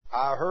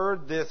I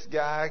heard this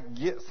guy,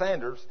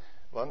 Sanders,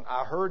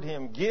 I heard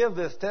him give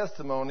this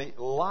testimony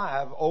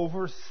live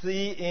over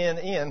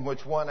CNN,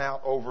 which went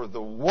out over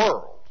the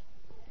world.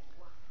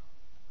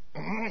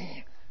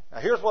 Now,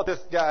 here's what this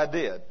guy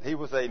did. He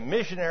was a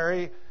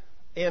missionary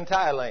in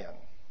Thailand.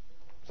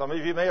 Some of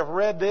you may have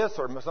read this,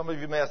 or some of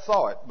you may have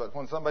saw it, but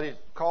when somebody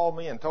called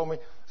me and told me,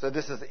 said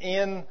this is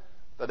in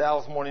the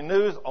Dallas Morning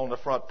News on the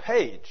front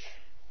page.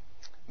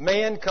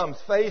 Man comes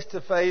face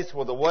to face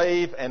with a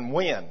wave and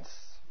wins.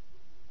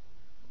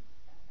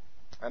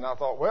 And I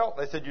thought, well,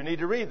 they said you need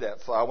to read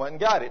that, so I went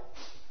and got it.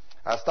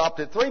 I stopped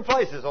at 3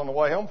 places on the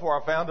way home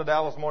before I found the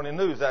Dallas Morning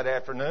News that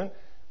afternoon,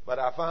 but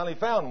I finally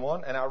found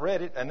one, and I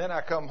read it, and then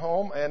I come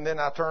home, and then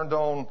I turned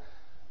on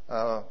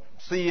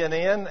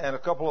CNN and a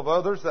couple of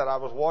others that I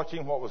was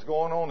watching what was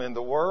going on in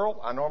the world.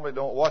 I normally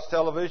don't watch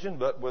television,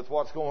 but with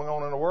what's going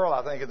on in the world,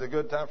 I think it's a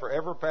good time for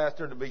every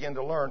pastor to begin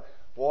to learn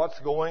what's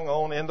going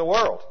on in the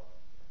world.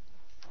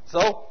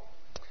 So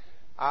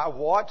I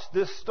watched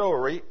this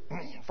story.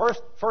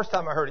 First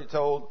time I heard it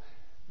told,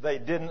 they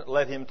didn't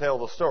let him tell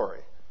the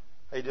story.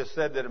 He just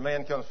said that a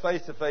man comes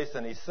face to face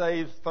and he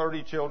saves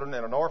 30 children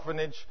in an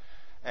orphanage,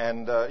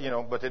 and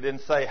but they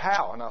didn't say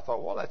how. And I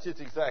thought, well, that's just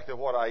exactly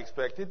what I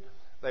expected.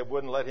 They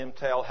wouldn't let him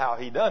tell how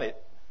he done it.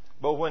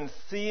 But when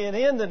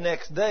CNN the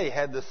next day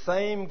had the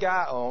same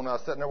guy on, I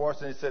was sitting there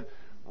watching, and he said,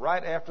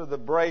 right after the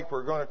break,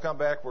 we're going to come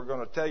back. We're going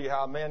to tell you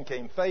how a man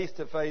came face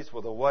to face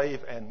with a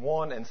wave and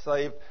won and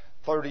saved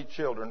 30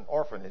 children,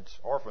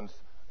 orphans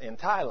in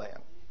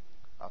Thailand.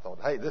 I thought,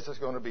 hey, this is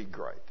going to be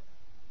great.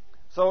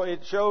 So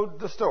it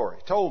showed the story,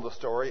 told the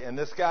story, and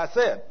this guy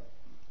said,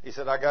 he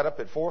said, I got up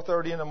at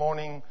 4:30 in the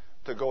morning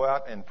to go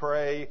out and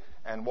pray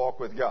and walk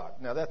with God.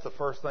 Now, that's the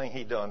first thing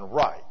he done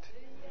right.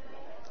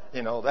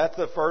 That's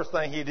the first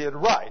thing he did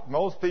right.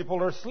 Most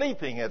people are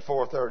sleeping at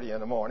 4:30 in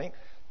the morning.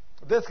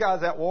 This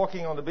guy's out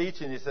walking on the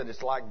beach, and he said,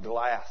 it's like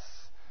glass.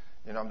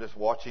 I'm just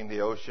watching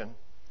the ocean,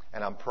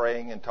 and I'm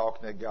praying and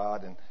talking to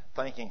God and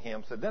thanking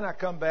Him. So then I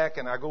come back,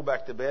 and I go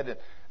back to bed at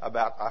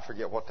about, I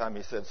forget what time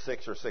he said,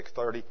 6 or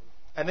 6:30.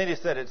 And then he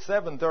said, at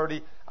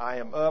 7:30, I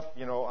am up,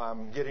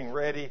 I'm getting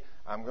ready.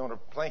 I'm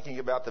thinking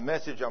about the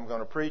message I'm going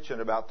to preach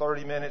in about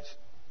 30 minutes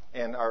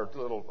in our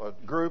little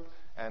group.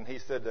 And he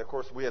said, of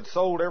course, we had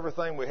sold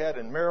everything we had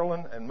in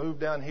Maryland and moved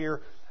down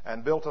here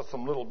and built us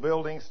some little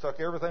buildings, took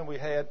everything we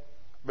had,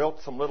 built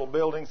some little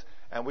buildings,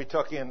 and we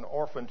took in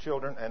orphan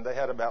children, and they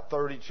had about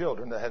 30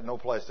 children that had no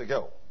place to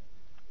go.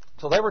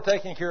 So they were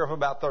taking care of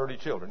about 30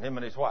 children, him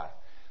and his wife.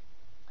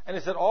 And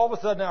he said, all of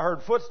a sudden I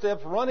heard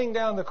footsteps running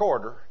down the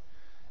corridor,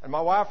 and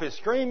my wife is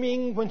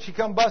screaming when she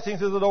come busting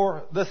through the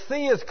door, the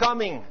sea is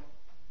coming.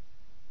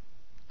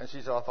 And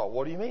she said, I thought,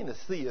 what do you mean the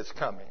sea is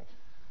coming?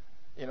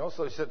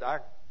 So she said, I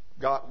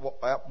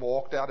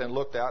walked out and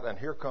looked out, and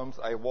here comes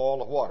a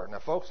wall of water. Now,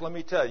 folks, let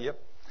me tell you,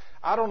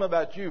 I don't know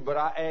about you, but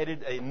I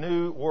added a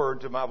new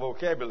word to my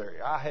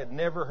vocabulary. I had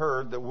never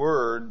heard the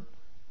word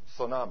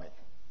tsunami.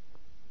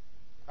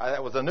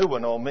 That was a new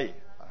one on me.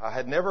 I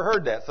had never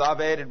heard that. So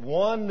I've added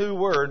one new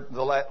word,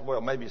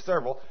 maybe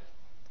several,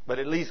 but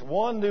at least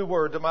one new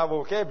word to my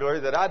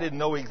vocabulary that I didn't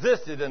know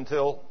existed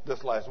until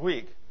this last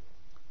week.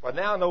 But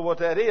now I know what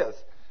that is.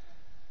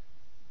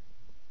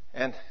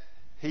 And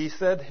he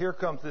said, here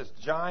comes this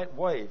giant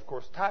wave, of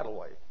course, tidal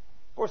wave.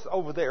 Of course,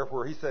 over there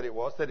where he said it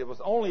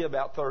was only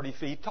about 30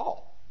 feet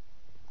tall.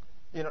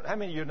 How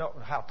many of you know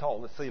how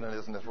tall the ceiling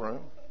is in this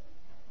room?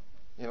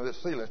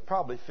 This ceiling is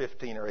probably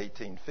 15 or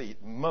 18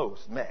 feet,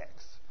 most max.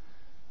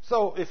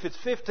 So if it's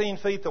 15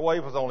 feet, the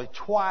wave was only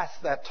twice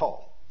that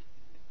tall.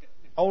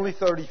 Only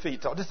 30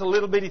 feet tall. Just a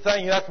little bitty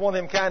thing. That's one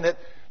of them kind that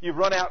you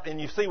run out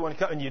and you see one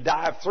come and you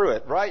dive through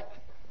it, right?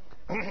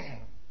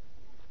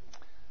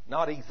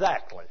 Not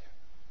exactly.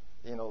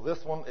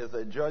 This one is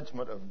a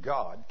judgment of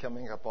God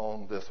coming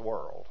upon this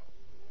world.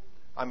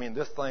 I mean,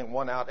 this thing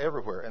went out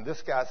everywhere. And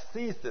this guy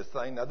sees this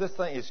thing. Now, this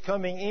thing is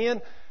coming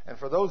in. And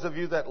for those of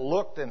you that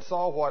looked and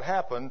saw what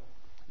happened,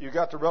 you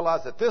got to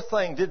realize that this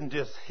thing didn't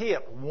just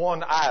hit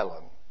one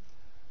island.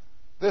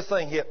 This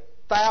thing hit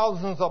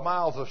thousands of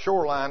miles of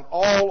shoreline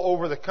all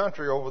over the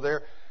country over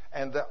there.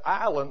 And the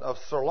island of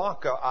Sri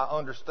Lanka, I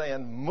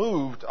understand,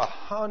 moved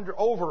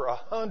over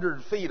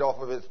 100 feet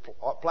off of its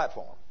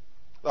platform.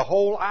 The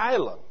whole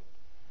island.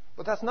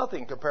 But that's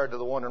nothing compared to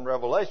the one in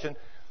Revelation.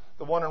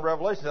 The one in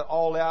Revelation that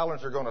all the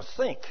islands are going to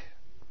sink.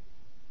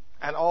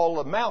 And all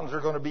the mountains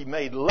are going to be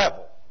made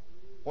level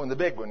when the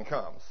big one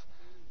comes.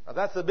 Now,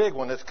 that's the big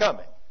one that's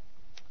coming.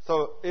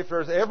 So if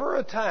there's ever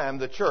a time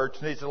the church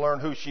needs to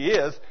learn who she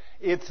is,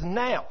 it's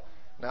now.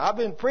 Now, I've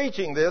been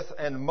preaching this,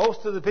 and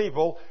most of the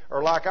people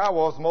are like I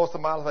was most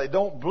of my life. They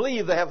don't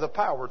believe they have the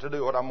power to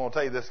do what I'm going to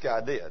tell you this guy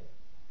did.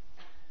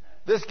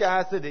 This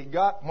guy said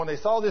when they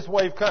saw this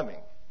wave coming,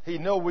 he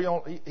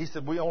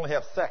said, we only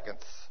have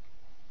seconds.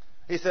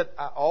 He said,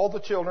 all the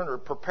children are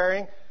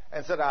preparing,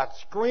 and said, I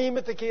scream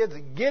at the kids,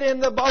 get in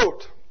the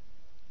boat.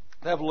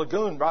 They have a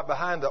lagoon right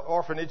behind the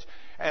orphanage,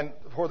 and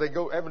where they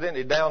go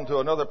evidently down to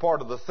another part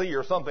of the sea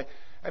or something.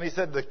 And he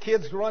said the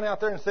kids run out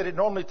there and said it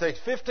normally takes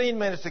 15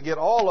 minutes to get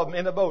all of them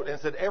in a boat.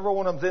 And said every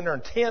one of them's in there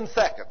in 10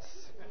 seconds.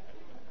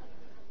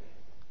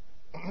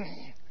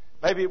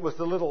 Maybe it was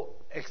the little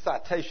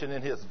excitation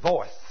in his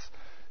voice,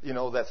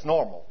 that's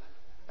normal.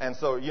 And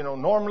so,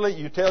 normally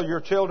you tell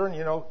your children,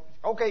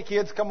 okay,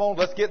 kids, come on,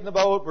 let's get in the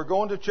boat. We're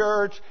going to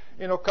church.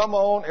 Come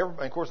on.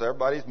 Of course,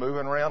 everybody's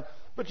moving around.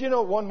 But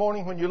one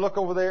morning when you look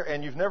over there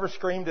and you've never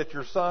screamed at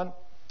your son,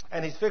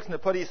 and he's fixing to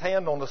put his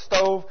hand on the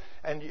stove,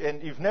 and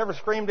you've never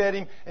screamed at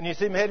him, and you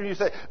see him ahead of you, you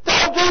say,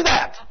 don't do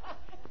that!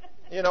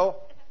 They know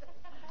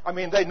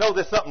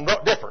there's something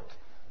different.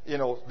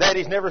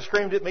 Daddy's never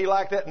screamed at me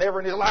like that, never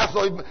in his life.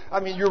 So,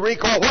 you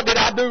recall, what did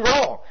I do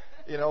wrong?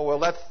 Well,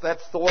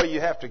 that's the way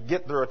you have to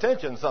get their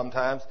attention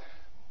sometimes.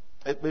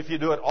 If you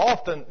do it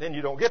often, then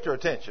you don't get their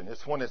attention.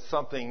 It's when it's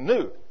something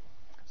new.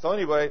 So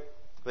anyway,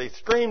 they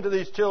screamed to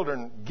these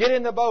children, get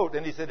in the boat.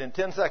 And he said in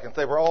 10 seconds,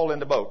 they were all in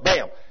the boat.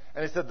 Bam.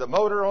 And he said the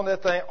motor on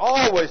that thing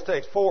always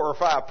takes 4 or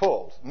 5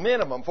 pulls.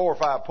 Minimum 4 or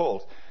 5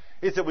 pulls.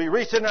 He said, we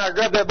reached in there, I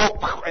grabbed that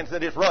boat, and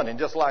said it's running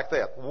just like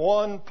that.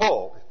 One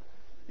pull.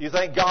 You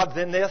think God's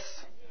in this?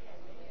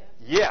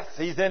 Yes,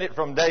 He's in it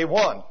from day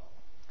one.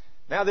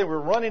 Now they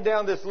were running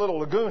down this little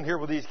lagoon here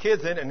with these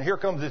kids in it, and here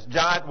comes this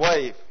giant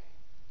wave.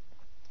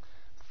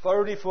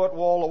 30-foot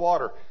wall of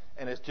water.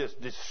 And it's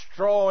just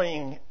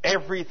destroying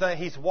everything.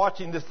 He's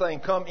watching this thing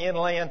come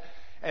inland,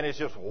 and it's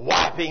just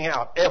wiping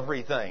out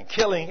everything,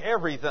 killing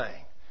everything.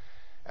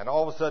 And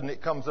all of a sudden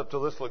it comes up to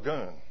this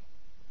lagoon.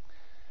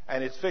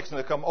 And it's fixing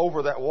to come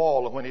over that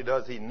wall. And when he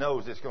does, he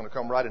knows it's going to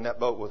come right in that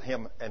boat with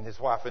him and his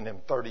wife and them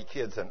 30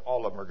 kids, and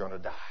all of them are going to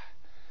die.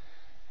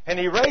 And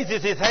he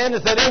raises his hand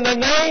and said, in the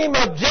name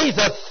of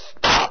Jesus,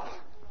 stop!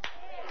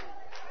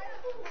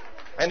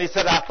 And he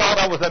said, I thought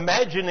I was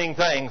imagining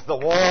things. The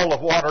wall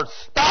of water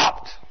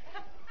stopped.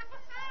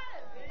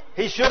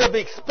 He should have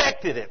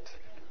expected it.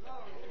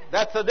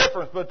 That's the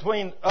difference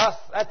between us.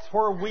 That's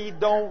where we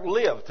don't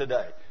live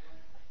today.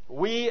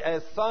 We,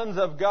 as sons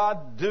of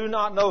God, do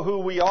not know who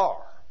we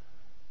are.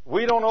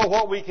 We don't know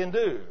what we can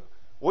do.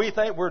 We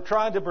think we're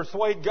trying to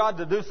persuade God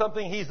to do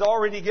something He's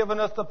already given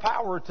us the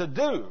power to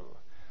do.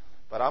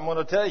 But I'm going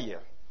to tell you,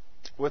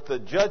 with the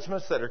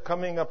judgments that are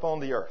coming up on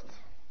the earth,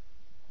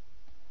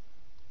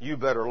 you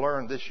better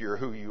learn this year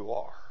who you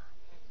are.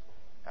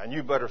 And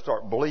you better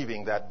start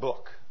believing that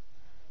book.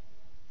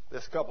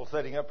 This couple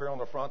sitting up here on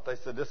the front, they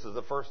said this is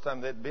the first time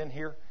they'd been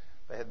here.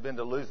 They had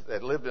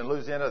lived in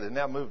Louisiana. They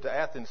now moved to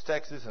Athens,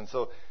 Texas, and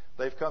so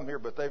they've come here,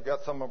 but they've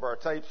got some of our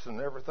tapes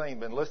and everything,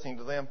 been listening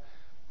to them.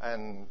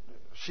 And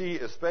she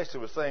especially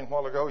was saying a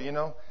while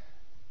ago,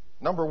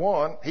 number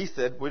one, he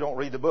said, we don't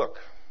read the book,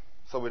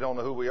 so we don't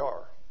know who we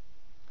are.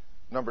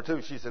 Number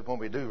two, she said, when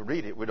we do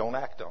read it, we don't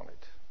act on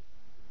it.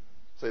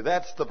 See,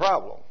 that's the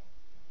problem.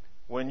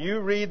 When you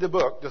read the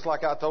book, just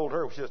like I told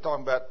her, she was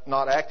talking about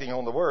not acting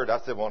on the word, I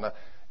said, well, now,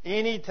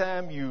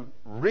 anytime you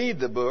read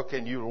the book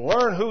and you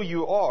learn who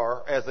you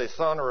are as a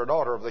son or a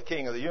daughter of the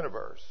King of the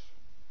universe,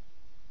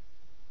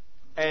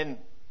 and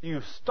you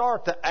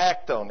start to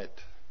act on it,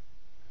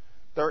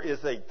 there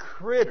is a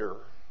critter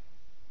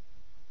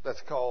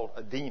that's called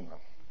a demon.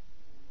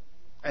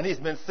 And he's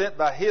been sent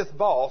by his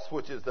boss,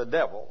 which is the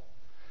devil.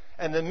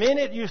 And the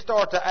minute you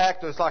start to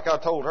act, it's like I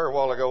told her a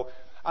while ago,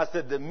 I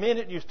said, the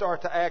minute you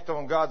start to act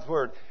on God's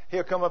word,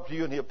 He'll come up to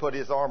you and He'll put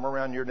His arm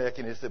around your neck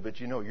and He'll say, but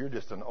you're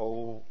just an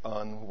old,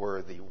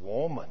 unworthy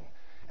woman.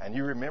 And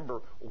you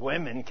remember,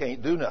 women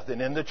can't do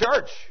nothing in the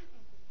church.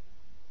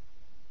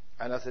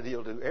 And I said,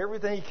 He'll do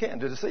everything He can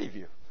to deceive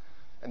you.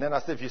 And then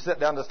I said, if you sit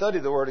down to study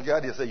the Word of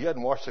God, He'll say, you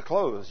hadn't washed the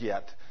clothes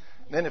yet.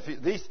 And then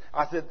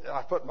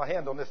I put my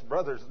hand on this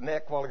brother's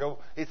neck a while ago.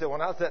 He said,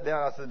 when I sat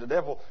down, I said, the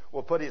devil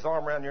will put his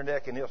arm around your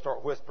neck and he'll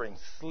start whispering,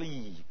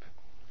 sleep,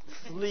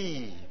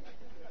 sleep,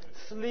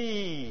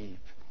 sleep.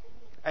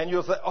 And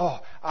you'll say, oh,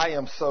 I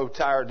am so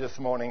tired this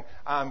morning,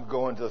 I'm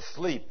going to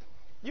sleep.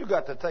 You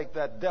got to take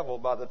that devil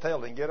by the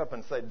tail and get up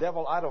and say,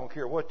 devil, I don't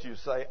care what you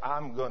say.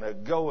 I'm going to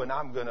go and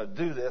I'm going to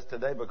do this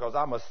today because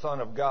I'm a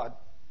son of God.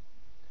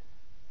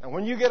 And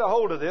when you get a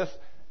hold of this,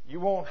 you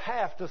won't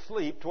have to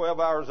sleep 12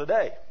 hours a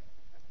day.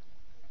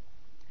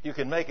 You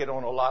can make it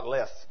on a lot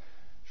less.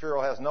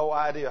 Cheryl has no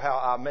idea how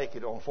I make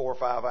it on 4 or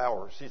 5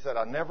 hours. She said,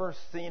 I've never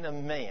seen a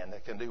man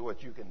that can do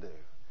what you can do.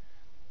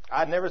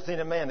 I've never seen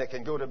a man that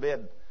can go to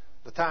bed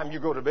the time you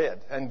go to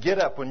bed and get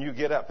up when you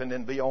get up and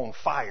then be on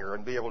fire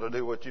and be able to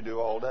do what you do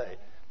all day.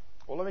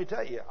 Well, let me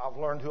tell you, I've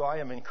learned who I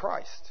am in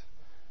Christ.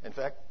 In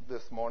fact,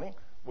 this morning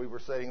we were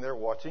sitting there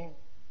watching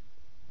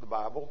the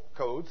Bible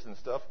codes and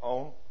stuff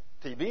on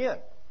TBN.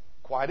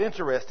 Quite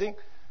interesting.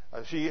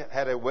 She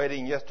had a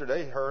wedding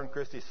yesterday. Her and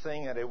Christy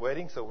Singh had a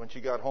wedding. So when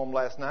she got home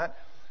last night,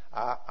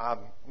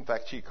 in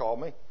fact, she called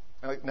me.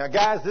 Now,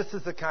 guys, this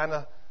is the kind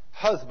of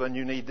husband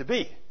you need to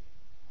be.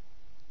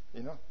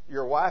 You know,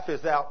 your wife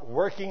is out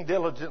working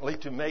diligently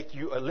to make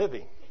you a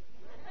living.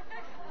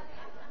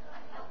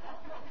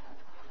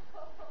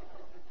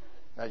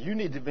 Now, you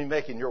need to be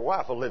making your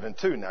wife a living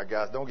too now,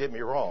 guys. Don't get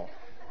me wrong.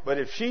 But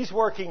if she's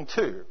working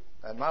too,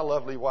 and my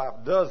lovely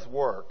wife does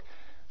work,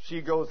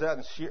 she goes out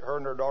and her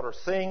and her daughter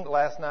sing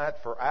last night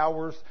for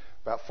hours,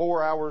 about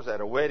 4 hours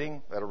at a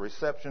wedding, at a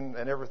reception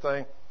and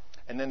everything.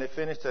 And then they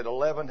finished at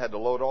 11, had to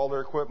load all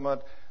their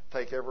equipment.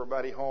 take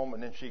everybody home,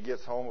 and then she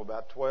gets home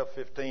about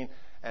 12:15.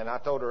 And I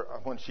told her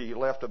when she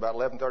left about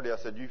 11:30,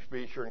 I said, you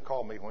be sure and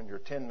call me when you're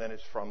 10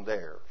 minutes from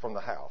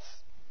the house.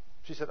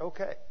 She said,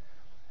 okay.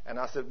 And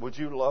I said, would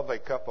you love a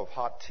cup of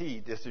hot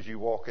tea just as you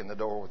walk in the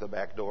door with the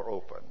back door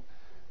open?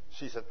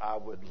 She said, I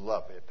would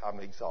love it. I'm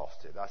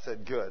exhausted. I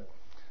said, good.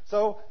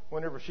 So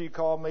whenever she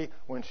called me,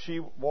 when she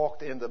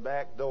walked in the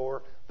back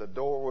door, the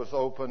door was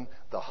open,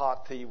 the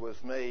hot tea was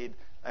made,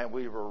 and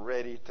we were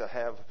ready to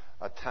have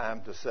a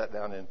time to sit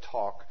down and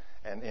talk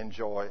and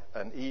enjoy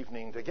an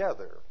evening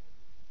together.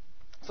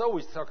 So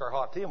we took our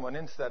hot tea and went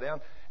in, sat down,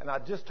 and I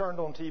just turned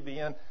on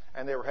TBN,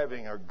 and they were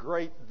having a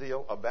great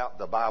deal about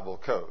the Bible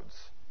codes.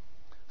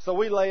 So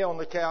we lay on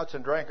the couch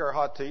and drank our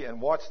hot tea and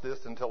watched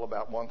this until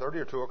about 1:30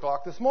 or 2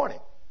 o'clock this morning.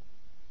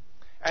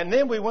 And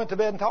then we went to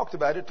bed and talked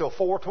about it till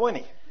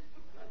 4:20.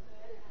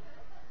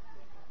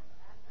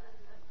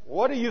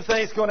 What do you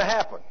think is going to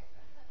happen?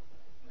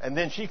 And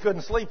then she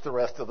couldn't sleep the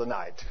rest of the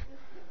night.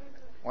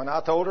 When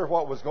I told her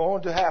what was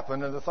going to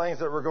happen and the things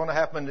that were going to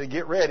happen to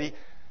get ready,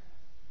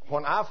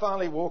 when I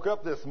finally woke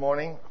up this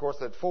morning, of course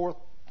at 4,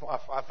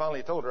 I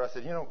finally told her, I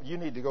said, you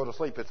need to go to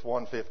sleep. It's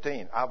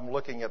 1:15. I'm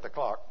looking at the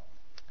clock.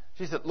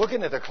 She said,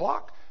 looking at the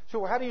clock? She said,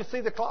 well, how do you see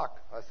the clock?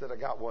 I said, I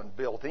got one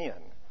built in.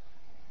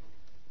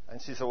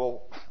 And she said,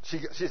 well, she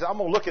said, I'm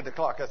going to look at the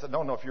clock. I said,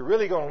 no, if you're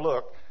really going to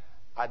look,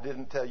 I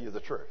didn't tell you the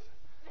truth.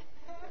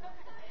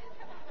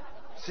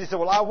 She said,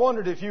 well, I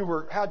wondered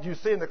how'd you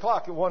see in the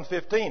clock at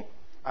 1:15?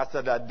 I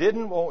said, I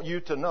didn't want you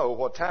to know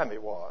what time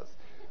it was.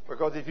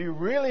 Because if you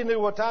really knew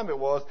what time it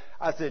was,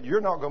 I said, you're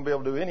not going to be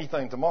able to do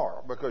anything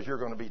tomorrow because you're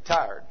going to be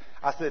tired.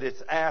 I said,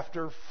 it's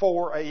after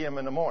 4 a.m.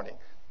 in the morning.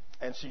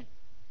 And she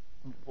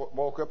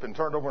woke up and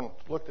turned over and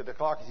looked at the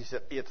clock, and she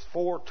said, it's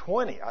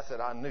 4:20. I said,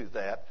 I knew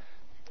that,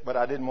 but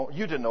I didn't want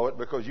you to know it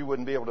because you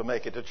wouldn't be able to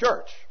make it to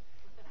church.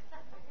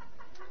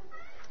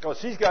 Because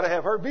she's got to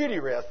have her beauty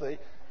rest, see?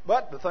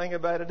 But the thing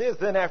about it is,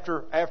 then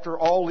after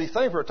all these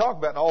things we're talking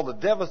about, and all the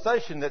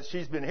devastation that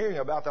she's been hearing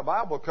about the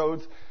Bible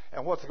codes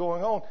and what's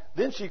going on,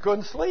 then she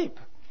couldn't sleep.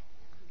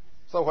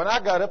 So when I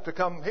got up to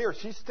come here,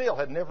 she still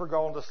had never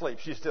gone to sleep.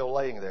 She's still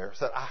laying there.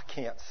 Said, I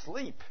can't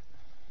sleep.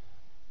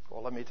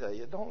 Well, let me tell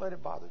you, don't let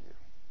it bother you.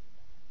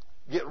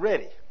 Get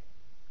ready.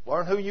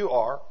 Learn who you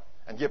are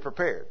and get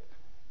prepared.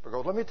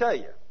 Because let me tell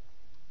you,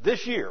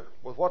 this year,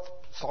 with what's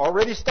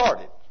already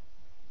started,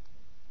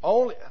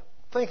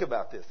 think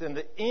about this. In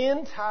the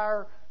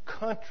entire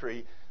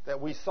country that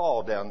we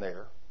saw down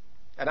there,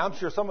 and I'm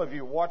sure some of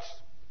you watched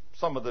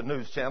some of the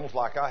news channels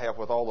like I have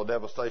with all the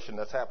devastation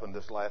that's happened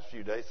this last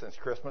few days since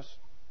Christmas.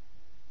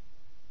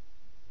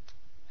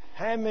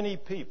 How many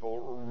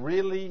people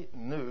really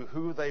knew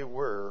who they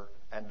were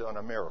and done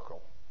a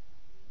miracle?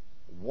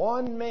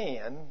 One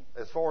man,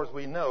 as far as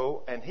we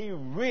know, and he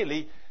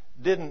really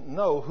didn't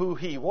know who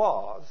he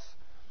was.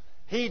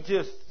 He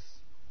just,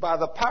 by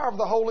the power of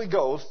the Holy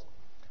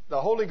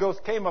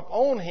Ghost came up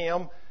on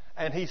him,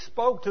 and he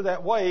spoke to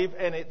that wave,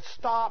 and it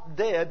stopped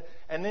dead.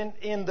 And then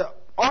in the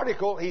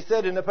article, he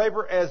said in the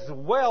paper, as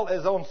well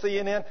as on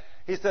CNN,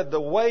 he said,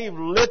 the wave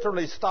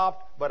literally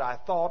stopped, but I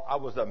thought I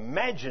was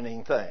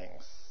imagining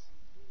things.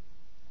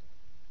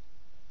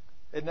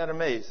 Isn't that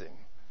amazing?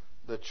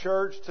 The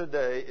church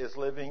today is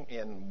living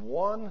in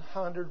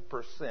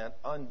 100%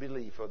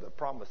 unbelief of the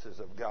promises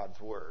of God's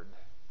Word.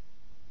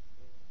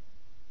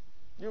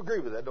 You agree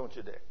with that, don't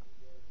you, Dick?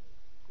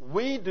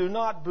 We do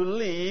not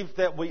believe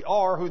that we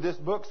are who this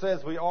book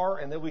says we are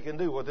and that we can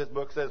do what this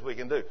book says we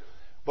can do.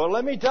 But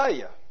let me tell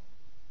you,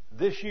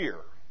 this year,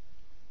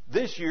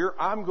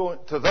 I'm going,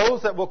 to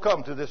those that will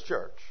come to this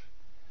church,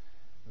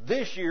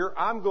 this year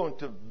I'm going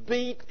to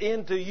beat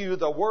into you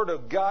the Word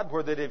of God,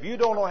 where that if you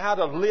don't know how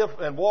to live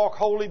and walk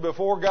holy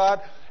before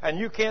God and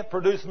you can't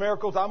produce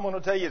miracles, I'm going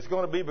to tell you it's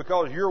going to be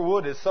because your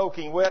wood is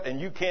soaking wet and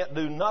you can't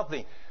do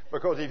nothing.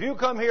 Because if you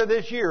come here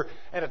this year,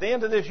 and at the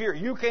end of this year,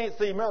 you can't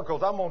see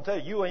miracles, I'm going to tell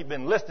you, you ain't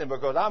been listening,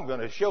 because I'm going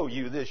to show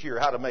you this year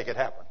how to make it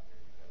happen.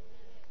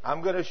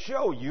 I'm going to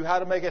show you how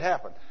to make it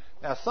happen.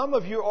 Now, some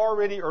of you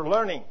already are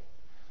learning.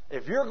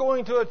 If you're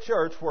going to a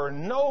church where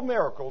no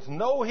miracles,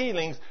 no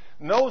healings,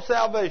 no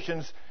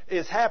salvations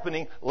is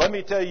happening, let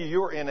me tell you,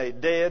 you're in a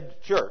dead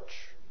church.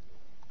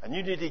 And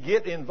you need to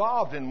get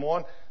involved in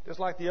one. Just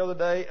like the other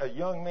day, a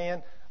young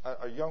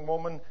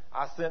woman,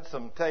 I sent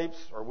some tapes,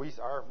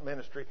 our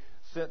ministry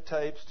sent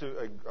tapes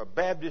to a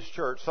Baptist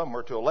church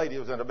somewhere, to a lady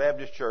who was in a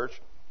Baptist church.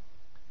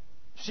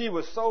 She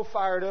was so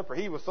fired up, or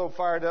he was so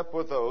fired up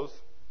with those,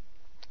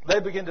 they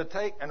began to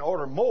take and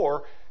order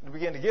more and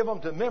begin to give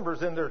them to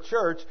members in their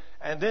church,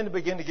 and then to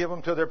begin to give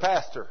them to their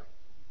pastor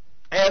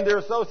and their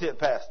associate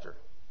pastor.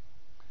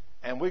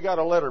 And we got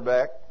a letter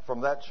back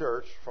from that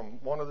church, from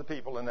one of the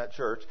people in that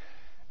church,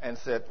 and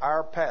said,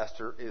 our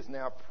pastor is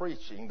now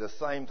preaching the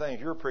same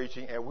things you're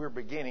preaching, and we're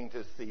beginning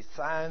to see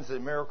signs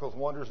and miracles,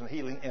 wonders, and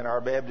healing in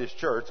our Baptist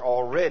church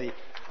already.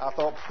 I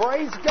thought,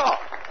 praise God.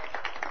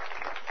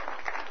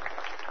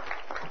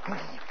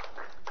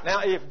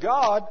 Now, if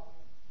God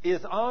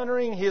is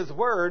honoring His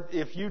Word,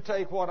 if you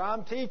take what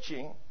I'm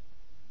teaching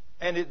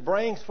And it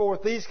brings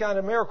forth these kind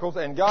of miracles,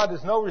 and God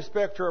is no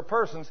respecter of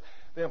persons.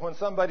 Then when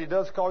somebody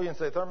does call you and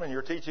say, Thurman,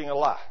 you're teaching a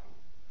lie.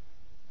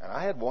 And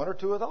I had one or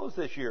two of those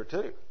this year,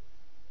 too.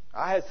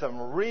 I had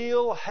some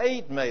real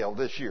hate mail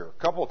this year,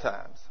 a couple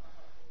times.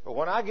 But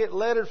when I get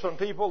letters from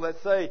people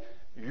that say,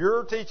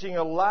 you're teaching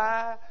a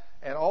lie,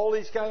 and all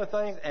these kind of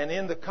things, and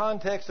in the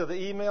context of the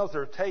emails,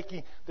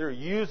 they're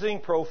using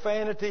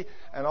profanity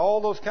and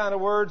all those kind of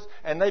words,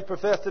 and they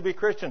profess to be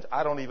Christians,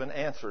 I don't even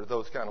answer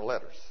those kind of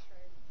letters.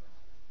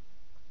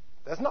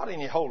 There's not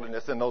any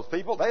holiness in those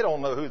people. They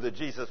don't know who the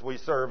Jesus we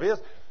serve is.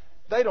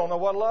 They don't know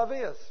what love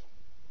is.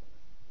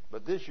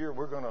 But this year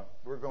we're going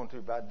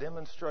to, by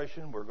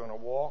demonstration, we're going to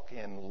walk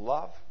in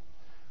love.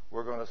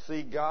 We're going to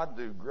see God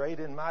do great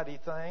and mighty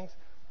things.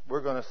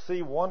 We're going to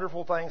see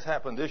wonderful things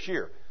happen this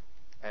year.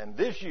 And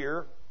this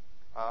year,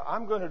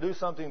 I'm going to do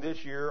something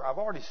this year. I've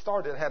already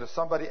started. Had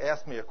somebody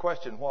ask me a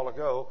question a while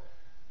ago.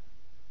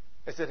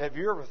 They said, have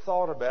you ever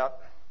thought about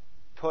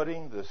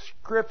putting the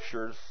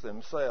scriptures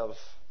themselves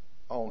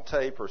on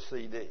tape or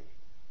CD?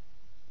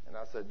 And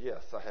I said,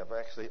 yes, I have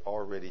actually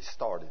already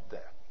started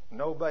that.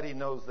 Nobody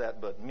knows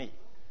that but me.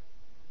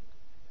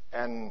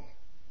 And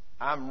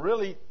I'm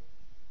really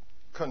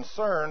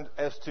concerned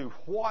as to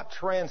what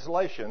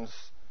translations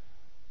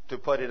to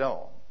put it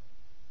on.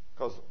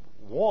 Because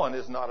one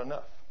is not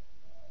enough.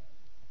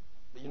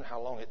 You know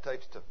how long it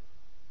takes to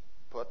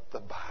put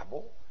the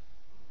Bible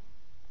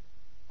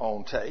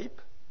on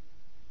tape?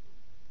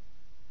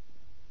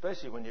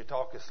 Especially when you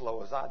talk as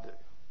slow as I do.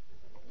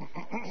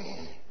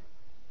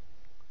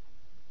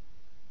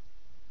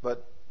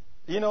 But,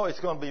 you know, it's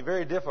going to be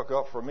very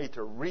difficult for me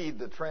to read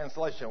the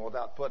translation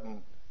without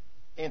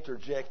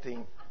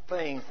interjecting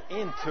things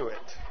into it.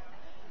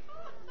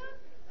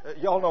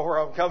 Y'all know where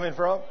I'm coming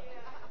from?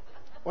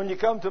 When you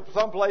come to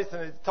some place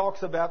and it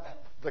talks about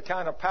the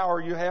kind of power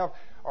you have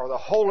or the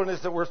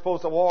holiness that we're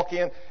supposed to walk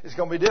in, it's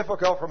going to be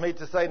difficult for me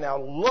to say, now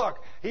look,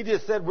 he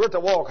just said we're to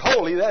walk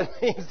holy. That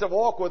means to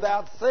walk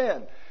without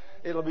sin.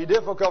 It'll be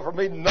difficult for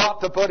me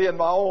not to put in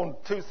my own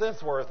 2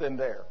 cents worth in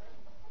there.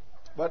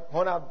 But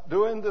when I'm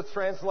doing the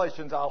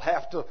translations, I'll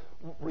have to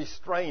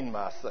restrain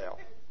myself,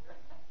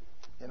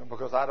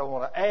 because I don't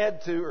want to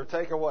add to or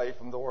take away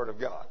from the Word of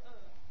God.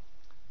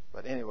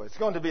 But anyway, it's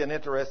going to be an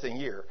interesting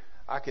year.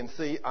 I can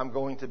see I'm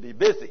going to be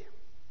busy.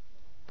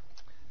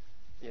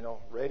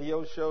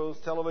 Radio shows,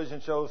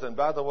 television shows. And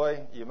by the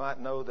way, you might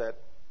know that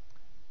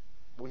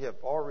we have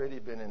already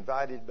been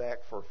invited back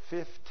for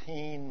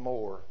 15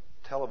 more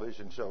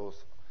television shows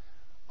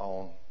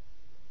on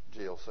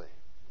GLC.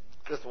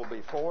 This will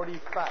be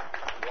 45. Wow.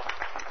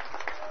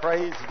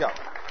 Praise God.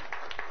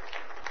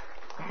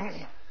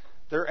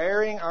 They're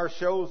airing our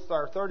shows,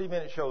 our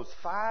 30-minute shows,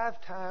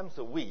 5 times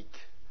a week.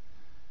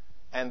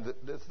 And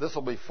this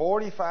will be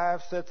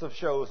 45 sets of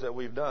shows that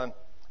we've done.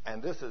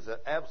 And this is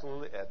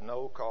absolutely at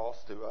no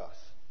cost to us.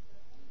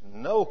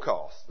 No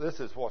cost.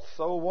 This is what's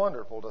so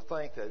wonderful to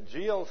think that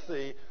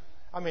GLC,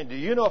 do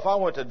you know if I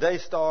went to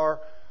Daystar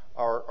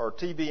or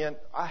TBN,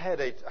 I had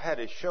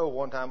a show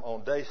one time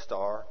on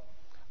Daystar,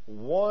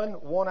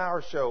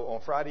 one-hour show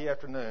on Friday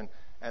afternoon,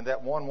 and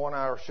that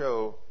one-hour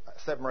show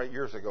 7 or 8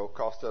 years ago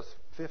cost us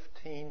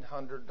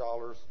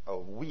 $1,500 a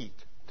week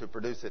to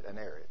produce it and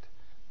air it.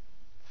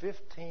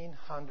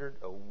 $1,500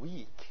 a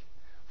week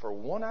for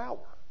 1 hour,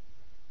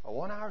 a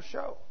 1-hour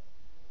show.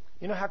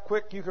 You know how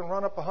quick you can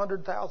run up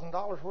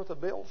 $100,000 worth of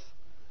bills,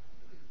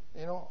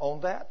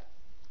 on that?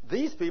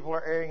 These people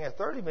are airing a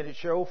 30-minute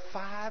show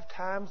 5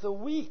 times a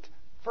week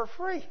for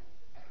free.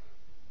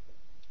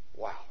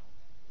 Wow.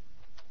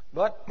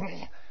 But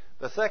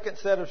the second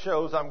set of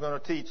shows I'm going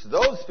to teach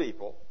those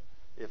people,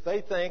 if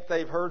they think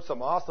they've heard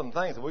some awesome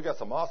things, and we got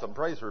some awesome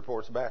praise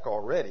reports back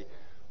already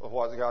of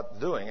what God's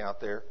doing out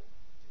there.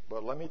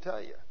 But let me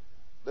tell you,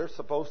 they're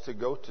supposed to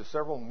go to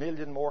several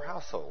million more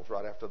households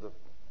right now, the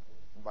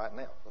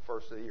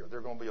first of the year.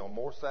 They're going to be on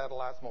more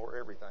satellites, more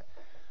everything.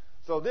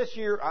 So this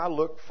year, I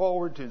look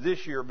forward to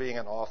this year being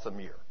an awesome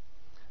year.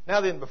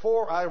 Now then,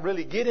 before I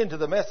really get into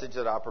the message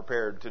that I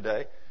prepared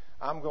today,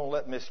 I'm going to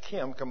let Miss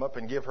Kim come up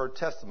and give her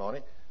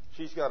testimony.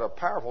 She's got a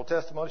powerful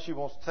testimony. She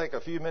wants to take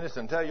a few minutes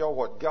and tell you all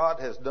what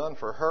God has done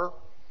for her,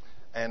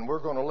 and we're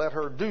going to let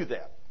her do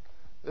that.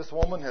 This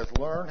woman has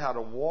learned how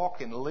to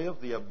walk and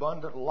live the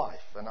abundant life,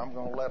 and I'm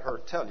going to let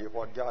her tell you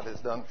what God has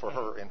done for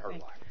her in her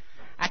life.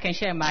 I can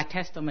share my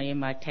testimony. It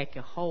might take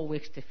a whole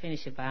week to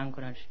finish it, but I'm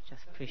going to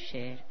just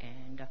appreciate.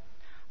 And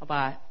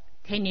about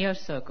 10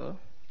 years ago,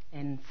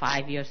 and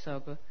 5 years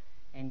ago,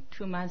 and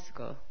 2 months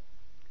ago,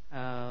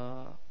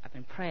 I've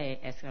been praying,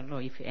 asking the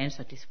Lord, if you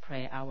answer this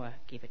prayer, I will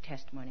give a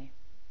testimony.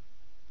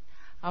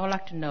 I would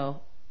like to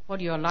know what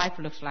your life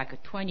looks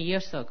like 20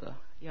 years ago,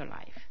 your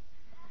life.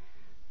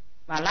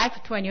 My life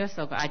 20 years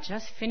ago, I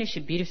just finished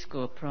beauty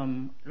school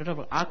from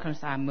Little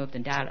Arkansas. I moved to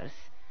Dallas.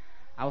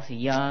 I was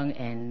young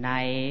and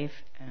naive.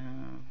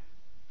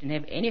 Didn't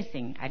have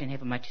anything. I didn't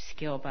have much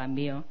skill about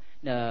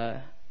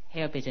the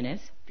hair business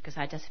because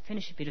I just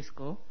finished beauty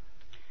school.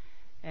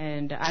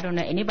 And I don't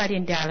know anybody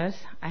in Dallas.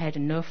 I had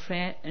no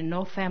friend and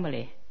no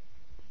family.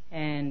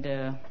 And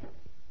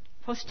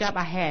first job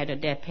I had,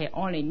 they pay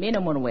only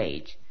minimum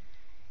wage.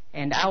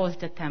 And I was at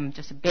that time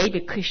just a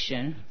baby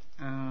Christian.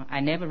 I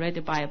never read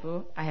the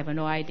Bible. I have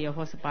no idea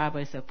what the Bible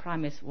is, a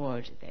promised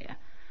word there.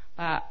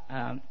 But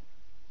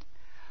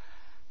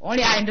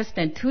only I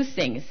understand two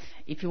things.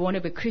 If you want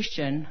to be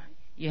Christian,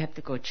 you have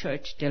to go to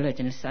church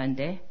diligent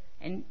Sunday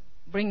and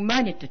bring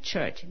money to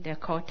church. They're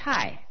called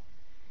tithe.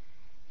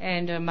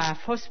 And my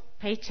first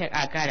paycheck,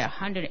 I got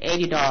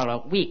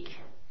 $180 a week.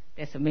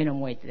 That's the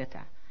minimum wage at that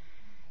time.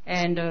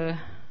 And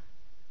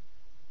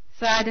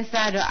so I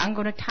decided I'm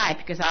going to tithe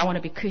because I want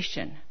to be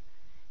Christian.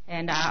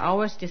 And I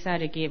always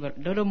decided to give a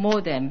little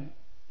more than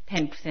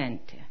 10%.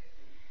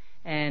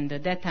 And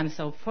at that time,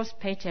 so first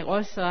paycheck,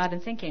 also I've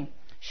been thinking,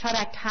 should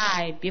I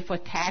tithe before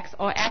tax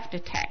or after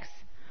tax?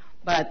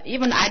 But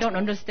even I don't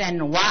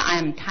understand why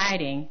I'm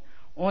tithing.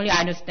 Only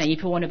I understand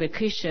if you want to be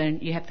Christian,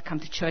 you have to come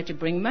to church and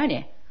bring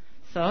money.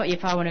 So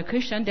if I want a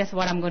Christian, that's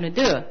what I'm going to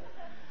do.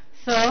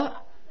 So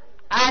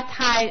I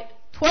tithe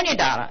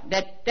 $20.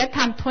 That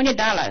time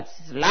 $20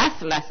 is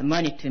lots of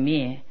money to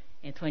me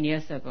 20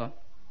 years ago.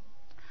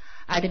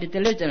 I did it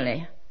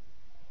diligently.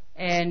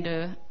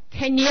 And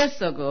 10 years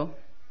ago,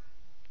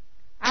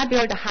 I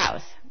built a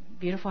house,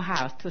 beautiful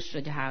house,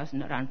 two-story house,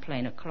 not on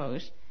plain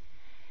clothes,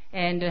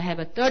 and have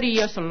a 30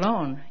 years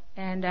loan.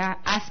 And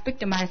I speak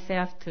to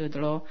myself to the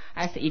Lord.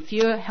 I said, if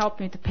you help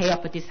me to pay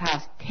off this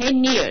house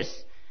 10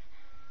 years,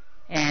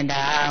 and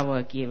I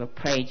will give a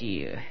praise to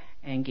you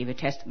and give a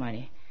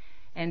testimony.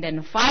 And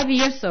then 5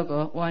 years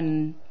ago,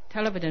 one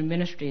television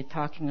ministry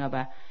talking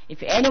about,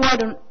 if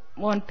anyone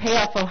want to pay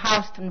off a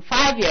house in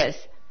 5 years,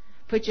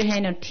 put your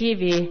hand on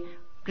TV,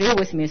 agree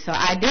with me. So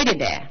I did it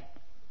there.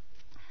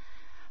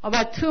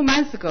 About 2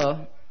 months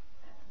ago,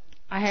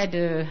 I had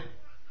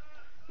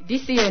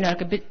this year,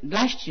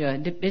 last year,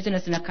 the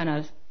business is kind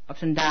of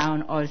ups and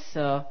down.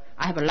 Also,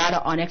 I have a lot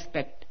of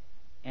unexpected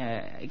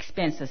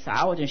expenses. So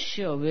I wasn't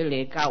sure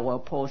really God will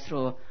pull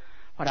through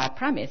what I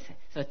promised.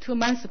 So 2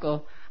 months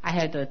ago, I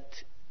had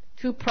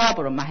two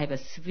problems. I have a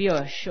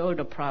severe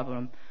shoulder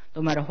problem.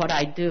 No matter what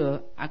I do,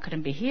 I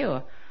couldn't be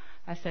healed.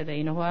 I said,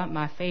 you know what,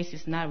 my faith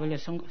is not really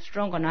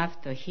strong enough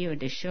to heal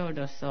the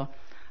shoulder, so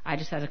I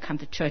decided to come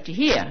to church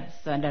here.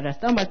 So there's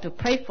someone to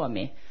pray for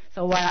me.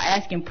 So while I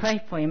asked him to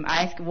pray for him,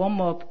 I asked one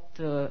more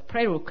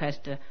prayer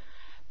request to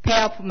pay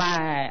off all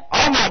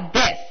my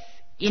debts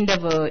in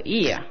the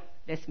year.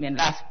 That's mean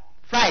last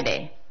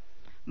Friday.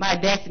 My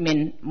debts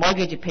mean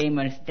mortgage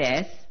payments,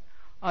 debts,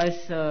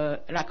 also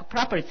like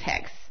property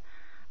tax.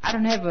 I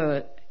don't have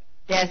a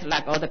debts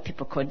like other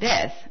people call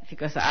debts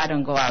because I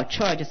don't go out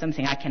church or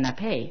something I cannot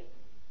pay.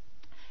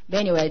 But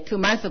anyway, 2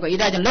 months ago, it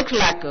doesn't look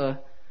like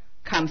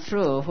come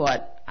through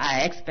what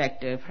I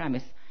expected,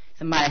 promise.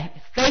 So my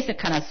face is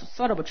kind of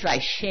sort of try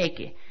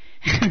shaky.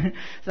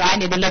 So I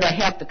need a little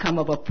help to come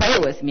over, pray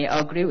with me, or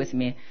agree with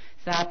me.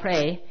 So I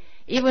pray.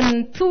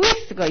 Even 2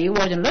 weeks ago, it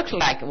wasn't look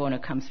like it want to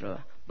come through.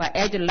 But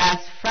as of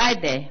last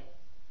Friday,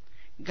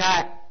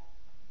 God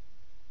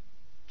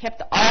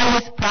kept all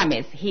his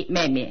promise he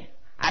made me.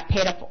 I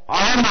paid up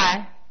all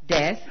my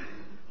debts,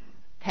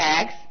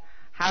 tax,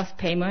 house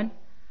payment.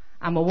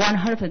 I'm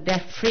 100%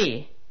 debt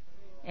free.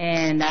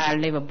 And I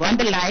live a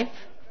abundant life.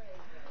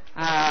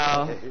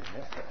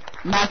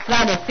 My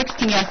son is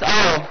 16 years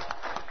old.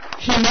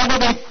 He never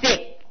been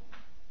sick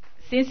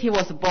since he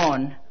was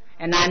born.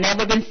 And I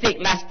never been sick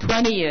last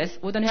 20 years.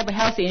 We don't have a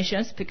health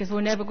insurance because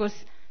we never go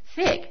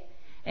sick.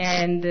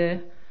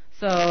 And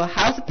so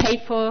house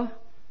paid for.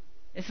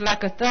 It's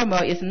like a thermal.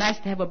 It's nice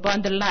to have a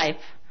abundant life.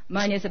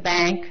 Money is a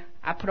bank.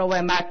 I put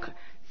away my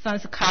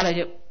son's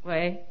college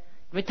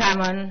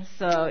retirement.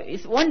 So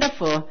it's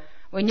wonderful.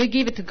 When you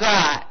give it to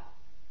God,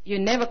 you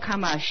never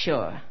come out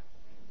short.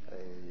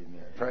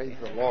 Amen. Praise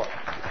the Lord.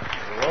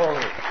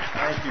 Glory.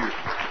 Thank you.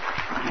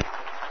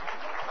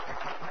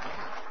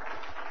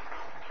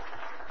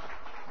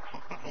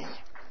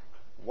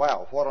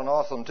 Wow, what an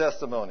awesome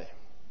testimony.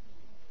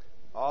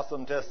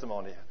 Awesome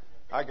testimony.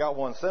 I got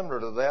one similar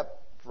to that.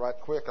 Right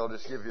quick, I'll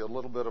just give you a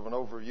little bit of an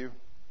overview.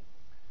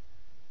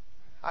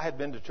 I had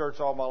been to church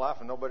all my life,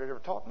 and nobody had ever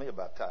taught me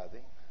about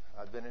tithing.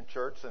 I'd been in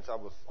church since I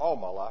was all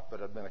my life,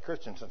 but I'd been a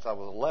Christian since I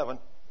was 11.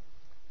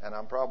 And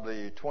I'm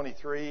probably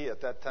 23 at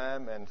that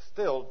time and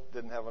still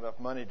didn't have enough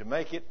money to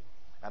make it.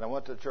 And I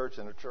went to church,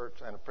 and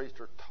a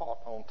preacher taught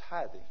on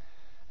tithing.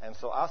 And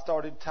so I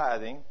started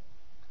tithing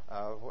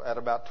at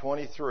about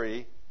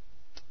 23,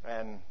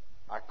 and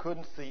I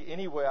couldn't see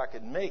any way I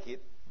could make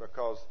it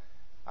because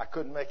I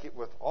couldn't make it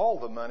with all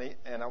the money,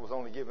 and I was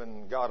only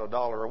giving God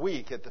 $1 a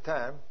week at the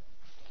time.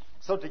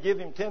 So to give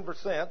him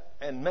 10%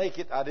 and make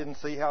it, I didn't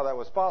see how that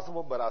was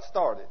possible, but I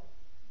started.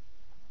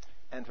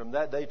 And from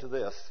that day to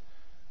this,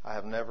 I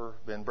have never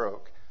been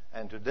broke.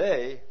 And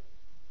today,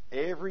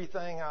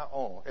 everything I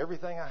own,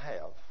 everything I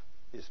have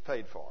is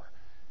paid for.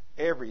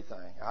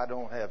 Everything. I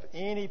don't have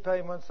any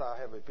payments. I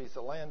have a piece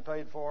of land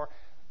paid for.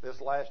 This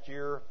last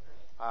year,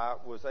 I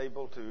was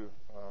able to,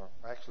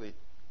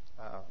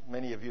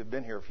 many of you have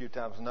been here a few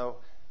times know,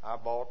 I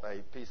bought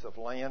a piece of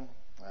land,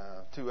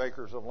 2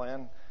 acres of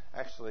land.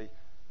 Actually,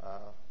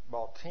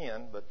 bought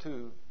 10, but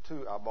two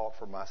I bought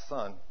for my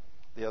son.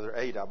 The other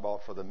 8 I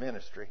bought for the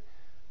ministry.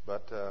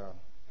 But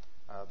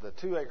the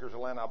 2 acres of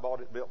land I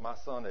bought, it built my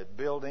son a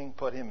building,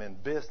 put him in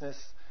business,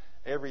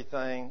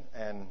 everything.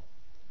 And,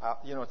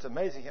 it's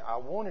amazing. I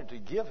wanted to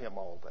give him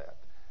all that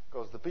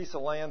because the piece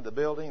of land, the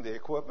building, the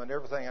equipment,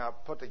 everything I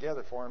put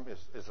together for him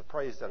is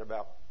appraised at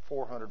about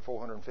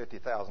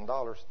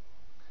 $450,000.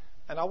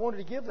 And I wanted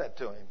to give that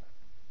to him.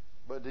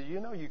 But do you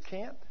know you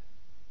can't?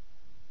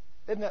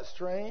 Isn't that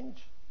strange?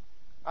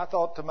 I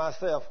thought to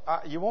myself,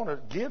 you want to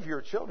give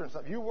your children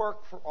something. You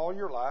work for all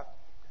your life.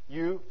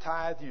 You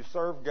tithe, you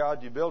serve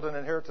God, you build an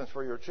inheritance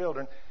for your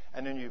children,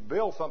 and then you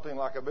build something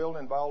like a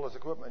building, buy all this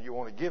equipment, you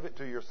want to give it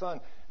to your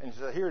son. And you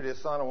say, here it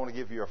is, son, I want to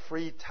give you a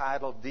free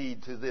title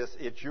deed to this.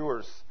 It's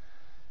yours.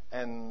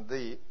 And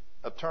the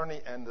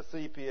attorney and the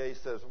CPA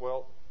says,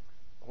 well,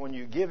 when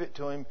you give it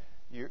to him,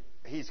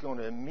 he's going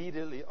to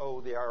immediately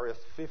owe the IRS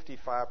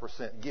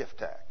 55% gift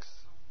tax.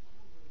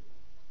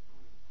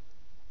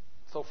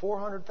 So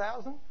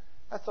 $400,000?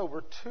 That's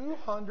over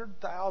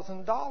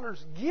 $200,000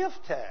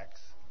 gift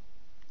tax.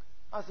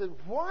 I said,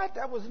 what?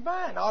 That was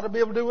mine. I ought to be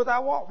able to do what I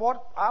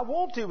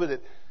want to with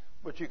it.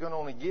 But you can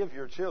only give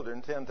your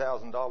children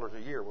 $10,000 a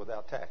year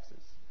without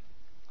taxes.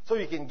 So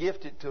you can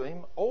gift it to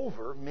him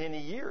over many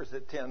years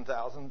at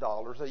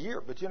 $10,000 a year.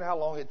 But you know how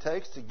long it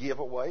takes to give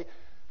away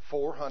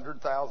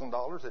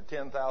 $400,000 at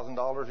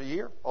 $10,000 a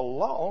year? A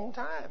long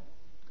time.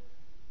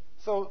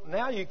 So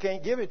now you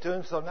can't give it to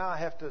him, so now I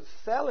have to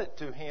sell it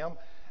to him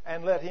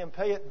and let him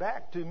pay it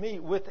back to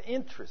me with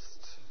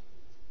interest.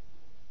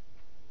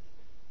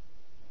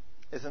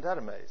 Isn't that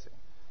amazing?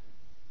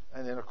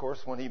 And then, of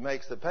course, when he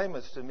makes the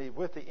payments to me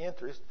with the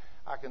interest,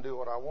 I can do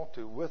what I want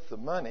to with the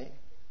money.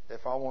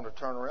 If I want to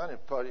turn around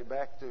and put it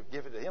back to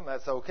give it to him,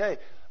 that's okay.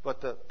 But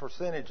the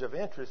percentage of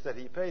interest that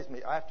he pays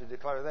me, I have to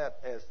declare that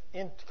as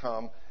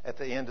income at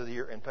the end of the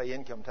year and pay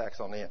income tax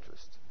on the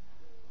interest.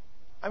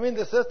 I mean,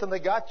 the system, they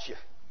got you.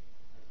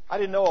 I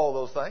didn't know all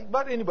those things.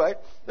 But anyway,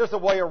 there's a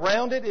way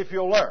around it if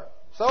you'll learn.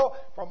 So,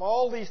 from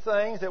all these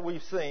things that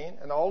we've seen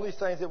and all these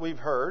things that we've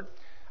heard,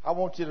 I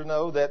want you to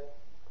know that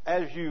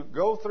as you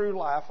go through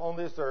life on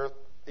this earth,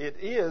 it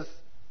is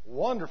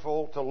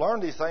wonderful to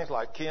learn these things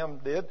like Kim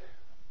did.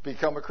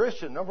 Become a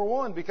Christian. Number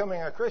one,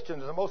 becoming a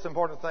Christian is the most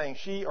important thing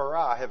she or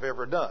I have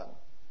ever done.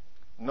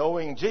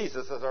 Knowing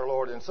Jesus as our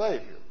Lord and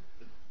Savior.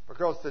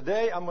 Because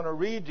today I'm going to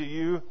read to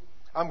you,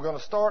 I'm going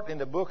to start in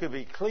the book of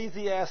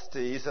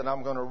Ecclesiastes, and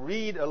I'm going to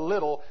read a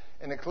little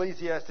in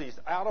Ecclesiastes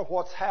out of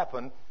what's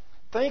happened.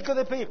 Think of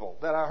the people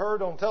that I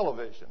heard on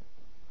television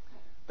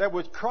that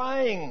was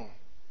crying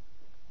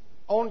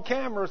on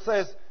camera,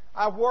 says,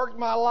 I've worked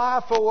my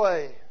life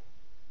away.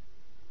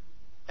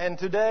 And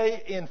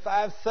today, in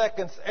 5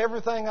 seconds,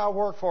 everything I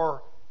work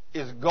for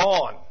is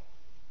gone.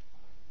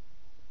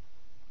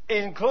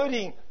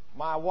 Including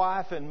my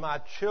wife and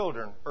my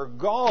children are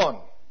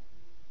gone.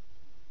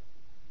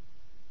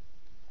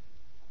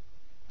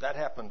 That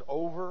happened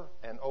over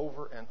and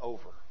over and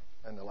over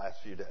in the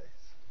last few days.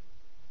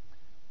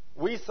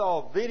 We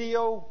saw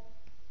video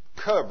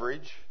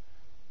coverage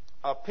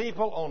of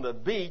people on the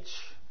beach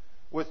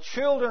with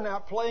children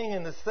out playing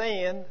in the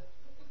sand,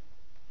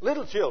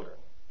 little children.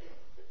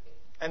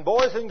 And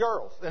boys and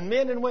girls, and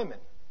men and women.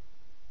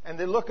 And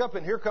they look up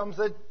and here comes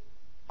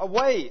a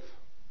wave.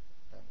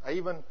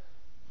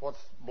 What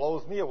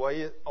blows me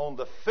away is on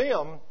the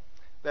film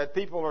that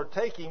people are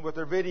taking with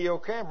their video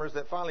cameras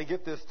that finally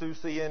get this to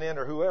CNN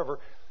or whoever.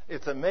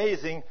 It's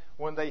amazing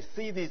when they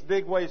see these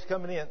big waves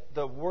coming in,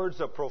 the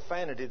words of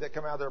profanity that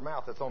come out of their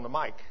mouth that's on the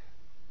mic.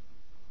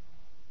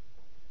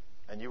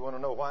 And you want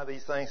to know why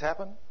these things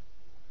happen?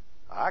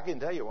 I can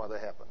tell you why they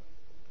happen.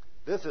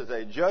 This is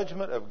a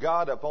judgment of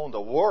God upon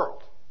the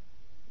world.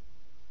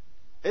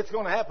 It's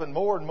going to happen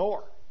more and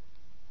more.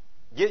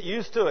 Get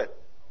used to it.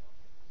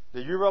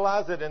 Did you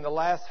realize that in the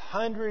last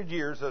 100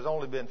 years there's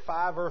only been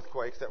 5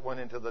 earthquakes that went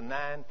into the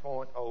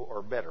 9.0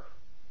 or better?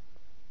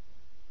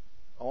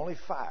 Only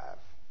 5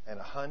 in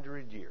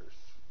 100 years.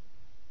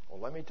 Well,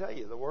 let me tell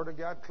you, the Word of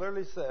God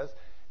clearly says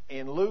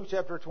in Luke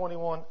chapter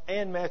 21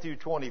 and Matthew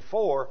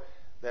 24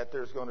 that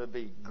there's going to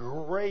be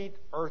great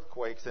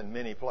earthquakes in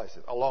many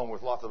places, along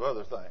with lots of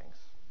other things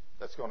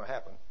that's going to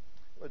happen.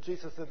 But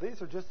Jesus said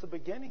these are just the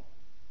beginning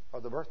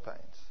of the birth pains.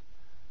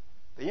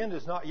 The end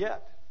is not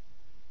yet.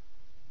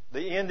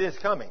 The end is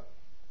coming.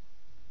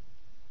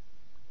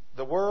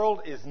 The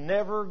world is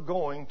never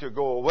going to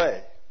go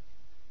away.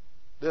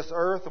 This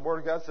earth, the Word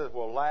of God says,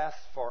 will last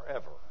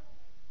forever.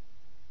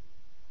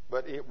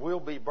 But it will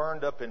be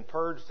burned up and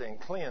purged and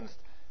cleansed,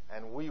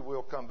 and we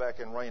will come back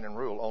and reign and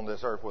rule on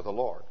this earth with the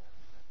Lord.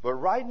 But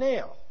right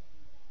now,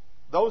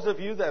 those of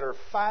you that are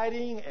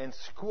fighting and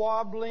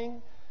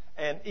squabbling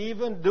and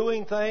even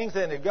doing things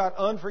and have got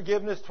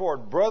unforgiveness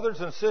toward brothers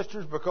and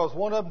sisters because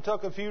one of them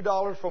took a few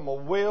dollars from a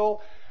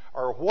will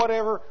or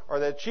whatever, or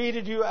that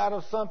cheated you out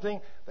of something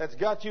that's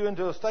got you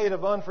into a state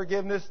of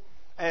unforgiveness,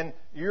 and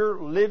you're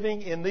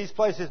living in these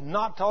places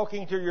not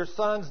talking to your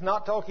sons,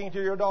 not talking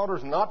to your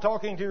daughters, not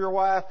talking to your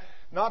wife,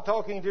 not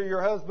talking to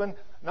your husband,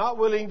 not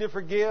willing to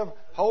forgive,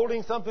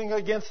 holding something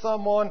against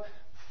someone,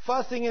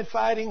 fussing and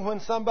fighting when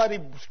somebody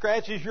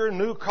scratches your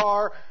new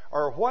car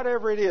or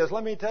whatever it is.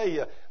 Let me tell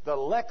you, the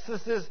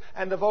Lexuses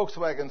and the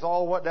Volkswagens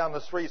all went down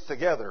the streets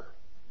together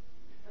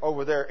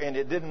over there, and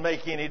it didn't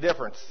make any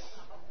difference.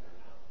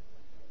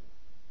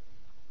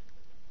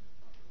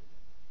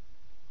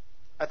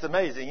 That's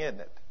amazing, isn't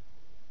it?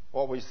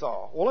 What we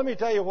saw. Well, let me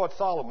tell you what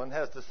Solomon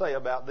has to say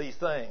about these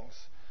things.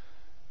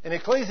 In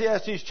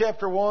Ecclesiastes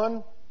chapter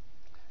 1,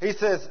 he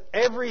says,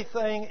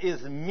 everything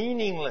is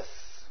meaningless.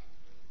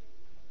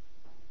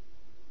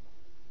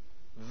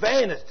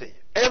 Vanity.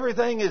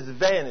 Everything is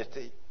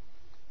vanity.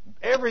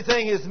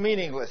 Everything is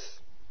meaningless.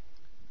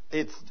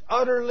 It's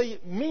utterly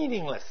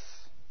meaningless.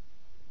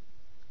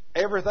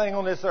 Everything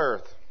on this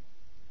earth.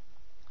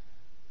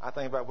 I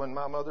think about when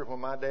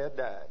my dad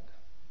died.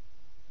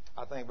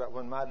 I think about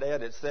when my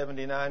dad, at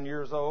 79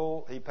 years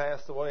old, he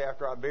passed away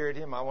after I buried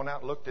him. I went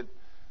out and looked at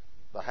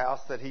the house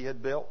that he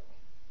had built,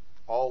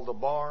 all the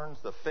barns,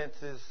 the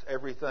fences,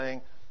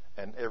 everything,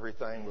 and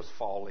everything was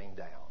falling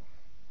down.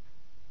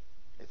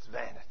 It's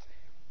vanity.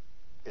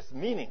 It's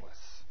meaningless.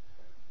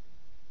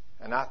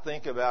 And I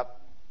think about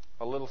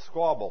a little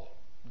squabble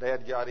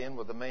Dad got in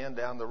with a man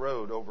down the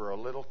road over a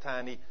little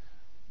tiny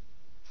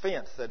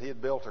fence that he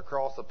had built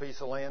across a piece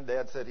of land.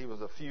 Dad said he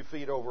was a few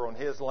feet over on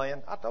his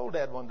land. I told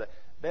Dad one day,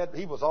 Dad,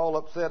 he was all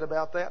upset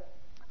about that.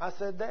 I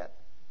said,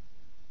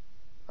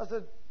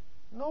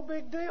 no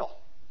big deal.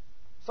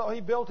 So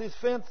he built his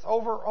fence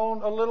over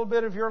on a little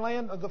bit of your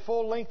land, the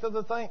full length of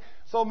the thing.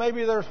 So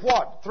maybe there's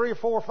 3 or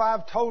 4 or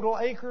 5 total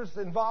acres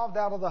involved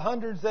out of the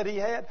hundreds that he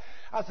had.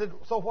 I said,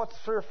 so what's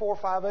 3 or 4 or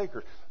 5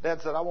 acres?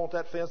 Dad said, I want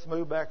that fence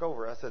moved back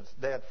over. I said,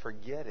 Dad,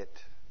 forget it.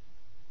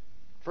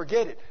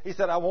 Forget it. He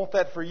said, I want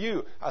that for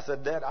you. I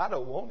said, Dad, I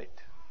don't want it.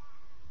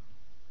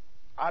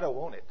 I don't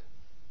want it.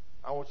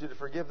 I want you to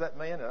forgive that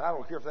man, and I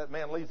don't care if that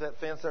man leaves that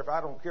fence there. I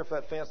don't care if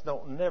that fence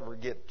don't never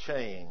get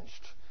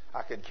changed.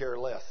 I could care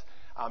less.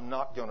 I'm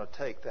not going to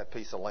take that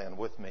piece of land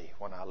with me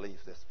when I leave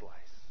this place.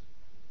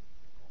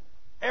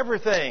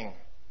 Everything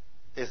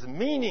is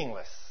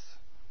meaningless.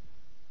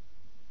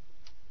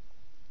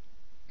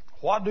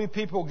 What do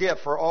people get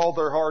for all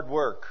their hard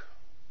work?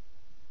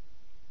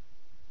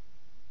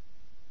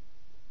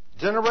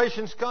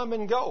 Generations come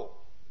and go,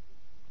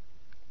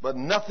 but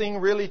nothing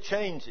really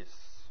changes.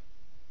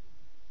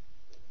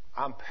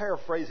 I'm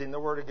paraphrasing the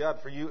Word of God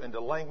for you into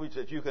language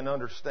that you can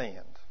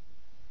understand.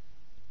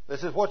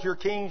 This is what your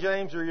King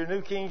James or your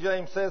New King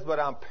James says, but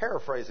I'm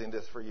paraphrasing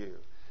this for you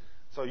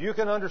so you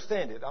can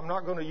understand it. I'm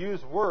not going to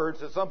use words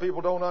that some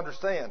people don't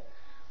understand.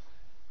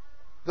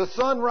 The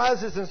sun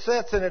rises and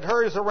sets, and it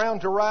hurries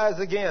around to rise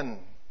again.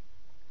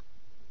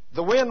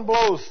 The wind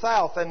blows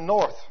south and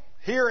north,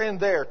 here and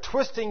there,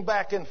 twisting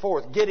back and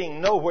forth,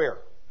 getting nowhere.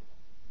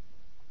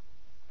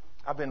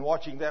 I've been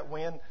watching that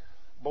wind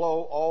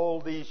blow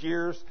all these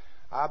years.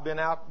 I've been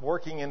out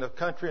working in the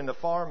country, in the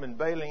farm, and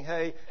baling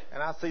hay,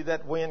 and I see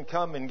that wind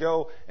come and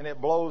go, and it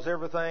blows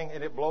everything,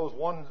 and it blows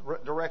one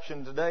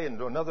direction today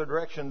and another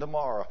direction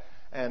tomorrow,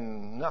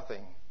 and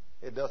nothing.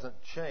 It doesn't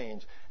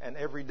change. And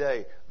every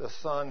day the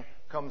sun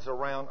comes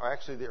around, or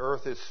actually the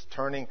earth is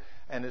turning,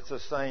 and it's the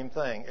same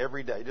thing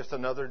every day, just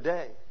another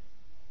day.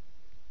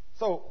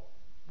 So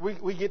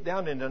we get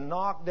down into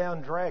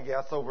knockdown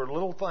dragouts over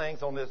little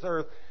things on this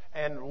earth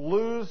and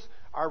lose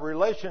our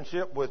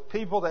relationship with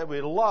people that we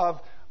love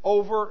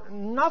over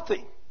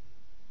nothing.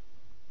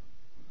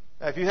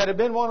 Now, if you had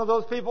been one of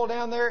those people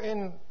down there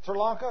in Sri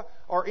Lanka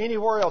or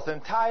anywhere else,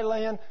 in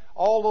Thailand,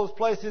 all those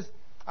places,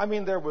 I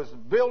mean, there was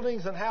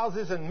buildings and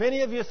houses, and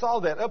many of you saw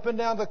that up and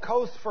down the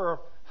coast for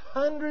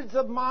hundreds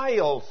of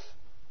miles.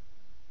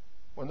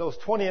 When those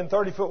 20 and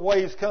 30-foot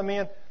waves come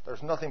in,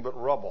 there's nothing but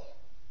rubble.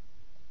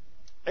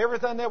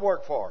 Everything they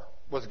worked for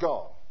was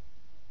gone.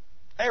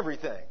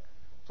 Everything.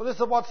 So this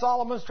is what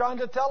Solomon's trying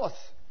to tell us.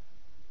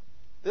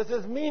 This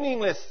is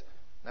meaningless.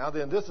 Now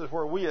then, this is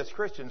where we as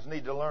Christians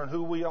need to learn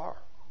who we are.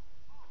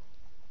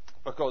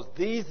 Because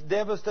these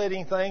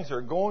devastating things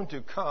are going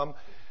to come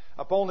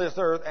upon this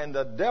earth, and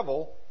the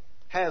devil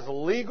has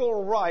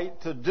legal right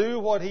to do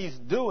what he's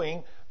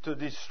doing to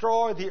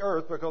destroy the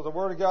earth, because the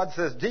Word of God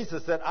says,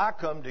 Jesus said, I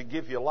come to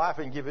give you life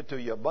and give it to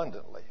you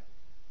abundantly.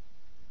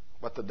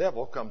 But the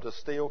devil come to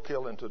steal,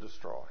 kill, and to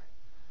destroy.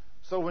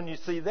 So when you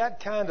see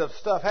that kind of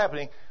stuff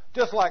happening,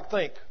 just like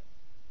think,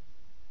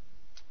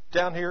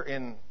 down here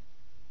in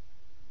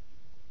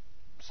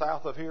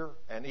south of here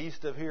and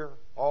east of here,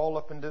 all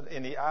up in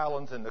the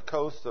islands and the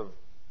coasts of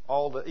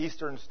all the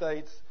eastern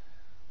states,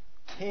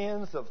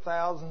 tens of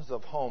thousands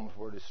of homes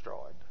were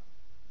destroyed.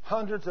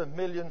 Hundreds of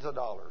millions of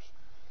dollars.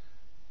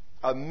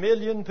 1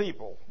 million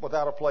people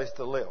without a place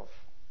to live.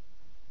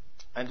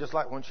 And just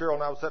like when Cheryl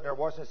and I were sitting there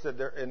watching, it said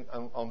there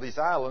on these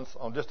islands,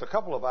 on just a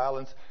couple of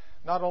islands,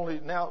 not only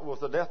now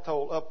was the death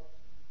toll up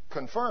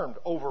confirmed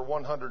over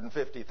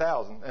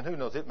 150,000, and who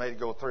knows, it may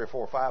go 300 or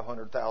 400 or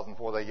 500,000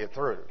 before they get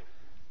through.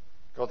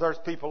 Because there's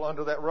people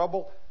under that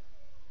rubble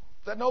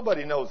that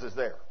nobody knows is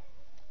there.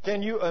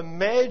 Can you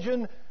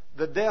imagine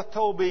the death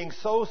toll being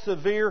so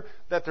severe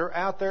that they're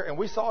out there, and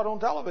we saw it on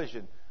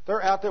television,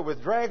 They're out there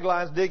with drag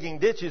lines digging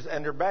ditches,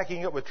 and they're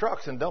backing up with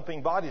trucks and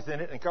dumping bodies in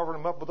it and covering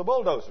them up with a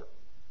bulldozer.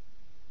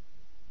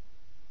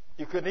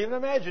 You couldn't even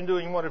imagine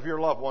doing one of your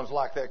loved ones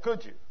like that,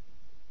 could you?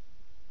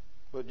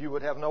 But you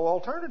would have no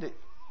alternative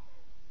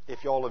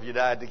if all of you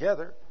died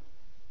together.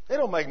 It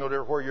don't make no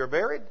difference where you're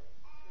buried.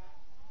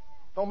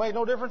 Don't make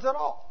no difference at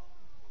all.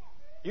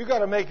 You got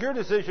to make your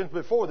decisions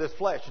before this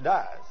flesh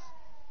dies.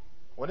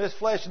 When this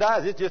flesh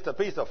dies, it's just a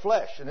piece of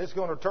flesh, and it's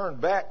going to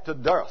turn back to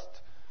dust.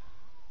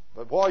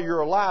 But while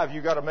you're alive,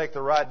 you got to make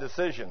the right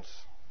decisions.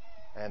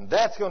 And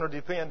that's going to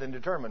depend and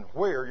determine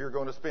where you're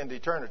going to spend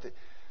eternity.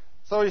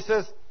 So he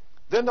says,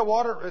 then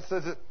it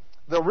says,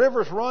 the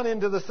rivers run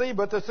into the sea,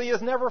 but the sea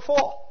is never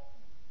full.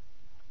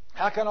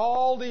 How can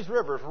all these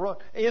rivers run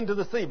into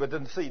the sea, but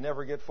the sea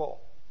never get full?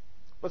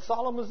 But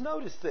Solomon's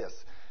noticed this.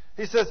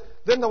 He says,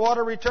 then the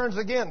water returns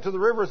again to the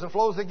rivers and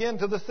flows again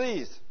to the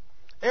seas.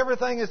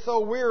 Everything is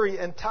so weary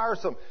and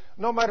tiresome.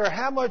 No matter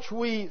how much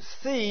we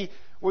see,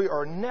 we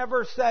are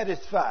never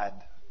satisfied.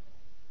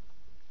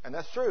 And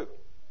that's true.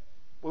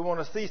 We want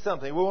to see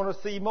something. We want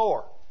to see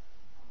more.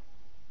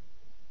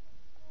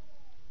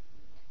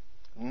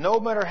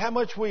 No matter how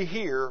much we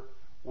hear,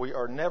 we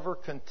are never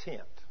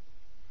content.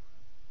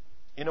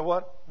 You know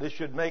what? This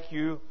should make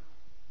you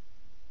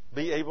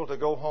be able to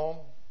go home.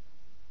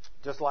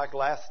 Just like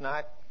last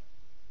night,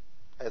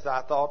 as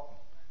I thought,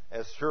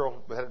 as Cheryl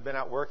had been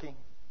out working.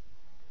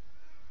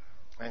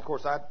 And of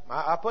course,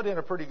 I put in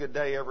a pretty good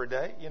day every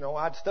day. You know,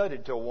 I'd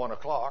studied till 1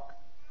 o'clock.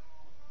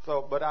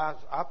 So, but I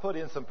put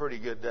in some pretty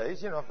good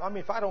days. You know, I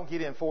mean, if I don't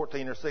get in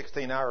 14 or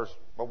 16 hours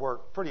of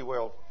work, pretty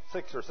well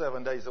 6 or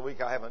 7 days a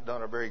week, I haven't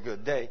done a very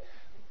good day.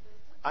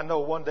 I know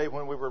one day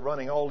when we were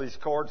running all these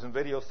cords and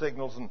video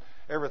signals and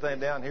everything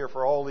down here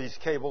for all these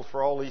cables,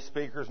 for all these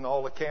speakers and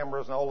all the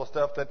cameras and all the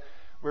stuff that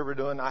we were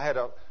doing, I had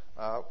a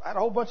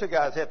whole bunch of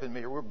guys helping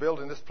me. We were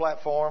building this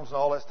platforms and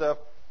all that stuff.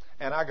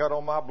 And I got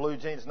on my blue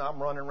jeans and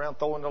I'm running around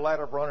throwing the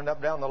ladder, running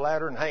up down the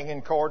ladder and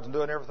hanging cords and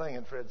doing everything.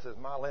 And Fred says,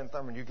 "My Lynn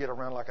Thurman, you get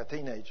around like a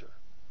teenager."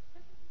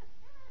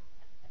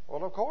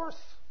 Well, of course.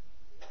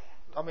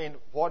 I mean,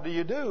 what do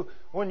you do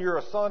when you're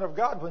a son of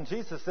God? When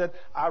Jesus said,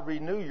 "I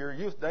renew your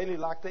youth daily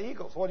like the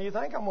eagles." What do you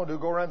think I'm going to do?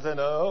 Go around and say,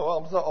 "No,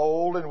 I'm so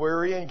old and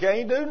weary and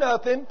can't do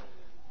nothing."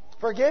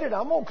 Forget it.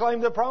 I'm going to claim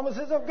the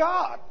promises of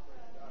God.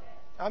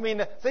 I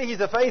mean, see,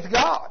 He's a faith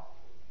God.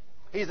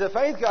 He's a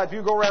faith God. If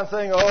you go around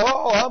saying,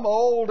 "Oh, I'm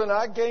old and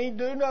I can't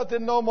do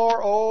nothing no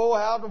more. Oh,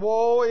 how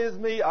woe is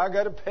me. I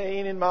got a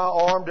pain in my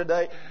arm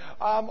today.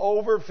 I'm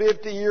over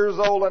 50 years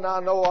old and I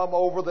know I'm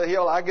over the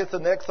hill. I guess the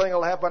next thing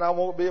will happen. I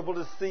won't be able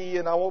to see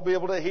and I won't be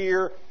able to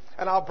hear.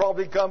 And I'll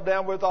probably come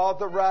down with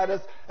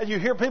arthritis." And you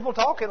hear people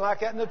talking like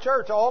that in the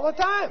church all the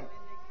time.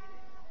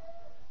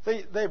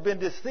 See, they've been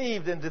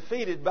deceived and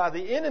defeated by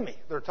the enemy.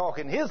 They're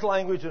talking his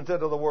language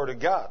instead of the Word of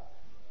God.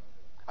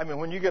 I mean,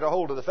 when you get a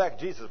hold of the fact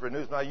Jesus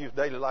renews my youth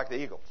daily like the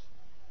eagles.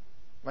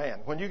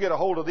 Man, when you get a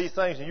hold of these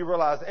things and you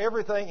realize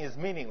everything is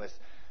meaningless.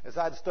 As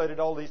I'd studied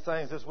all these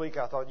things this week,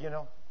 I thought,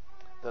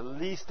 the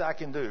least I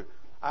can do,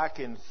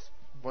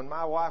 when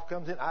my wife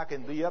comes in, I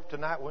can be up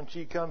tonight when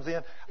she comes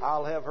in.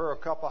 I'll have her a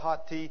cup of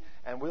hot tea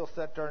and we'll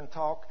sit there and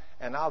talk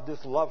and I'll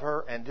just love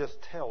her and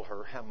just tell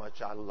her how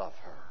much I love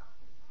her.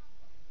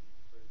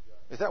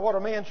 Is that what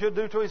a man should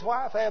do to his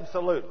wife?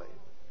 Absolutely.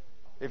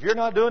 If you're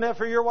not doing that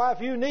for your wife,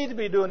 you need to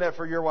be doing that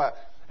for your wife.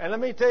 And let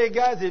me tell you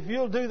guys, if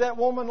you'll do that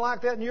woman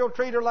like that and you'll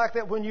treat her like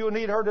that when you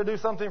need her to do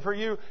something for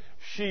you,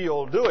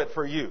 she'll do it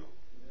for you.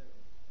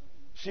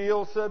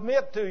 She'll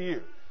submit to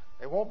you.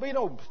 There won't be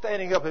no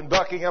standing up and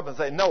bucking up and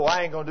saying, "No,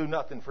 I ain't going to do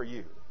nothing for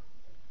you."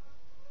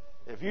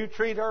 If you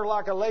treat her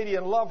like a lady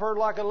and love her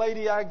like a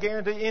lady, I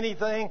guarantee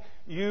anything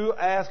you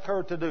ask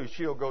her to do,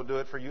 she'll go do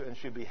it for you and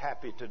she'll be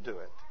happy to do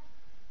it.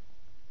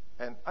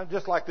 And I'm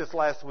just like this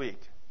last week.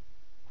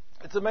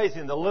 It's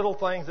amazing the little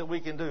things that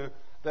we can do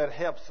that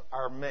helps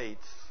our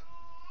mates.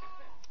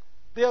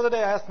 The other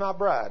day I asked my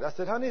bride, I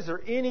said, "Honey, is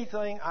there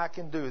anything I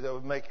can do that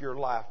would make your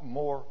life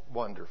more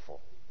wonderful?"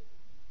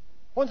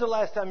 When's the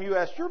last time you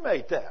asked your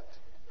mate that?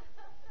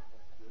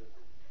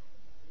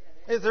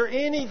 Is there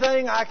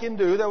anything I can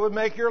do that would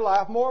make your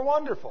life more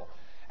wonderful?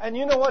 And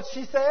you know what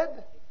she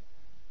said?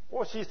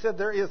 Well, she said,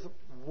 "There is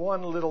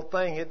one little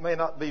thing. It may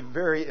not be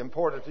very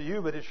important to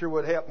you, but it sure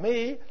would help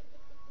me."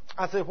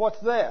 I said, "What's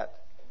that?"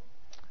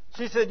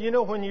 She said,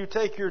 "When you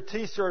take your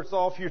T-shirts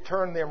off, you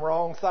turn them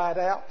wrong side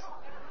out."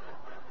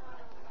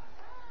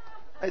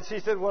 And she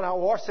said, "When I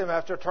wash them, I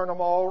have to turn them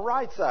all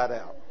right side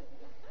out."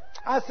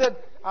 I said,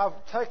 "I've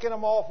taken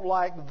them off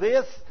like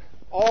this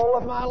all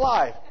of my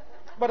life."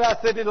 But I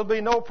said, "It'll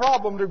be no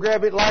problem to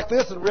grab it like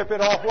this and rip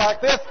it off like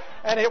this,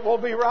 and it will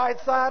be right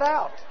side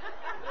out."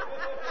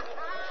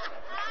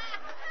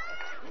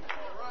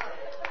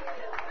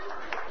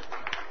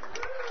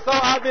 So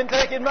I've been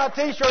taking my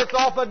T-shirts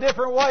off a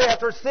different way.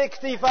 After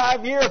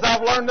 65 years,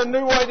 I've learned a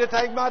new way to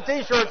take my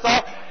T-shirts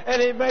off,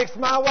 and it makes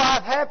my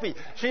wife happy.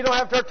 She don't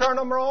have to turn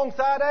them wrong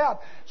side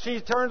out.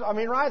 She turns,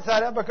 right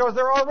side out because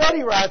they're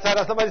already right side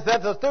out. Somebody said,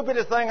 "That's the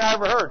stupidest thing I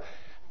ever heard."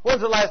 When's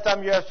the last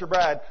time you asked your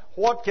bride,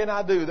 "What can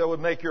I do that would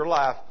make your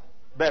life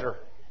better?"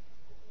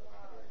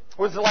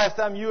 When's the last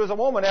time you as a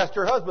woman asked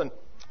your husband,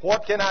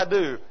 what can I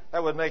do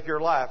that would make your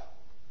life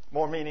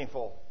more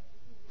meaningful?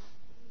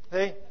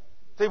 See,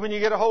 when you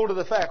get a hold of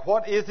the fact,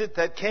 what is it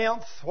that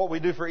counts? What we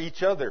do for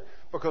each other.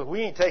 Because we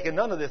ain't taking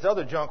none of this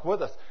other junk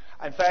with us.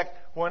 In fact,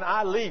 when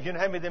I leave, you know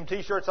how many of them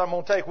T-shirts I'm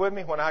going to take with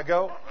me when I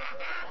go?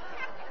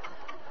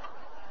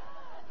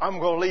 I'm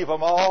going to leave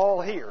them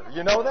all here.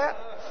 You know that?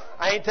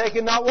 I ain't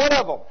taking not one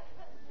of them.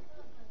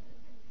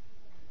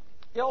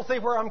 Y'all see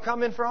where I'm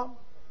coming from?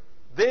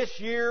 This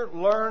year,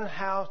 learn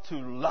how to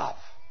love.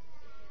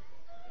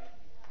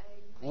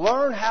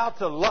 Learn how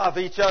to love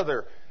each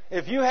other.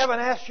 If you haven't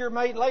asked your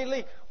mate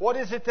lately, what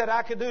is it that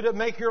I could do to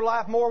make your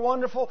life more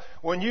wonderful?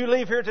 When you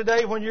leave here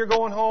today, when you're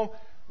going home,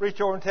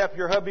 reach over and tap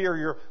your hubby or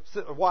your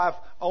wife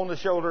on the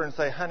shoulder and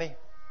say, honey,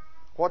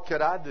 what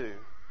could I do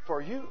for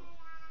you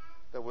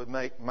that would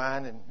make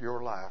mine and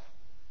your life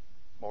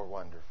more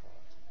wonderful?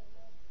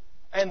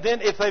 And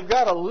then if they've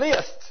got a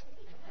list,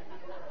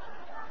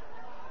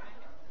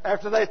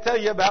 after they tell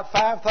you about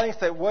 5 things,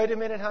 say, wait a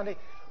minute, honey.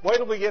 Wait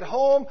till we get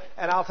home,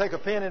 and I'll take a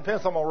pen and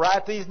pencil. I'm going to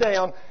write these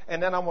down,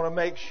 and then I'm going to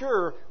make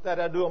sure that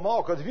I do them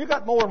all. Because if you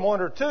got more than 1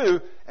 or 2,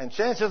 and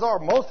chances are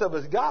most of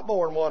us got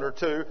more than 1 or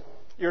 2,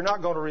 you're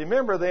not going to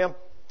remember them.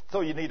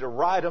 So you need to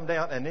write them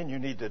down, and then you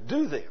need to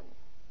do them.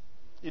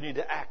 You need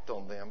to act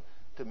on them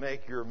to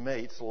make your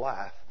mate's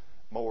life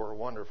more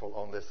wonderful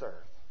on this earth.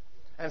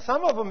 And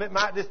some of them, it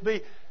might just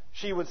be,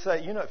 she would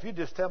say, you know, if you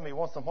just tell me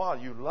once in a while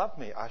you love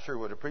me, I sure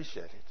would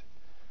appreciate it.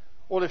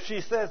 Well, if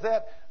she says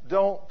that,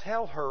 don't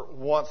tell her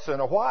once in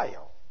a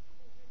while.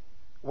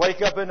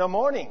 Wake up in the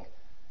morning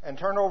and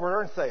turn over to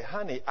her and say,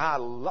 honey, I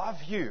love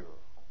you.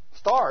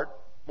 Start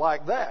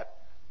like that.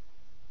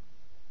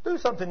 Do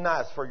something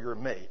nice for your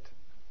mate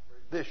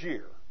this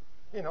year.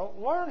 You know,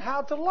 learn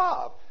how to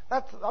love.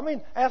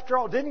 After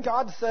all, didn't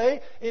God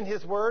say in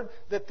His Word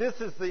that this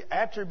is the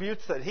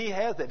attributes that He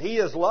has, that He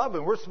is love,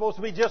 and we're supposed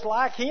to be just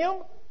like Him?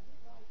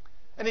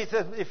 And He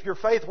says, if your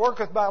faith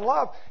worketh by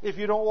love, if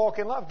you don't walk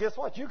in love, guess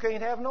what? You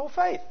can't have no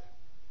faith.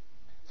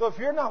 So if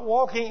you're not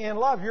walking in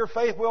love, your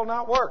faith will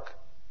not work.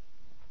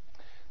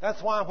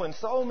 That's why when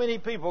so many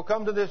people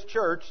come to this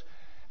church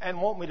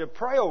and want me to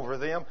pray over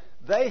them,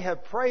 they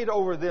have prayed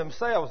over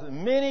themselves.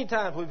 And many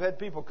times we've had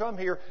people come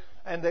here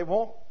and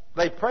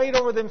they prayed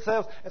over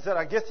themselves and said,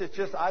 I guess it's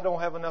just I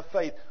don't have enough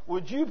faith.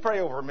 Would you pray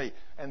over me?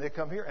 And they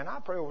come here and I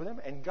pray over them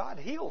and God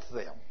heals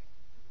them.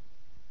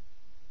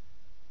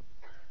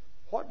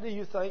 What do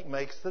you think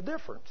makes the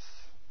difference?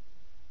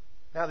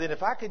 Now then,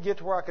 if I could get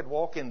to where I could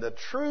walk in the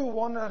true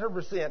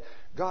 100%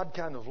 God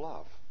kind of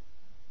love,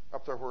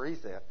 up there where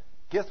He's at,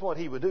 guess what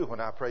He would do when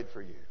I prayed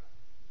for you?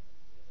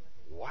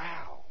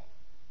 Wow.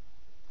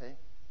 See?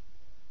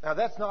 Now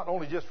that's not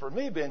only just for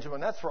me, Benjamin,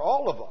 that's for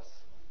all of us.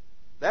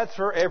 That's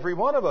for every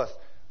one of us.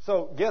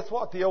 So guess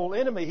what? The old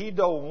enemy, he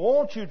don't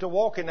want you to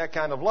walk in that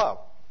kind of love.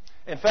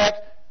 In fact,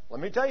 let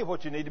me tell you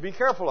what you need to be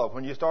careful of.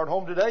 When you start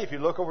home today, if you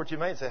look over at your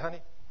mate and say,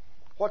 honey,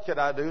 what could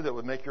I do that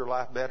would make your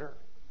life better?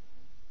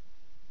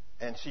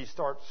 And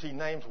she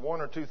names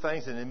 1 or 2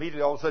 things, and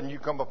immediately all of a sudden you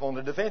come up on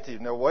the defensive.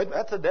 No, wait,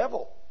 that's a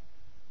devil.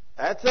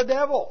 That's a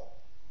devil.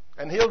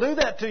 And he'll do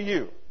that to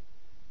you.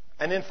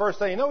 And then first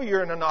thing you know,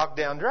 you're in a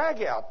knockdown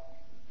drag out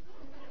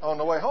on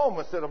the way home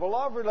instead of a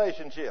love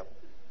relationship.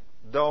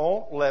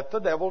 Don't let the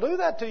devil do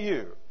that to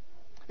you.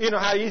 You know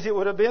how easy it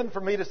would have been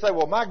for me to say,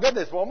 well, my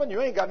goodness, woman,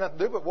 you ain't got nothing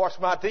to do but wash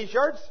my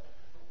T-shirts.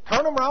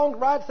 Turn them around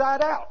right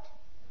side out.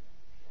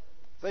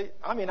 See,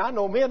 I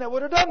know men that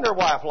would have done their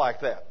wife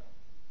like that.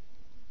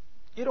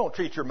 You don't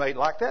treat your mate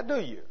like that, do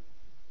you?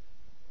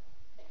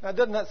 Now,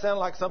 doesn't that sound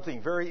like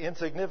something very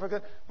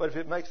insignificant? But if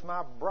it makes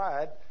my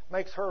bride,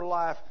 makes her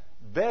life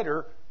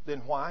better,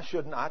 then why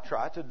shouldn't I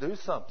try to do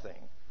something?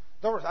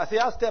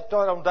 I stepped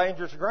out on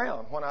dangerous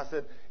ground when I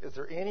said, is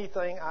there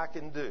anything I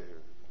can do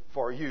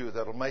for you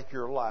that'll make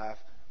your life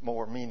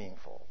more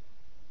meaningful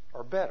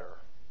or better?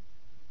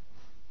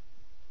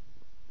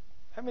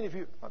 How many of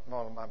you,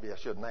 well, maybe I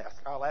shouldn't ask.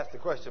 I'll ask the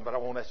question, but I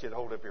won't ask you to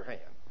hold up your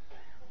hand.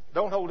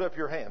 Don't hold up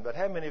your hand, but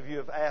how many of you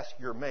have asked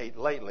your mate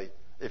lately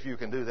if you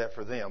can do that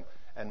for them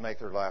and make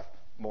their life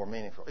more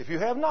meaningful? If you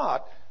have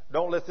not,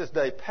 don't let this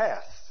day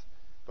pass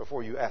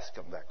before you ask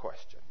them that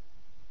question.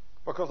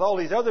 Because all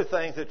these other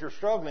things that you're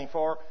struggling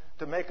for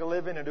to make a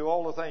living and do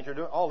all the things you're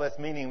doing, all that's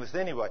meaningless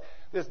anyway.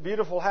 This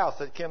beautiful house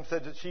that Kim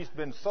said that she's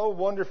been so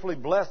wonderfully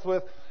blessed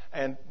with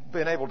and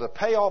been able to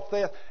pay off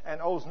that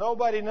and owes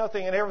nobody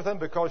nothing and everything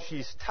because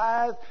she's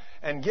tithed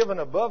and given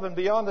above and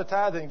beyond the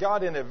tithe, and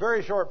God in a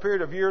very short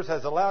period of years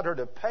has allowed her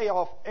to pay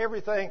off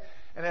everything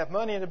and have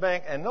money in the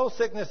bank and no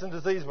sickness and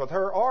disease with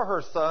her or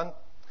her son.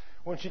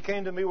 When she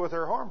came to me with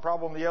her arm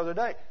problem the other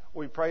day,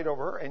 we prayed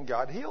over her and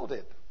God healed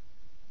it.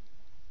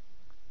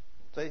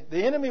 See,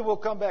 the enemy will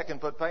come back and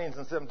put pains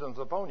and symptoms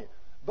upon you.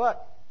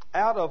 But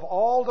out of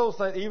all those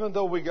things, even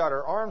though we got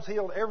her arms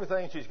healed,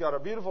 everything, she's got a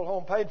beautiful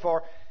home paid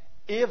for,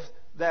 if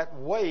that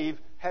wave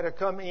had to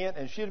come in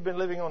and she'd have been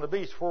living on the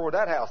beach, where would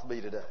that house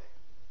be today?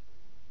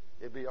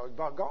 It'd be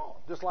gone.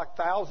 Just like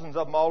thousands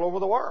of them all over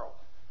the world.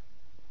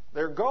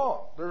 They're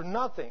gone. There's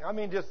nothing.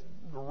 Just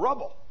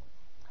rubble.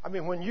 I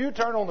mean, when you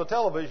turn on the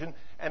television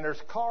and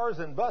there's cars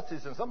and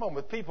buses and some of them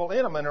with people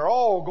in them and they're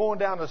all going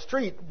down the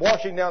street,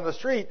 washing down the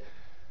street,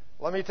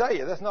 let me tell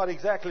you, that's not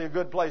exactly a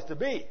good place to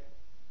be.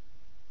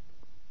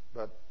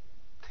 But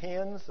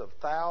tens of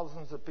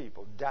thousands of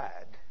people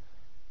died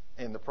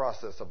in the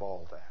process of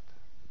all that.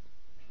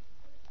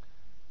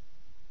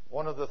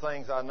 One of the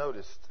things I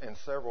noticed in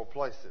several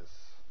places,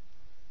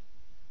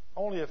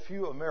 only a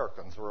few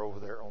Americans were over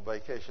there on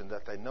vacation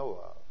that they know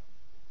of.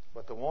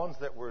 But the ones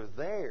that were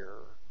there,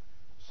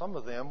 some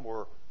of them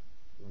were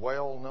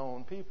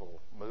well-known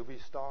people, movie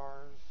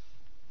stars,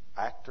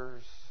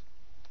 actors.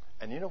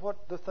 And you know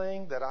what the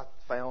thing that I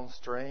found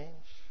strange?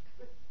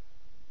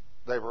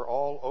 They were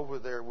all over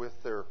there with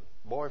their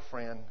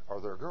boyfriend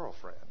or their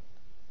girlfriend.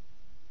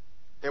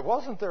 It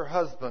wasn't their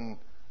husband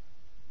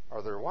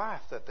or their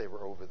wife that they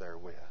were over there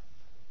with.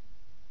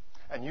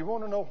 And you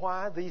want to know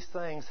why these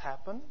things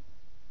happen?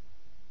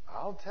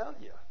 I'll tell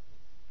you.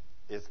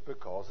 It's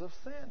because of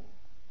sin.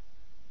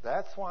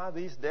 That's why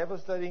these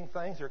devastating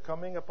things are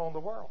coming upon the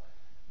world.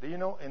 Do you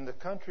know, in the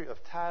country of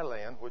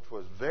Thailand, which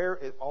was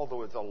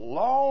although it's a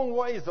long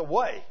ways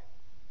away,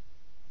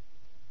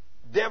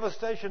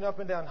 devastation up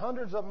and down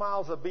hundreds of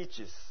miles of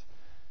beaches.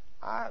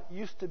 I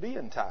used to be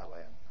in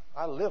Thailand.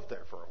 I lived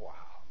there for a while.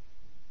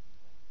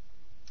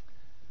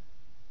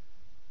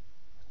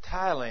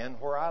 Thailand,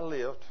 where I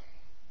lived,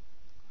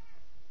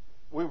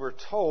 we were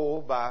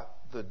told by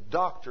the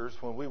doctors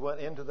when we went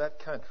into that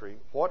country,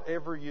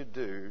 whatever you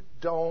do,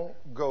 don't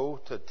go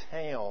to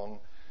town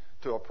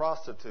to a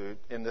prostitute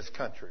in this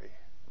country.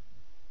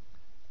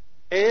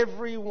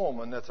 Every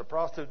woman that's a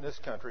prostitute in this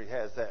country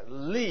has at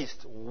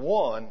least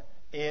one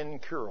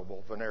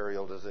incurable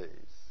venereal disease.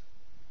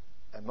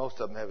 And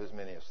most of them have as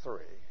many as 3.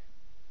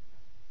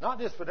 Not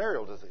just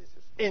venereal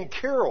diseases,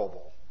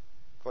 incurable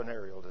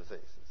venereal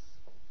diseases.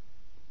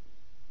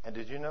 And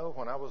did you know,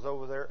 when I was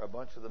over there, a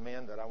bunch of the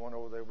men that I went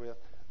over there with,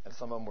 and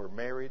some of them were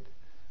married,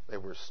 they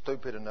were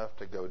stupid enough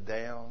to go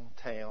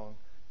downtown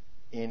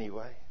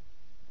anyway.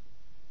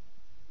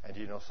 And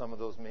you know, some of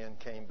those men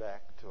came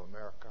back to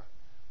America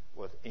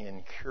with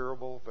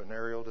incurable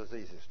venereal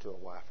diseases to a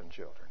wife and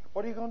children.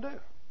 What are you going to do?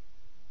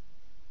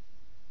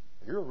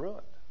 You're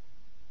ruined.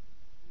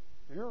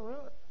 You're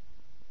ruined.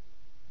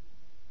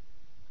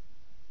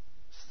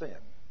 Sin.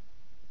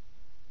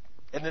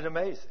 Isn't it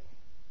amazing?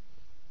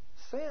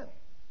 Sin.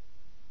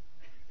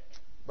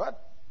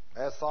 But,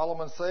 as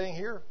Solomon's saying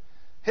here,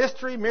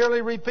 history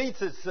merely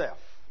repeats itself.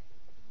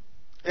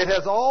 It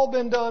has all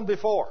been done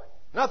before.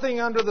 Nothing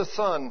under the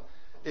sun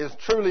is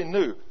truly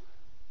new.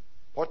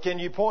 What can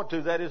you point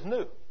to that is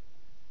new?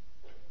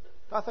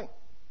 Nothing.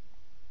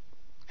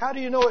 How do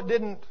you know it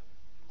didn't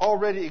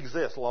already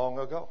exist long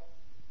ago?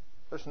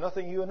 There's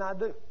nothing you and I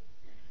do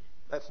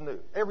that's new.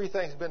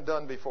 Everything's been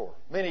done before,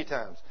 many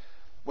times.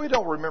 We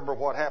don't remember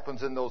what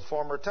happens in those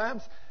former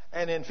times,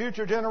 and in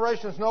future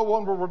generations, no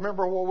one will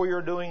remember what we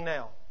are doing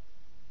now.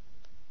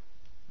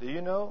 Do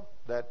you know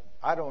that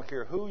I don't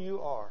care who you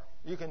are,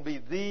 you can be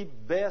the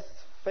best,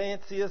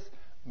 fanciest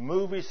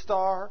movie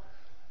star.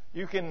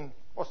 You can,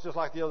 just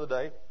like the other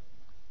day,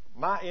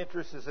 my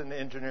interest is in the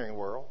engineering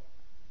world.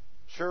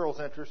 Cheryl's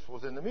interest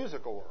was in the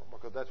musical world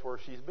because that's where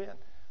she's been.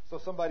 So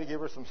somebody gave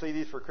her some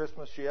CDs for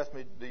Christmas. She asked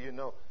me, do you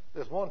know,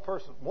 there's one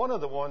person, one of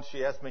the ones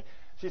she asked me,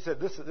 she said,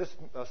 this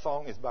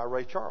song is by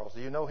Ray Charles.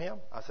 Do you know him?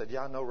 I said,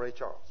 yeah, I know Ray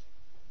Charles.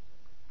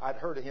 I'd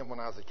heard of him when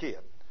I was a kid.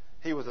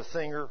 He was a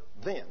singer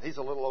then. He's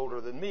a little older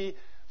than me,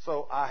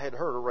 so I had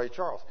heard of Ray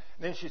Charles.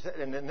 And then she said,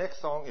 and the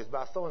next song is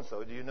by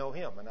so-and-so. Do you know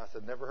him? And I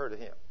said, never heard of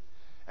him.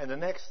 And the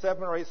next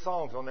 7 or 8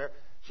 songs on there,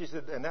 she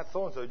said, and that's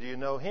so-and-so. Do you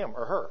know him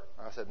or her?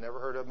 I said, never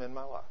heard of him in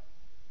my life.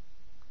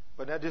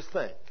 But now just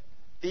think.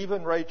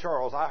 Even Ray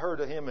Charles, I heard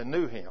of him and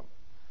knew him.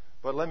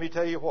 But let me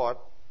tell you what.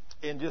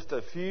 In just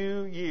a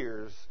few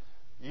years,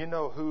 you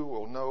know who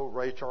will know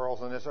Ray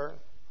Charles on this earth?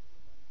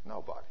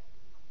 Nobody.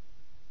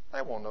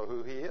 They won't know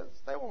who he is.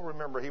 They won't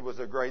remember he was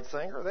a great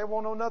singer. They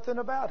won't know nothing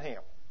about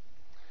him.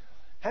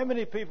 How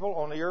many people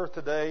on the earth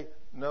today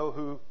know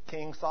who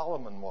King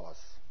Solomon was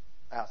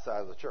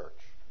outside of the church?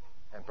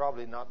 And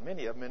probably not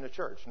many of them in the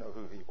church know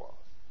who he was.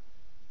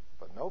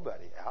 But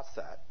nobody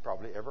outside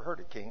probably ever heard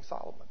of King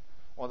Solomon.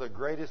 One of the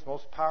greatest,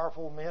 most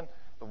powerful men,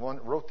 the one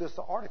that wrote this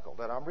article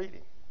that I'm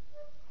reading.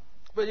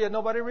 But yet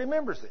nobody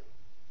remembers him.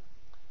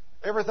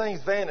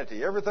 Everything's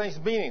vanity. Everything's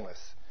meaningless.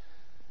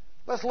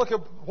 Let's look at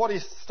what he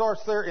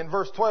starts there in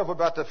verse 12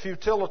 about the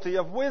futility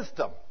of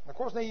wisdom. Of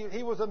course,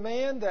 he was a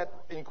man that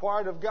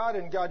inquired of God,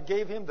 and God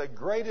gave him the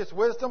greatest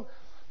wisdom.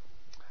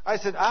 I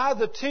said, I,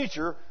 the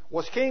teacher,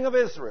 was king of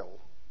Israel,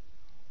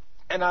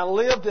 and I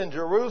lived in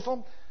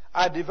Jerusalem.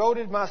 I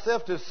devoted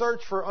myself to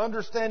search for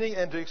understanding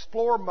and to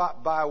explore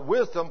by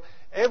wisdom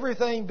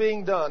everything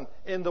being done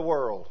in the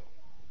world.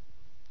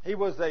 He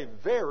was a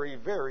very,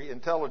 very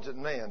intelligent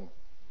man.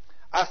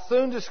 I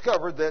soon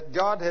discovered that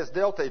God has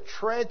dealt a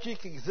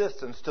tragic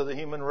existence to the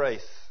human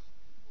race.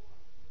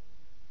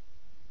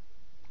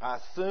 I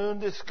soon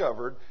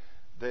discovered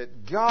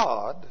that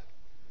God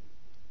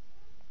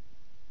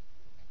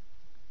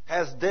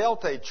has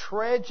dealt a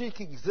tragic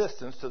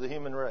existence to the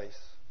human race.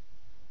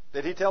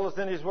 Did He tell us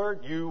in His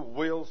Word, you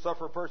will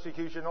suffer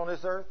persecution on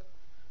this earth?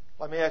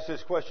 Let me ask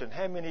this question.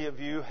 How many of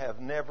you have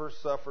never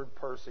suffered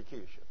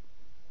persecution?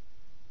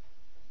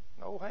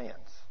 No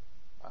hands.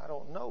 I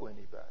don't know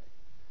anybody.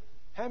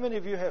 How many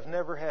of you have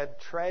never had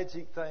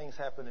tragic things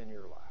happen in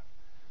your life?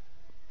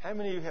 How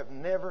many of you have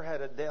never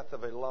had a death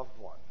of a loved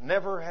one?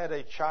 Never had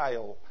a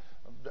child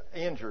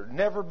injured?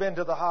 Never been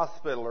to the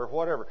hospital or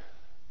whatever?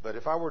 But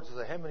if I were to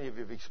say, how many of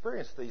you have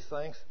experienced these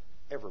things?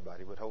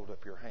 Everybody would hold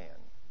up your hand.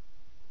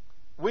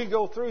 We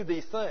go through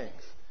these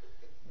things.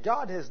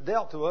 God has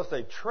dealt to us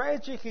a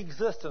tragic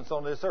existence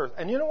on this earth.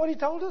 And you know what He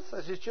told us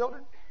as His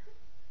children?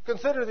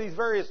 Consider these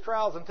various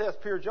trials and tests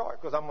pure joy,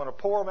 because I'm going to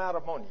pour them out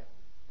upon you.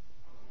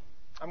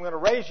 I'm going to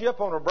raise you up.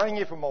 I'm going to bring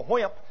you from a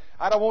wimp.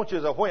 I don't want you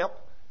as a wimp.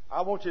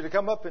 I want you to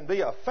come up and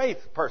be a faith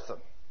person.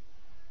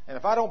 And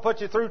if I don't put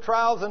you through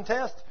trials and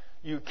tests,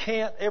 you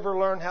can't ever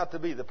learn how to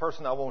be the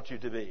person I want you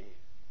to be.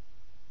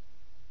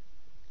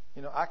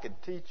 You know, I could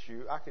teach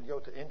you. I could go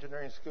to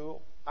engineering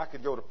school. I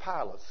could go to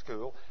pilot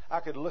school. I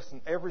could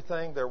listen to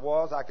everything there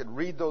was. I could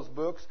read those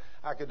books.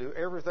 I could do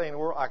everything in the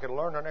world. I could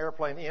learn an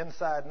airplane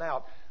inside and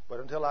out.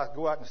 But until I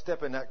go out and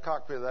step in that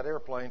cockpit of that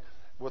airplane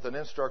with an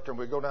instructor and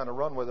we go down the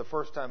runway the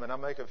first time and I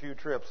make a few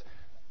trips,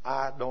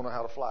 I don't know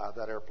how to fly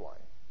that airplane.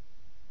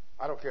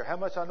 I don't care how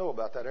much I know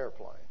about that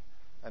airplane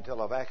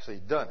until I've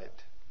actually done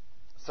it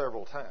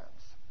several times.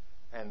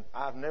 And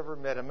I've never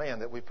met a man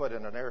that we put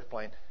in an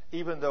airplane,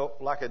 even though,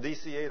 like a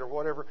DC-8 or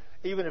whatever,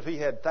 even if he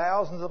had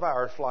thousands of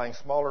hours flying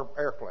smaller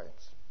airplanes.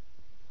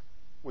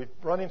 We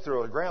run him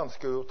through a ground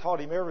school, taught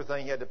him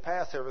everything. He had to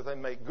pass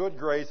everything, make good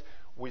grades.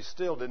 We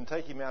still didn't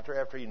take him out there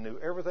after he knew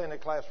everything in the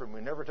classroom.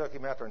 We never took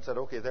him out there and said,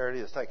 okay, there it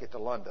is, take it to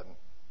London.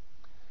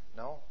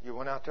 No, you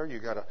went out there, you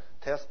got a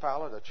test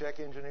pilot, a check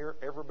engineer,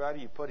 everybody,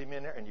 you put him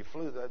in there, and you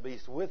flew that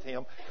beast with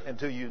him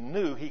until you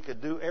knew he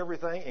could do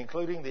everything,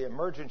 including the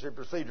emergency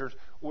procedures,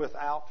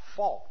 without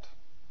fault.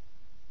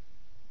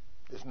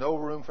 There's no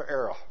room for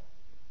error.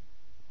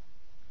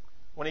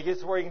 When he gets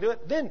to where he can do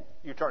it, then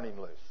you turn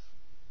him loose.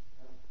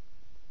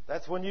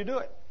 That's when you do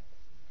it.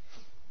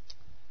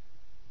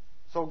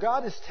 So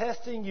God is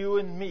testing you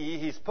and me.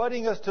 He's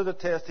putting us to the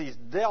test. He's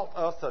dealt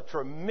us a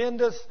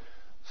tremendous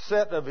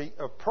set of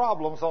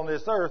problems on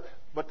this earth,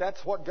 but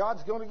that's what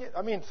God's going to get.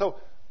 I mean, so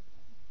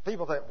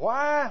people think,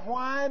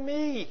 why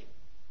me?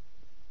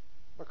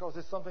 Because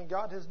it's something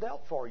God has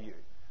dealt for you.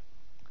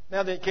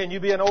 Now, then, can you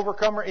be an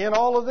overcomer in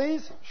all of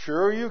these?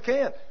 Sure you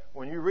can.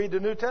 When you read the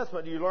New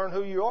Testament, you learn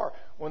who you are.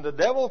 When the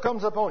devil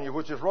comes upon you,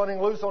 which is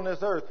running loose on this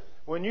earth,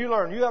 when you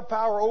learn you have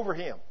power over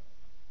him,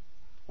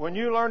 when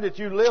you learn that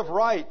you live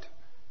right,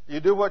 you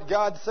do what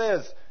God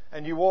says,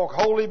 and you walk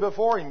holy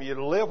before Him,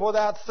 you live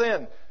without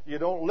sin, you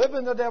don't live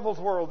in the devil's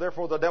world,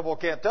 therefore the devil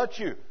can't touch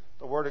you.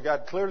 The Word of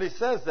God clearly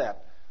says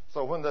that.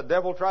 So when the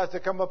devil tries to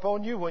come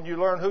upon you, when you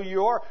learn who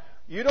you are,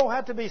 you don't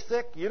have to be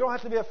sick, you don't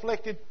have to be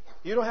afflicted,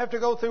 you don't have to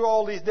go through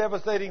all these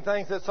devastating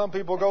things that some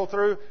people go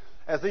through.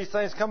 As these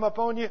things come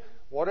upon you,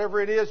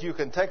 whatever it is, you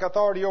can take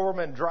authority over them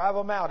and drive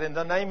them out in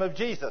the name of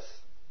Jesus.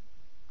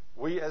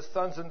 We as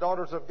sons and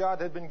daughters of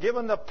God have been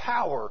given the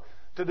power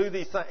to do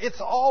these things.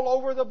 It's all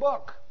over the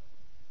book.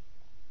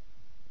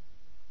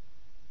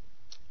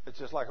 It's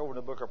just like over in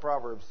the book of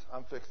Proverbs.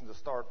 I'm fixing to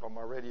start on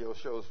my radio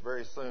shows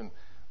very soon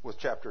with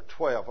chapter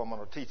 12. I'm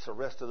going to teach the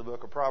rest of the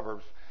book of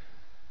Proverbs.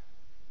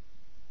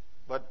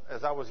 But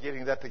as I was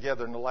getting that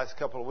together in the last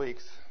couple of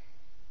weeks,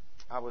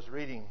 I was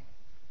reading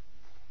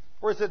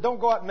where it said, don't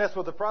go out and mess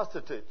with the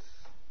prostitutes.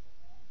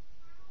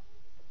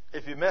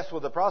 If you mess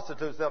with the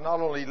prostitutes, they'll not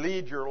only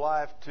lead your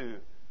life to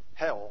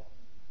hell,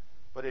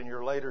 but in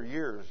your later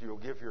years, you'll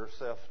give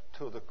yourself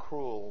to the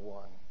cruel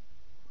one.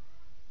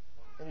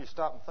 And you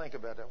stop and think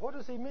about that. What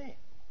does he mean?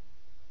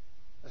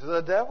 It's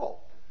the devil.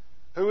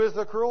 Who is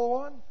the cruel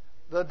one?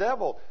 The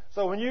devil.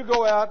 So when you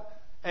go out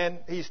and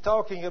he's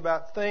talking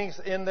about things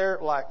in there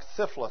like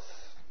syphilis.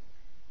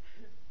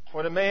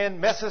 When a man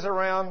messes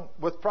around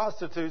with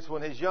prostitutes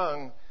when he's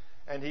young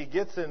and he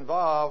gets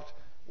involved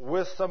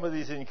with some of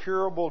these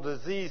incurable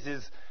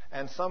diseases,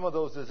 and some of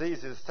those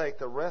diseases take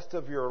the rest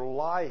of your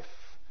life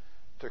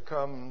to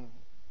come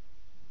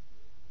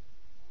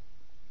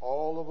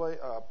all the way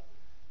up,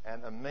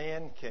 and a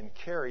man can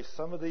carry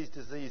some of these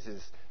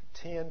diseases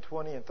 10,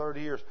 20, and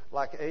 30 years,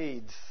 like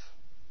AIDS.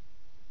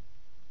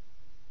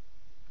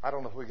 I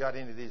don't know if we got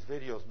any of these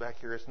videos back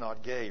here. It's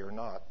not gay or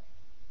not.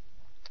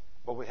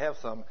 But we have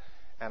some,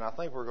 and I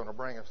think we're going to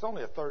bring it. It's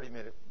only a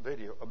 30-minute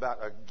video about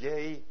a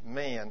gay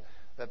man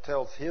that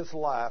tells his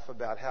life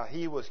about how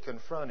he was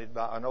confronted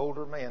by an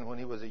older man when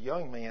he was a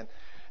young man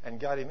and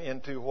got him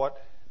into what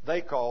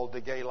they called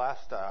the gay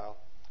lifestyle.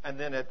 And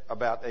then at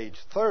about age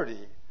 30,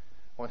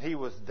 when he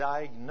was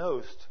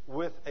diagnosed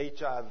with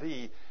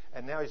HIV,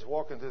 and now he's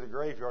walking through the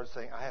graveyard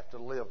saying, I have to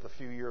live the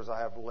few years I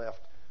have left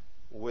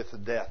with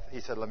death. He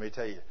said, let me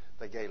tell you,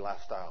 the gay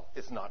lifestyle,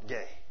 it's not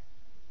gay.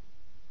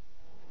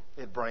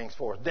 It brings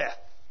forth death.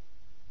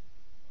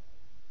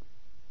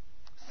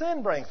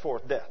 Sin brings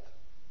forth death.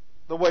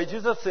 The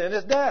wages of sin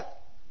is death.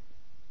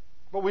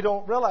 But we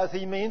don't realize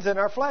he means in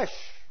our flesh.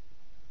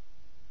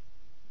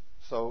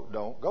 So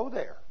don't go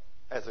there.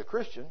 As a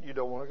Christian, you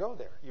don't want to go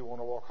there. You want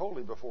to walk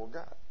holy before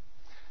God.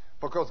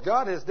 Because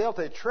God has dealt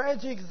a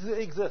tragic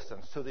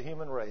existence to the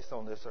human race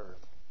on this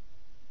earth.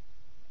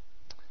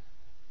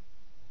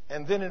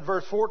 And then in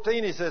verse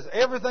 14 he says,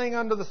 everything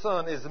under the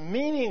sun is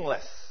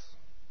meaningless,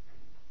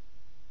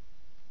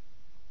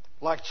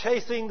 like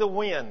chasing the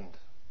wind.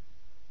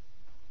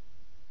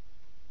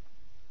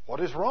 What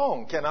is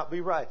wrong cannot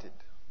be righted.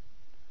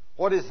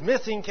 What is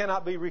missing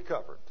cannot be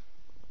recovered.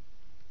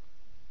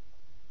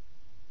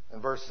 In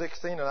verse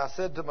 16, and I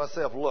said to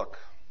myself, look,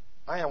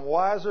 I am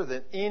wiser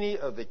than any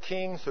of the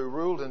kings who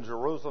ruled in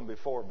Jerusalem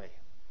before me.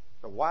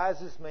 The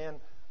wisest man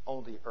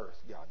on the earth,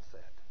 God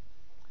said.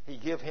 He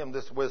gave him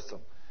this wisdom.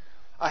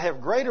 I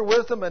have greater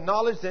wisdom and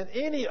knowledge than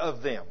any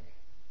of them.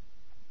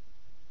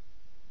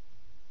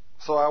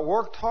 So I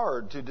worked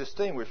hard to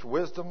distinguish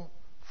wisdom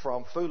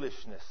from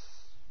foolishness.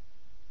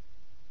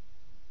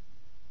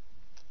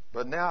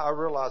 But now I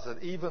realize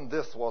that even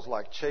this was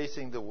like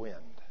chasing the wind.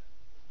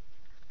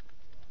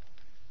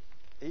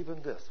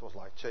 Even this was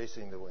like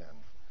chasing the wind.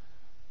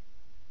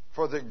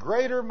 For the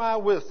greater my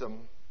wisdom,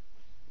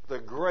 the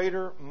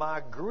greater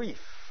my grief.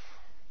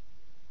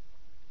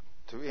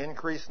 To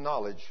increase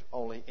knowledge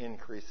only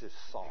increases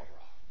sorrow.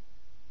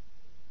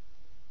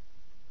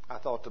 I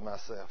thought to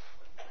myself,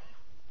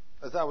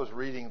 as I was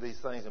reading these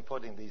things and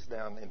putting these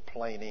down in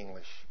plain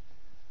English,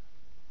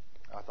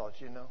 I thought,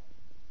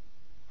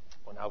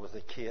 when I was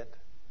a kid,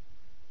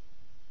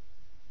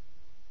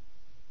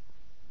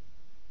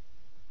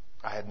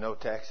 I had no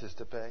taxes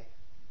to pay.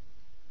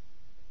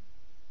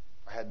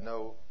 I had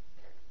no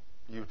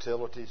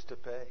utilities to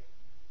pay.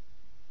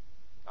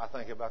 I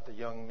think about the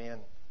young men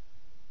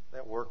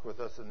that work with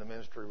us in the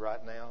ministry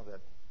right now, that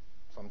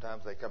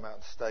sometimes they come out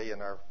and stay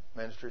in our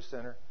ministry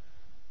center.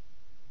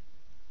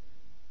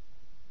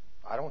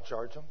 I don't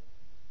charge them.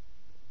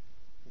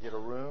 Get a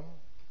room,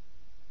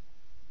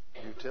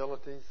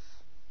 utilities,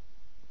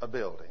 a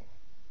building.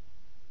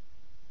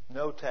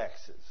 No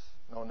taxes,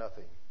 no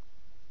nothing.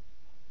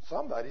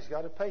 Somebody's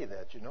got to pay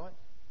that, you know it.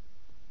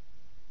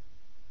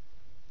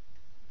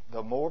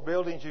 The more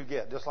buildings you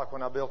get, just like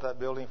when I built that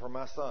building for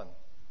my son,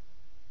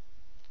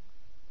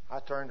 I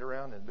turned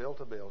around and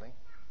built a building,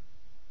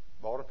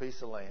 bought a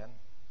piece of land,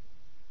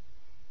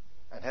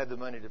 and had the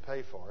money to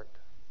pay for it,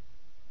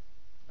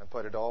 and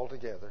put it all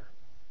together.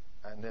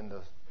 And then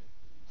the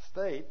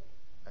state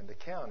and the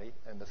county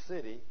and the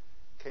city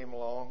came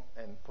along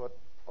and put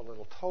a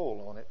little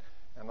toll on it.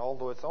 And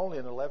although it's only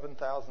an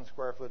 11,000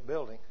 square foot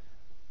building,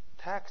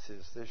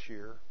 taxes this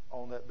year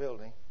on that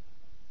building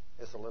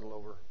is a little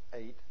over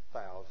 $8,000.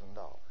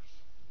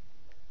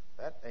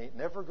 That ain't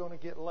never going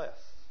to get less.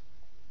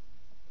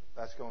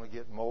 That's going to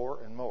get more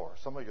and more.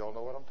 Some of y'all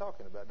know what I'm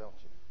talking about, don't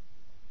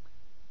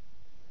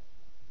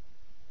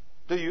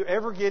you? Do you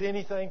ever get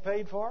anything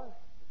paid for?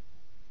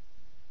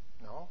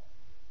 No.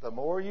 The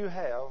more you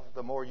have,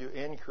 the more you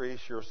increase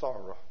your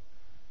sorrow.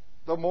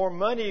 The more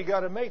money you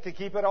got to make to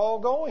keep it all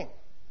going.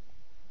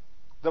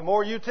 The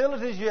more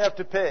utilities you have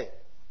to pay.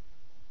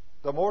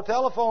 The more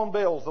telephone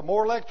bills, the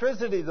more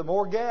electricity, the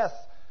more gas,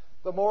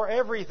 the more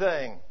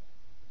everything.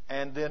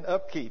 And then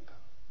upkeep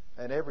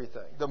and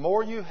everything. The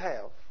more you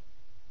have,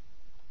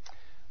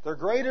 the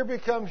greater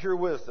becomes your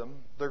wisdom,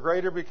 the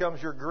greater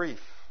becomes your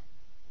grief.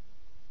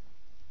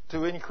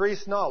 To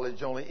increase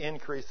knowledge only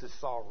increases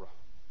sorrow.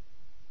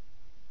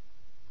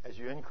 As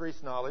you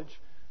increase knowledge,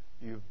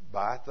 you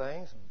buy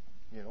things,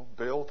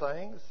 build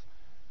things,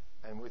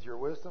 and with your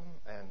wisdom,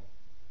 and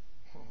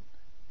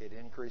it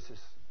increases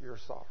your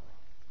sorrow.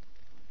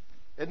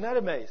 Isn't that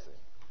amazing?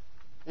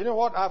 You know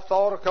what I've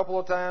thought a couple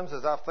of times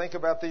as I think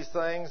about these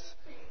things?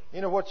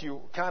 You know what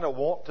you kind of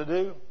want to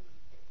do?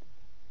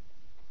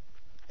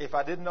 If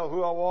I didn't know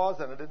who I was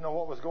and I didn't know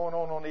what was going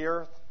on the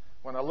earth,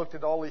 when I looked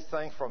at all these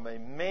things from a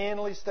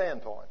manly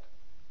standpoint,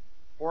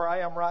 where I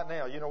am right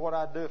now, you know what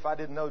I'd do if I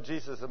didn't know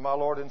Jesus as my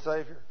Lord and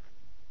Savior?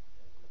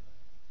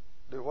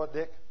 Do what,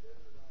 Dick?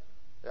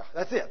 Yeah,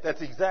 that's it.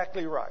 That's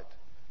exactly right.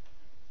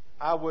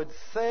 I would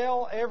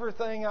sell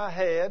everything I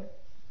had,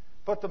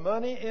 put the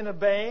money in a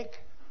bank.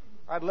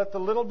 I'd let the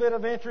little bit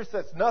of interest,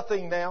 that's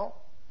nothing now,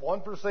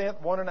 1%,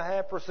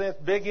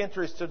 1.5%, big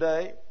interest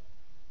today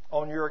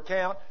on your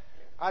account.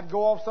 I'd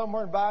go off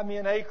somewhere and buy me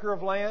an acre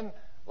of land.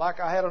 Like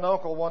I had an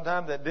uncle one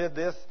time that did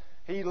this.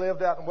 He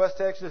lived out in West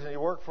Texas and he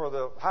worked for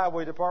the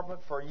highway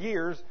department for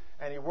years.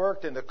 And he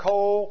worked in the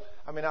cold,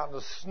 out in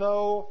the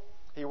snow.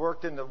 He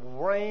worked in the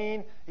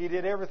rain. He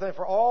did everything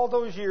for all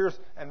those years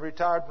and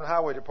retired from the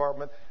highway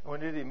department. And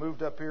when he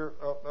moved up here,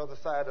 other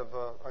side of,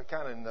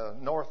 kind of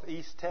in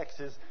northeast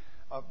Texas,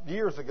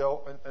 years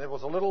ago. And there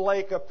was a little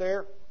lake up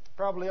there,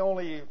 probably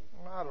only,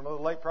 the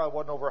lake probably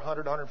wasn't over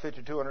 100,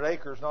 150, 200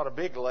 acres, not a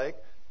big lake.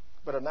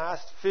 But a nice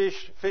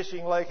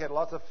fishing lake, had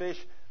lots of fish.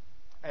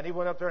 And he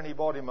went up there and he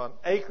bought him an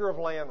acre of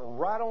land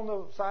right on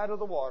the side of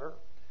the water.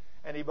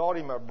 And he bought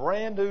him a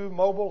brand new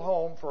mobile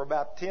home for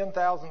about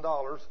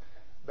 $10,000.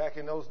 Back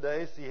in those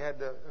days, he had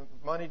the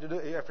money to do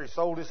it after he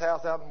sold his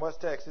house out in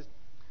West Texas.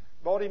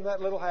 Bought him that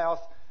little house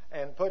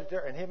and put it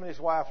there. And him and his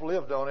wife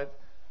lived on it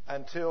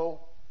until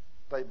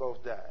they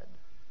both died.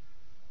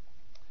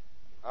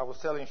 I was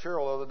telling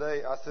Cheryl the other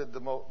day, I said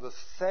the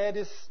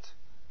saddest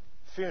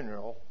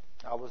funeral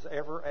I was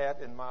ever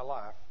at in my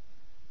life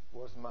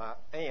was my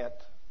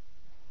aunt's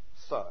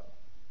son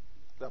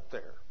up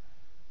there.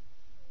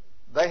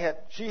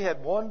 She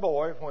had one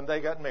boy when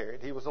they got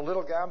married. He was a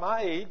little guy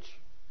my age.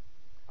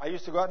 I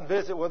used to go out and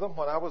visit with him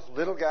when I was a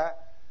little guy,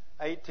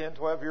 8, 10,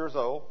 12 years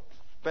old,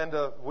 spend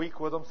a week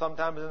with him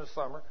sometimes in the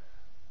summer.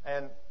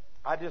 And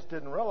I just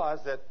didn't realize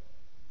that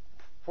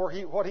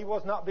what he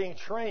was not being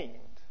trained,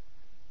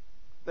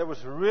 there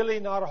was really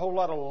not a whole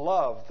lot of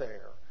love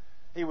there.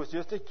 He was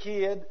just a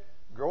kid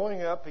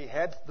growing up. He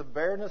had the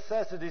bare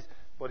necessities,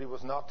 but he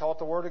was not taught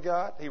the Word of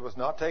God. He was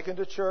not taken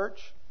to church.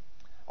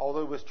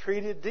 Although he was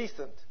treated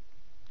decent,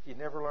 he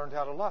never learned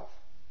how to love.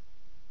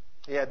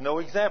 He had no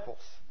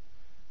examples.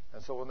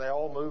 And so when they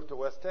all moved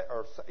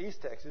to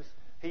East Texas,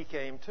 he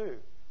came too.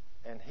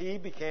 And he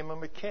became a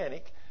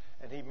mechanic,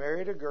 and he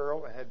married a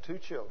girl and had 2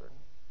 children,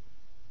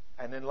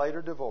 and then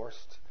later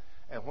divorced.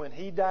 And when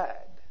he died,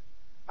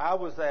 I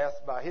was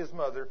asked by his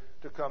mother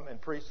to come and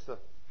preach the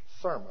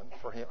sermon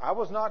for him. I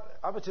was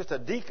just a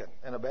deacon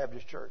in a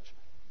Baptist church.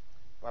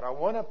 But I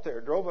went up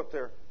there, drove up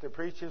there to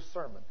preach his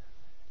sermon.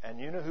 And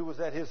you know who was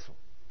at his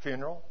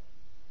funeral?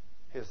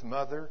 His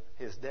mother,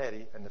 his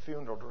daddy, and the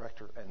funeral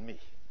director, and me.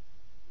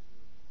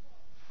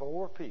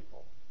 4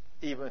 people.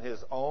 Even his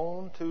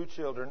own 2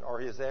 children or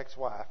his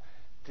ex-wife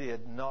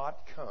did not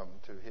come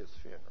to his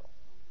funeral.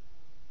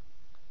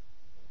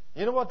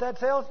 You know what that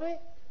tells me?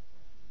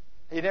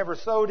 He never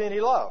sowed any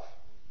love.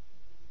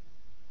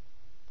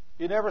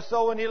 You never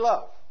sow any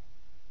love.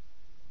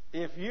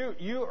 If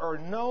you are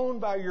known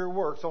by your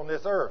works on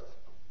this earth,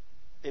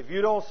 if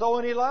you don't sow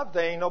any love,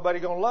 there ain't nobody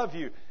going to love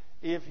you.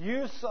 If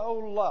you sow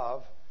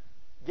love,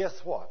 guess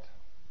what?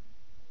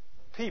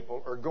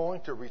 People are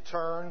going to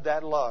return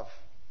that love.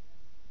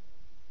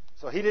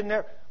 So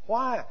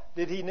why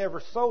did he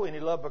never sow any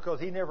love? Because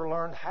he never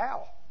learned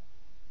how.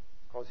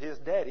 Because his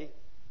daddy,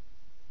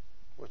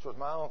 which was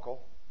my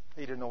uncle,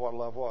 he didn't know what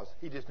love was.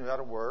 He just knew how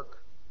to work.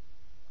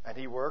 And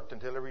he worked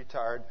until he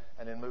retired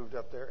and then moved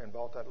up there and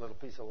bought that little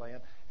piece of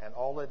land. And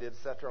all they did,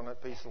 sat there on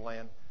that piece of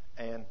land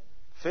and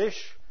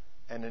fish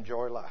and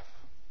enjoy life.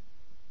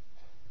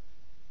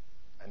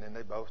 And then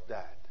they both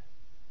died.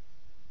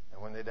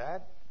 And when they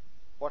died,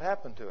 what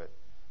happened to it?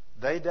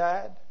 They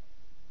died.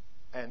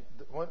 And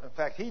in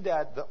fact, he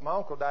died. My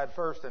uncle died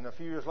first, and a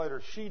few years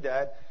later, she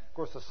died. Of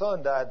course, the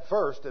son died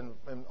first, and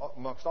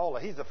amongst all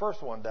that, he's the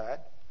first one died.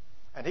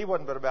 And he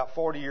wasn't but about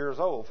 40 years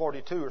old,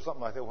 42 or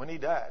something like that when he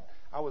died.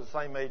 I was the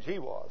same age he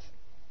was.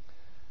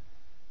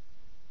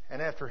 And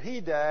after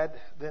he died,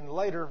 then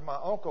later my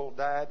uncle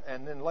died,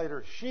 and then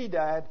later she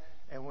died.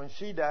 And when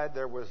she died,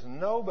 there was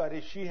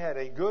nobody. She had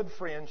a good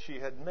friend she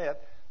had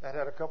met that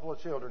had a couple of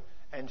children,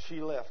 and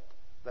she left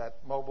that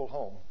mobile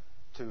home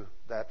to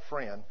that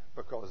friend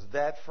because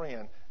that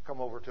friend come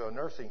over to a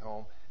nursing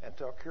home and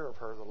took care of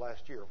her the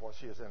last year while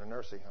she was in a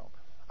nursing home.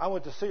 I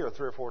went to see her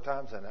 3 or 4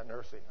 times in that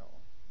nursing home.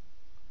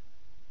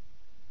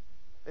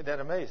 Isn't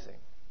that amazing?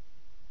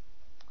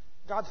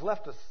 God's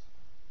left us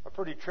a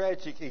pretty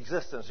tragic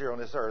existence here on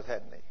this earth,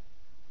 hasn't he?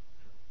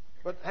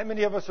 But how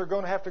many of us are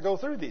going to have to go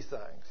through these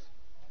things?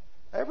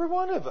 Every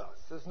one of us.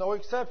 There's no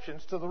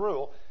exceptions to the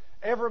rule.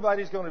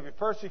 Everybody's going to be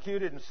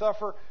persecuted and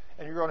suffer,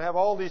 and you're going to have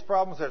all these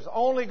problems. There's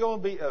only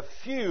going to be a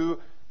few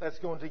that's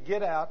going to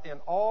get out. In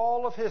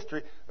all of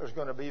history, there's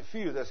going to be a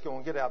few that's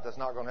going to get out that's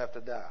not going to have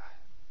to die.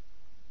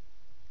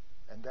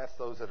 And that's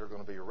those that are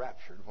going to be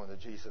raptured when the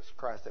Jesus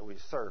Christ that we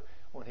serve,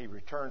 when he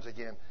returns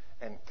again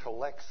and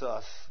collects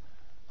us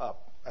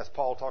up. As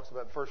Paul talks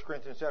about in 1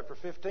 Corinthians chapter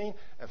 15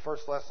 and 1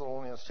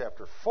 Thessalonians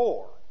chapter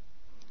 4.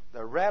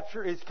 The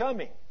rapture is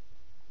coming.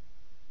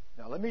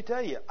 Now let me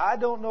tell you, I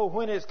don't know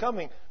when it's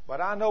coming, but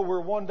I know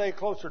we're one day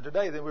closer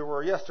today than we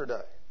were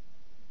yesterday.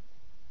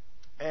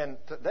 And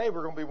today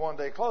we're going to be one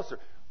day closer.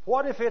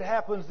 What if it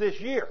happens this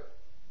year?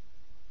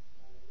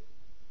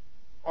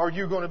 Are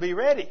you going to be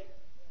ready?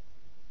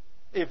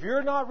 If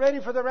you're not ready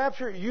for the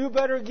rapture, you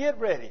better get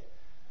ready.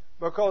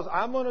 Because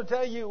I'm going to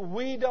tell you,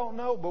 we don't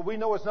know, but we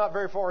know it's not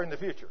very far in the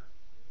future.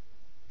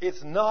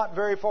 It's not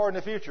very far in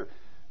the future.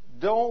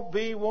 Don't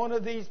be one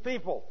of these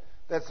people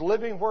that's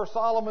living where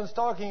Solomon's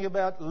talking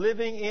about,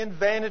 living in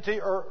vanity,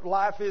 or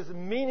life is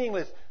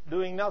meaningless,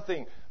 doing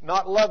nothing,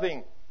 not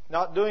loving,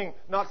 not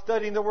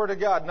studying the Word of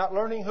God, not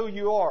learning who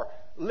you are,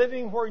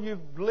 living where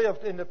you've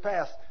lived in the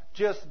past,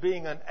 just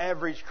being an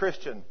average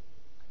Christian.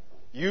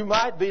 You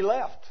might be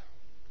left.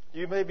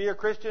 You may be a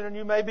Christian and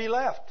you may be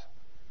left.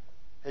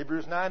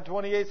 Hebrews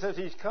 9:28 says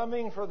he's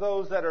coming for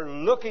those that are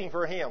looking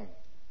for him.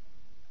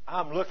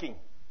 I'm looking.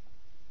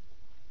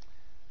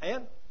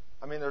 And,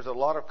 there's a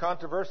lot of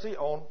controversy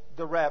on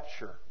the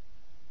rapture.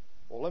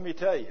 Well, let me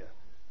tell you,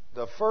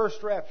 the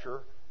first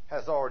rapture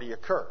has already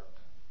occurred.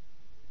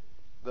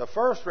 The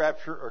first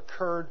rapture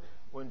occurred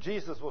when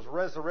Jesus was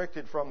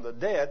resurrected from the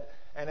dead,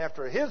 and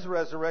after his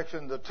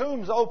resurrection, the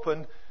tombs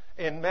opened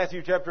in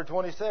Matthew chapter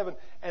 27,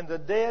 and the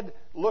dead,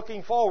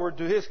 looking forward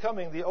to his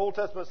coming, the Old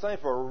Testament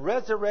saints were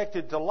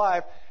resurrected to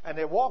life, and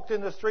they walked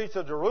in the streets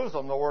of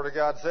Jerusalem, the Word of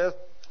God says.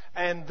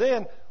 And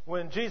then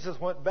when Jesus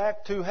went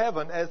back to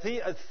heaven, as he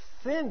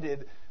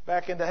ascended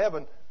back into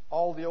heaven,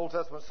 all the Old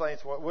Testament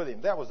saints went with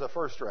him. That was the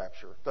first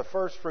rapture, the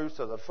first fruits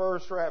of the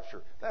first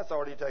rapture. That's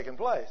already taken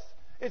place.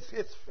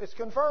 It's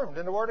confirmed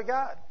in the Word of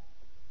God.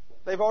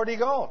 They've already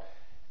gone.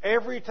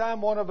 Every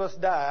time one of us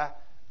die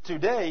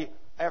today,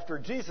 after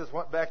Jesus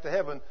went back to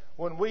heaven,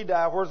 when we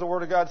die, where's the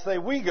Word of God say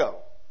we go?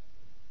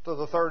 To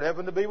the third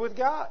heaven to be with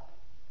God.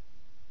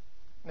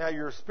 Now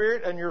your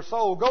spirit and your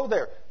soul go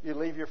there. You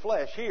leave your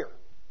flesh here.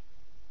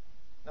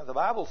 Now the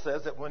Bible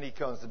says that when He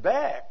comes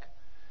back,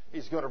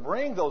 He's going to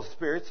bring those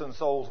spirits and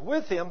souls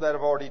with Him that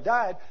have already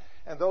died,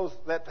 and those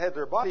that had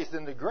their bodies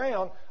in the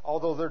ground,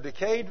 although they're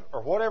decayed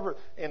or whatever,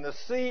 in the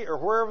sea or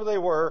wherever they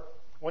were,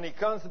 when He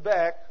comes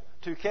back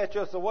to catch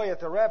us away at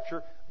the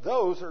rapture,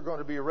 those are going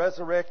to be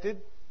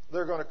resurrected.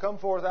 They're going to come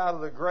forth out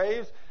of the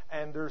graves,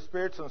 and their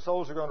spirits and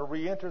souls are going to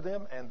re-enter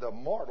them, and the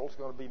mortal's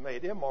going to be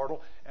made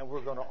immortal, and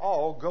we're going to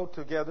all go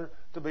together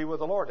to be with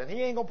the Lord. And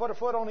He ain't going to put a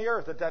foot on the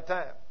earth at that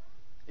time.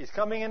 He's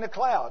coming in the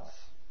clouds.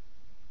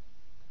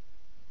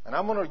 And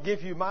I'm going to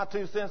give you my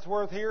 2 cents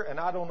worth here, and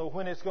I don't know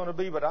when it's going to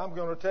be, but I'm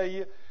going to tell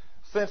you,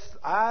 since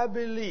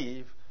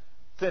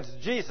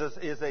Jesus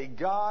is a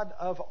God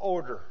of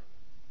order,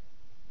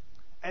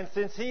 and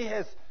since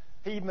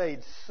He made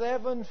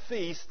 7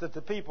 feasts that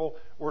the people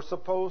were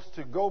supposed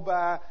to go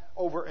by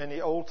over in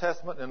the Old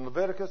Testament in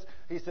Leviticus,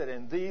 He said,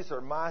 and these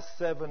are my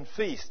 7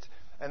 feasts.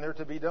 And they're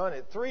to be done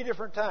at 3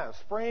 different times,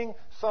 spring,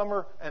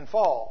 summer, and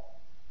fall.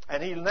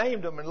 And He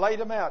named them and laid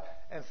them out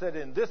and said,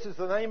 and this is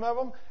the name of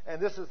them,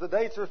 and this is the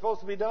dates they're supposed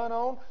to be done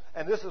on,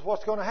 and this is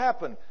what's going to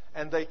happen.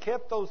 And they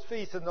kept those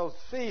feasts, and those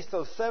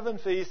 7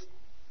 feasts,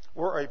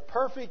 were a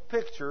perfect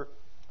picture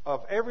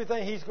of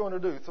everything He's going to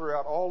do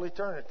throughout all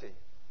eternity.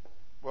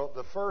 Well,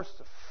 the first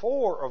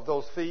 4 of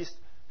those feasts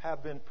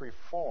have been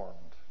performed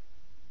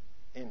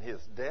in His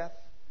death,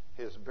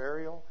 His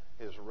burial,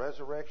 His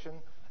resurrection,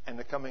 and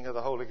the coming of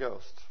the Holy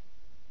Ghost.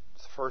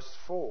 The first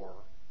 4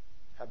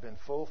 have been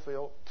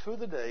fulfilled to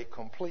the day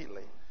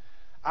completely.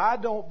 I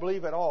don't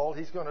believe at all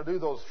He's going to do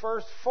those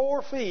first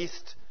 4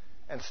 feasts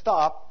and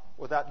stop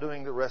without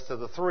doing the rest of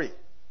the 3.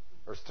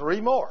 There's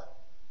 3 more.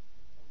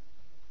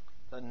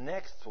 The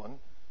next one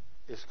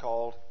is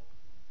called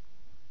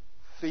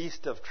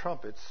Feast of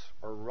Trumpets,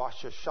 or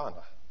Rosh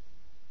Hashanah.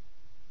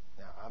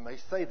 Now, I may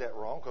say that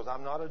wrong because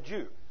I'm not a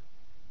Jew.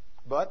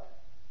 But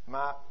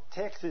my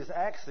Texas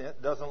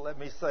accent doesn't let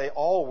me say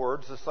all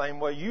words the same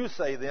way you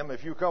say them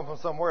if you come from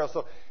somewhere else.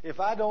 So if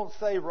I don't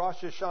say Rosh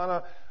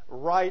Hashanah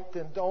right,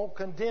 then don't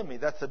condemn me.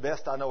 That's the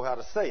best I know how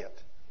to say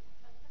it.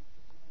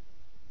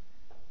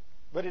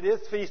 But it is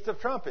Feast of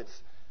Trumpets.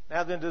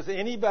 Now then, does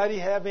anybody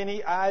have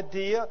any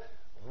idea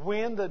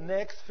when the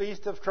next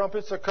Feast of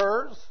Trumpets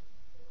occurs?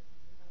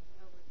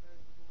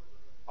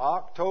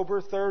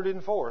 October 3rd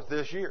and 4th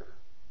this year.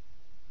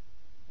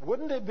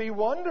 Wouldn't it be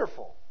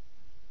wonderful?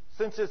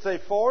 Since it's a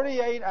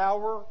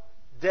 48-hour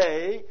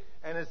day,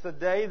 and it's a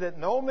day that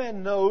no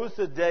man knows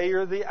the day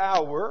or the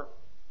hour.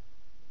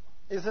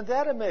 Isn't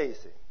that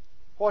amazing?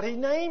 What He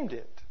named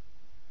it.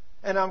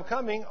 And I'm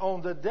coming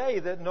on the day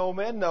that no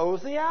man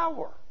knows the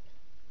hour.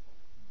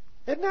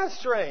 Isn't that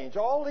strange?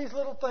 All these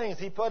little things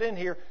He put in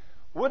here.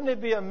 Wouldn't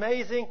it be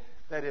amazing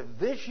that if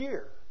this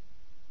year,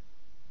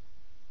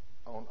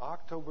 on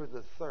October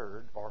the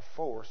 3rd or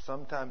 4th,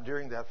 sometime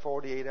during that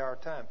 48-hour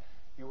time,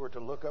 you were to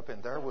look up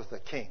and there was the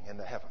King in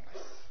the heavens.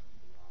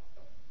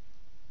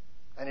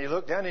 And He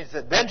looked down and He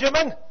said,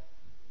 Benjamin,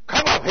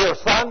 come up here,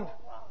 son.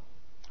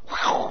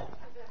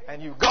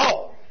 And you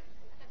go.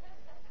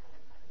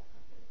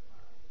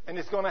 And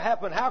it's going to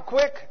happen how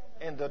quick?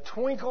 In the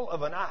twinkle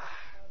of an eye.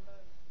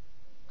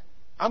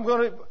 I'm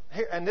going to,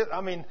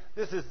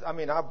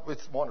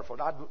 it's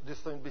wonderful. I'd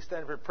just be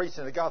standing here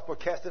preaching the gospel,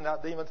 casting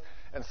out demons,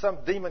 and some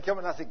demon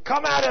coming, and I said,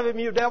 come out of him,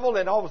 you devil,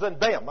 and all of a sudden,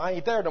 bam, I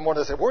ain't there no more.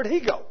 And I said, where'd he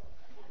go?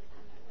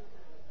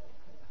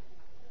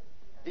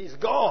 He's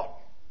gone.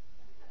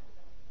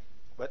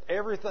 But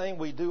everything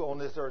we do on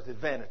this earth is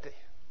vanity.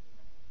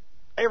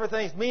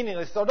 Everything's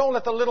meaningless, so don't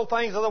let the little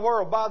things of the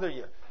world bother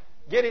you.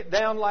 Get it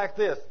down like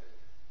this.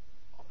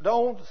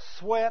 Don't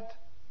sweat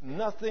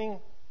nothing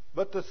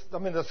but the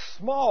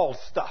small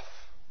stuff.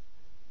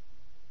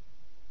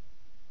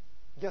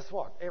 Guess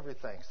what?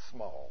 Everything's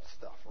small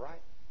stuff,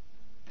 right?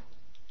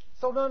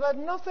 So don't let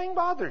nothing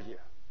bother you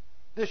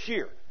this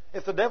year.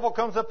 If the devil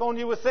comes upon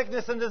you with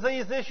sickness and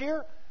disease this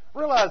year,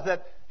 realize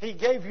that he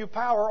gave you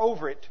power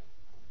over it.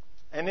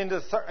 And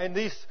in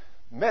these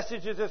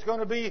messages that's going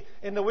to be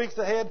in the weeks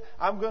ahead,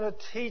 I'm going to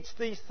teach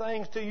these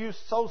things to you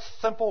so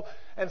simple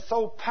and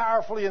so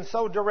powerfully and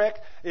so direct.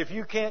 If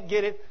you can't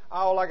get it,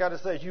 all I got to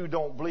say is you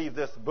don't believe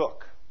this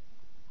book.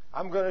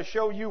 I'm going to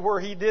show you where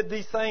he did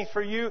these things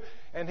for you,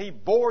 and he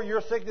bore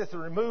your sickness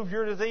and removed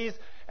your disease.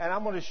 And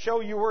I'm going to show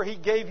you where he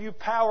gave you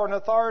power and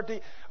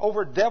authority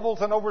over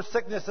devils and over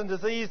sickness and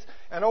disease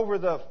and over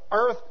the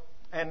earth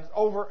and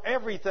over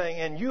everything.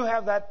 And you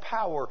have that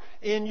power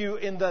in you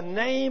in the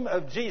name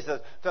of Jesus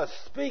to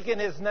speak in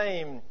his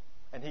name.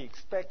 And he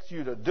expects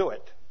you to do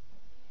it.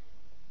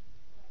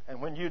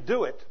 And when you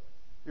do it,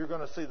 you're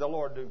going to see the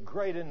Lord do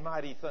great and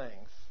mighty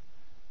things.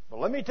 But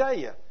let me tell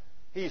you,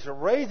 He's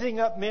raising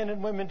up men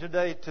and women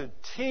today to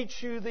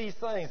teach you these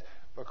things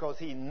because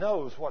He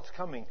knows what's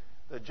coming,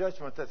 the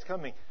judgment that's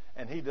coming,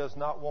 and He does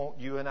not want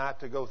you and I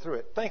to go through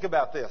it. Think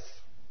about this.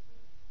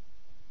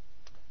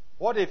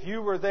 What if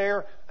you were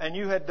there and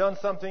you had done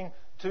something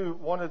to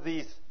one of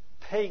these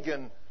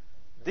pagan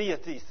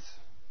deities?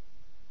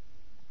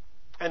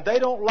 And they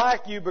don't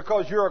like you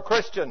because you're a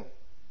Christian.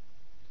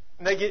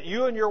 And they get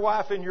you and your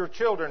wife and your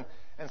children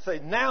and say,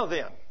 now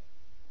then.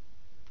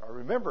 Now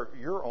remember,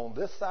 you're on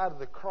this side of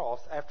the cross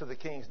after the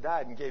kings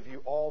died and gave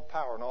you all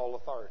power and all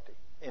authority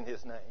in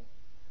His name.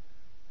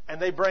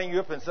 And they bring you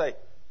up and say,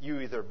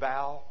 you either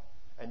bow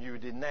and you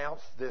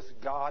denounce this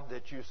God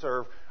that you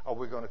serve, or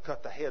we're going to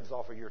cut the heads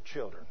off of your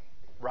children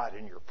right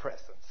in your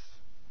presence.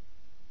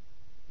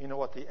 You know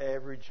what the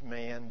average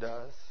man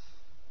does?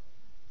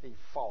 He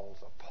falls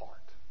apart.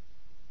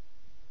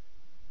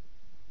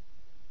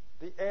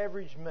 The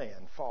average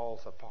man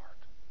falls apart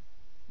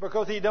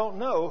because he don't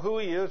know who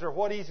he is or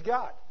what he's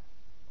got.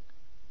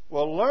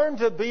 Well, learn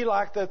to be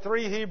like the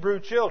 3 Hebrew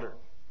children.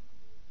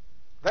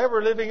 They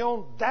were living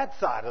on that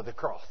side of the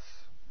cross.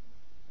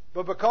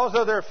 But because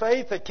of their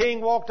faith, the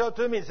king walked up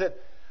to them and said,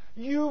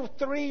 you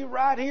 3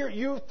 right here,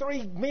 you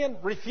 3 men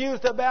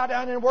refuse to bow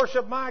down and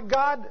worship my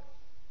God.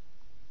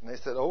 And they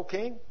said, oh,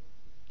 king,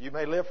 you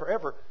may live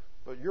forever,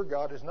 but your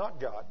God is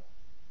not God.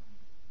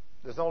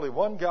 There's only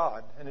one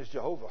God, and it's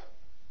Jehovah,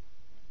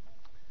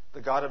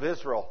 the God of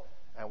Israel,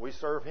 and we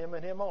serve Him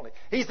and Him only.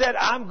 He said,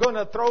 I'm going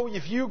to throw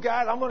you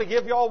guys, I'm going to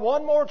give you all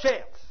one more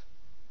chance.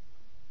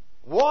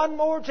 One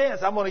more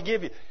chance I'm going to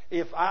give you.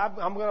 If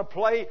I'm going to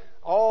play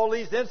all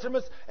these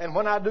instruments, and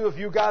when I do, if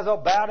you guys will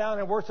bow down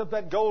and worship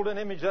that golden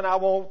image, then I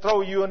won't throw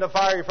you in the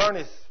fiery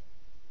furnace.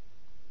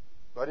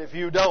 But if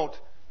you don't,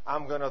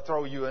 I'm going to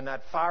throw you in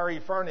that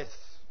fiery furnace.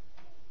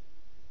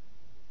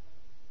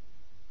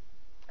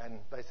 And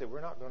they said, we're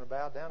not going to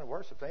bow down and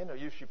worship. They ain't no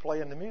use you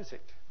playing the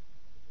music.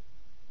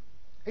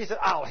 He said,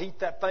 I'll heat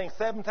that thing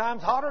 7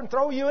 times hotter and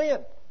throw you in.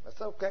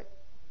 That's okay.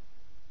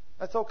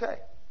 That's okay.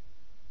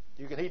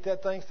 You can heat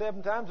that thing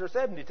 7 times or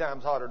 70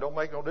 times hotter. Don't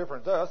make no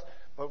difference to us.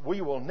 But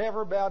we will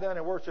never bow down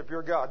and worship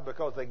your God,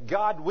 because the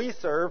God we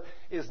serve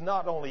is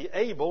not only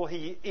able,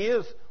 He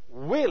is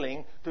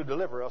willing to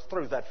deliver us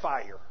through that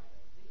fire.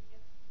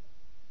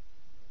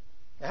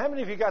 Now, how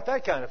many of you got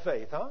that kind of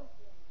faith, huh?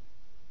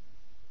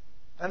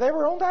 And they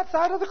were on that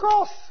side of the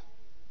cross.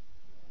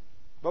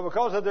 But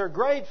because of their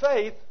great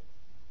faith,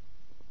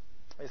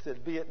 they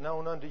said, be it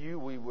known unto you,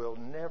 we will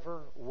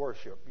never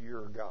worship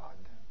your God.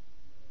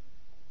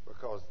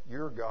 Because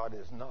your God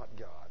is not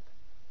God.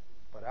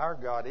 But our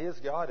God is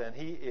God, and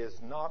He is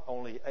not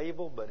only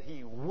able, but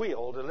He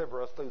will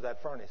deliver us through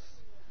that furnace.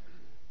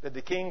 Did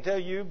the king tell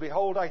you,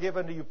 behold, I give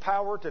unto you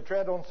power to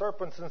tread on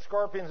serpents and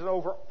scorpions and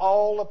over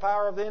all the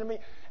power of the enemy,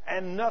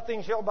 and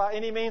nothing shall by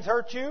any means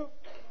hurt you?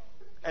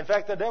 In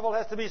fact, the devil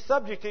has to be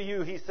subject to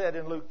you, He said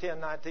in Luke 10,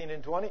 19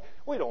 and 20.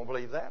 We don't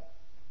believe that.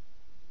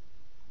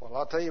 Well,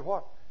 I'll tell you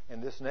what. In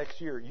this next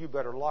year, you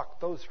better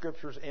lock those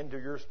scriptures into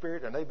your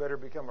spirit, and they better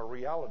become a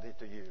reality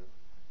to you.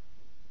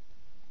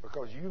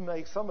 Because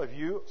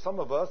some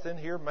of us in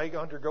here may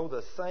undergo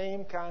the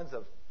same kinds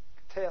of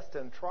tests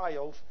and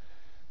trials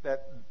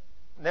that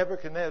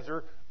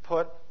Nebuchadnezzar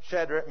put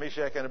Shadrach,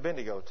 Meshach, and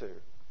Abednego to.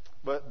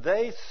 But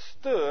they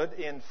stood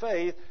in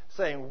faith,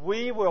 saying,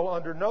 we will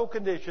under no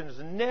conditions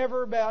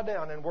never bow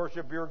down and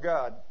worship your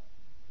God.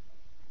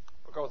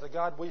 Because the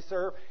God we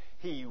serve,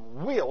 He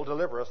will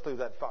deliver us through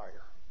that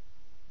fire.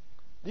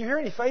 Do you hear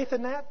any faith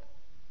in that?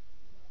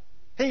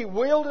 He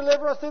will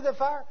deliver us through the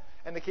fire.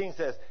 And the king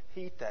says,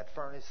 heat that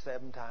furnace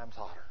 7 times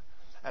hotter.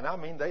 And I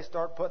mean, they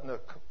start putting the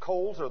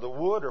coals or the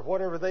wood or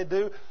whatever they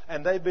do,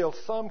 and they build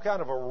some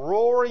kind of a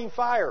roaring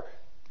fire.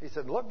 He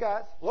said, look,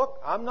 guys, look,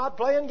 I'm not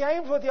playing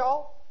games with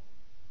y'all.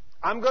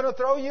 I'm going to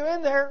throw you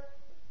in there.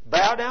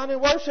 Bow down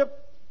and worship.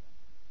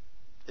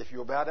 If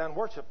you'll bow down and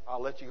worship,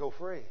 I'll let you go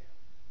free.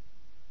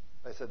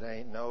 They said, there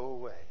ain't no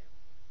way.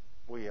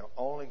 We are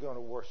only going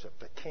to worship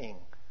the King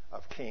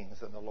of Kings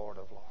and the Lord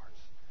of Lords.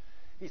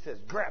 He says,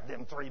 grab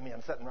them 3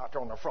 men sitting right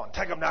there on the front.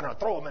 Take them down and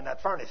throw them in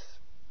that furnace.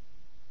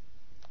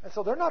 And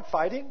so they're not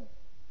fighting.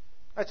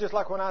 That's just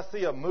like when I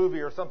see a movie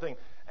or something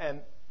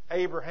and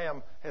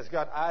Abraham has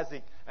got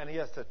Isaac and he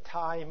has to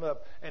tie him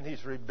up and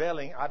he's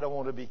rebelling. I don't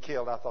want to be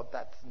killed. I thought,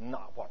 that's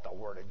not what the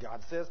Word of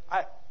God says.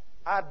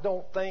 I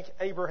don't think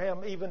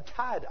Abraham even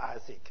tied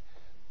Isaac.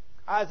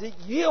 Isaac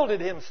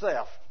yielded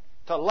himself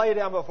to lay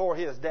down before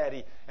his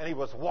daddy, and he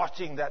was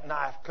watching that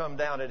knife come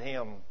down at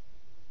him.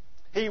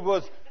 He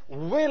was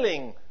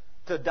willing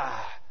to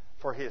die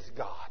for his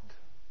God.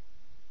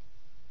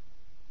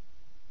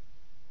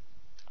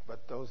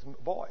 But those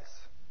boys,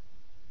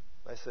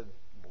 they said,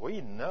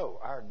 we know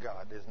our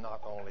God is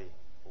not only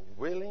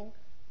willing,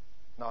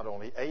 not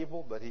only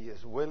able, but He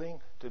is willing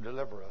to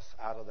deliver us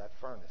out of that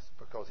furnace,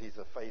 because He's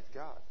a faith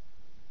God.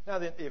 Now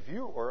then, if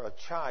you were a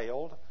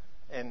child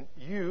and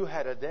you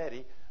had a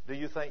daddy, do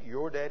you think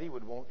your daddy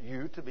would want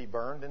you to be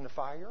burned in the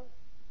fire?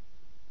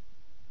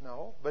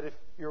 No. But if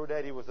your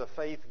daddy was a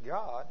faith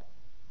God,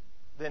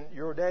 then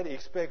your daddy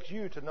expects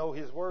you to know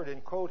his word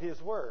and quote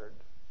his word.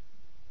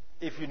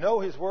 If you know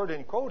his word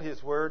and quote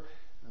his word,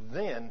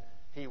 then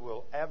he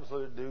will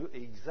absolutely do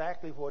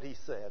exactly what he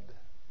said.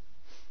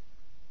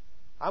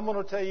 I'm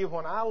going to tell you,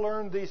 when I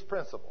learned these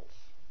principles,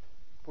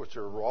 which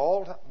are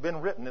all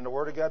been written in the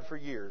Word of God for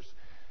years,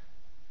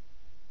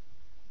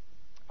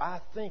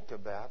 I think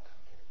about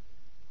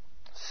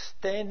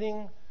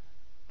standing,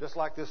 just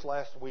like this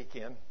last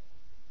weekend.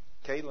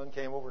 Caitlin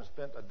came over and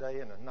spent a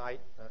day and a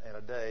night and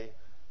a day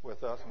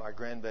with us, my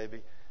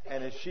grandbaby.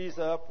 And as she's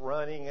up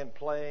running and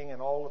playing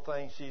and all the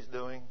things she's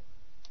doing,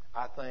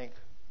 I think,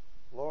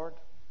 Lord,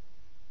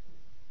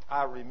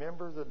 I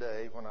remember the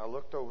day when I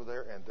looked over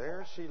there and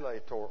there she lay,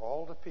 tore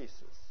all to pieces.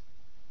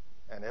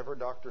 And every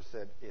doctor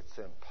said, it's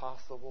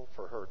impossible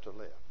for her to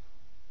live.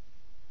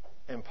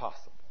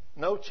 Impossible.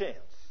 No chance.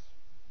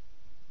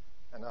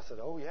 And I said,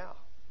 oh yeah.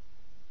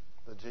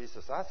 The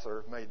Jesus I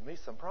serve made me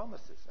some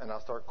promises. And I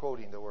start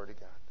quoting the Word of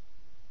God.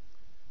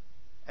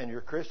 And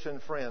your Christian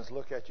friends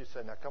look at you and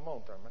say, now come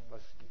on, Thurman,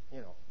 let's,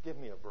 give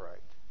me a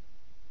break.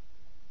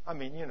 I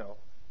mean,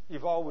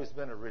 you've always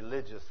been a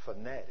religious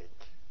fanatic.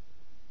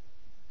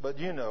 But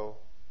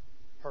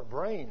her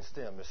brain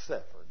stem is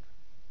severed.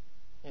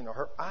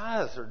 Her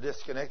eyes are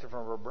disconnected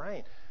from her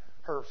brain.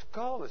 Her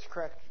skull is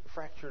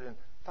fractured in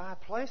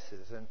 5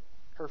 places. And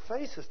her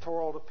face is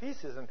tore all to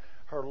pieces. And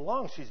her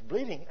lungs, she's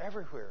bleeding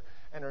everywhere.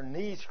 And her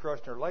knees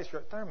crushed and her legs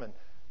crushed. Thurman,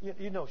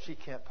 she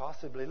can't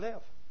possibly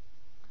live.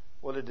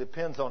 Well, it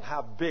depends on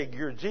how big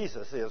your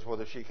Jesus is,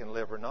 whether she can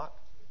live or not.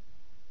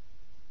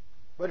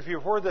 But if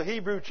you're where the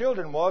Hebrew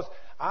children was,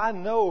 I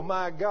know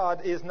my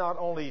God is not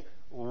only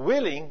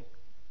willing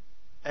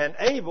and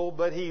able,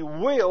 but He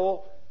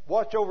will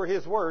watch over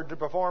His word to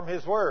perform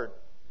His word.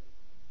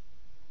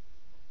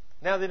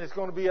 Now then, it's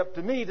going to be up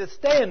to me to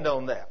stand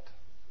on that.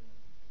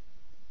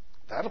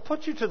 That'll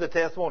put you to the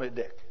test, won't it,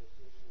 Dick?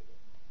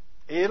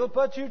 It'll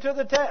put you to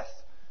the test.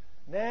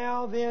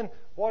 Now then,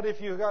 what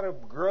if you got a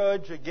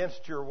grudge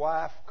against your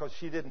wife because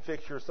she didn't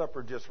fix your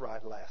supper just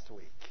right last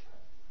week?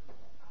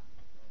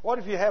 What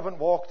if you haven't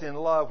walked in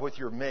love with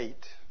your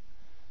mate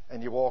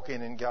and you walk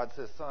in and God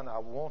says, son, I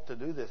want to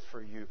do this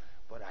for you,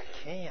 but I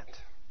can't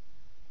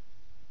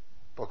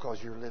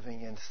because you're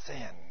living in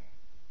sin.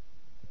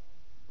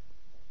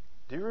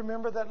 Do you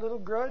remember that little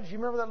grudge? You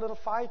remember that little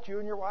fight you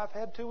and your wife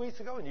had 2 weeks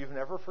ago and you've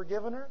never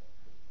forgiven her?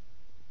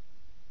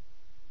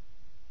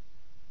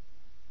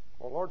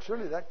 Well, Lord,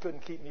 surely that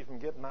couldn't keep me from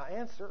getting my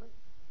answer.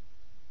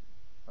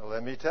 Well,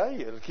 let me tell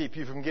you, it'll keep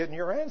you from getting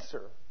your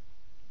answer.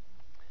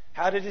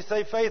 How did He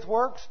say faith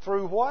works?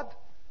 Through what?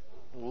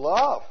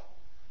 Love.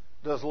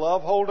 Does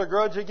love hold a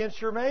grudge against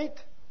your mate?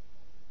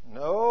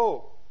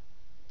 No.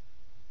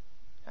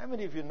 How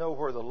many of you know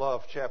where the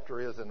love chapter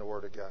is in the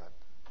Word of God?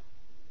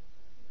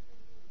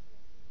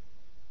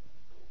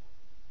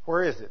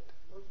 Where is it?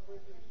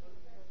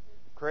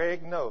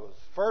 Craig knows.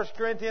 1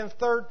 Corinthians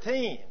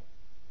 13.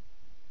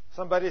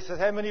 Somebody says,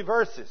 how many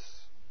verses?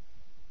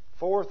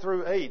 4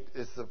 through 8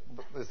 is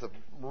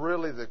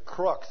really the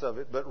crux of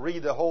it, but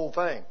read the whole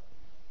thing.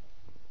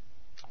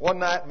 One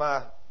night,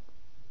 my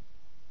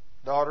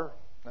daughter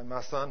and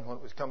my son, when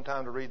it was come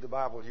time to read the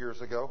Bible years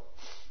ago,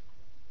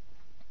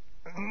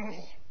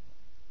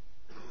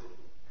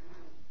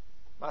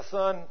 my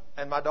son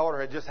and my daughter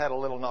had just had a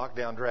little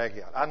knockdown drag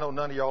out. I know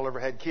none of y'all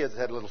ever had kids that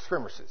had little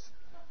skirmishes,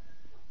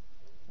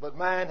 but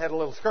mine had a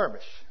little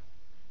skirmish.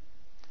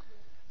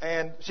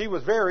 And she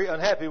was very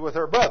unhappy with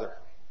her brother.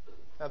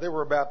 Now, they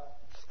were about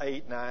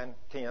 8, 9,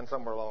 10,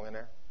 somewhere along in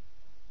there.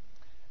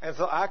 And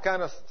so I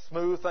kind of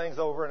smoothed things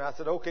over, and I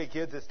said, okay,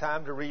 kids, it's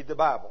time to read the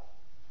Bible.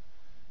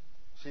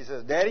 She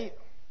says, Daddy,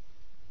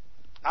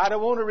 I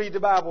don't want to read the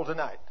Bible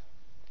tonight.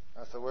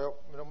 I said, well,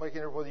 it don't make any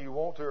difference whether you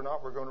want to or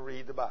not, we're going to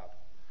read the Bible.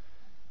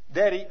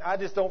 Daddy, I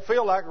just don't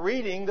feel like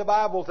reading the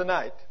Bible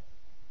tonight.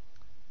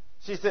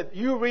 She said,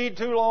 you read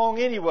too long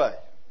anyway.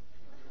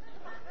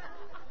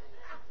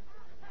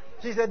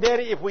 She said,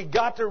 Daddy, if we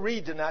got to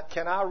read tonight,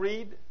 can I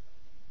read?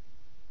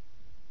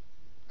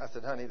 I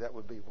said, honey, that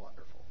would be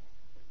wonderful.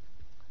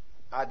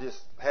 I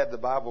just had the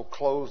Bible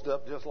closed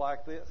up just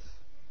like this.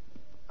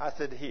 I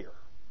said, here.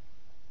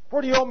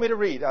 Where do you want me to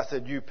read? I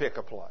said, you pick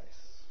a place.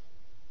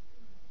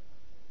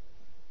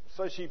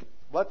 So she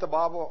let the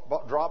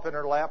Bible drop in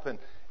her lap, and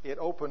it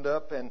opened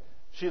up, and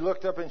she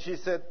looked up and she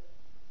said,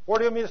 where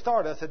do you want me to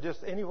start? I said, just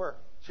anywhere.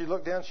 She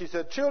looked down. She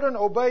said, children,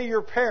 obey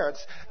your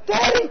parents.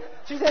 Daddy,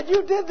 she said,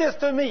 you did this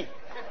to me.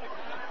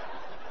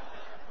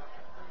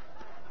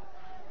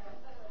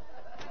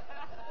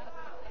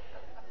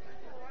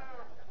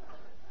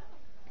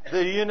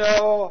 Do you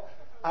know,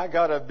 I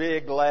got a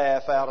big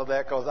laugh out of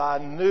that because I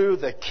knew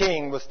the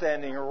king was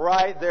standing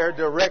right there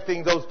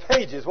directing those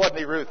pages, wasn't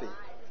he, Ruthie?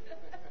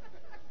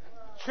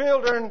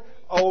 Children,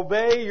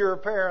 obey your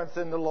parents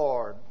in the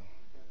Lord.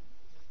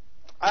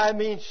 I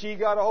mean, she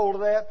got a hold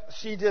of that.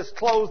 She just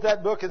closed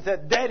that book and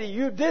said, Daddy,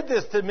 you did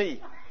this to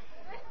me.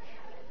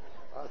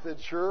 I said,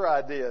 sure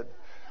I did.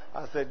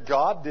 I said,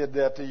 God did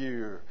that to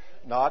you,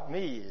 not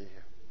me.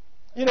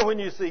 You know, when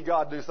you see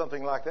God do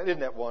something like that,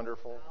 isn't that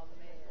wonderful?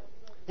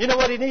 You know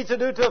what he needs to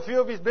do to a few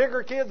of his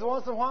bigger kids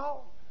once in a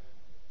while?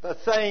 The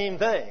same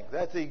thing.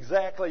 That's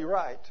exactly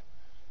right.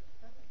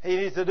 He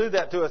needs to do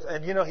that to us.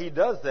 And you know, he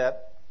does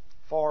that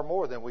far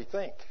more than we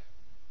think.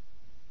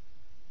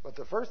 But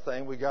the first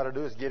thing we got to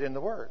do is get in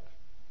the Word.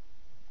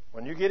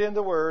 When you get in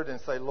the Word and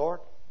say, Lord,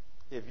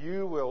 if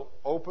you will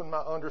open my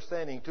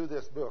understanding to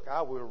this book,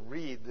 I will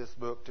read this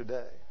book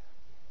today.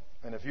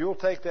 And if you'll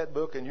take that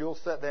book and you'll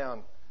sit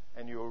down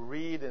and you'll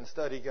read and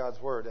study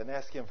God's Word and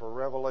ask Him for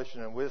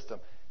revelation and wisdom,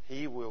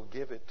 He will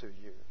give it to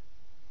you.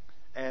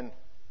 And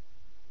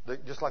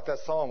just like that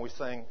song we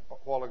sang a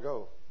while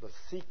ago, the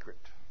secret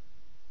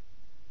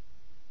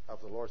of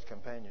the Lord's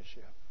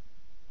companionship.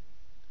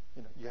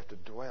 You know, you have to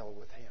dwell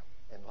with Him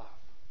in love.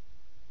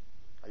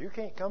 Now, you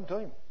can't come to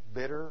Him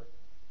bitter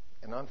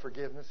and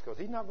unforgiveness because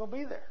He's not going to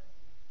be there.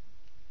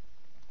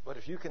 But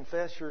if you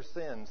confess your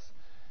sins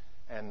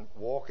and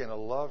walk in a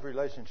love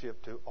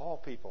relationship to all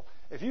people,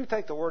 if you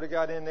take the Word of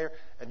God in there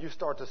and you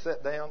start to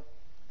sit down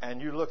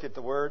and you look at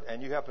the Word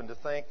and you happen to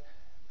think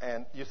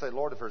and you say,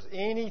 Lord, if there's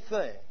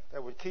anything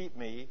that would keep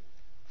me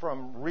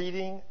from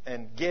reading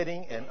and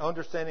getting and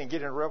understanding and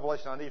getting a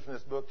revelation I need from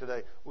this book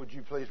today, would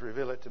you please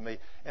reveal it to me?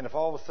 And if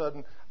all of a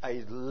sudden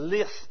a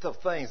list of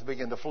things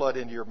begin to flood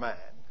into your mind,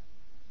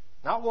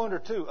 not one or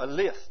two, a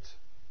list.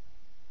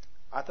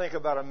 I think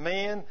about a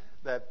man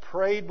that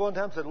prayed one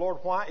time, said, Lord,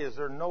 why is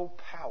there no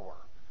power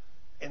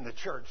in the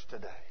church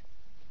today?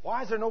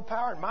 Why is there no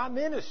power in my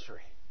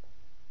ministry?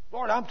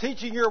 Lord, I'm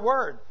teaching your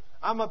word.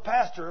 I'm a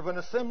pastor of an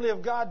Assembly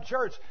of God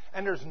church,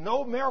 and there's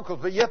no miracles,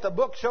 but yet the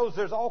book shows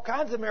there's all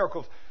kinds of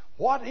miracles.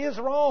 What is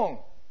wrong?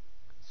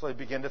 So he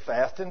began to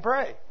fast and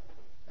pray.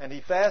 And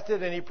he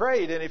fasted and he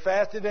prayed, and he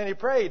fasted and he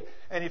prayed,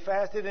 and he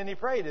fasted and he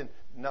prayed, and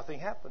nothing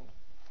happened.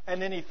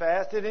 And then he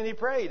fasted and he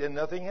prayed, and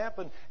nothing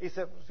happened. He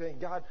said,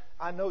 God,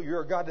 I know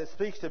you're a God that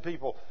speaks to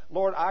people.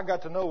 Lord, I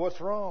got to know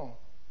what's wrong.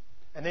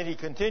 And then he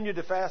continued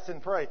to fast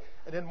and pray.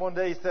 And then one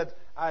day he said,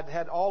 I'd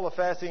had all the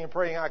fasting and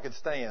praying I could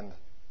stand.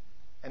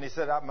 And he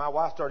said, my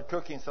wife started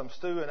cooking some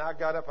stew, and I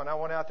got up and I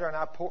went out there and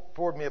I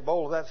poured me a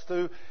bowl of that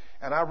stew,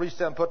 and I reached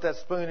out and put that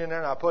spoon in there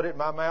and I put it in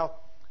my mouth.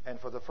 And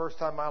for the first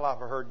time in my life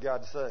I heard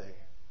God say,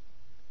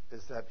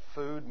 is that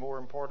food more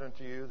important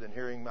to you than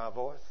hearing my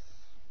voice?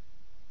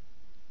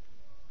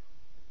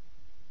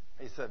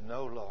 He said,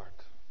 no, Lord.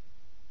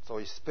 So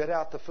he spit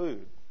out the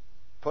food,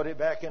 put it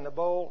back in the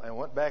bowl, and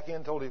went back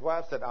in, told his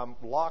wife, said, I'm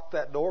locked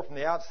that door from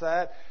the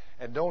outside,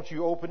 and don't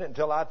you open it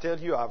until I tell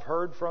you I've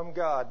heard from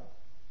God.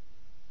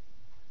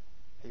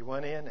 He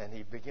went in and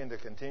he began to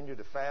continue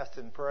to fast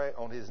and pray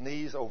on his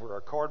knees over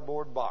a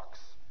cardboard box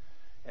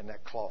in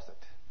that closet.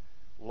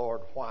 Lord,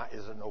 why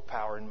is there no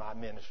power in my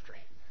ministry?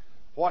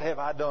 What have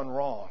I done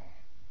wrong?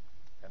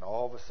 And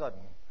all of a sudden,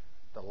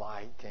 the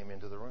light came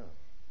into the room.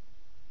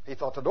 He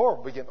thought the door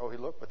would begin. Oh, he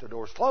looked, but the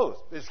door's closed.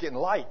 It's getting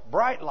light,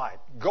 bright light,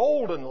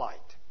 golden light.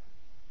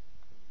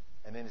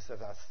 And then he says,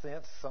 I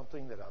sense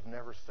something that I've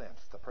never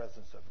sensed, the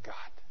presence of God.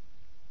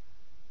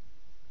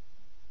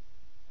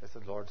 I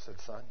said, Lord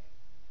said, son,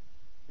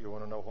 you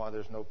want to know why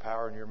there's no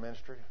power in your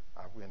ministry?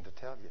 I'm going to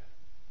tell you.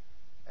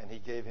 And he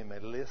gave him a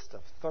list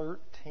of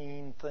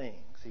 13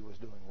 things he was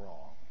doing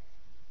wrong.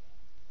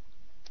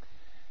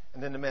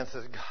 And then the man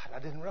says, God, I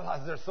didn't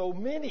realize there's so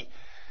many.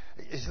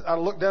 I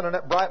looked down on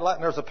that bright light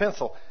and there's a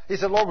pencil. He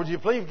said, Lord, would you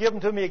please give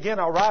them to me again?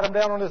 I'll write them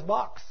down on this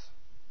box.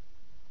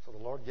 So the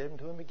Lord gave them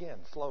to him again,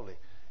 slowly.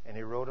 And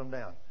he wrote them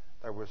down.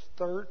 There was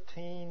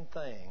 13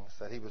 things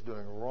that he was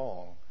doing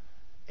wrong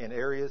in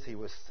areas he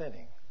was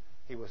sinning.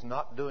 He was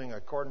not doing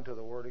according to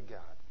the Word of God.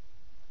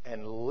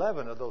 And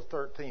 11 of those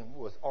 13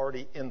 was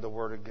already in the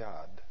Word of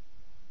God.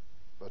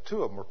 But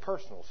 2 of them were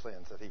personal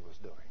sins that he was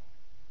doing.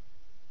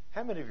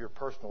 How many of your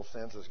personal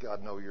sins does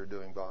God know you're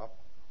doing, Bob?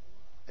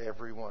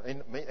 Every one.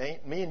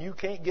 Me and you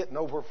can't get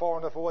over far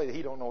enough away that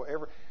He don't know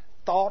every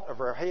thought of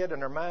our head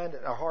and our mind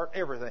and our heart,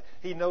 everything.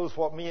 He knows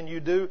what me and you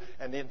do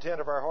and the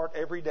intent of our heart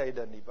every day,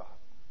 doesn't He,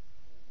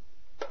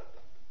 Bob?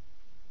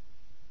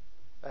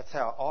 That's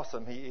how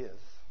awesome He is.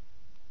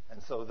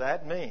 And so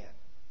that man,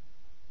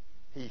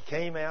 he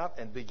came out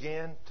and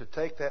began to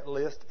take that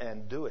list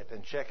and do it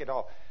and check it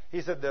off.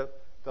 He said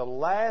the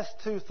last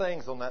 2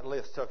 things on that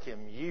list took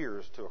him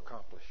years to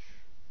accomplish.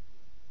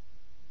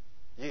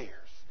 Years.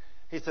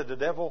 He said the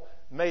devil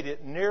made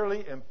it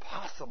nearly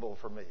impossible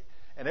for me.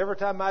 And every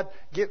time I'd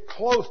get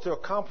close to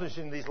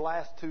accomplishing these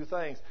last 2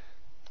 things,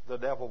 the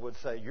devil would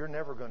say, you're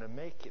never going to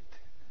make it.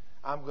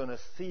 I'm going to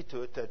see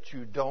to it that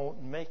you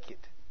don't make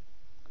it.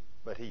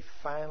 But he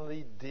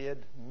finally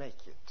did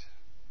make it.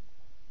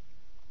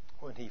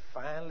 When he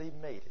finally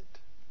made it,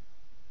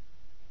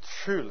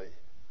 truly,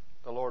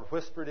 the Lord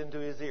whispered into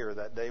his ear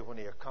that day when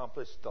he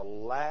accomplished the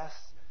last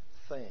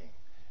thing.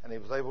 And he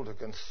was able to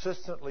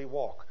consistently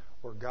walk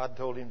where God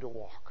told him to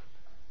walk.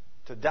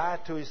 To die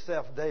to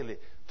himself daily.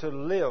 To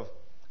live.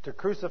 To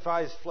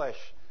crucify his flesh.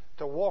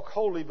 To walk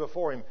holy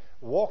before Him.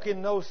 Walk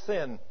in no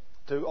sin.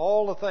 Do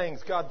all the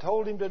things God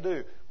told him to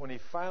do. When he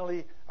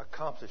finally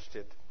accomplished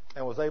it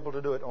and was able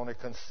to do it on a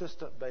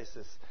consistent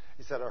basis,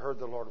 he said, I heard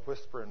the Lord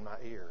whisper in my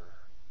ear,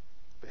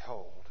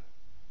 behold,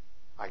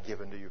 I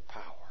give unto you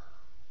power.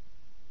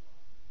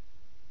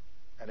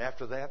 And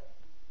after that,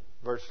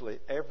 virtually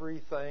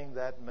everything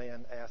that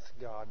man asked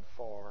God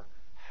for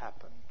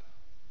happened.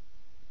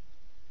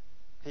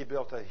 He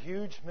built a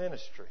huge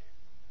ministry.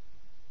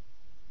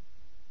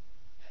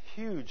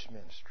 Huge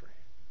ministry.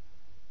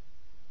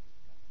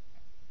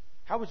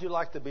 How would you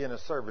like to be in a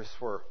service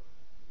where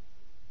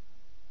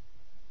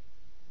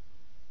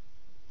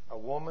a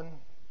woman,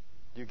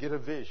 you get a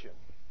vision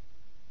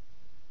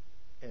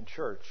in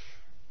church?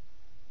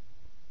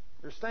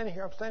 I'm standing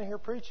here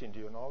preaching to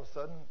you, and all of a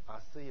sudden I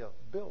see a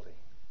building.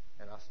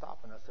 And I stop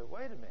and I say,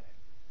 wait a minute.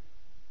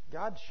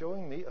 God's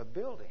showing me a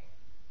building.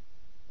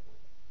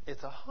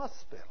 It's a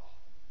hospital.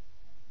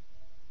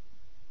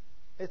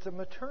 It's a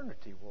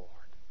maternity ward.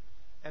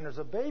 And there's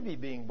a baby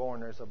being born.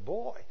 There's a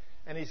boy.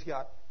 And he's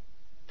got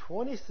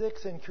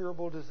 26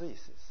 incurable diseases.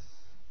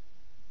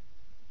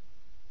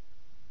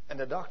 And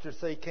the doctors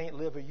say he can't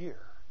live a year.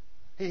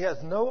 He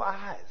has no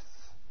eyes.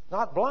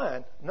 Not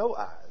blind, no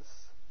eyes.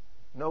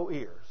 No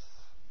ears.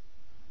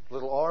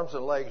 Little arms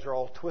and legs are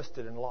all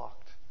twisted and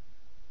locked.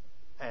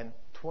 And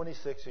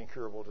 26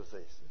 incurable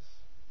diseases.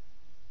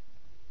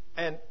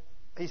 And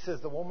he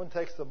says the woman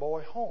takes the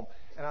boy home.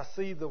 And I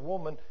see the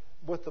woman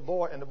with the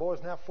boy, and the boy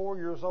is now 4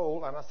 years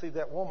old, and I see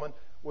that woman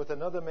with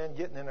another man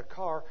getting in a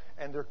car,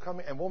 and they're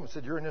coming, and the woman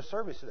said, you're in this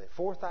service today.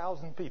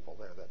 4,000 people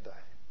there that day.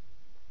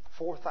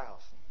 4,000.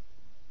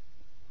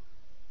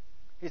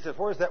 He said,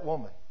 where's that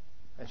woman?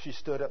 And she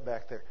stood up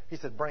back there. He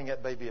said, bring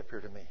that baby up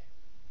here to me.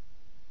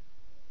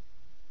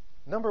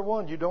 Number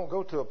one, you don't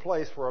go to a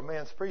place where a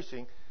man's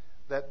preaching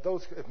that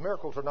if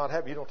miracles are not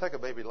happening, you don't take a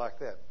baby like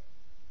that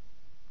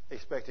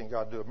expecting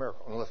God to do a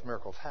miracle unless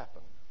miracles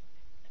happen.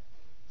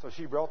 So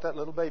she brought that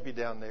little baby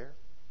down there,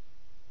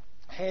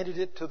 handed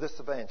it to this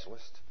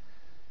evangelist,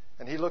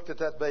 and he looked at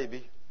that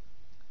baby,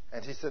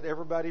 and he said,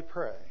 everybody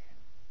pray.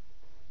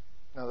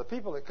 Now, the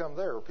people that come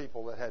there are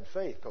people that had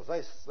faith because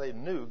they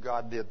knew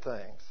God did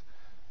things.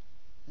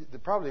 There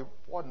probably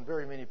wasn't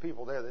very many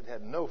people there that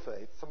had no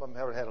faith. Some of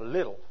them had a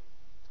little,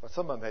 but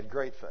some of them had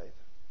great faith.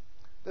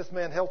 This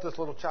man held this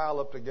little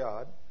child up to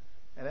God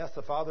and asked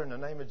the Father in the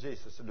name of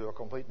Jesus to do a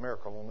complete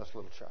miracle on this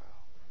little child.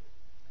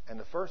 And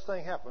the first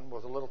thing happened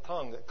was a little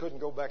tongue that couldn't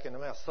go back in the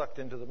mouth, sucked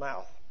into the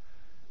mouth.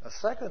 The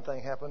second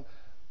thing happened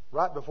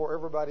right before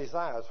everybody's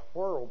eyes.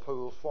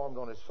 Whirlpools formed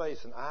on his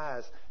face and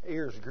eyes,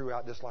 ears grew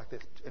out just like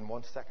this in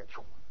 1 second.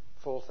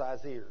 Full-size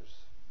ears.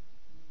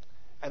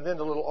 And then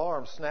the little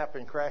arms snap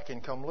and crack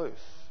and come loose.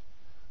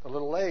 The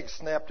little legs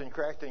snapped and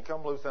cracked and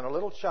come loose. And a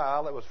little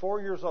child that was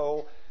 4 years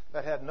old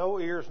that had no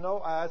ears,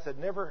 no eyes, had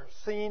never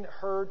seen,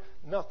 heard,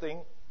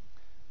 nothing,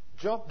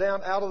 jumped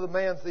down out of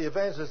the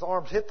evangelist's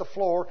arms, hit the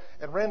floor,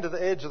 and ran to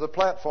the edge of the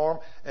platform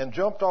and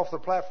jumped off the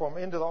platform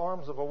into the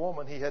arms of a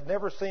woman he had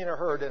never seen or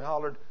heard and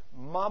hollered,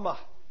 Mama.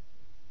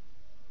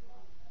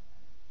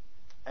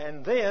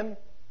 And then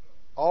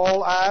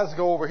all eyes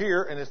go over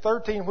here, and there's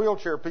 13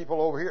 wheelchair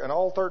people over here, and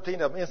all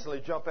 13 of them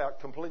instantly jump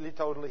out completely,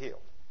 totally healed.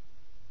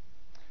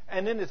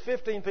 And then there's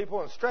 15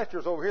 people in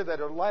stretchers over here that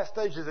are last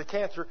stages of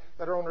cancer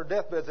that are on their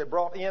deathbeds. They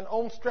brought in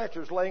on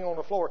stretchers laying on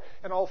the floor.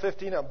 And all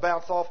 15 of them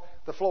bounce off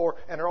the floor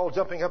and they're all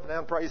jumping up and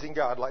down praising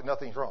God like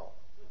nothing's wrong.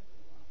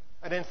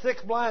 And then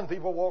 6 blind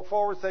people walk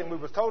forward saying, we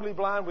was totally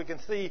blind, we can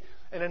see.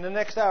 And in the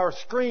next hour,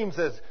 screams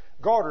as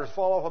garters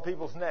fall off of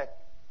people's neck.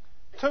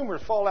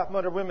 Tumors fall out from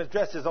under women's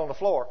dresses on the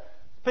floor.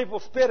 People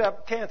spit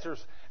up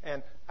cancers.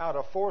 And out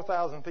of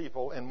 4,000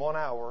 people in 1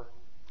 hour,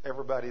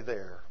 everybody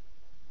there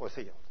was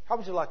healed. How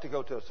would you like to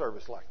go to a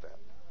service like that?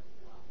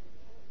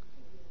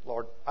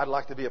 Lord, I'd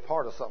like to be a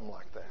part of something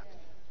like that.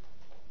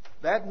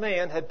 That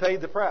man had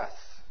paid the price.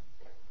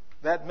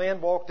 That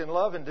man walked in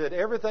love and did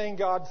everything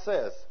God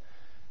says.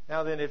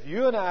 Now then, if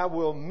you and I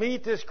will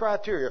meet this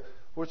criteria,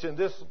 which in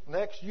this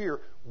next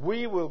year,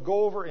 we will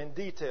go over in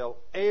detail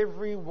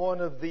every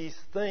one of these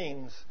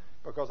things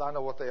because I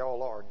know what they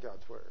all are in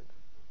God's Word.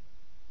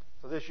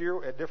 So this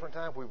year, at different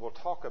times, we will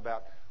talk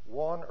about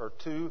 1 or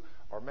 2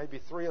 or maybe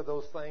 3 of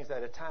those things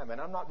at a time.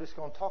 And I'm not just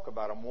going to talk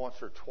about them once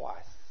or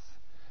twice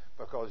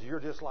because you're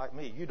just like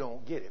me. You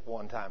don't get it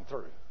one time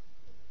through.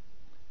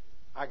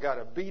 I got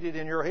to beat it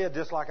in your head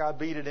just like I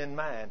beat it in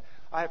mine.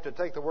 I have to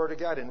take the Word of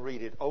God and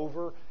read it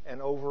over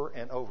and over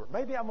and over.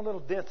 Maybe I'm a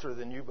little denser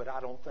than you, but I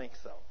don't think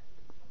so.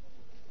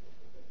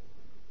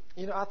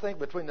 You know, I think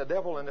between the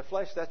devil and the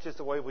flesh, that's just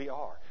the way we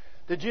are.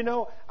 Did you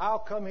know I'll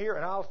come here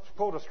and I'll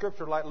quote a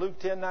scripture like Luke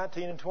 10,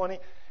 19, and 20,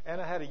 and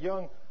I had a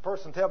young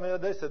person tell me the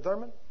other day, said,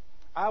 Thurman,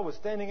 I was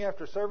standing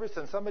after service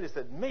and somebody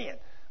said, man,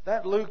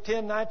 that Luke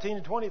 10, 19,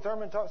 and 20,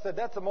 Thurman said,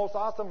 that's the most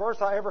awesome verse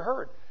I ever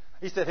heard.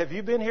 He said, have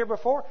you been here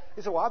before?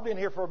 He said, well, I've been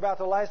here for about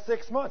the last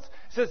 6 months.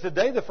 He said,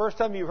 today the first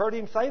time you heard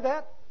him say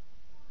that?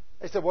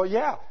 He said, well,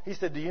 yeah. He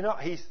said, do you know,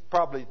 he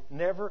probably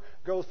never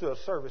goes to a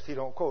service he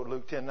don't quote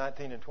Luke 10,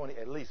 19, and 20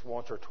 at least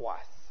once or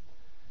twice.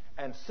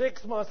 And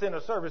 6 months in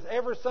a service,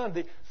 every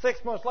Sunday,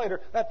 6 months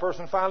later, that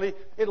person finally,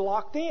 it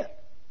locked in.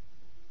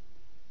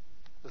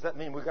 Does that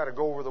mean we've got to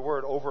go over the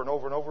Word over and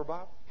over and over,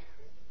 Bob?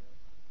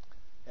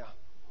 Yeah.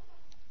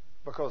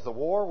 Because the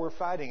war we're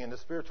fighting in the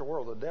spiritual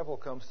world, the devil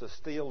comes to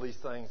steal these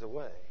things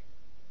away.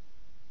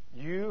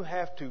 You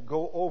have to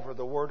go over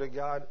the Word of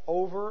God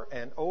over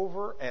and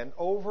over and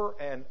over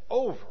and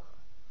over.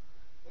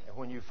 And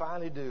when you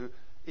finally do,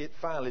 it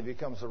finally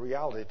becomes a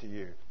reality to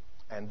you.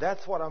 And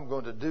that's what I'm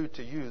going to do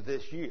to you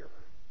this year.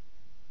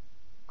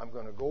 I'm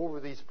going to go over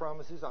these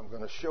promises. I'm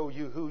going to show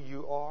you who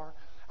you are.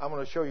 I'm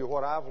going to show you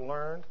what I've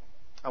learned.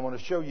 I'm going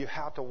to show you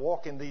how to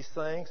walk in these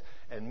things.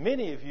 And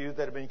many of you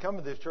that have been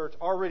coming to this church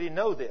already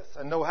know this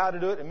and know how to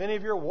do it. And many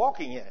of you are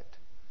walking in it.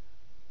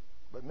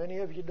 But many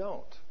of you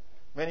don't.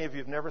 Many of you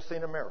have never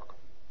seen a miracle.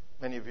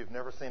 Many of you have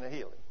never seen a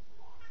healing.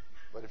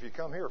 But if you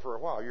come here for a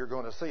while, you're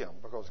going to see them,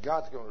 because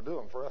God's going to do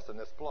them for us in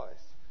this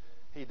place.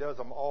 He does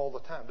them all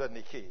the time, doesn't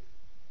He, Keith?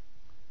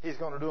 He's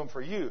going to do them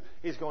for you.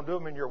 He's going to do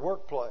them in your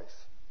workplace.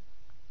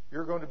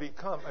 You're going to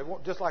become,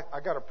 just like I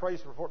got a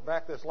praise report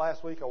back this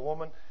last week, a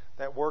woman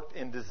that worked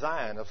in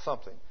design of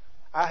something.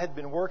 I had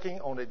been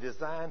working on a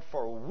design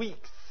for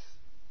weeks.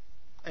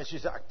 And she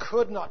said, I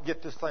could not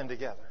get this thing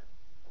together.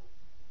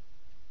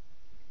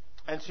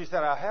 And she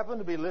said, I happened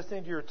to be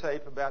listening to your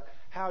tape about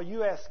how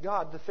you asked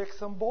God to fix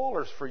some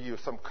boilers for you,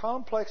 some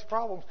complex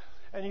problems,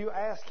 and you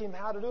asked Him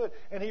how to do it,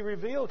 and He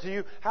revealed to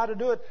you how to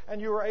do it,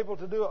 and you were able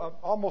to do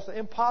almost an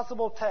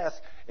impossible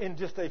task in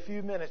just a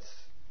few minutes.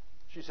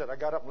 She said, I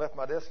got up and left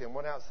my desk and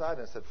went outside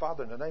and said,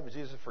 Father, in the name of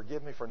Jesus,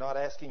 forgive me for not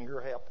asking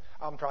your help.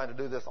 I'm trying to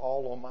do this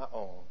all on my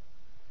own.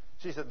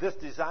 She said, this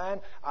design,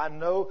 I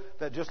know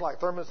that just like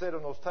Thurman said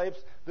on those tapes,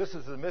 this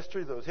is the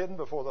mystery that was hidden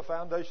before the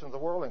foundation of the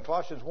world. In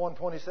Colossians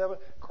 1:27,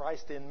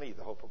 Christ in me,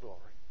 the hope of glory.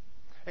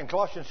 In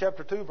Colossians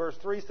chapter 2, verse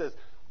 3 says,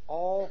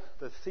 all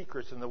the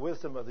secrets and the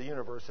wisdom of the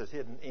universe is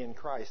hidden in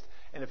Christ.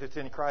 And if it's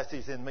in Christ,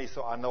 He's in me,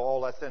 so I know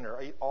all that's in there.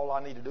 All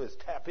I need to do is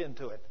tap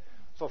into it.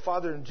 So,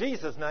 Father, in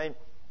Jesus' name,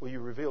 will you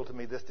reveal to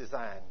me this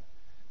design?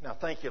 Now,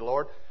 thank you,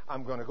 Lord.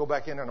 I'm going to go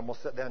back in and I'm going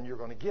to sit down and you're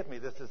going to give me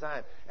this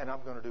design. And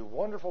I'm going to do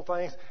wonderful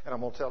things and I'm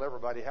going to tell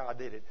everybody how I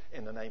did it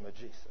in the name of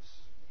Jesus.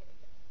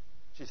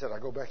 She said, I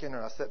go back in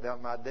and I sit down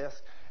at my desk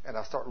and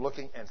I start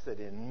looking and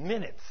said, in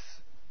minutes,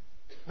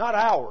 not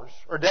hours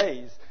or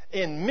days,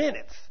 in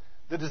minutes,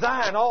 the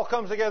design all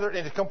comes together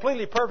and it's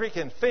completely perfect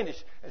and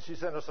finished. And she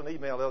sent us an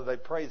email the other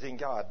day praising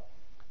God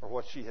for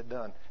what she had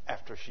done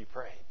after she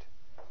prayed.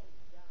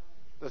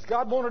 Does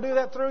God want to do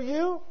that through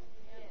you?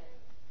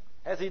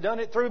 Has He done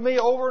it through me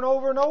over and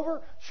over and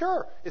over?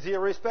 Sure. Is He a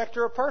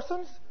respecter of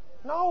persons?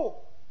 No.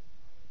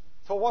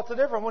 So what's the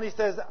difference when He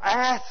says,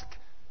 ask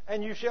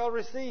and you shall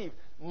receive,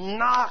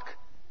 knock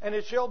and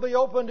it shall be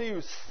open to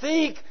you,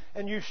 seek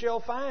and you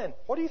shall find?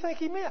 What do you think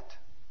He meant?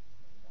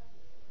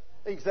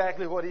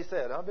 Exactly what He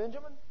said, huh,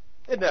 Benjamin?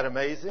 Isn't that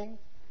amazing?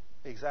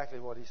 Exactly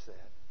what He said.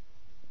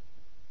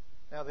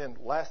 Now then,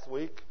 last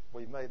week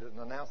we made an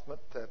announcement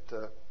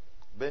that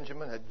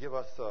Benjamin had given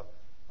us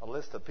a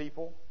list of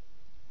people,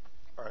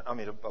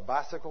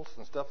 bicycles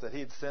and stuff that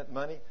he'd sent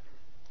money.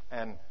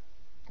 And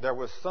there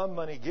was some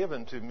money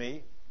given to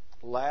me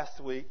last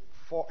week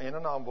in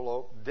an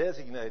envelope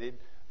designated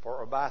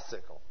for a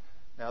bicycle.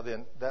 Now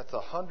then, that's a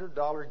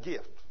 $100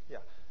 gift. Yeah,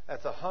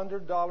 that's a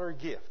 $100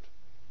 gift.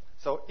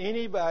 So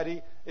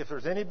anybody, if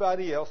there's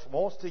anybody else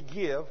wants to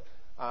give,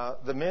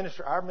 the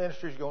ministry, our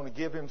ministry is going to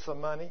give him some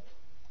money.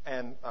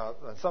 And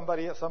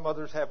some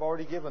others have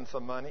already given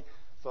some money.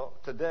 So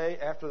today,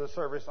 after the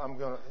service, I'm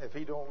going to, if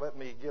he don't let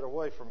me get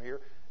away from here,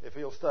 if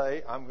he'll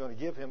stay, I'm going to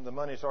give him the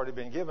money that's already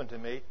been given to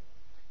me.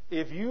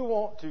 If you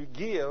want to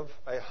give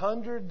a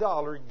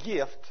 $100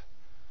 gift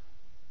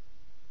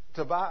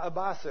to buy a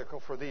bicycle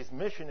for these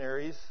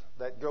missionaries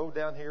that go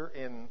down here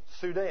in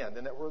Sudan,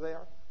 isn't that where they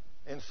are?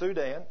 In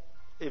Sudan.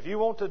 If you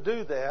want to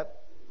do that,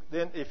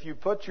 then if you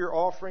put your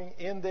offering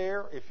in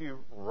there, if you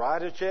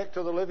write a check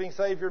to the Living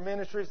Savior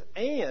Ministries,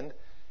 and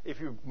if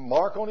you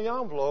mark on the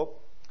envelope,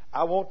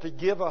 I want to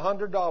give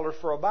 $100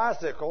 for a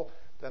bicycle,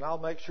 then I'll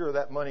make sure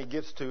that money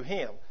gets to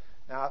him.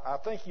 Now, I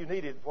think you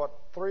needed,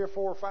 3 or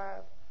 4 or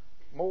 5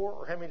 more?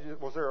 Or how many?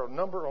 Was there a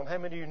number on how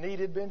many you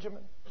needed,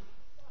 Benjamin?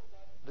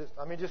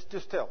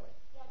 Just tell me.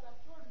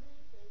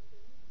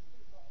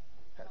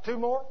 2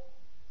 more?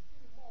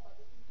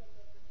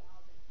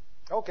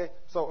 Okay,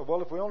 so,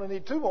 if we only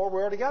need 2 more,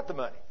 we already got the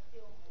money.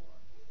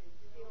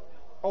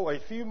 Oh, a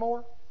few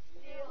more?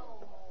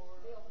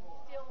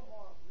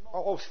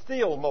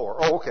 Still more.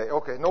 Oh,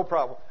 okay, no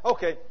problem.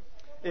 Okay,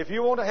 if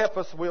you want to help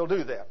us, we'll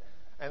do that.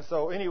 And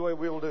so, anyway,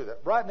 we'll do that.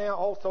 Right now,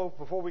 also,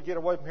 before we get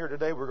away from here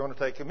today, we're going to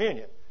take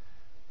communion.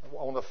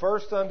 On the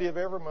first Sunday of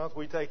every month,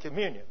 we take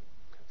communion.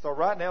 So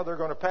right now, they're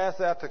going to pass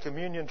out the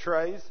communion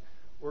trays.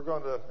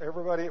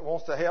 Everybody that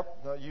wants to help,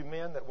 you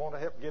men that want to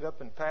help, get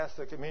up and pass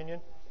the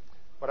communion.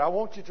 But I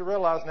want you to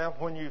realize now,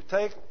 when you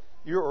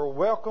are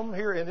welcome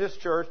here in this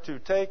church to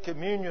take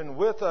communion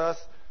with us.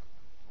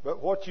 But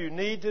what you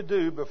need to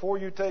do before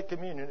you take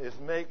communion is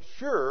make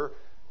sure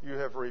you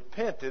have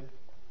repented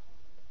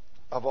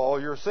of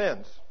all your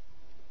sins.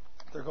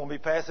 They're going to be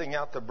passing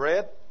out the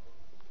bread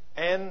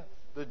and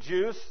the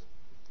juice.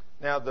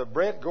 Now, the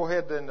bread, go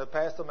ahead and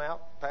pass them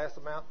out. Let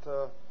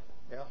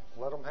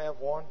them have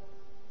one.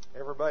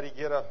 Everybody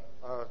get a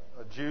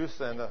juice,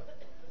 and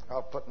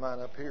I'll put mine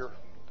up here.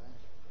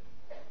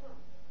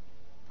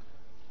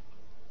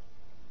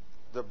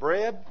 The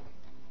bread,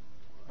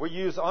 we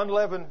use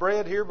unleavened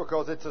bread here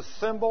because it's a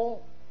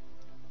symbol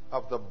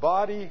of the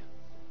body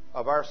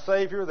of our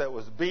Savior that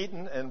was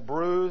beaten and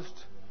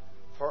bruised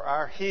for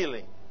our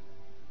healing.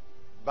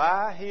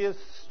 By His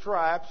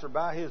stripes or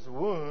by His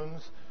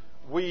wounds,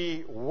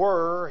 we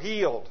were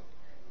healed.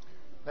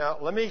 Now,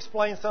 let me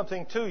explain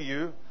something to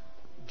you.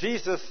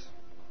 Jesus,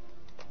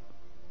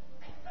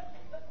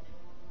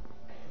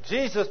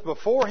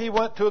 before He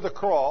went to the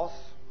cross,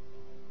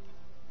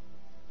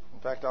 in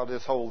fact, I'll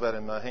just hold that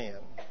in my hand.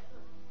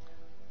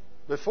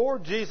 Before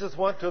Jesus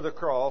went to the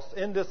cross,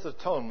 in this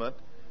atonement,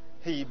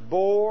 He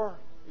bore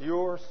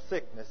your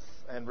sickness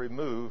and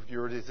removed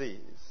your disease.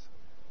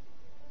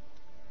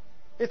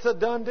 It's a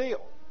done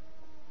deal.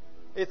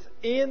 It's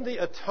in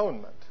the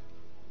atonement.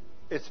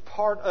 It's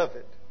part of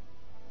it.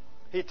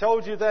 He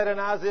told you that in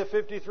Isaiah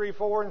 53,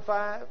 4 and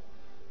 5.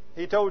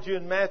 He told you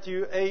in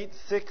Matthew 8,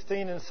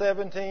 16 and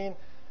 17.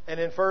 And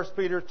in 1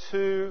 Peter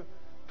 2,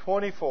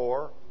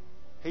 24,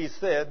 He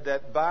said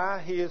that by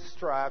His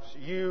stripes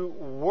you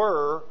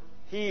were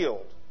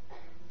healed.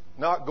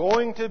 Not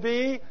going to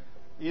be.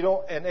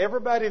 And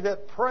everybody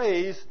that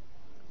prays,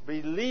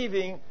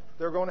 believing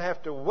they're going to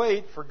have to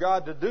wait for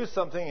God to do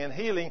something in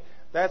healing,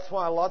 that's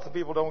why lots of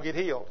people don't get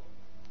healed.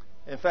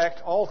 In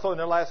fact, also in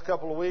the last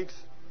couple of weeks,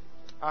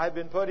 I've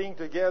been putting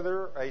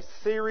together a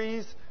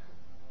series.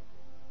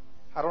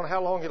 I don't know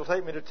how long it'll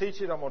take me to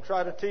teach it. I'm going to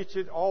try to teach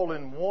it all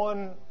in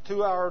 1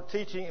 2-hour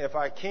teaching if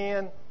I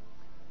can.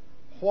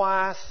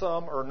 Why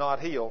some are not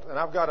healed. And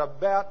I've got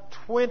about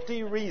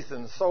 20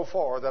 reasons so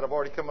far that I've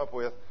already come up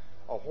with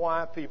of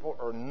why people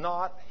are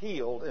not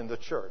healed in the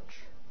church.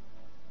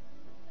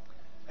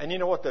 And you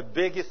know what the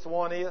biggest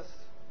one is?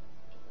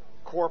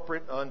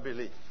 Corporate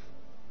unbelief.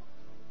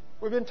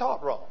 We've been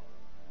taught wrong.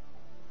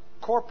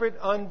 Corporate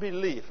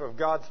unbelief of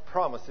God's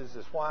promises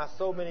is why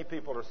so many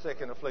people are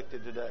sick and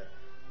afflicted today.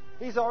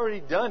 He's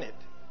already done it.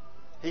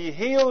 He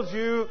healed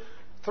you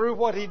through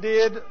what He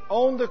did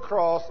on the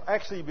cross,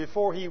 actually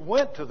before He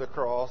went to the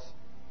cross,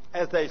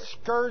 as they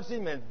scourged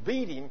Him and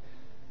beat Him.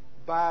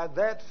 By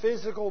that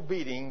physical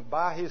beating,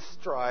 by His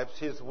stripes,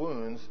 His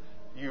wounds,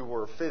 you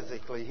were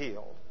physically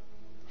healed.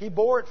 He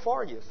bore it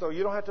for you, so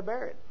you don't have to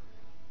bear it.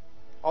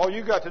 All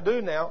you got to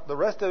do now, the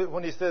rest of it,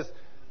 when He says,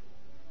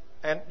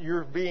 and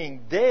you're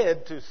being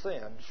dead to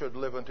sin, should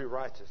live unto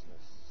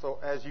righteousness. So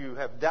as you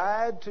have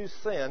died to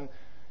sin,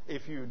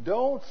 if you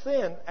don't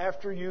sin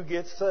after you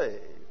get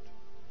saved,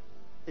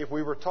 if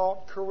we were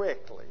taught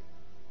correctly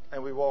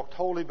and we walked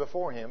holy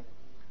before Him,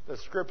 the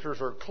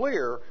Scriptures are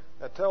clear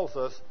that tells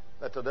us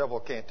that the devil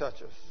can't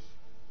touch us.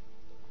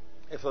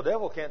 If the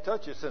devil can't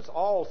touch you, since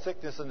all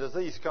sickness and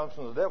disease comes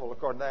from the devil,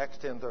 according to Acts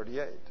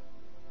 10:38,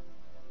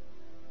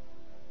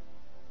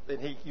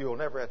 then you'll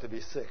never have to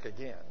be sick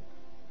again.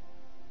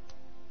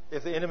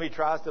 If the enemy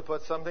tries to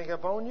put something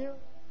upon you,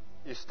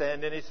 you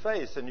stand in his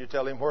face and you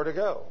tell him where to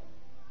go.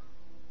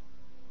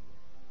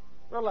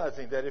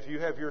 Realizing that if you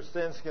have your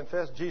sins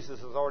confessed, Jesus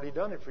has already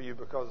done it for you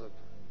because of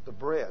the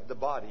bread, the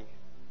body.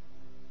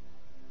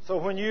 So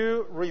when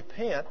you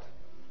repent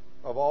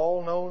of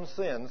all known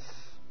sins,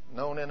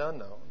 known and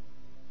unknown,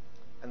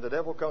 and the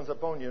devil comes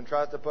upon you and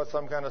tries to put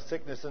some kind of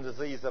sickness and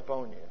disease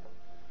upon you,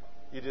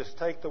 you just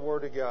take the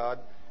Word of God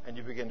and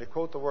you begin to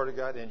quote the Word of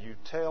God and you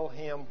tell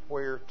him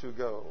where to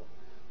go.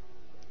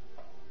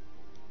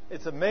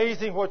 It's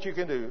amazing what you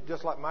can do.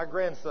 Just like my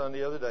grandson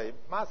the other day.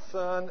 My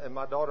son and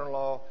my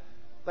daughter-in-law,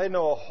 they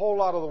know a whole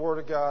lot of the Word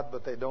of God,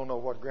 but they don't know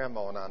what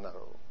Grandma and I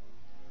know.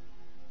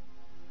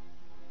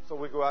 So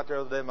we go out there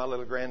the other day, my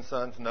little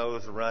grandson's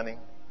nose running.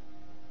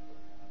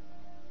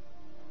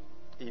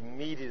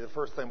 Immediately, the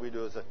first thing we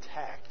do is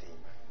attack him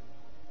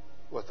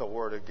with the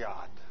Word of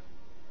God.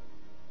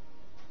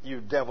 You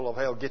devil of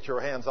hell, get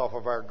your hands off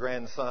of our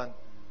grandson.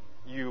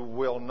 You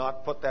will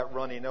not put that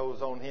runny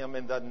nose on him.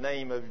 In the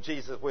name of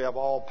Jesus, we have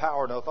all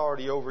power and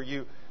authority over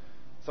you.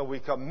 So we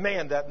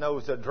command that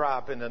nose to dry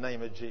up in the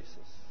name of Jesus.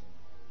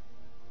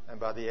 And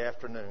by the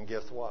afternoon,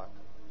 guess what?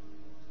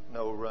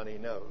 No runny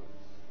nose.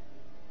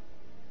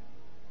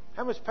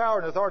 How much power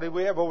and authority do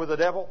we have over the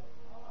devil?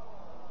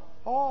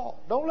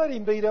 All. Don't let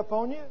him beat up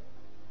on you.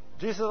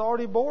 Jesus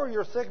already bore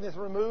your sickness,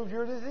 removed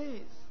your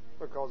disease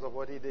because of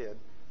what He did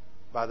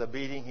by the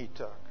beating He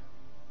took.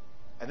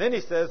 And then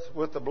He says,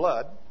 with the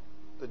blood,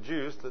 the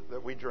juice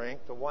that we drink,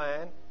 the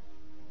wine,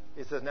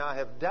 He says, now I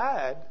have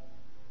died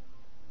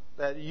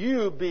that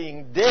you,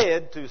 being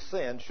dead to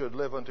sin, should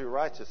live unto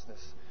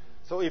righteousness.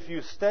 So if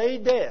you stay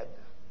dead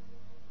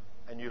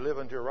and you live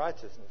unto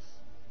righteousness,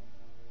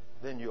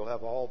 then you'll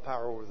have all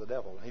power over the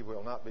devil, and he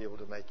will not be able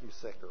to make you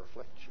sick or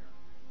afflict you.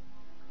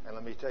 And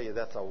let me tell you,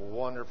 that's a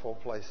wonderful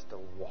place to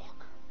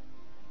walk.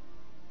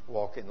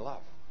 Walk in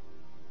love.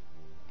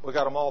 We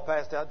got them all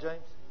passed out,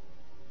 James?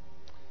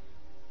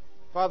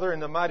 Father, in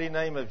the mighty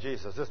name of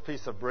Jesus, this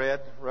piece of bread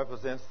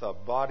represents the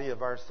body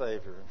of our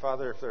Savior. And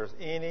Father, if there's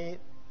any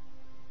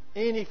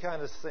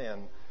kind of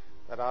sin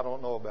that I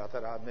don't know about,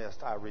 that I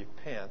missed, I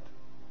repent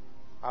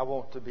I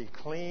want to be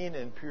clean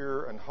and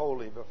pure and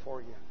holy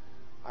before you.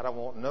 I don't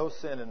want no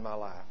sin in my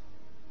life.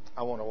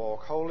 I want to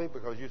walk holy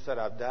because you said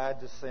I've died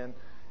to sin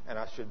and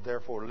I should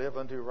therefore live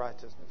unto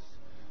righteousness.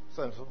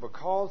 So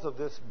because of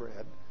this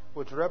bread,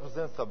 which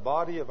represents the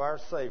body of our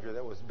Savior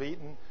that was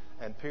beaten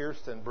and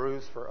pierced and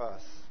bruised for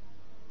us,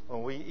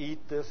 when we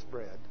eat this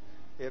bread,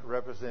 it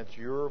represents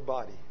your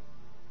body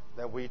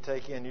that we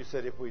take in. You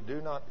said if we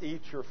do not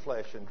eat your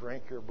flesh and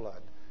drink your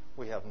blood,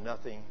 we have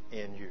nothing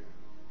in you.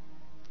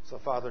 So,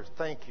 Father,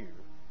 thank you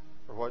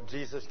for what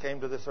Jesus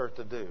came to this earth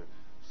to do.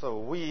 So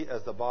we,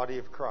 as the body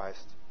of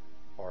Christ,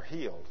 are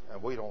healed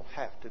and we don't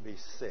have to be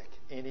sick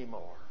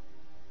anymore.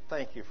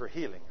 Thank you for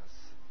healing us.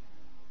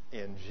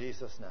 In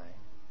Jesus' name,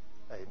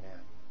 amen.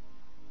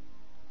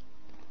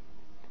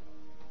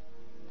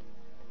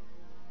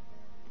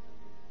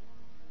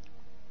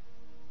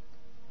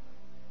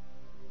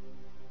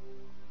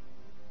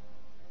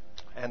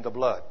 And the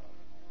blood.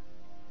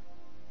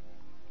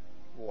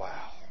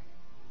 Wow.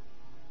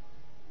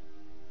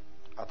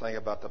 I think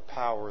about the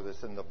power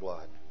that's in the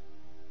blood.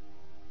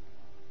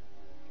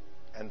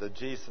 And the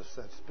Jesus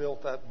that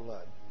spilt that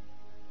blood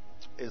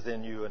is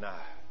in you and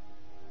I.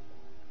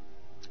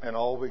 And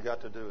all we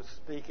got to do is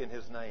speak in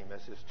His name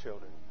as His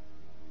children.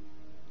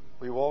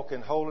 We walk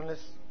in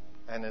holiness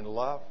and in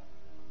love,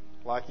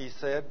 like He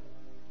said.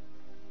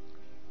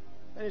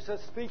 And He said,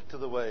 speak to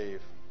the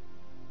wave.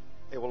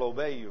 It will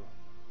obey you.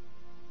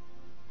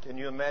 Can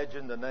you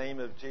imagine the name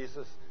of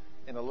Jesus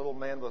in a little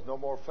man with no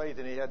more faith,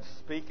 and he had to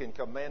speak and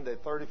command a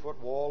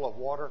 30-foot wall of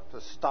water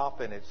to stop,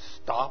 and it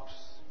stops?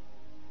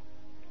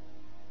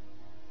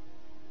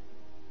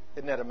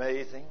 Isn't that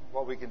amazing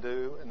what we can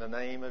do in the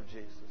name of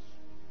Jesus?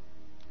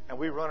 And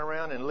we run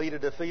around and lead a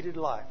defeated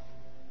life.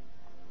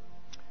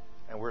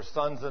 And we're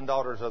sons and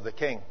daughters of the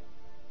King.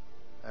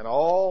 And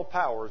all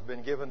power has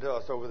been given to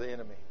us over the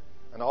enemy.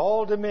 And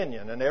all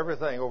dominion and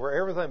everything over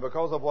everything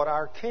because of what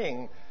our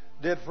King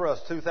did for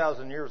us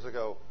 2,000 years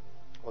ago.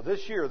 Well,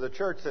 this year, the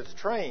church that's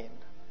trained,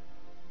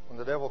 when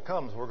the devil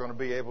comes, we're going to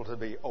be able to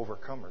be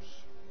overcomers.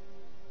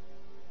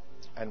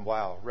 And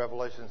wow,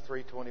 Revelation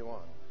 3:21,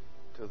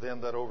 to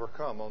them that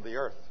overcome on the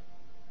earth,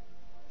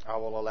 I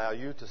will allow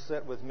you to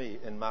sit with me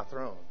in my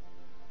throne,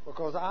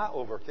 because I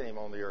overcame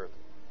on the earth,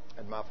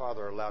 and my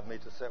Father allowed me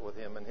to sit with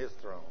Him in His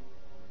throne.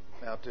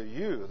 Now to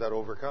you that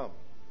overcome,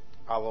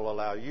 I will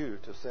allow you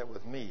to sit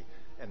with me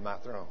in my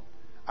throne.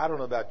 I don't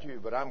know about you,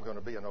 but I'm going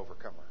to be an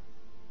overcomer.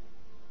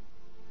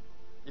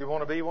 You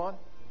want to be one?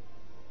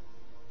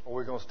 Well,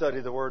 we're going to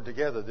study the Word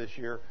together this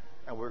year,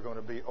 and we're going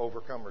to be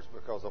overcomers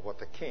because of what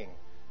the King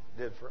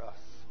did for us.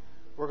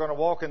 We're going to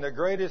walk in the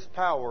greatest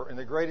power and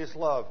the greatest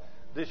love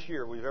this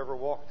year we've ever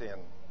walked in.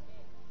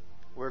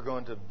 We're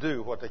going to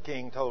do what the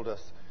King told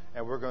us,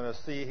 and we're going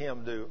to see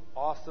Him do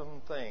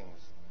awesome things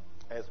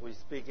as we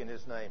speak in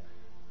His name.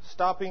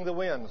 Stopping the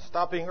winds,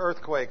 stopping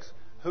earthquakes.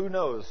 Who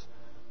knows?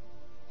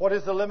 What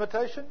is the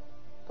limitation?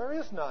 There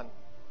is none.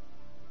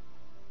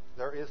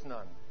 There is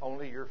none.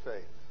 Only your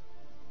faith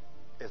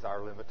is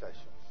our limitations.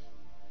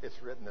 It's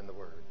written in the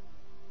Word.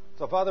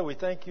 So, Father, we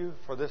thank you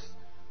for this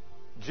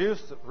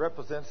juice that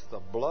represents the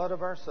blood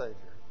of our Savior,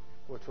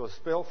 which was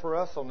spilled for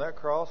us on that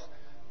cross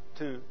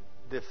to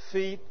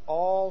defeat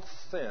all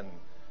sin,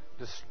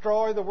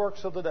 destroy the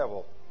works of the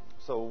devil,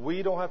 so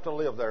we don't have to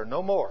live there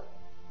no more.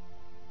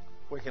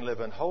 We can live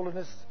in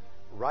holiness,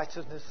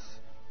 righteousness,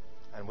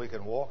 and we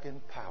can walk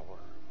in power.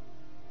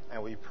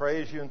 And we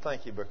praise you and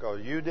thank you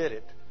because you did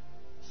it,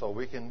 so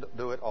we can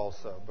do it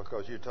also,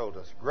 because you told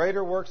us,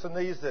 greater works than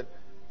these that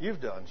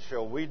you've done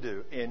shall we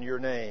do in your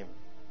name.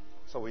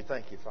 So we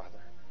thank you, Father,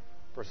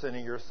 for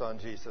sending your Son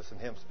Jesus and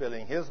Him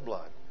spilling His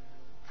blood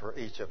for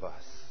each of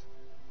us.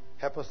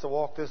 Help us to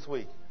walk this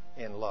week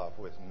in love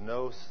with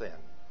no sin.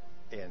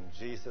 In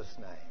Jesus'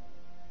 name,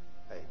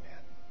 amen.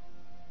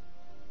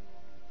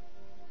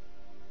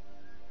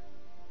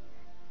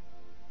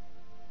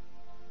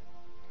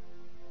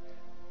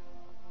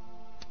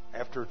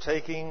 After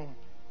taking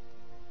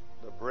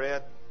the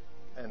bread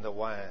and the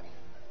wine,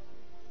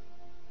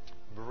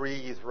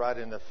 breathe right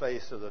in the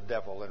face of the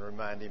devil and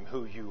remind him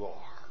who you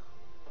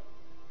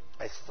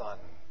are. A son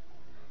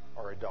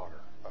or a daughter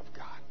of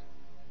God.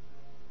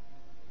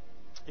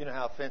 You know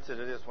how offensive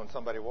it is when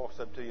somebody walks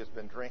up to you, has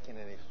been drinking,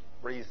 and he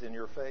breathes in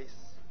your face?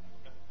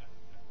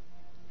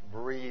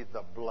 Breathe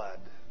the blood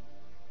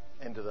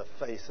into the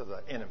face of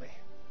the enemy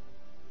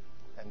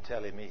and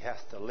tell him he has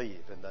to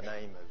leave in the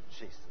name of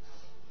Jesus.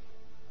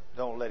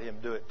 Don't let him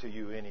do it to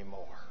you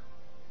anymore.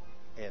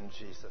 In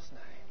Jesus'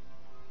 name.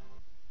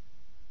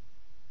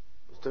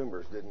 Those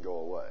tumors didn't go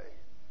away.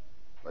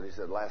 But he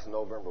said, last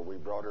November we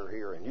brought her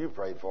here and you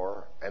prayed for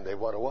her and they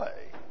went away.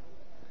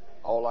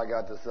 All I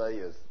got to say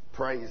is,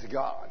 praise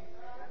God.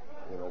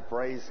 You know,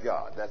 praise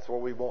God. That's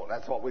what we want.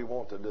 That's what we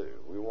want to do.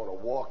 We want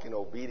to walk in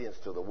obedience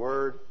to the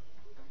Word.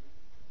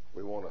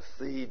 We want to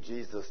see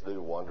Jesus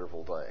do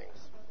wonderful things.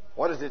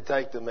 What does it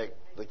take to make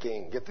the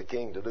King, get the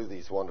King to do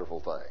these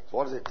wonderful things?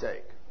 What does it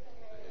take?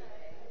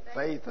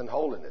 Faith and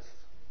holiness.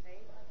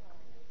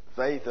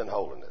 Faith and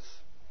holiness.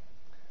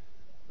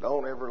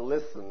 Don't ever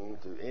listen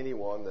to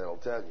anyone that'll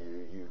tell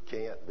you you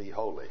can't be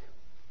holy.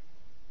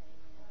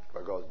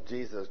 Because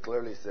Jesus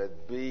clearly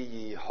said, "Be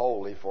ye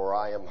holy, for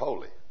I am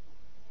holy."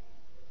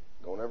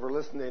 Don't ever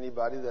listen to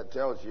anybody that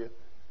tells you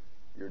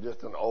you're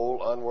just an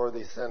old,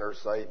 unworthy sinner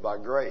saved by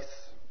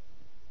grace.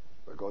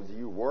 Because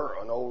you were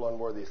an old,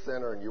 unworthy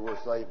sinner and you were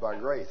saved by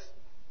grace.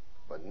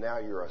 But now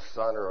you're a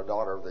son or a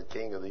daughter of the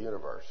King of the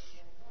universe.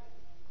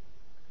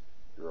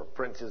 You're a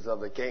princess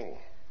of the King.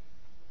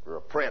 You're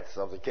a prince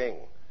of the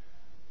King.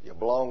 You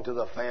belong to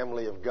the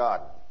family of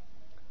God.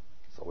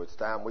 So it's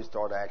time we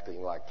start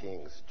acting like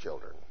King's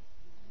children.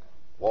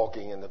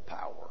 Walking in the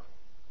power.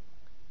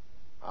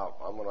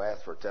 I'm going to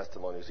ask for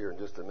testimonies here in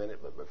just a minute,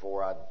 but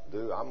before I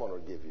do, I'm going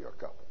to give you a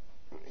couple.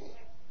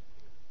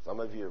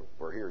 Some of you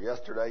were here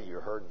yesterday, you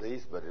heard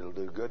these, but it'll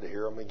do good to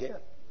hear them again.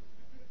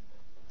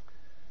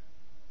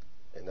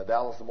 In the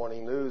Dallas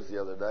Morning News the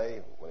other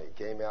day, when it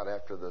came out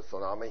after the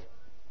tsunami,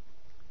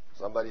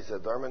 somebody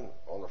said, "Thurman,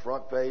 on the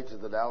front page of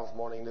the Dallas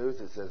Morning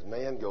News, it says,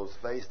 'Man goes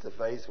face to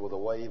face with a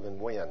wave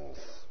and wins.'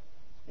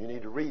 You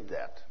need to read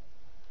that."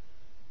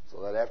 So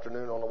that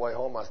afternoon on the way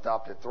home, I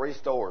stopped at 3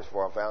 stores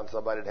before I found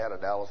somebody that had a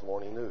Dallas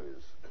Morning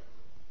News.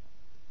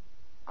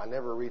 I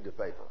never read the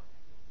paper.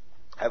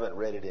 I haven't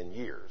read it in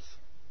years.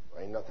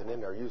 There ain't nothing in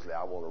there usually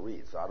I want to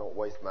read, so I don't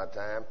waste my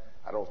time.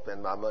 I don't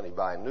spend my money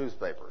buying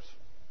newspapers.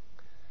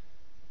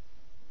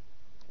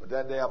 But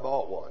that day I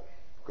bought one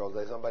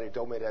because somebody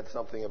told me it had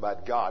something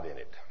about God in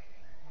it.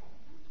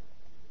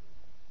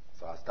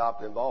 So I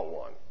stopped and bought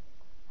one.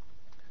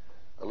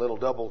 A little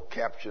double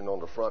caption on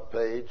the front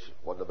page,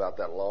 wasn't about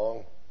that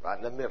long, right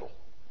in the middle.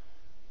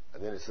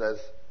 And then it says,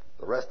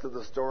 the rest of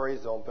the story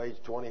is on page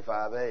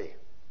 25A.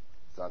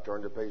 So I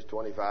turned to page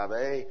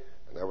 25A,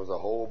 and there was a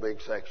whole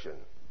big section.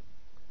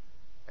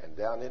 And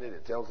down in it,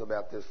 it tells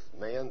about this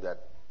man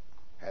that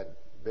had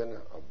been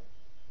a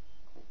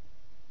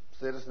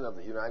citizen of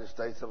the United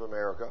States of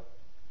America,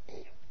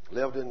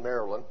 lived in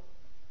Maryland,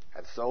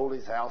 had sold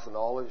his house and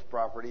all of his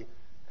property,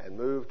 and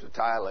moved to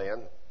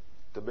Thailand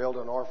to build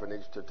an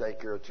orphanage to take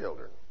care of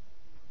children.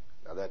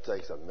 Now that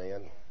takes a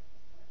man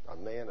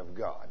of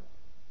God,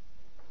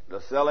 to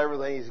sell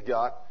everything he's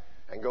got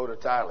and go to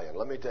Thailand.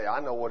 Let me tell you,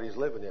 I know what he's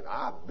living in.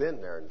 I've been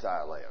there in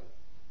Thailand.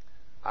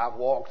 I've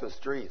walked the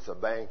streets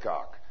of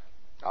Bangkok.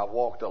 I've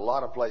walked a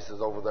lot of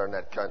places over there in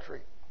that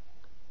country.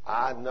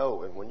 I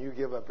know, and when you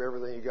give up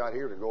everything you got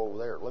here to go over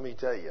there, let me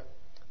tell you,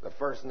 the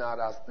first night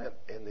I spent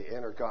in the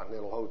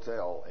Intercontinental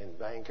Hotel in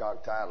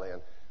Bangkok,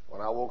 Thailand,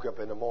 when I woke up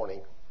in the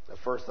morning, the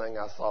first thing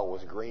I saw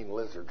was green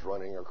lizards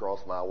running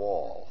across my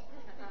wall.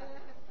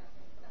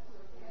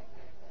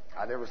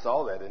 I never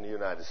saw that in the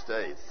United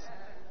States,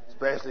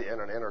 especially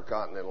in an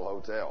Intercontinental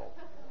Hotel.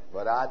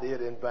 But I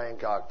did in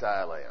Bangkok,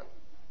 Thailand.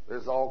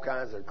 There's all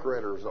kinds of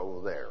critters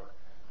over there,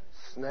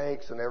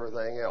 snakes and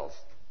everything else.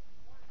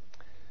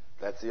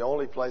 That's the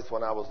only place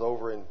when I was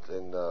over in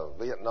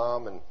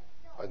Vietnam and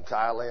in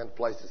Thailand,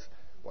 places,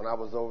 when I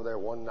was over there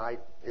one night,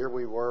 here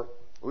we were.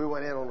 We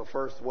went in on the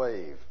first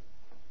wave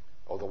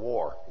of the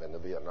war, in the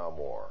Vietnam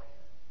War.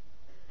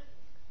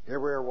 Here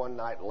we were one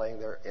night laying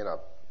there in a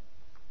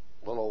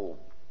little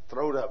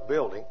throwed-up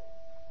building,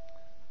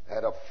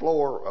 had a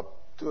floor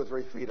up 2 or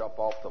 3 feet up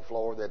off the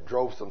floor that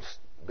drove some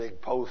big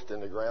posts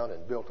in the ground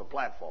and built a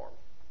platform.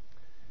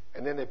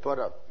 And then they put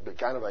a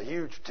kind of a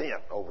huge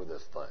tent over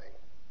this thing.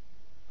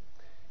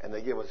 And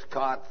they give us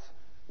cots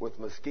with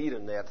mosquito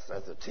nets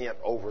as a tent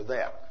over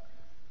that.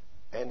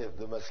 And if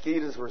the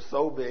mosquitoes were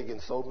so big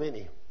and so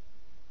many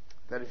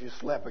that if you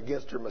slept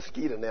against your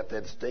mosquito net,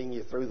 they'd sting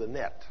you through the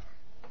net.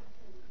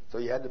 So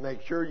you had to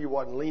make sure you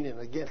wasn't leaning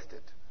against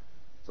it.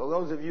 So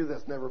those of you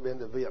that's never been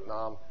to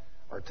Vietnam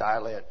or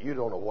Thailand, you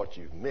don't know what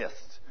you've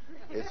missed.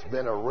 It's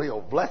been a real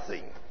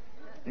blessing.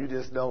 You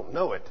just don't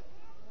know it.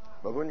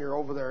 But when you're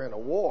over there in a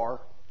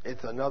war,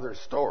 it's another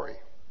story.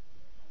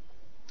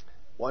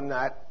 One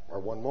night or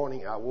one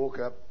morning, I woke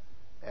up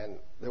and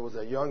there was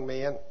a young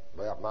man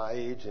about my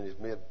age in his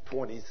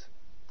mid-20s,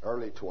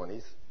 early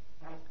 20s.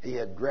 He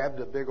had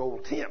grabbed a big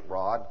old tent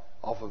rod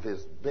off of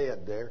his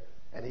bed there,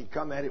 and he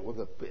come at it with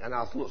and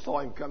I saw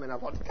him come in. I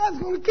thought, this guy's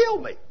going to kill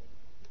me.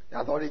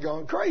 I thought he'd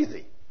gone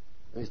crazy.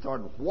 And he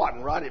started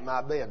wadding right at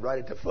my bed, right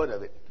at the foot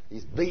of it.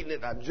 He's beating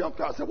it. I jumped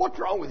out. I said, "What's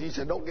wrong with you?" He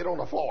said, "Don't get on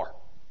the floor."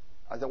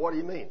 I said, "What do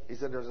you mean?" He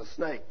said, "There's a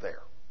snake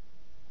there."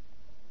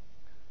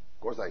 Of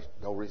course, there's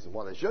no reason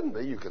why they shouldn't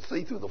be. You could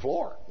see through the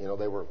floor. You know,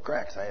 they were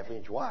cracks 1/2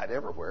 inch wide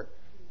everywhere.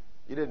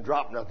 You didn't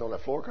drop nothing on the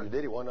floor because you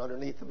did. It wasn't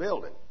underneath the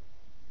building.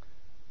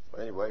 So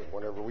anyway,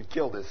 whenever we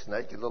killed this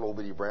snake, a little old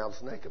bitty brown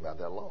snake about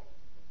that long.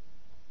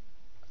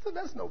 I said,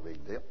 "That's no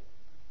big deal."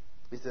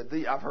 He said,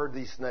 "I've heard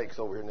these snakes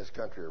over here in this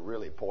country are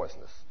really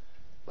poisonous.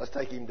 Let's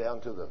take him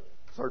down to the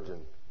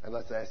surgeon and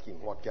let's ask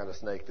him what kind of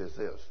snake this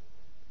is."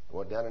 I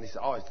went down and he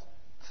said, "Oh, it's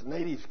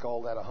natives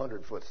call that a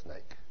 100-foot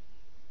snake."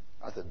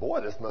 I said, "Boy,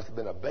 this must have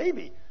been a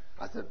baby."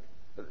 I said,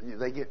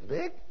 "They get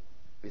big?"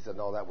 He said,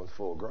 "No, that one's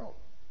full grown."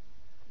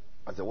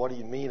 I said, "What do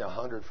you mean a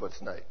 100-foot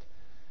snake?"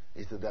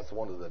 He said, "That's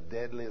one of the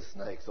deadliest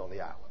snakes on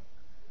the island.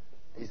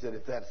 He said,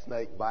 if that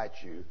snake bites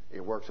you,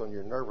 it works on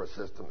your nervous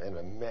system. In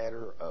a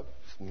matter of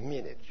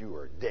minutes, you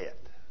are dead.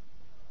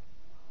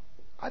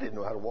 I didn't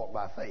know how to walk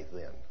by faith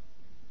then.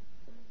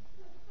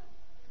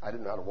 I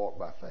didn't know how to walk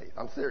by faith.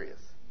 I'm serious.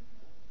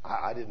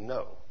 I didn't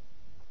know.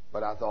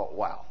 But I thought,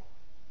 wow,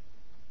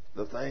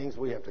 the things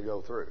we have to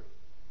go through.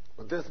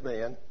 But this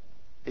man,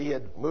 he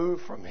had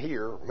moved from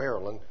here,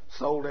 Maryland,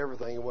 sold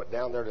everything and went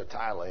down there to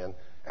Thailand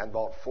and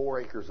bought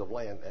 4 acres of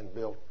land and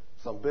built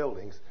some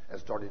buildings and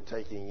started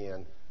taking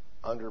in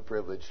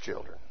underprivileged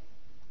children.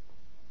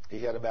 He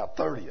had about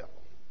 30 of them.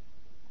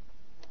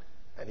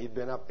 And he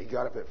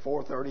got up at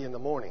 4:30 in the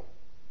morning,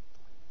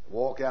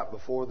 walk out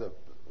before the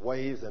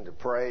waves and to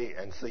pray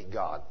and seek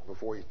God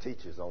before he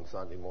teaches on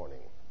Sunday morning.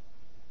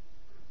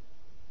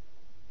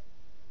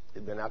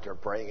 He'd been out there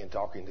praying and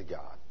talking to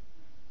God.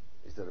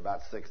 He said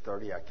about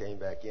 6:30 I came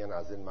back in. I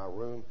was in my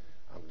room.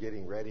 I'm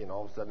getting ready, and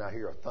all of a sudden I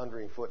hear a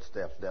thundering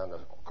footsteps down the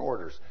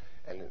corridors,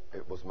 and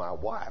it was my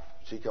wife.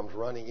 She comes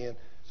running in.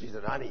 She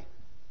said, honey,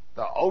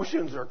 the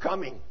oceans are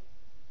coming.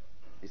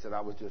 He said,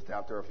 I was just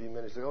out there a few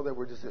minutes ago. They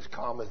were just as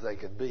calm as they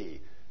could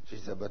be. She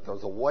said, but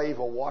there's a wave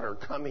of water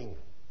coming.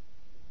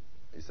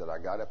 He said, I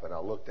got up and I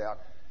looked out,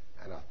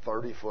 and a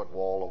 30-foot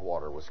wall of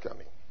water was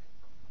coming.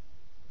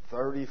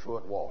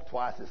 30-foot wall,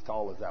 twice as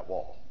tall as that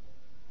wall.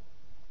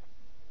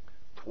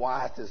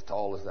 Twice as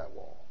tall as that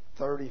wall.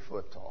 30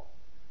 foot tall.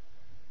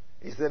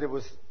 He said it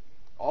was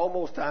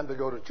almost time to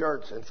go to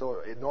church, and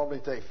so it normally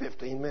takes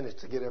 15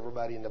 minutes to get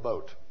everybody in the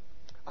boat.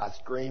 I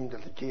screamed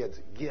at the kids,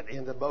 get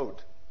in the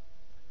boat.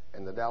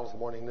 And the Dallas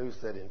Morning News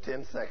said in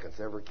 10 seconds,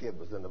 every kid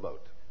was in the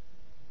boat.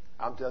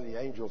 I'm telling you,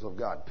 angels of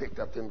God picked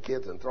up them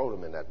kids and threw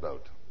them in that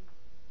boat.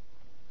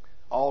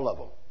 All of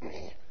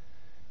them.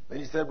 Then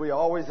he said we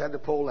always had to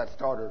pull that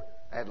starter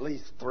at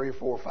least 3,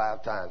 4,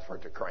 5 times for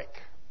it to crank.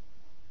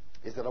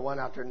 He said, I went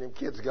out there and them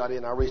kids got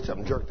in. I reached up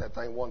and jerked that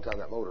thing one time.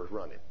 That motor's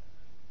running.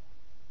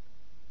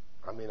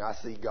 I mean, I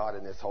see God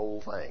in this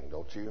whole thing,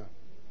 don't you?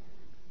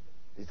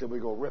 He said, we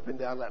go ripping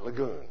down that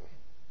lagoon.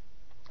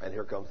 And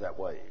here comes that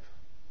wave.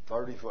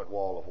 30-foot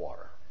wall of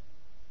water.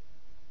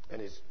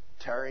 And it's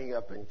tearing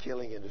up and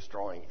killing and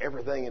destroying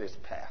everything in its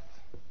path.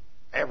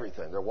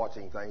 Everything. They're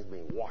watching things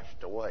being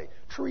washed away.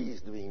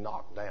 Trees being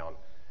knocked down.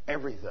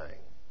 Everything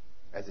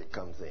as it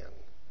comes in.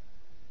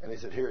 And he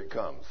said, here it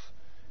comes.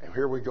 And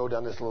here we go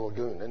down this little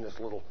lagoon in this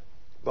little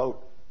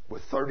boat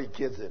with 30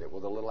 kids in it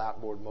with a little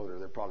outboard motor.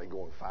 They're probably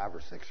going 5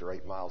 or 6 or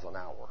 8 miles an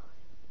hour.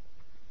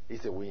 He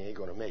said, we ain't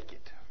going to make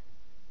it.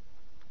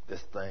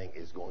 This thing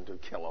is going to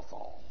kill us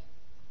all.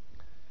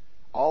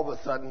 All of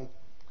a sudden,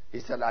 he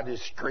said, I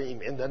just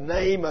screamed, in the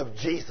name of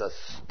Jesus,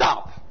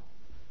 stop.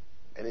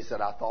 And he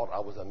said, I thought I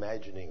was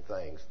imagining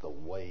things. The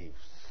wave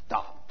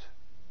stopped.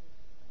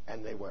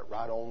 And they went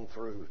right on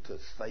through to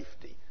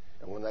safety.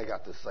 And when they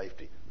got to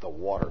safety, the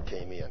water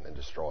came in and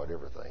destroyed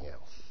everything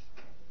else.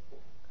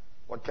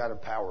 What kind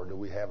of power do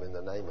we have in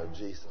the name of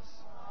Jesus?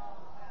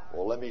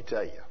 Well, let me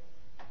tell you,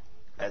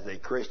 as a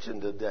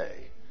Christian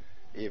today,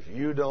 if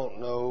you don't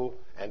know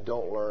and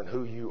don't learn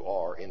who you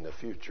are in the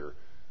future,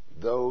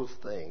 those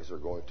things are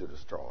going to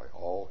destroy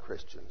all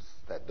Christians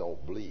that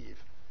don't believe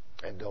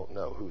and don't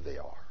know who they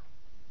are.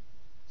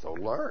 So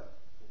learn.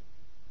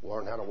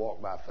 Learn how to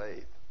walk by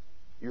faith.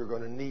 You're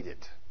going to need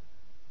it.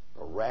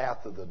 The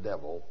wrath of the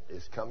devil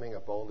is coming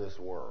upon this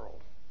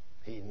world.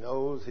 He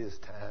knows his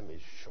time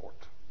is short.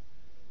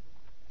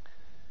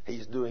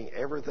 He's doing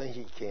everything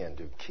he can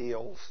to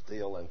kill,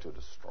 steal, and to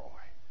destroy.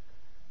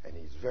 And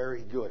he's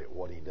very good at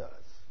what he does.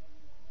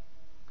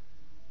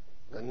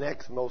 The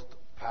next most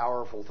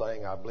powerful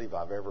thing I believe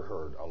I've ever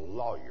heard, a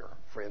lawyer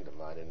friend of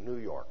mine in New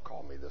York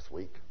called me this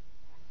week.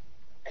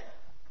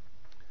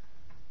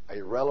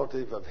 A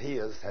relative of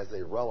his has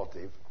a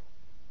relative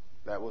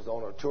that was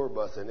on a tour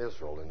bus in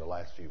Israel in the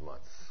last few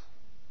months.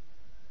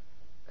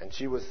 And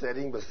she was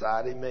sitting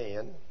beside a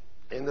man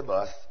in the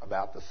bus,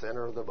 about the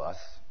center of the bus.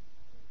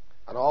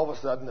 And all of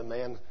a sudden the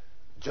man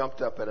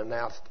jumped up and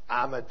announced,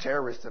 I'm a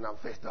terrorist and I'm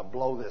fixing to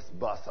blow this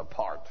bus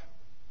apart.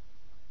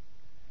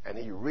 And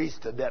he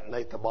reached to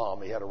detonate the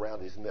bomb he had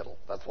around his middle.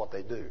 That's what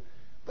they do.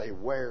 They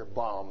wear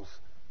bombs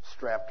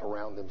strapped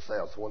around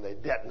themselves. When they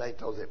detonate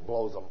those, it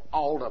blows them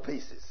all to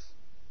pieces.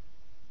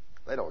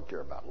 They don't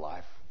care about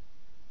life.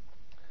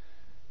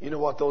 You know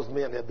what those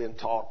men have been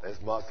taught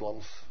as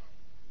Muslims?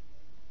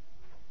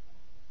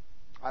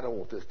 I don't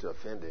want this to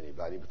offend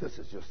anybody, but this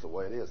is just the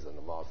way it is in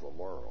the Muslim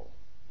world.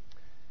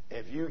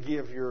 If you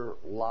give your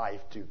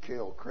life to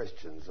kill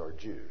Christians or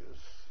Jews,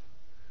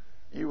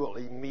 you will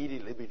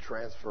immediately be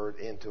transferred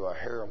into a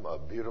harem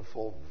of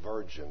beautiful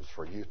virgins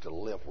for you to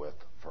live with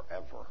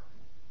forever.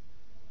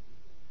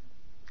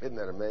 Isn't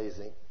that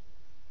amazing?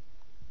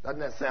 Doesn't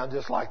that sound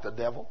just like the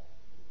devil?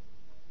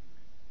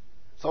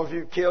 So if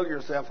you kill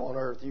yourself on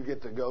earth, you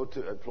get to go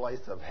to a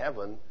place of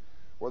heaven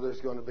where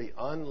there's going to be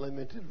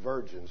unlimited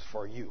virgins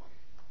for you.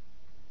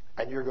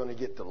 And you're going to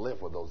get to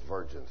live with those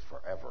virgins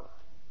forever.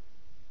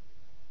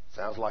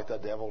 Sounds like the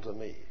devil to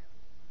me.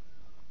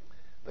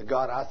 The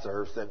God I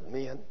serve said,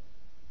 men,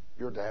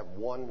 you're to have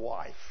one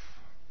wife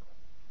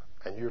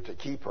And you're to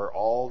keep her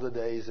all the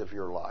days of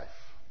your life.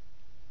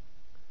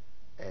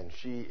 And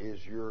she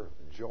is your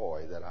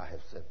joy that I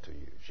have sent to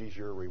you. She's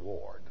your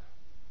reward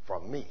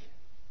from me.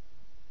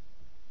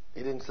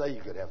 He didn't say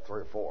you could have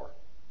 3 or 4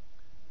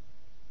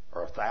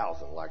 or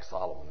 1,000 like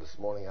Solomon. This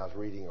morning I was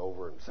reading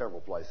over in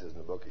several places in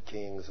the book of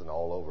Kings and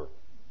all over.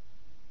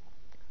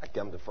 I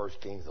come to 1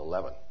 Kings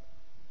 11,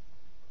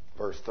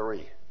 verse 3.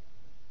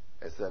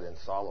 It said, and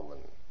Solomon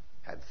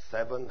had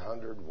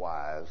 700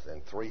 wives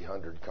and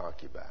 300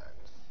 concubines,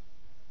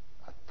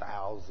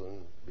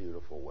 1,000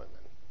 beautiful women.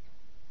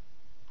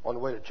 On the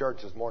way to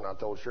church this morning, I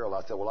told Cheryl,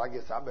 I said, well, I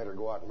guess I better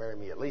go out and marry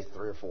me at least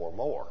 3 or 4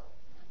 more.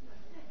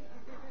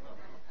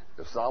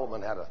 If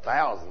Solomon had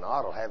 1,000, I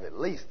ought to have at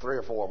least 3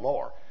 or 4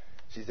 more.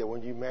 She said,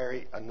 when you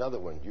marry another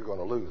one, you're going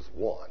to lose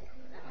one.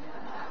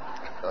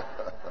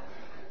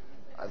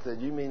 I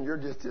said, you mean you're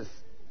just as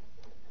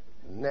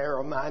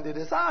narrow-minded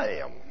as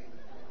I am?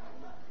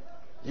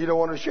 You don't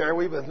want to share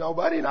me with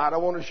nobody, and I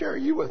don't want to share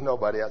you with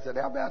nobody. I said,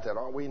 how about that?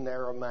 Aren't we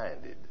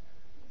narrow-minded?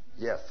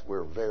 Yes,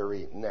 we're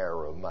very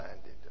narrow-minded.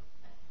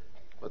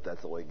 But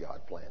that's the way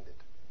God planned it.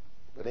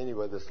 But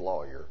anyway, this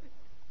lawyer,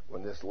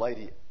 when this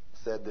lady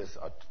said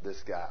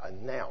this guy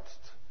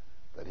announced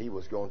that he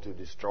was going to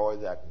destroy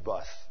that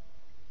bus,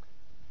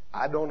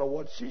 I don't know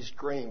what she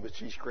screamed, but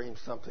she screamed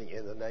something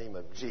in the name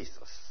of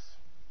Jesus.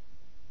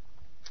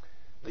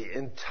 The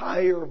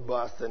entire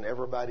bus and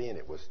everybody in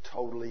it was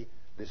totally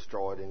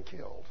destroyed and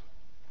killed.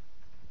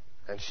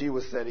 And she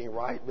was sitting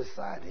right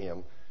beside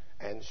him,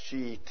 and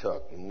she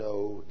took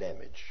no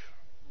damage.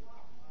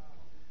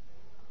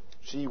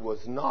 She was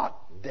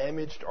not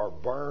damaged or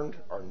burned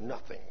or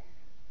nothing.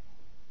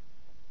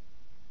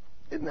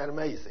 Isn't that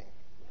amazing?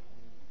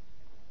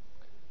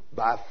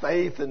 By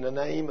faith in the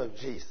name of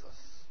Jesus.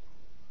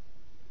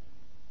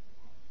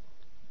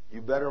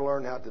 You better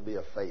learn how to be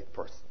a faith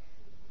person.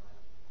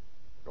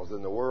 Because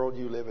in the world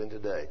you live in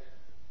today,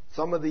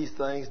 some of these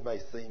things may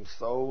seem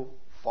so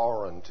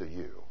foreign to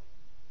you.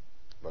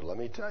 But let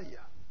me tell you,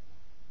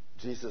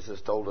 Jesus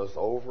has told us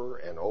over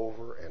and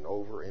over and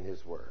over in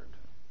His Word,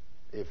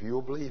 if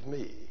you'll believe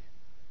me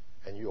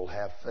and you'll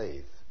have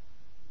faith,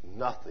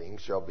 nothing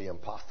shall be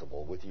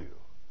impossible with you.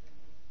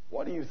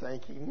 What do you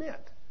think He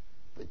meant?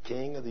 The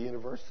King of the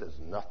universe says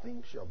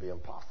nothing shall be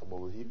impossible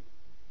with you.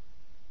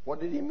 What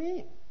did He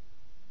mean?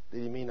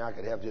 Did He mean I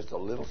could have just a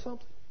little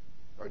something?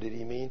 Or did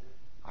He mean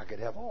I could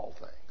have all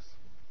things?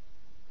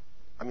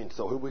 I mean,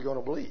 so who are we going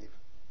to believe?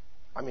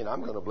 I mean,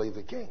 I'm going to believe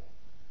the King.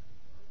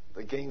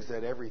 The King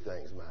said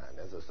everything's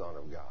mine as a son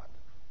of God.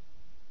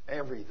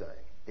 Everything.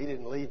 He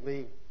didn't leave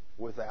me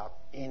without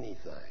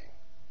anything.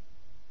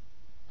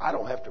 I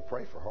don't have to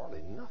pray for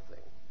hardly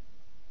nothing.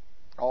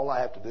 All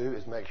I have to do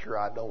is make sure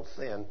I don't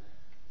sin.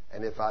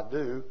 And if I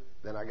do,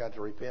 then I got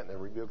to repent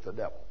and rebuke the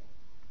devil.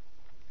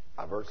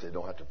 I virtually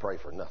don't have to pray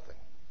for nothing.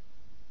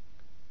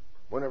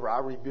 Whenever I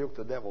rebuke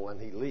the devil and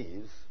he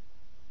leaves,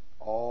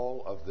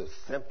 all of the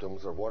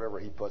symptoms of whatever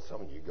he puts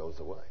on you goes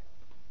away.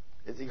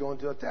 Is he going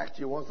to attack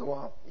you once in a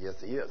while? Yes,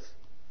 he is.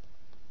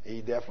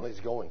 He definitely is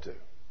going to.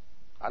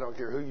 I don't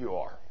care who you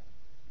are.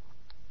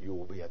 You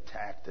will be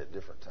attacked at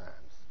different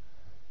times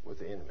with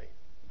the enemy.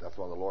 That's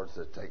why the Lord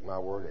says, take my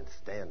word and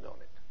stand on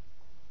it.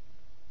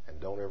 And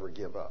don't ever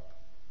give up.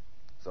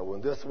 So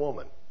when this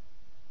woman,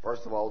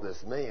 first of all,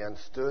 this man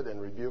stood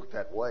and rebuked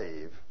that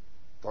wave,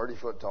 30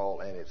 foot tall,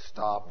 and it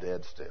stopped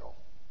dead still.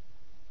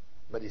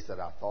 But he said,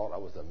 I thought I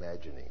was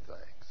imagining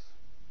things.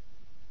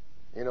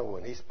 You know,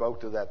 when he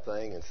spoke to that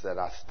thing and said,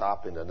 I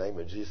stop in the name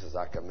of Jesus,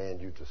 I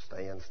command you to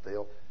stand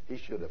still, he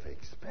should have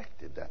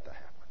expected that to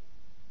happen.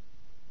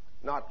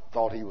 Not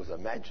thought he was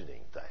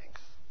imagining things.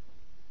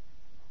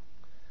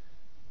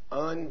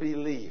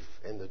 Unbelief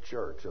in the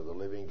church of the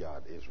living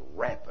God is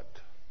rampant.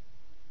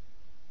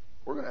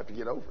 We're going to have to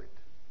get over it.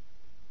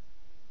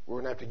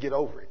 We're going to have to get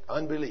over it.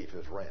 Unbelief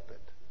is rampant.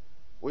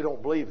 We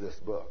don't believe this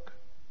book.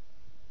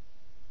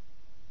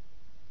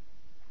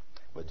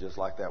 But just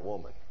like that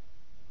woman,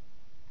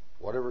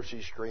 whatever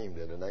she screamed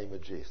in the name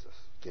of Jesus,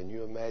 can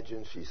you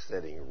imagine she's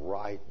sitting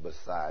right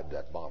beside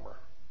that bomber?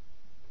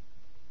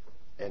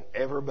 And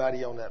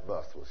everybody on that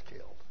bus was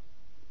killed.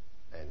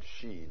 And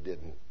she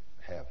didn't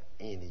have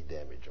any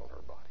damage on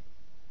her body.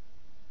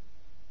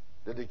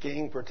 Did the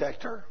King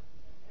protect her?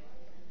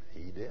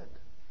 He did.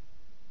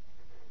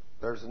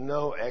 There's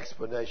no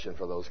explanation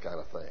for those kind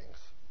of things.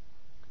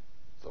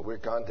 So we're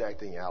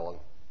contacting Alan,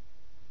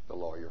 the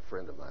lawyer,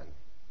 friend of mine.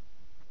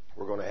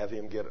 We're going to have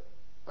him get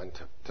in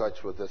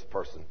touch with this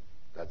person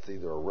that's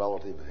either a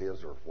relative of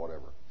his or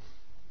whatever,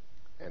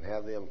 and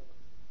have them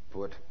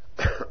put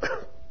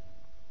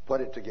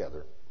it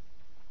together,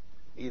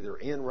 either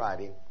in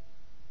writing,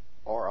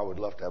 or I would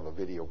love to have a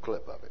video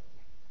clip of it.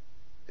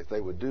 If they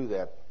would do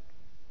that,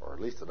 or at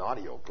least an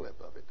audio clip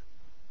of it,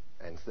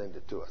 and send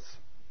it to us,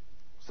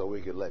 so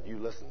we could let you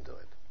listen to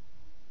it.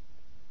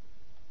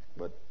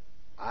 But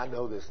I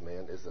know this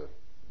man is a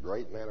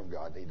great man of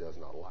God, and he does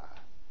not lie.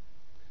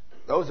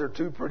 Those are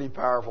two pretty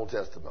powerful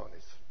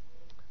testimonies.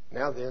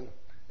 Now then,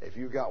 if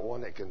you got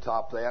one that can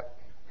top that,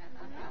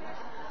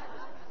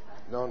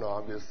 no,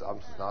 I'm just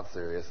not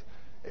serious.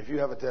 If you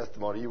have a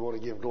testimony, you want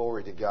to give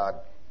glory to God,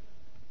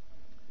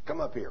 come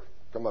up here.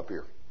 Come up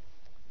here.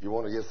 You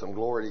want to give some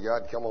glory to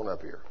God, come on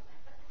up here.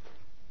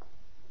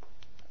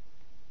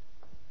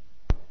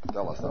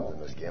 Tell us something,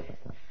 Miss Kim.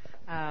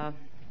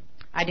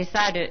 I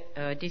decided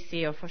this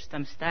year, first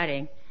time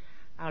studying,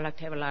 I would like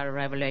to have a lot of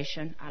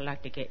revelation. I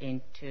like to get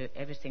into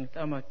everything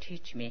Thermal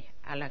teach me.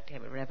 I like to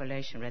have a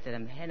revelation rather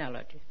than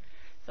genealogy.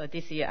 So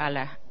this year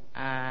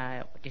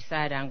I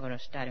decided I'm going to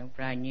start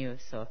brand new.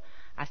 So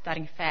I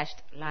started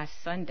fast last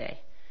Sunday,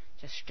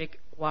 just strict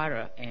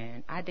water.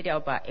 And I did it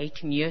about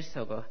 18 years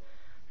ago,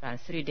 around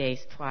 3 days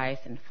twice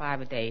and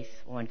 5 days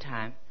one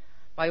time.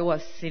 But it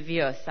was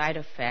severe side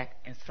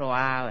effect and throw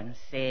out and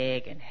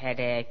sick and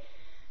headache.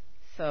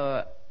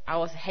 So I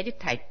was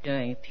hesitant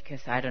doing it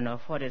because I don't know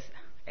what is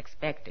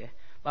expected.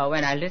 But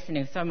when I listened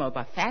to someone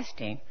about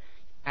fasting,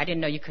 I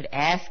didn't know you could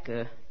ask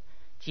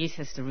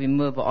Jesus to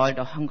remove all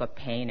the hunger,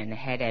 pain, and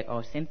headache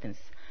or symptoms.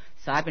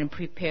 So I've been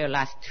prepared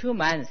last 2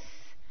 months,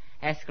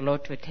 ask the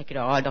Lord to take it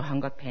all the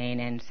hunger, pain,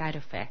 and side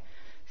effect.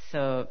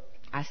 So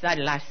I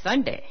started last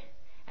Sunday,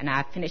 and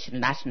I finished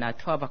last night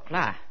 12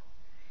 o'clock.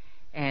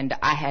 And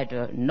I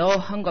had no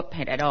hunger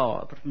pain at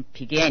all from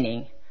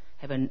beginning.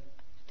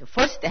 The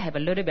first day I have a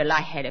little bit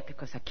lightheaded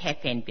because the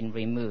caffeine been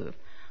removed.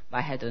 But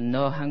I had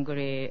no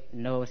hungry,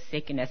 no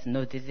sickness,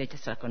 no disease,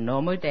 just like a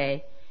normal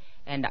day.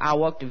 And I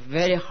worked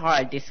very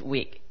hard this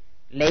week,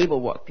 labor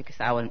work, because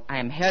I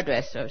am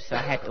hairdresser, so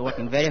I had to work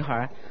very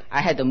hard.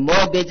 I had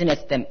more business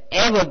than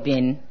ever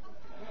been.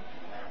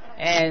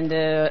 And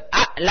a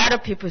lot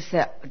of people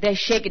said they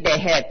shake their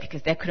head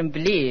because they couldn't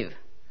believe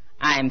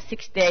I am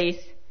 6 days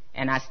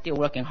and I'm still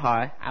working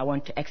hard. I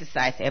want to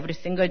exercise every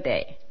single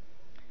day.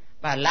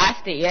 But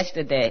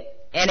yesterday,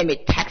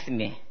 enemy attacked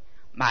me.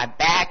 My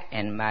back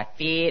and my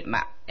feet,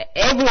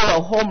 everywhere,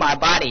 whole my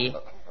body.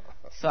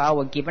 So I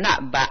was giving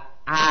up. But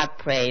I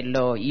pray,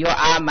 Lord, you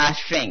are my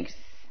strength.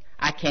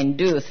 I can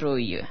do through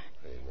you. Amen.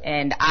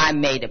 And I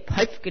made it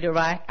perfectly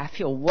right. I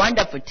feel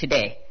wonderful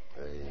today.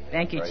 Amen.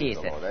 Thank you, Praise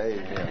Jesus. The Lord.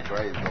 Amen.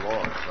 Praise the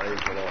Lord. Praise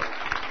the Lord.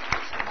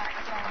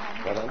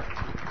 What on?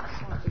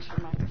 Just want to fix your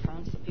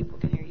microphone so people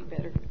can hear you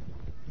better.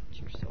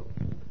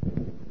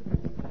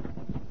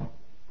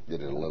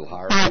 Get it a little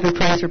higher. I have a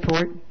praise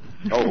report.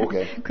 Oh,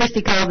 okay.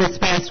 Christy called this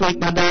past week,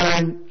 my daughter,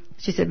 and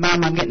she said,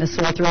 Mom, I'm getting a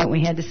sore throat.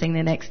 We had to sing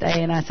the next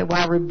day. And I said,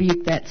 well, I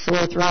rebuke that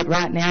sore throat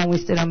right now. We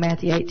stood on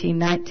Matthew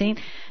 18:19.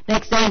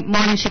 Next day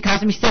morning, she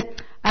calls me. She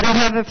said, I don't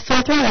have a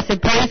sore throat. I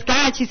said, praise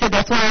God. She said,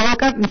 that's why I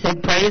woke up and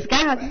said, praise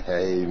God.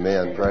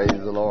 Amen. Praise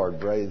the Lord.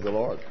 Praise the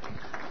Lord.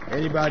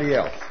 Anybody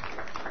else?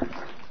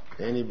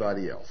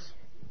 Anybody else?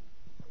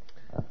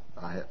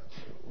 I have.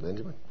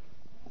 Benjamin?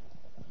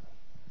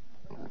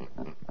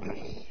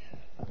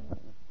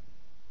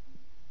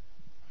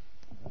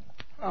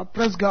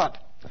 Praise God.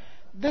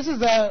 This is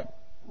a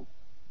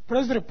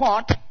praise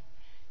report.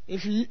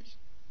 If you,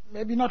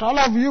 maybe not all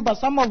of you, but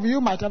some of you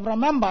might have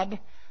remembered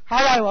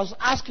how I was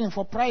asking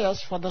for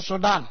prayers for the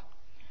Sudan,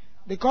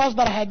 because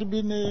there had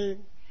been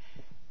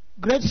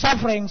great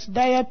sufferings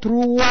there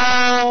through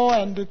war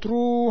and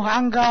through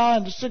hunger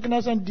and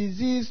sickness and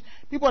disease.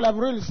 People have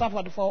really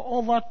suffered for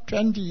over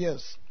 20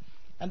 years,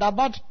 and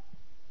about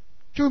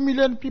 2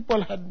 million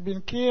people had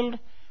been killed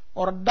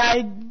or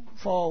died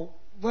for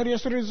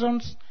various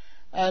reasons.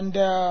 And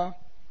there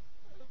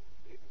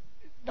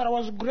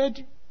was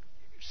great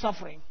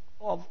suffering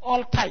of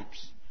all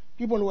types.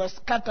 People were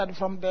scattered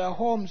from their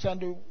homes,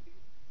 and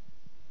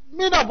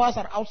many of us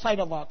are outside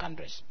of our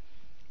countries.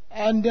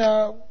 And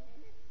there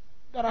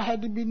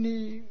had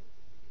been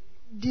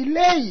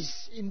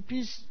delays in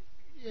peace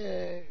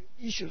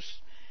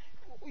issues.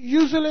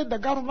 Usually the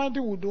government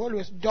would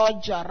always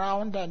dodge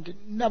around and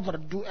never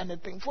do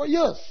anything for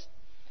years.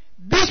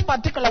 This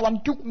particular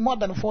one took more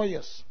than 4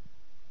 years.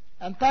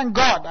 And thank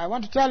God, I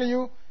want to tell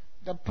you,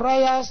 the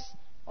prayers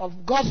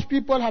of God's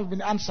people have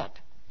been answered.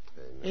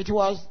 Amen. It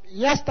was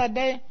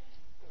yesterday,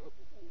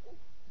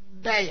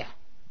 there,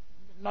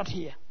 not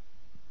here.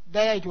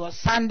 There it was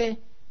Sunday,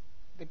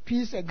 the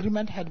peace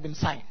agreement had been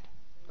signed.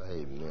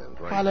 Amen.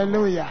 Praise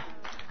Hallelujah.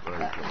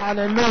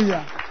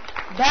 Hallelujah.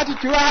 That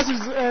to us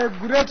is a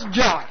great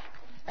joy.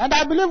 And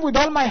I believe with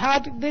all my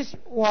heart this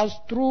was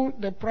through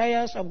the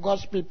prayers of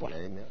God's people.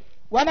 Amen.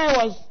 When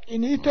I was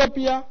in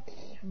Ethiopia,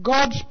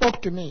 God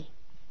spoke to me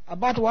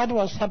about what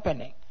was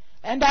happening.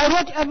 And I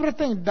wrote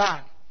everything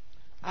down.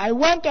 I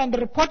went and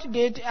reported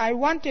it. I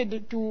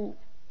wanted to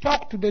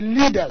talk to the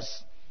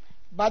leaders.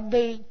 But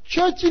the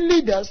church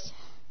leaders,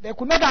 they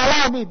could not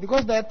allow me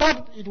because they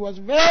thought it was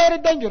very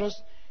dangerous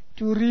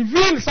to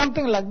reveal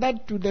something like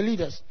that to the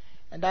leaders.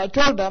 And I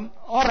told them,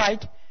 all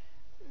right,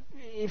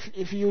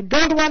 if you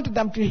don't want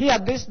them to hear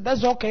this,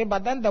 that's okay,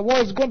 but then the war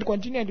is going to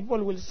continue and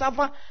people will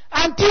suffer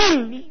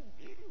until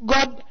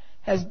God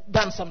has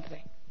done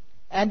something.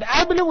 And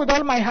I believe with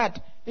all my heart,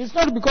 it's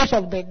not because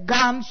of the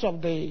guns of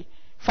the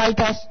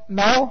fighters,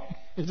 no,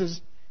 it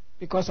is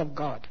because of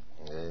God.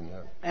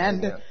 Amen.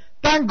 And Amen.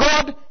 Thank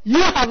God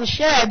you have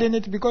shared in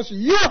it because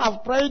you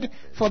have prayed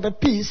for the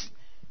peace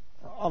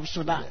of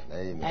Sudan.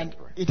 Amen. And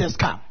it has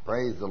come.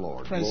 Praise the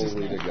Lord. Praise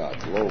Glory to God.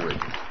 Glory.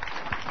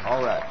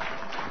 All right.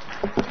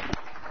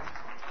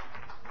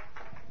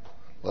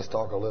 Let's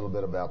talk a little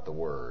bit about the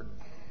Word.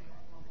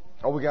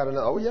 Oh, we got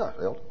another. Oh, yeah,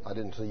 Elton. I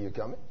didn't see you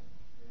coming.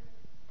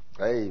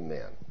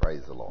 Amen.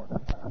 Praise the Lord.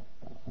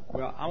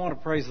 Well, I want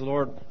to praise the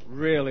Lord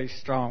really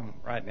strong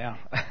right now.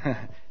 Of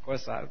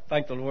course, I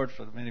thank the Lord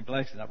for the many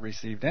blessings I've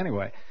received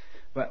anyway.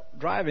 But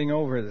driving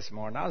over here this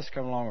morning, I was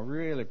coming along a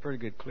really pretty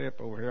good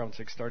clip over here on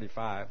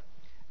 635,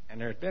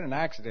 and there had been an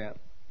accident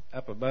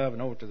up above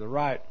and over to the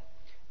right,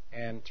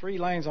 and 3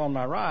 lanes on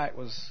my right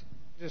was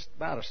just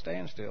about a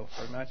standstill,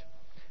 pretty much.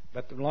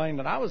 But the lane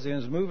that I was in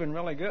was moving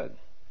really good.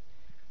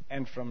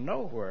 And from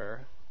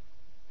nowhere,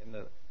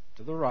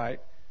 to the right,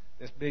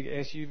 this big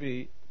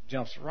SUV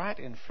jumps right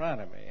in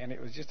front of me, and it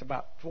was just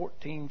about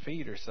 14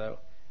 feet or so.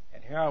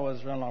 And here I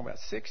was running along about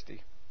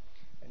 60.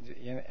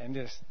 And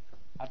just,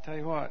 I tell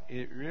you what,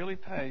 it really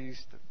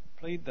pays to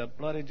plead the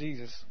blood of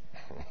Jesus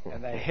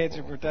and the hedge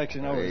of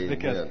protection over us,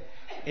 because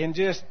in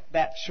just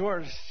that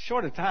short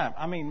of time,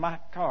 I mean, my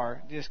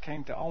car just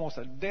came to almost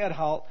a dead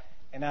halt,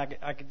 and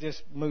I could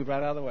just move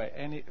right out of the way.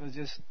 And it was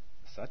just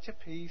such a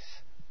peace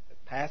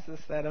that passes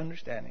that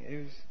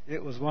understanding.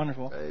 It was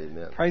wonderful.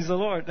 Amen. Praise the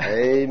Lord.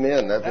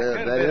 Amen. That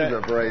is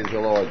a praise the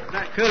Lord.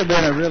 That could have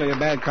been a really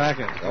bad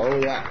cracking. Oh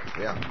yeah.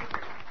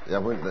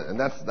 And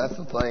that's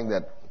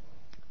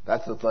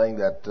the thing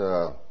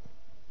that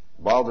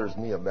bothers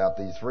me about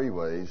these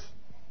freeways.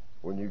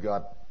 When you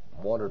got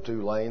 1 or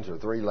 2 lanes or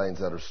 3 lanes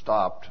that are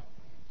stopped,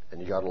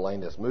 and you got a lane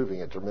that's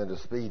moving at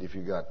tremendous speed, if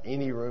you got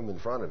any room in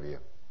front of you,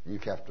 you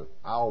have to.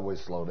 I always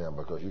slow down,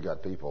 because you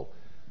got people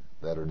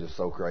that are just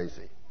so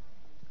crazy.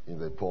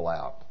 They pull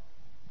out.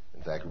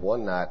 In fact,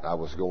 one night I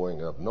was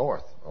going up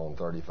north on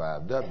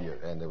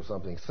 35W, and there was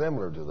something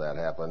similar to that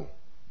happen.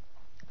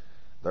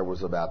 There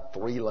was about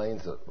 3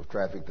 lanes of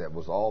traffic that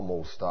was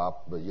almost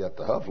stopped, but yet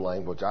the Huff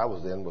lane, which I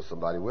was in with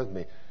somebody with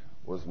me,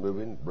 was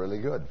moving really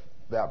good,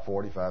 about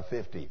 45,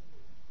 50.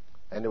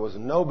 And there was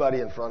nobody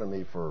in front of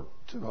me for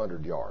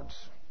 200 yards.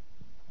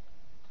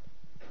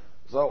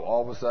 So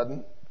all of a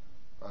sudden,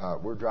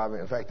 we're driving.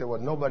 In fact, there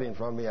was nobody in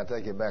front of me. I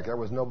take it back. There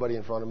was nobody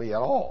in front of me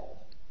at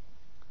all.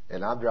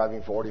 And I'm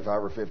driving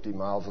 45 or 50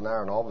 miles an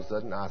hour, and all of a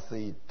sudden I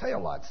see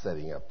taillights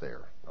setting up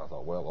there. I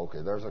thought, well,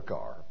 okay, there's a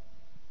car.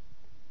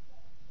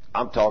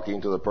 I'm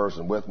talking to the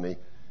person with me,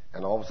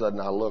 and all of a sudden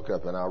I look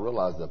up and I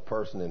realize the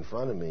person in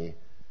front of me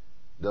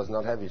does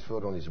not have his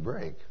foot on his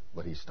brake,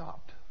 but he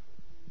stopped.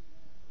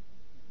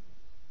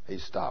 He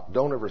stopped.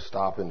 Don't ever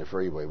stop in the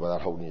freeway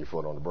without holding your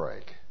foot on the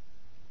brake.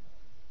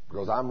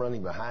 Because I'm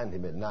running behind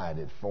him at night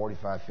at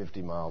 45,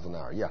 50 miles an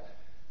hour. Yeah,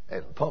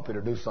 pump it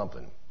or do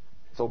something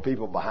so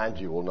people behind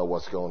you will know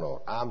what's going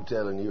on. I'm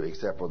telling you,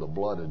 except for the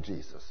blood of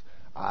Jesus,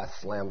 I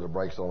slammed the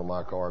brakes on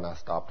my car and I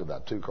stopped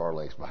about 2 car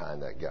lengths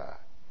behind that guy.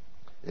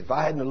 If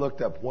I hadn't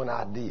looked up when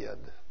I did,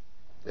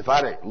 if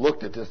I'd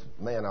looked at this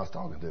man I was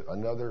talking to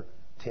another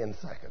 10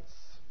 seconds,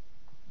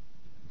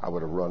 I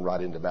would have run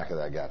right in the back of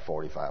that guy at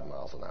 45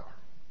 miles an hour.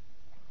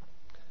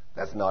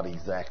 That's not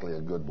exactly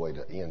a good way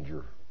to end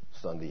your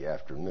Sunday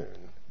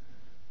afternoon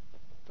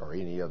or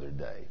any other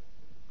day.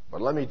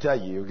 But let me tell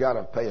you, you've got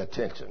to pay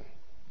attention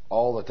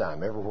all the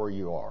time, everywhere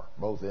you are,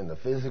 both in the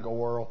physical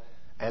world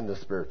and the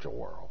spiritual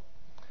world.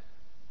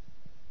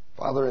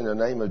 Father, in the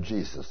name of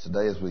Jesus,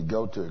 today as we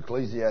go to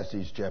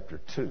Ecclesiastes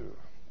chapter 2,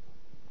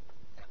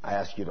 I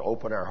ask you to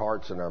open our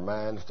hearts and our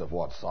minds to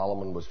what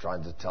Solomon was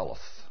trying to tell us.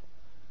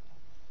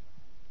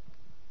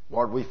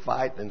 Lord, we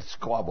fight and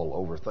squabble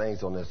over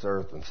things on this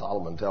earth, and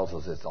Solomon tells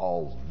us it's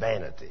all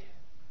vanity.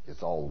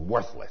 It's all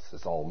worthless.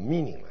 It's all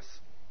meaningless.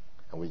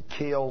 And we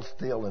kill,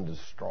 steal, and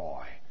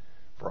destroy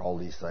for all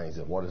these things.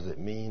 And what does it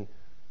mean?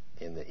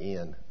 In the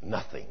end,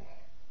 nothing.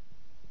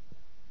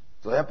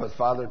 So help us,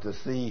 Father, to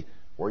see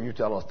where you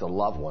tell us to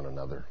love one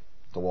another,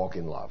 to walk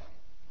in love.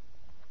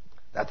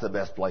 That's the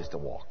best place to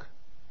walk.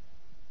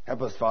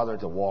 Help us, Father,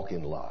 to walk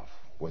in love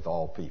with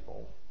all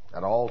people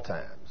at all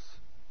times,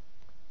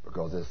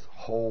 because this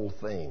whole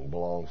thing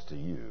belongs to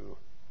you,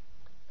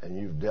 and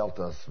you've dealt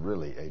us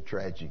really a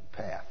tragic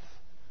path.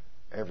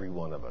 Every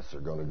one of us are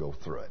going to go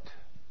through it.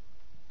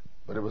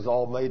 But it was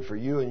all made for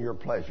you and your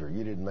pleasure.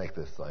 You didn't make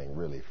this thing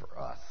really for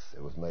us.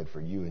 It was made for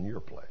you and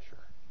your pleasure.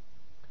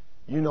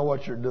 You know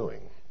what you're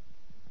doing.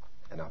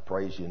 And I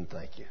praise you and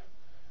thank you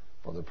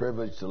for the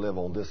privilege to live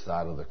on this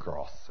side of the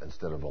cross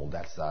instead of on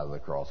that side of the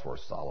cross where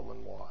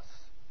Solomon was.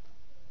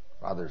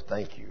 Father,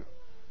 thank you.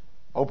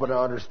 Open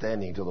our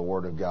understanding to the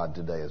Word of God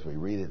today as we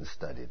read it and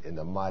study it in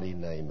the mighty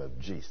name of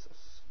Jesus.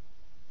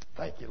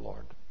 Thank you,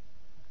 Lord.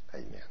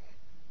 Amen.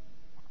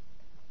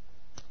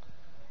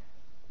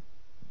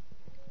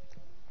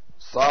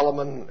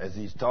 Solomon, as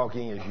he's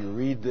talking, as you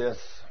read this,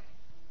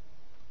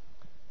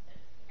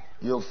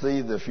 you'll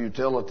see the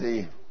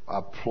futility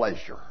of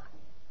pleasure.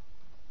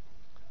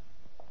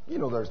 You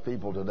know, there's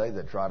people today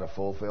that try to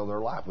fulfill their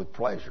life with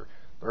pleasure.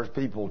 There's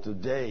people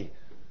today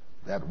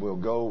that will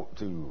go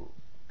to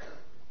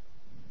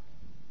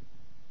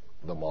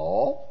the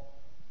mall,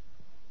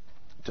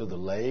 to the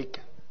lake,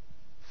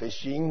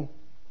 fishing,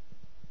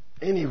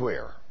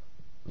 anywhere,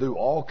 do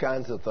all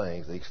kinds of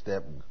things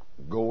except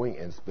going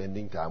and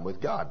spending time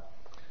with God.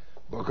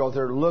 Because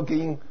they're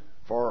looking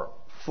for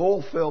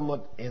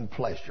fulfillment in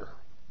pleasure.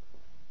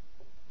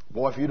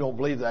 Boy, if you don't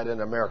believe that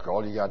in America,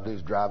 all you got to do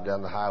is drive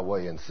down the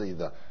highway and see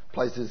the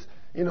places.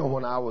 You know,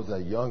 when I was a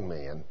young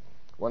man,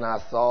 when I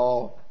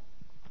saw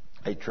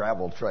a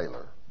travel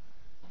trailer,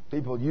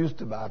 people used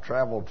to buy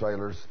travel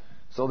trailers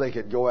so they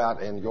could go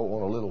out and go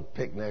on a little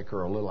picnic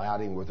or a little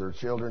outing with their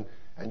children,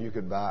 and you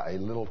could buy a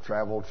little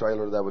travel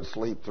trailer that would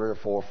sleep 3 or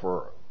 4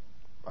 for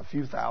a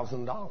few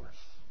 $1,000s.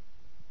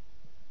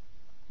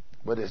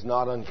 But it's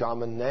not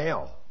uncommon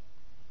now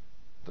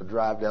to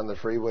drive down the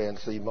freeway and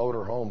see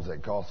motor homes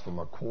that cost from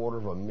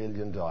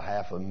 $250,000 to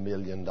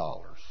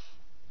 $500,000.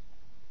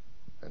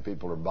 And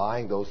people are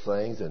buying those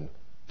things and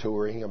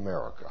touring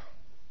America.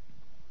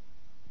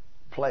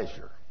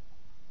 Pleasure.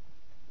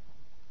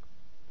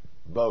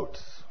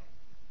 Boats.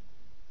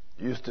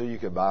 Used to, you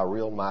could buy a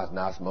real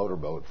nice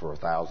motorboat for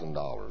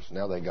 $1,000.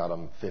 Now they got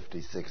them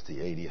 $50,000,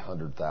 $60,000,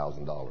 $80,000,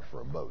 $100,000 for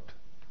a boat.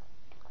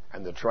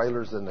 And the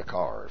trailers and the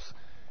cars.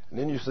 And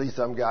then you see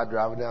some guy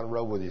driving down the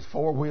road with his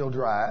 4-wheel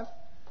drive,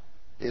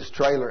 his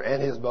trailer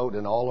and his boat,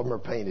 and all of them are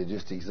painted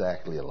just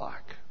exactly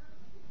alike.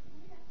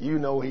 You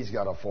know he's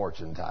got a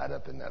fortune tied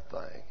up in that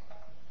thing.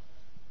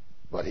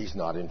 But he's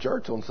not in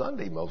church on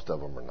Sunday. Most of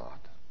them are not.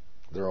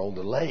 They're on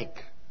the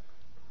lake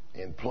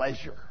in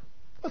pleasure.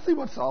 Let's see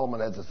what Solomon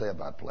has to say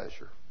about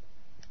pleasure.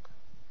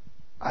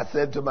 I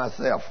said to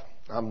myself,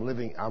 I'm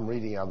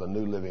reading out the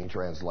New Living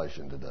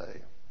Translation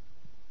today.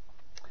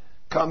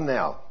 Come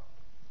now,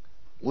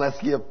 let's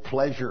give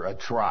pleasure a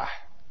try.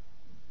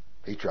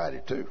 He tried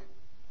it too.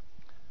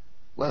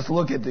 Let's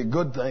look at the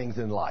good things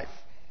in life.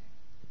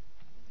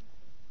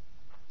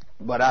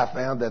 But I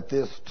found that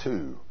this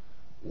too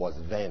was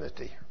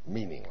vanity,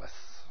 meaningless.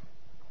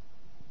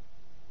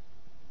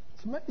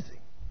 It's amazing.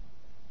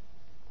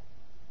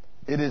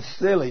 It is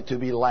silly to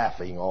be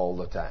laughing all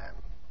the time.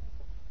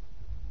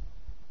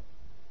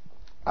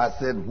 I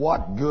said,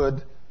 what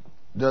good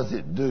does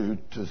it do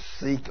to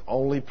seek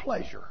only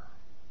pleasure?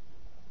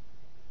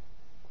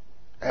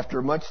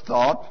 After much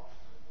thought,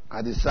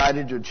 I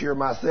decided to cheer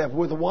myself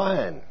with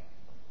wine.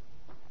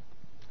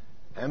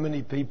 How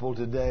many people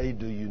today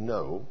do you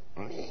know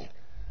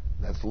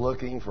that's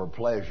looking for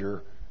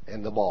pleasure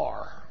in the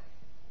bar?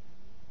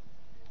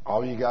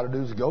 All you got to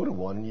do is go to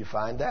one and you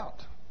find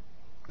out.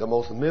 The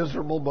most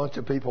miserable bunch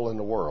of people in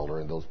the world are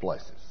in those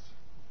places.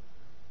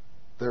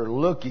 They're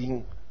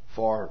looking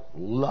for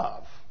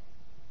love.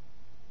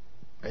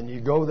 And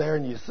you go there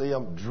and you see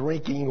them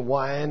drinking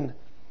wine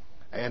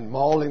and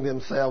mauling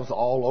themselves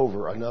all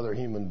over another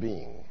human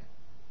being.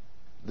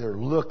 They're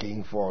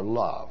looking for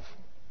love.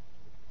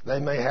 They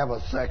may have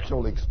a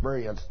sexual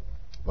experience,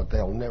 but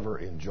they'll never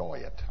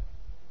enjoy it.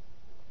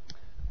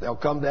 They'll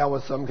come down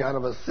with some kind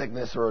of a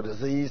sickness or a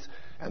disease,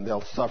 and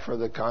they'll suffer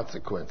the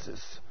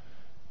consequences.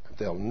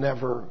 They'll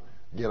never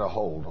get a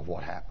hold of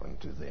what happened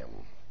to them.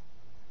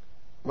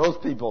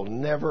 Most people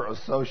never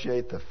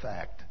associate the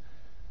fact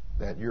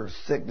that your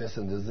sickness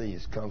and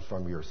disease comes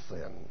from your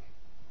sin.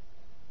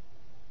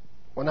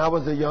 When I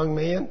was a young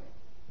man,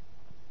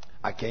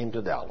 I came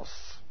to Dallas,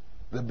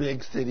 the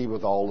big city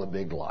with all the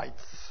big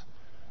lights.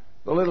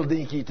 The little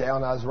dinky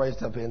town I was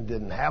raised up in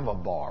didn't have a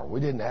bar. We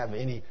didn't have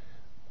any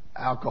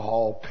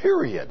alcohol,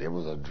 period. It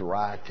was a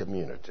dry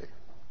community.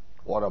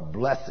 What a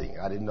blessing.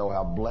 I didn't know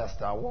how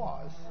blessed I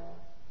was.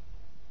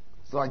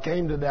 So I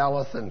came to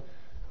Dallas and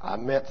I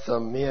met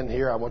some men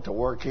here. I went to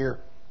work here.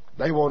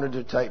 They wanted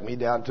to take me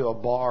down to a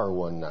bar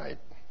one night.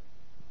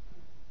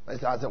 I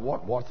said,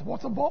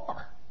 what's a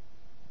bar?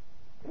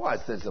 Well, I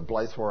said, it's a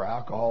place where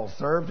alcohol is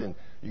served and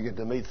you get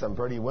to meet some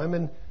pretty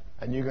women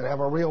and you can have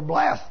a real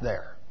blast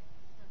there.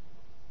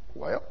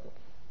 Well,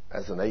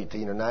 as an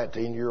 18 or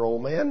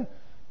 19-year-old man,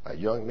 a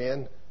young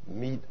man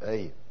meet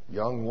a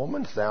young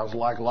woman sounds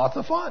like lots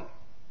of fun.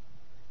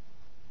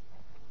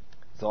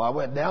 So I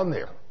went down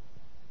there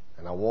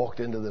and I walked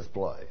into this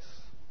place.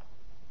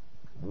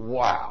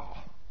 Wow.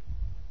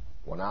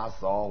 When I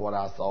saw what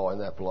I saw in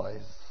that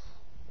place,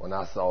 when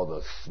I saw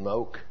the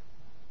smoke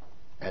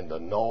and the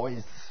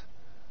noise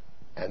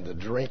and the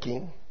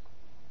drinking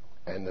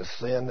and the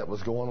sin that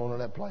was going on in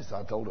that place,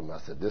 I told him, I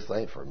said, this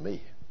ain't for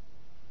me.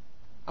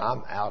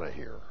 I'm out of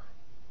here.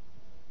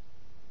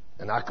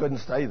 And I couldn't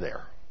stay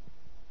there.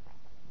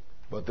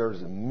 But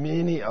there's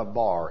many a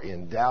bar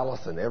in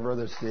Dallas and every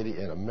other city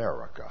in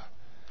America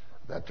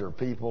that their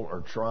people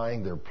are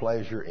trying their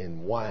pleasure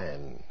in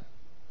wine.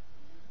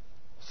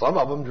 Some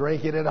of them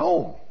drink it at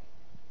home.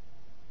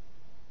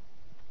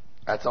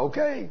 That's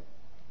okay.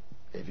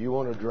 If you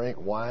want to drink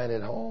wine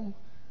at home,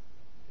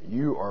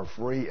 you are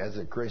free as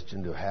a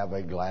Christian to have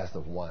a glass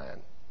of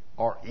wine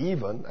or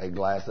even a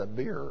glass of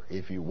beer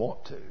if you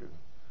want to.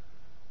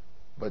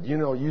 But you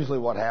know usually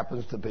what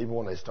happens to people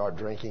when they start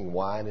drinking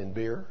wine and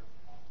beer?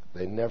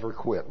 They never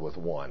quit with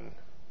one.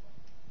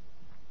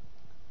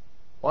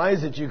 Why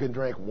is it you can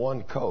drink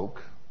one Coke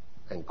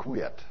and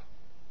quit?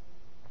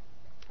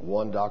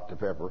 One Dr.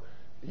 Pepper.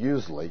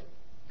 Usually,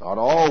 not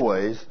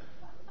always,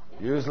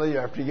 usually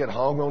after you get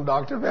hung on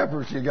Dr.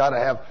 Peppers, you got to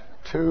have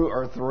 2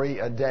 or 3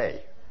 a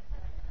day.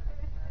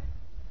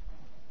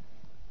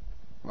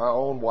 My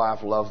own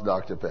wife loves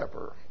Dr.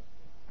 Pepper.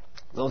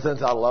 So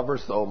since I love her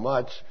so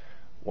much,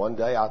 one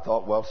day I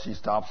thought, well, she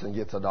stops and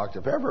gets a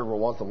Dr. Pepper every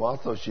once in a while,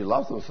 so she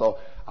loves them, so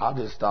I'll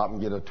just stop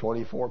and get a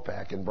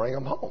 24-pack and bring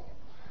them home.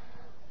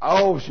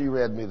 Oh, she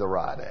read me the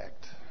riot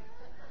act.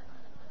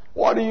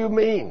 What do you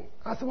mean?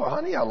 I said, well,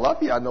 honey, I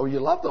love you. I know you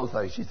love those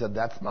things. She said,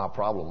 that's my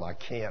problem. I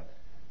can't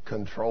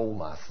control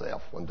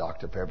myself when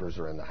Dr. Peppers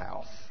are in the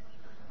house.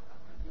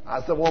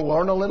 I said, well,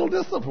 learn a little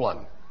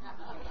discipline.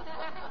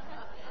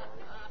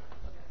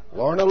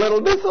 Learn a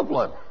little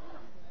discipline.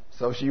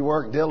 So she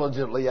worked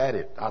diligently at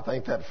it. I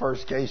think that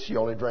first case she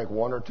only drank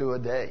 1 or 2 a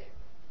day.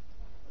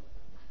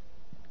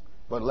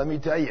 But let me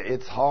tell you,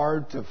 it's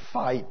hard to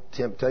fight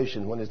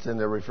temptation when it's in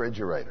the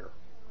refrigerator.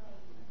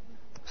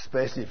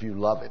 Especially if you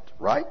love it,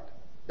 right?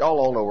 Y'all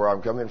all know where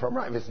I'm coming from,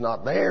 right? If it's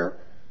not there,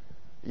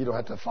 you don't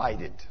have to fight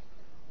it.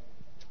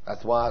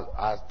 That's why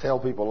I tell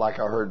people, like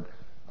I heard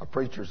a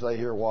preacher say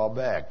here a while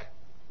back.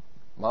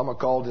 Mama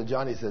called to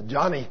Johnny and said,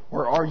 Johnny,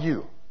 where are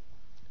you?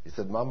 He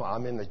said, Mama,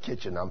 I'm in the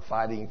kitchen. I'm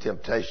fighting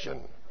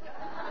temptation.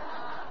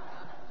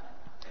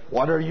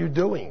 What are you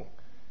doing?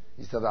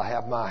 He said, I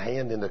have my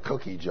hand in the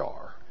cookie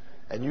jar.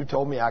 And you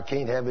told me I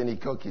can't have any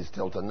cookies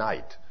till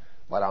tonight.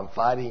 But I'm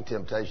fighting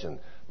temptation.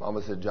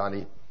 Mama said,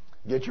 Johnny,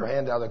 get your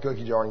hand out of the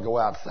cookie jar and go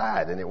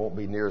outside, and it won't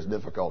be near as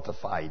difficult to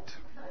fight.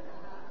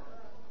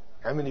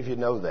 How many of you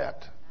know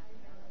that?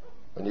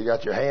 When you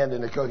got your hand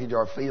in the cookie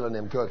jar feeling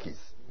them cookies.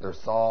 They're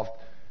soft.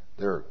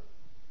 They're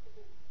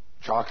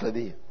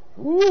chocolatey.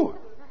 Woo!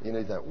 You know,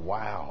 you think,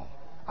 wow,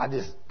 I'll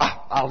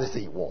just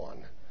eat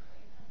one.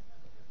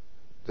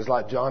 Just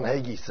like John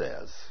Hagee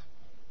says.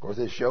 Of course,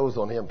 this show's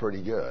on him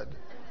pretty good.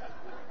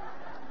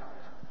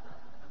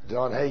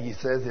 John Hagee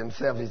says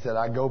himself, he said,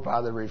 I go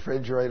by the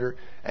refrigerator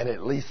and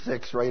at least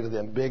 6 or 8 of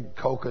them big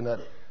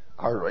coconut,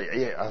 or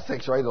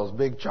 6 or 8 of those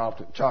big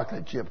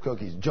chocolate chip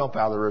cookies jump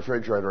out of the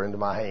refrigerator into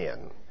my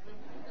hand.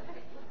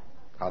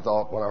 I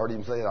thought, when I heard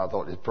him say it, I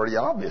thought it's pretty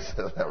obvious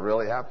that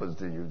really happens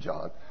to you,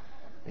 John.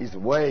 He's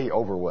way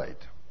overweight.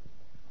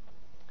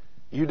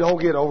 You don't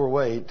get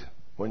overweight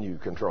when you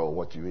control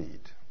what you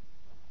eat.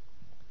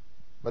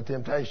 But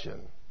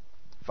temptation,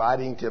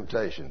 fighting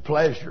temptation,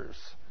 pleasures.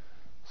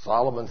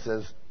 Solomon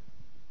says,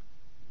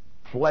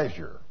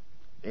 pleasure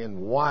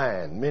in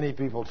wine. Many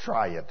people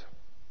try it.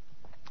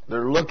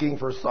 They're looking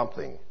for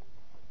something.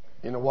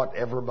 You know what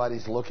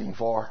everybody's looking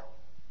for?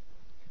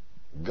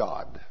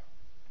 God.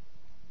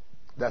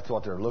 That's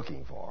what they're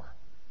looking for.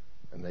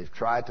 And they've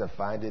tried to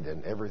find it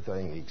in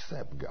everything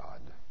except God.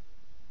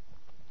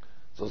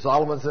 So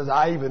Solomon says,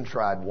 I even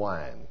tried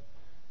wine.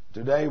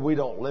 Today we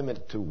don't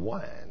limit to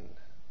wine.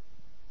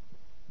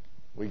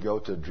 We go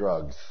to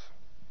drugs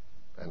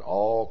and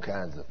all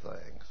kinds of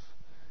things.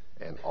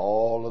 And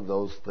all of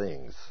those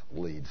things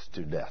leads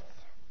to death.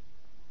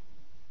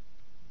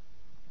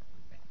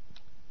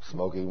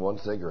 Smoking 1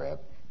 cigarette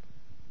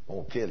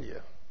won't kill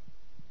you.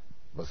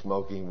 But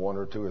smoking 1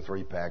 or 2 or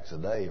 3 packs a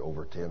day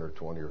over 10 or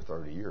 20 or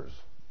 30 years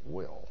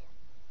will.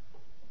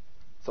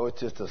 So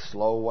it's just a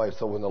slow way.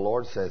 So when the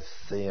Lord says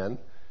sin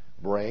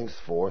brings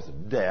forth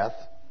death,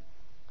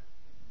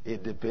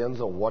 it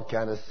depends on what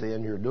kind of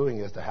sin you're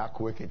doing as to how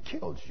quick it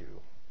kills you.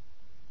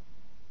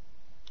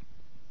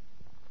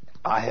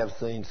 I have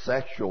seen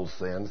sexual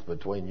sins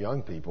between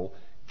young people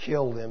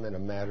kill them in a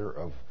matter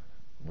of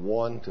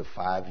 1 to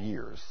 5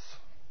 years.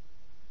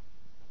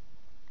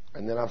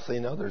 And then I've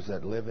seen others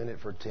that live in it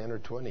for 10 or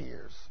 20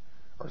 years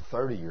or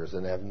 30 years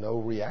and have no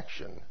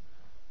reaction.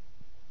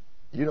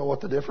 You know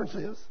what the difference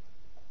is?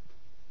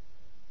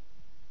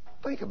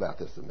 Think about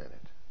this a minute.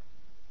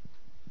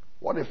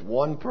 What if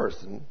one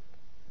person,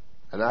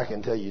 and I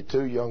can tell you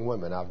 2 young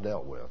women I've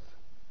dealt with,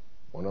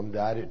 one of them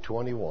died at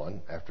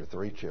 21 after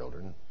 3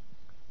 children.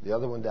 The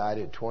other one died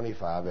at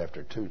 25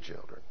 after 2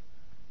 children.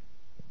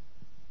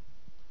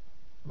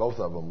 Both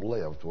of them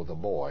lived with a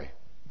boy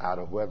out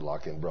of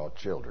wedlock and brought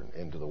children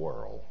into the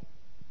world.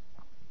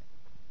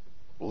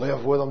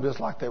 Lived with them just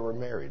like they were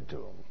married to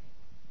them.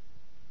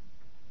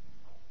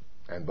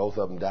 And both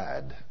of them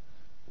died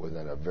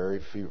within a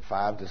very few,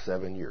 5 to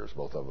 7 years.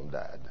 Both of them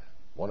died.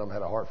 One of them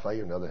had a heart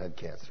failure, another had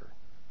cancer.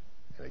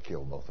 And it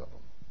killed both of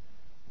them.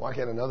 Why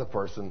can't another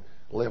person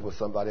live with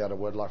somebody out of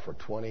wedlock for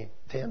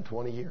 10,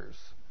 20 years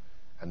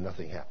and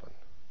nothing happened?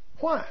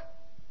 Why?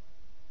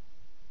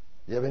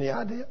 You have any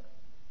idea?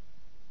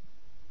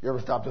 You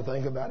ever stop to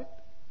think about it?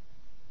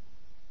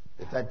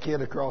 If that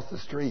kid across the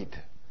street,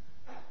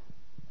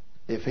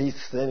 if he's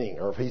sinning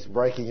or if he's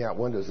breaking out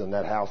windows in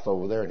that house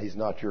over there and he's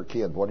not your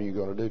kid, what are you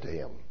going to do to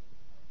him?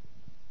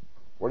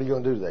 What are you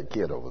going to do to that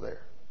kid over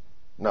there?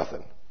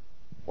 Nothing.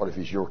 What if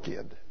he's your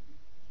kid?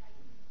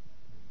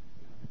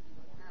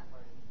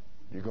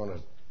 He's going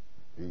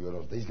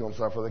to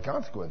suffer the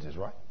consequences,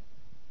 right?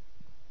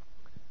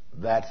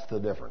 That's the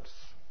difference.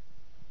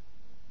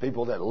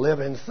 People that live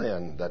in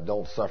sin that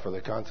don't suffer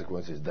the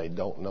consequences, they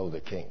don't know the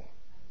King.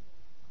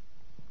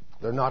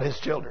 They're not his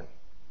children.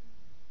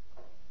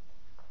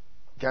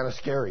 Kind of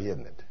scary,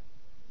 isn't it?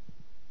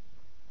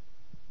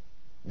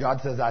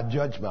 God says, I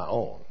judge my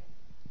own.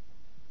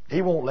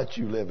 He won't let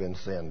you live in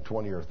sin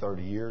 20 or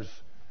 30 years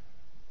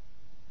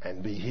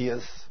and be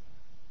His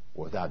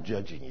without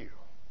judging you.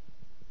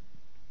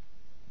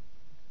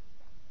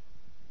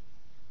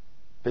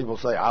 People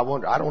say, I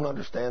don't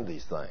understand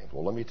these things.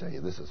 Well, let me tell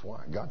you, this is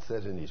why. God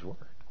says in His Word.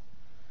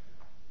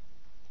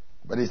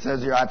 But He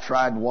says here, I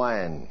tried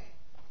wine.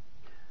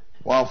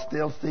 While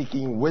still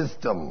seeking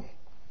wisdom,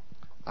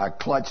 I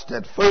clutched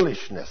at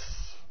foolishness.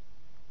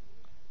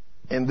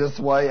 In this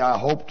way, I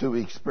hope to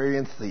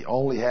experience the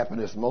only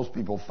happiness most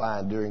people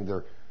find during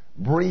their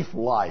brief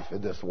life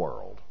in this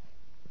world.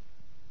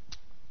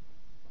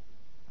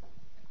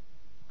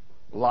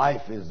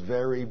 Life is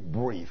very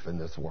brief in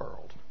this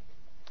world.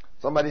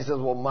 Somebody says,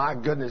 well, my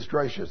goodness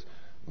gracious,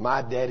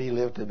 my daddy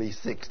lived to be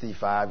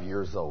 65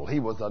 years old. He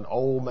was an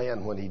old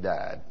man when he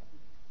died.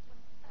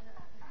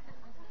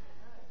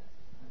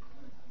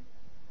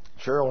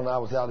 Cheryl and I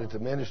was out at the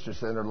Minister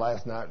Center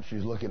last night, and she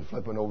was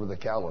flipping over the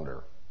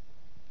calendar.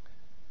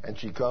 And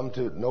she come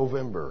to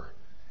November,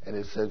 and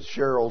it said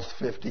Cheryl's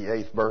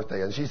 58th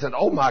birthday. And she said,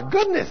 oh, my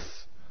goodness.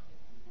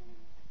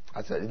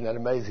 I said, isn't that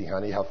amazing,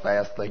 honey, how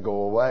fast they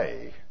go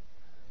away?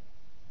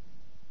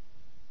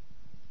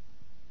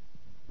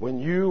 When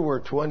you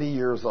were 20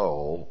 years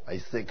old, a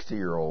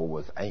 60-year-old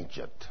was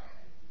ancient.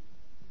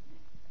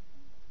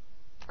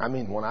 I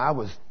mean, when I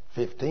was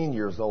 15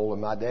 years old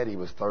and my daddy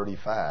was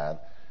 35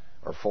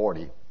 or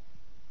 40,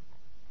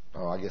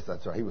 oh, I guess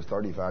that's right, he was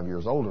 35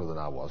 years older than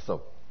I was.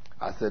 So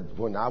I said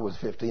when I was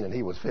 15 and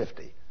he was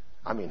 50.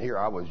 I mean, here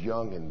I was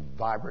young and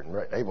vibrant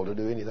and able to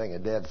do anything,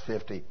 and Dad's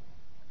 50.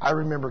 I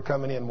remember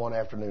coming in one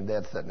afternoon,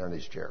 Dad sitting there in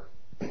his chair,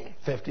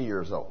 50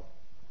 years old.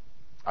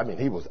 I mean,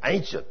 he was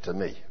ancient to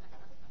me.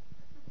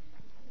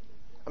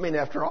 I mean,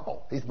 after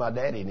all, he's my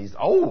daddy and he's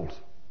old.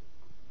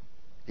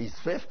 He's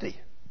 50.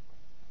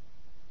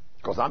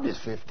 Because I'm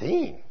just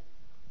 15.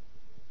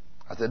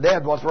 I said,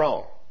 Dad, what's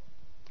wrong?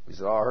 He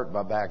said, oh, I hurt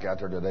my back out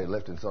there today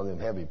lifting some of them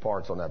heavy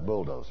parts on that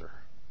bulldozer.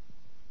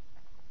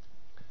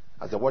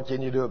 I said, what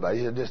can you do about it?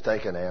 He said, just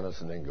take an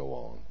Anacin and go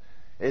on.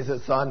 He said,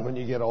 son, when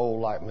you get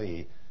old like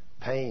me,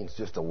 pain's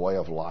just a way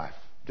of life.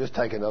 Just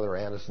take another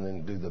Anacin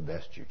and do the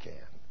best you can.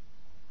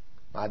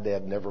 My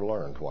dad never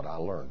learned what I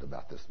learned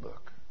about this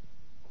book.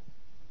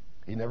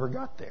 He never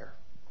got there.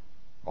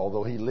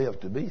 Although he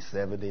lived to be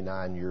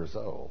 79 years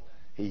old,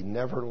 he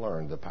never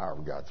learned the power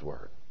of God's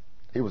Word.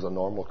 He was a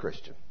normal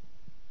Christian.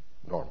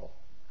 Normal.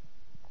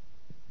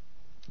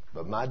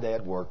 But my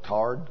dad worked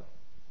hard.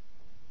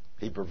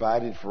 He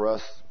provided for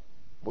us.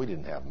 We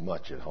didn't have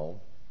much at home.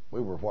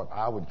 We were what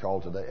I would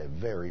call today a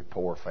very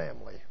poor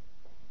family.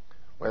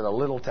 We had a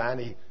little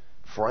tiny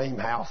frame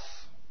house.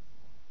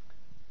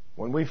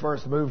 When we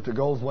first moved to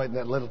Goldswaite in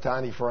that little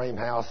tiny frame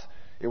house,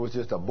 it was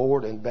just a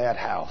board and bat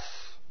house.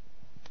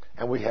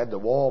 And we had the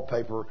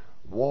wallpapered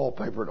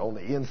on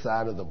the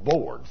inside of the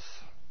boards.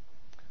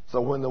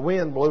 So when the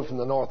wind blew from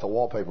the north, the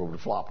wallpaper would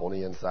flop on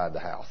the inside of the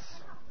house.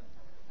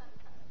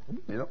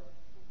 You know,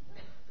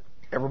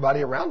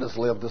 everybody around us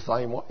lived the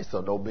same way,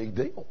 so no big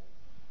deal.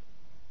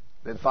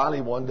 Then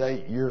finally one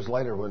day, years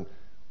later, when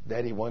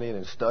Daddy went in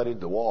and studied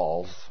the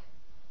walls,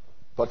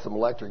 put some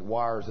electric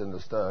wires in the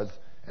studs,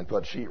 and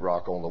put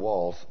sheetrock on the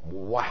walls,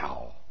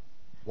 wow,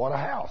 what a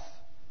house.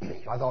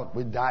 I thought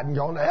we'd died and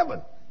gone to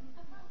heaven.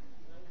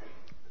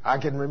 I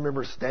can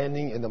remember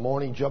standing in the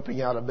morning,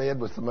 jumping out of bed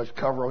with so much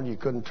cover on you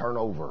couldn't turn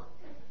over.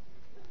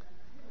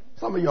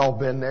 Some of y'all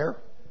been there.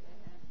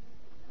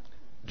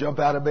 Jump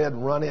out of bed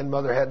and run in.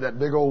 Mother had that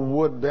big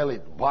old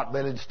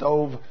pot-bellied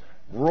stove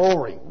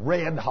roaring,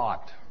 red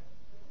hot.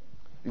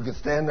 You could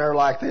stand there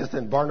like this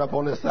and burn up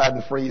on this side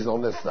and freeze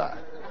on this side.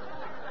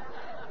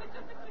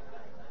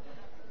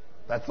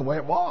 That's the way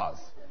it was.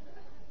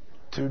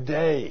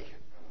 Today,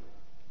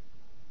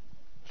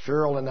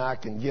 Cheryl and I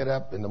can get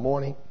up in the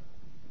morning.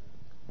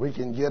 We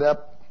can get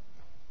up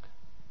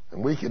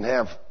and we can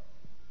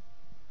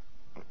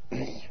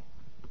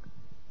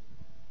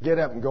get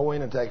up and go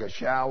in and take a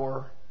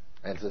shower,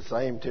 and it's the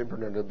same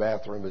temperature in the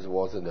bathroom as it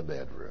was in the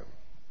bedroom.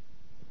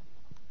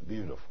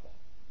 Beautiful.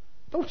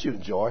 Don't you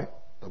enjoy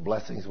the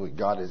blessings that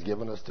God has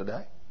given us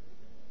today?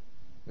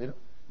 You know,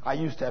 I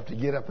used to have to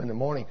get up in the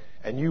morning,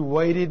 and you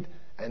waited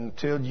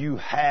until you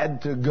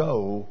had to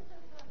go,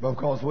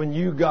 because when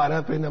you got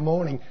up in the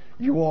morning,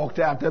 you walked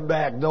out the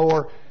back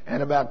door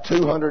and about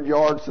 200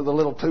 yards to the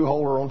little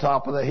two-holer on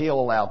top of the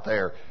hill out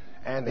there.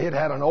 And it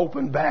had an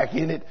open back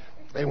in it.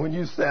 And when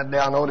you sat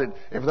down on it,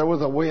 if there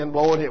was a wind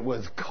blowing, it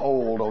was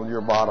cold on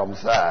your bottom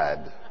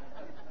side.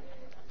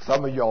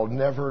 Some of y'all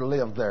never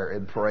lived there,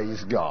 and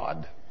praise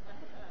God.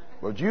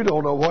 But you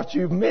don't know what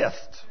you've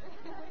missed.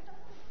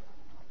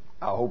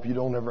 I hope you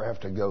don't ever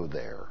have to go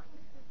there.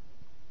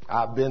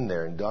 I've been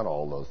there and done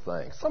all those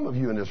things. Some of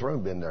you in this room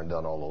have been there and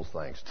done all those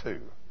things too.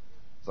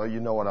 So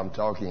you know what I'm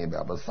talking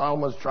about. But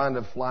Solomon's trying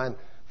to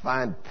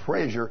find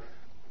pleasure,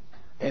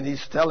 and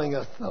he's telling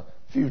us the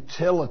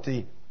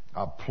futility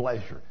of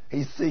pleasure.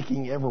 He's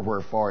seeking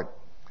everywhere for it.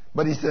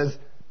 But he says,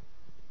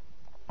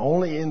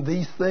 only in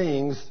these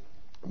things,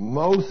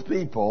 most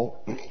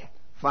people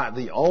find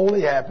the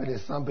only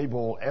happiness some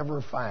people will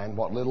ever find,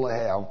 what little they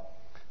have,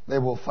 they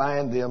will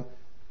find them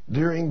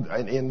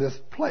in this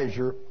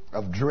pleasure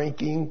of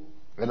drinking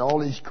and all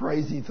these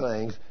crazy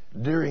things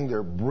during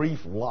their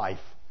brief life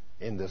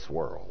in this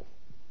world.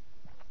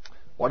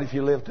 What if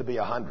you live to be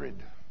 100?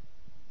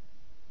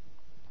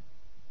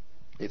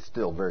 It's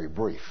still very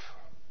brief.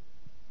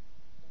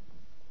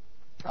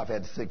 I've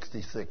had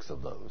 66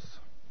 of those.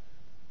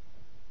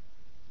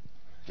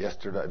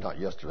 Not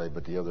yesterday,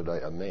 but the other day,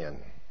 a man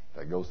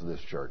that goes to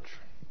this church,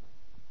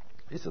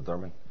 he said,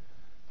 Thurman,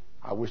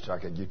 I wish I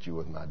could get you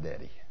with my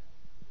daddy.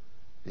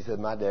 He said,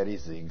 my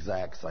daddy's the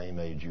exact same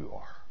age you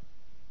are.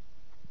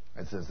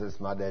 And since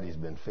my daddy's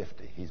been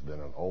 50, he's been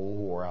an old,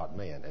 wore-out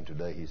man, and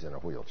today he's in a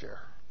wheelchair.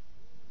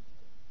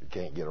 He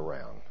can't get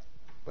around.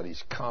 But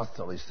he's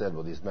constantly said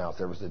with his mouth,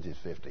 ever since he's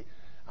 50,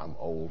 I'm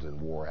old and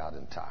wore out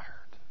and tired.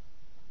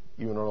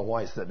 You don't know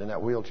why he's sitting in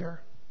that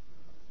wheelchair?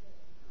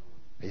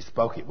 He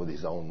spoke it with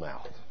his own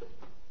mouth.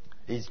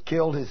 He's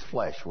killed his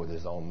flesh with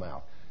his own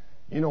mouth.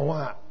 You know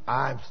why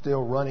I'm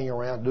still running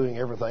around doing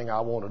everything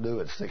I want to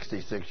do at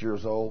 66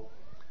 years old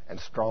and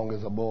strong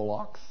as a bull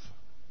ox?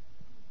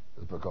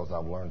 It's because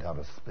I've learned how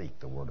to speak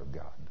the Word of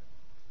God.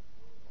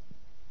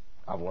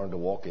 I've learned to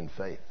walk in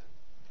faith.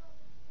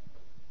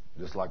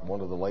 Just like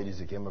one of the ladies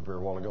that came up here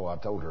a while ago, I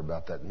told her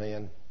about that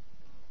man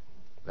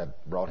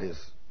that brought his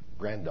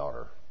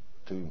granddaughter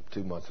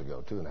 2.5 months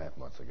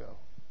ago.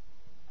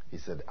 He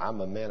said, I'm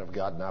a man of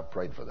God and I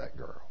prayed for that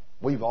girl.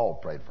 We've all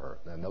prayed for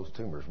her, and those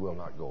tumors will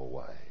not go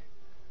away.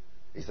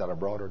 He said, I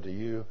brought her to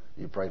you,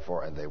 you prayed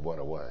for her, and they went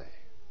away.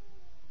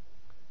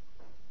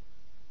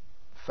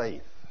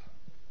 Faith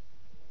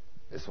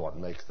is what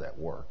makes that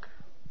work.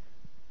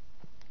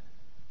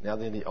 Now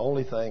then, the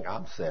only thing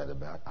I'm sad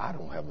about, I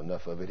don't have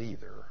enough of it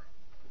either.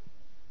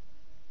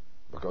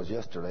 Because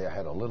yesterday I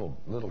had a little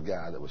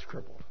guy that was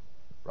crippled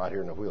right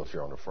here in the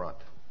wheelchair on the front.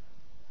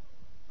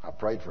 I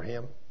prayed for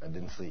him and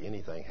didn't see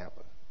anything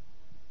happen.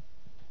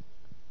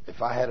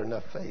 If I had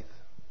enough faith,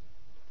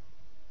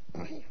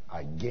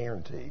 I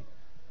guarantee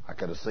I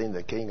could have seen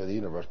the King of the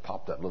universe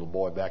pop that little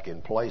boy back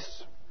in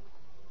place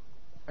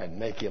and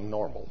make him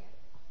normal.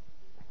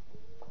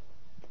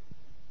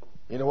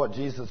 You know what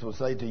Jesus would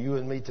say to you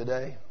and me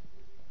today?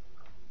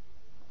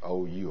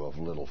 Oh, you of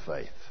little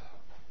faith.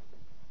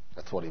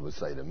 That's what he would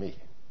say to me.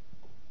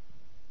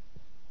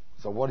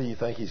 So what do you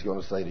think he's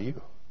going to say to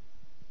you?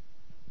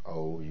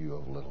 Oh, you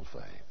of little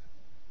faith.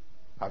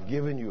 I've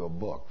given you a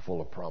book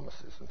full of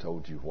promises and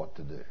told you what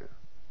to do.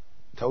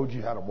 Told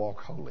you how to walk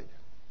holy.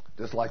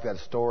 Just like that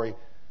story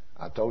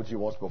I told you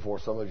once before.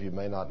 Some of you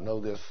may not know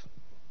this,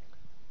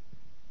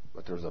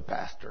 but there's a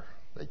pastor.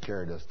 They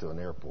carried us to an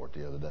airport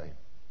the other day.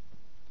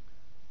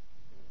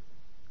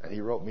 And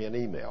he wrote me an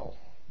email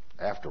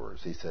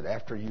afterwards. He said,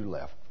 after you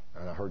left,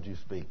 and I heard you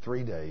speak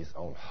 3 days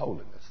on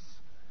holiness,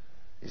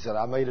 he said,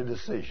 I made a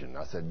decision.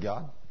 I said,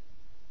 God,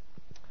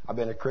 I've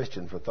been a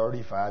Christian for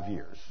 35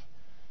 years.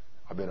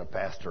 I've been a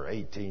pastor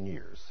 18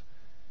 years.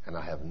 And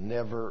I have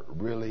never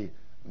really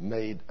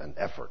made an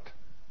effort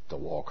to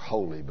walk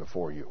holy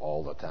before you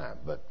all the time.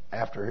 But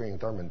after hearing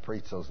Thurman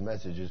preach those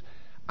messages,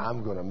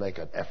 I'm going to make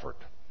an effort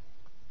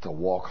to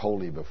walk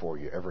holy before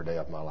you every day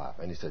of my life.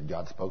 And he said,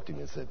 God spoke to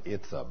me and said,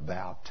 it's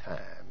about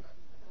time.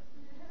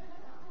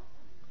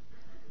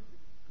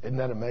 Isn't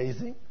that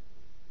amazing?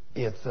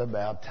 It's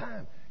about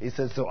time. He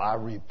said, so I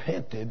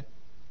repented,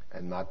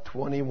 and my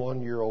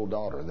 21-year-old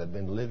daughter that had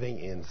been living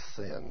in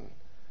sin,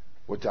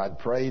 which I'd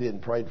prayed and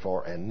prayed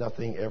for, and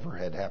nothing ever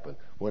had happened.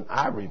 When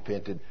I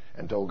repented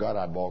and told God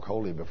I'd walk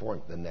holy before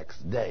him, the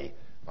next day,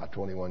 my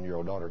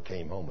 21-year-old daughter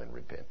came home and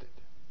repented.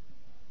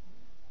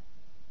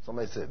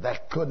 Somebody said,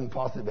 that couldn't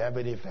possibly have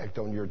any effect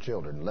on your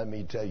children. Let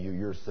me tell you,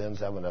 your sins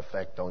have an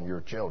effect on your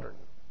children.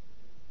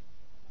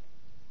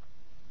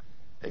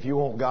 If you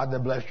want God to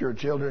bless your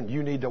children,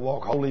 you need to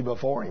walk holy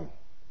before him.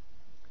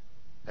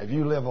 If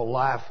you live a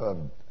life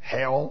of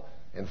hell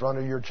in front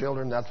of your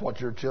children, that's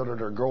what your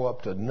children are grow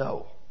up to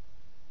know.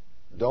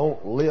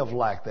 Don't live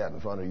like that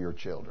in front of your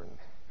children.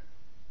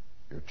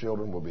 Your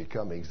children will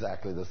become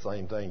exactly the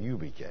same thing you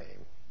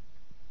became.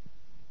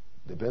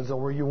 Depends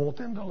on where you want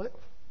them to live.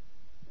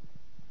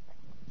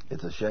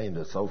 It's a shame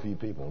that so few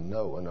people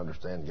know and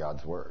understand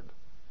God's Word.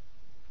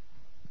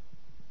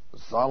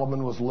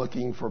 Solomon was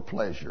looking for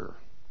pleasure.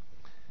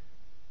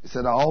 He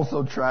said, I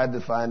also tried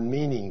to find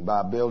meaning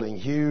by building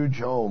huge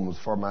homes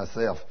for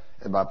myself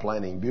and by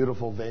planting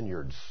beautiful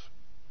vineyards.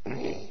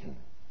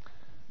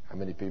 How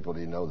many people do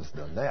you know that's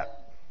done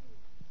that?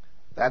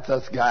 That's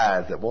us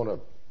guys that want to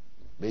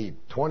be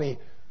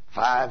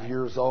 25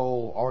 years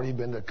old, already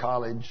been to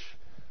college.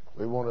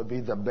 We want to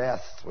be the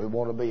best. We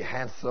want to be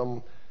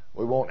handsome.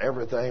 We want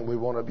everything. We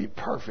want to be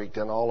perfect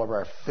in all of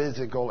our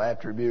physical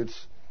attributes.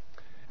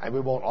 And we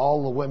want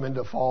all the women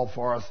to fall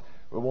for us.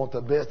 We want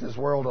the business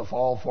world to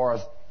fall for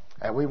us.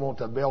 And we want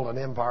to build an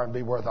empire and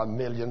be worth $1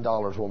 million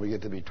when we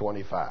get to be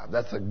 25.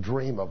 That's a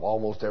dream of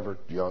almost every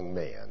young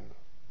man.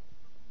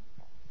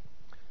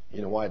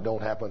 You know why it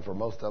don't happen for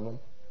most of them?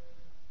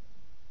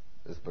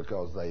 It's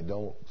because they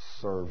don't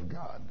serve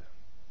God.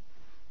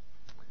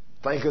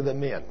 Think of the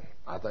men.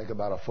 I think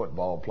about a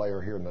football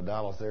player here in the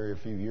Dallas area a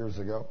few years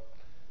ago.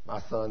 My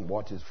son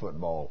watches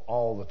football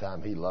all the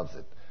time. He loves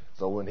it.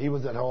 So when he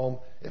was at home,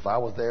 if I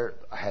was there,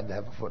 I had to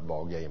have a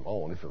football game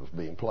on if it was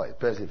being played,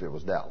 especially if it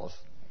was Dallas.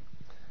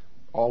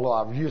 Although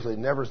I've usually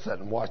never sat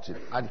and watched it,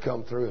 I'd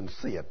come through and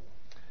see it.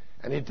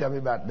 And he'd tell me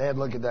about, Dad,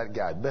 look at that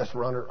guy, best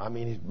runner. I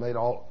mean,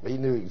 he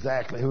knew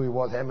exactly who he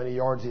was, how many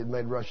yards he had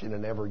made rushing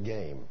in every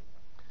game.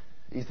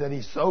 He said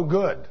he's so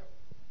good.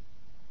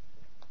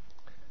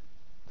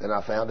 Then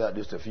I found out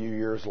just a few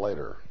years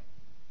later,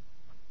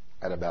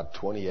 at about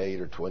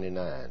 28 or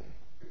 29,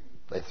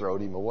 they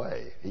throwed him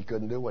away. He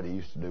couldn't do what he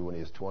used to do when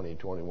he was 20,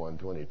 21,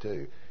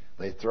 22.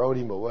 They throwed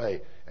him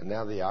away, and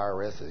now the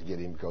IRS is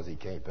getting him because he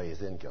can't pay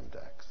his income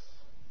tax.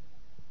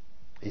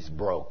 He's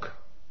broke.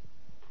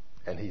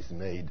 And he's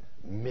made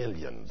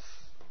millions.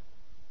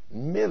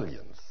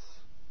 Millions.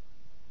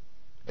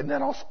 Isn't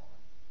that awesome?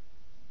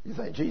 You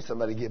think, gee,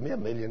 somebody give me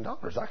 $1 million,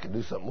 I could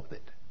do something with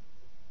it.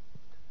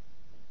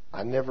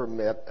 I never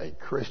met a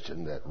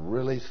Christian that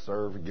really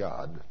served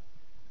God,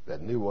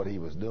 that knew what he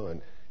was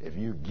doing. If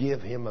you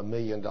give him $1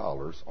 million,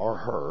 or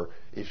her,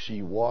 if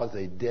she was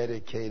a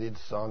dedicated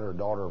son or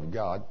daughter of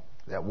God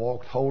that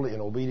walked wholly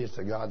in obedience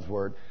to God's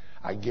word,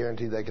 I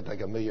guarantee they could take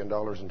 $1 million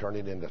and turn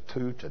it into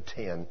 2 to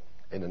 10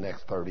 in the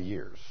next 30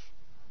 years,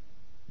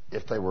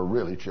 if they were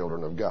really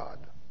children of God.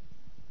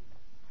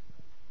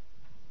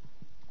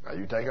 Now,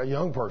 you take a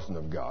young person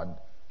of God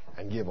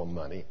and give them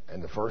money,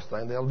 and the first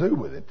thing they'll do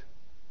with it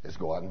is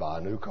go out and buy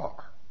a new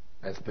car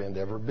and spend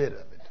every bit of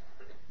it.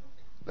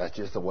 That's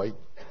just the way,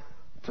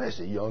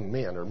 especially young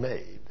men, are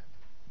made.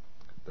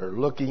 They're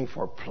looking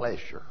for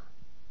pleasure.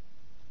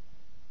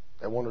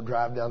 They want to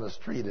drive down the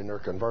street in their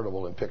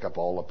convertible and pick up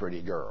all the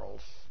pretty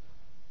girls.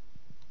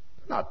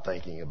 They're not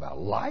thinking about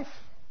life.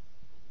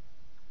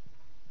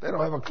 They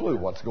don't have a clue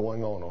what's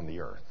going on the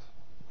earth.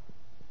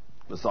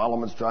 But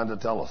Solomon's trying to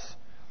tell us.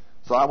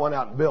 So I went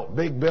out and built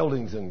big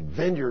buildings and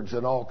vineyards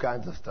and all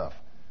kinds of stuff.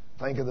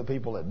 Think of the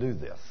people that do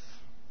this.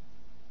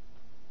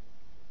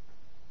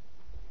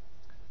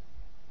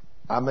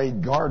 I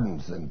made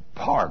gardens and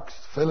parks,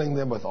 filling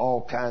them with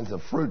all kinds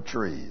of fruit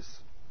trees.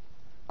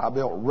 I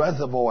built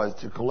reservoirs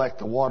to collect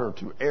the water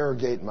to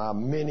irrigate my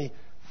many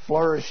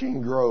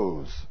flourishing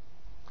groves.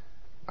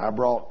 I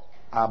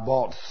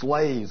bought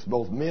slaves,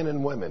 both men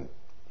and women,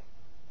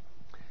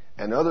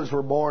 and others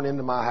were born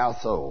into my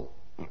household.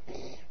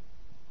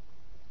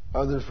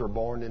 Others were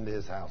born into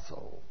his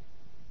household.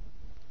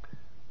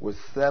 With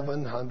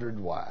 700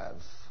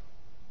 wives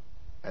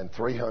and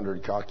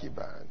 300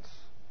 concubines,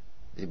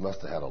 he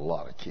must have had a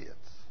lot of kids.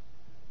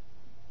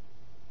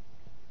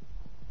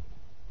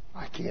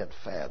 I can't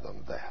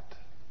fathom that.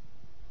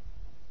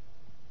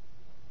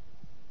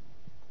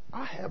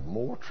 I have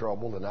more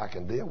trouble than I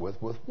can deal with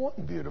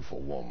one beautiful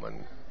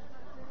woman.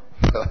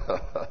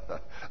 I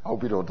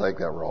hope you don't take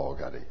that wrong,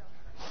 honey.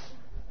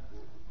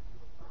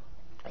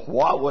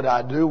 What would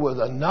I do with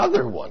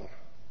another one?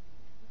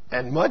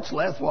 And much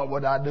less what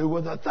would I do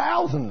with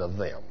 1,000 of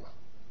them?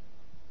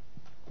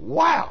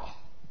 Wow.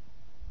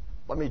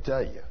 Let me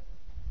tell you.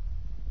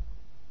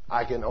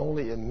 I can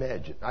only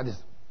imagine.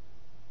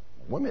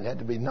 Women had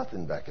to be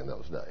nothing back in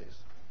those days.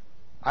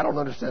 I don't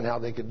understand how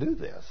they could do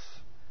this.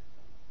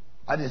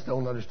 I just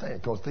don't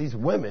understand. Because these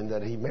women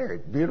that he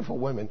married, beautiful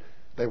women,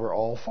 they were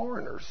all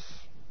foreigners.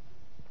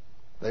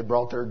 They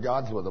brought their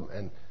gods with them.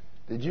 And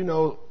did you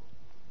know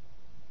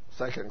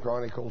 2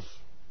 Chronicles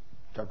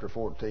chapter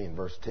 14,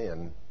 verse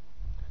 10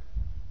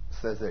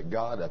 says that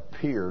God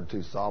appeared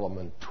to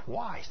Solomon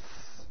twice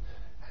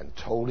and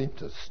told him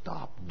to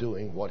stop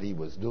doing what he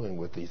was doing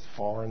with these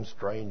foreign,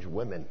 strange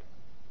women.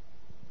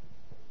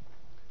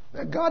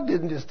 Now, God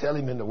didn't just tell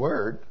him in the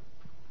Word.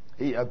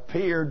 He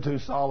appeared to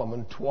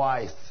Solomon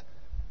twice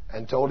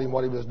and told him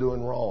what he was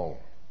doing wrong.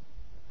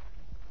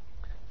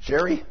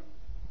 Sherry,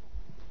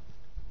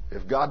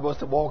 if God was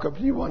to walk up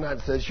to you one night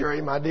and say,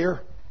 Sherry, my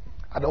dear,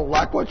 I don't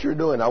like what you're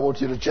doing. I want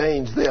you to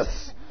change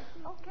this.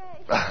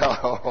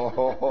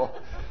 Okay.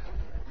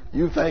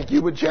 You think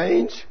you would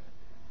change?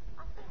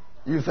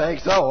 You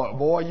think so?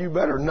 Boy, you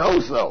better know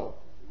so.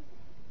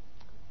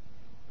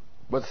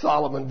 But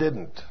Solomon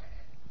didn't.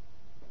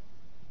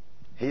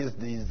 His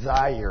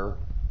desire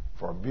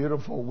for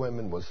beautiful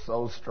women was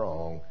so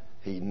strong,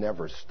 he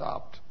never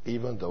stopped,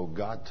 even though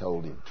God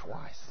told him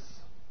twice.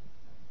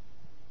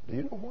 Do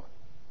you know what?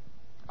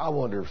 I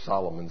wonder if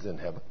Solomon's in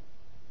heaven.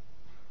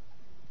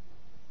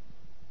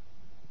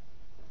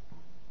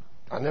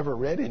 I never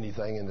read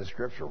anything in the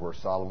scripture where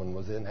Solomon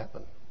was in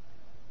heaven.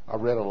 I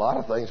read a lot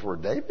of things where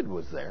David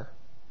was there,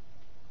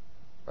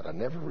 but I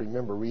never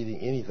remember reading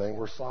anything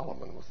where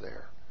Solomon was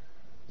there.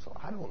 So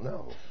I don't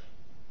know.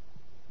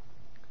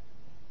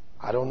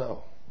 I don't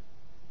know.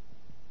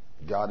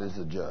 God is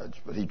a judge,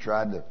 but he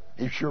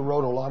sure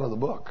wrote a lot of the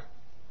book.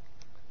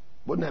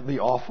 Wouldn't that be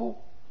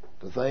awful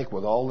to think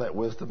with all that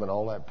wisdom and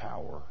all that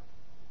power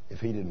if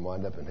he didn't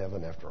wind up in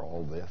heaven after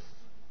all this?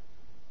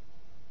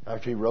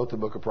 After he wrote the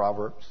book of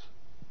Proverbs,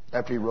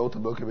 after he wrote the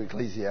book of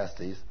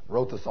Ecclesiastes,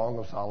 wrote the Song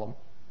of Solomon,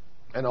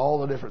 and all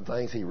the different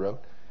things he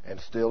wrote,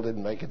 and still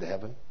didn't make it to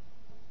heaven?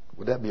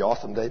 Would that be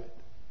awesome, David?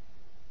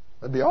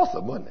 That'd be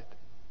awesome, wouldn't it?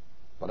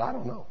 But I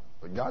don't know.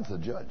 But God's the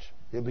judge.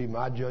 He'll be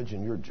my judge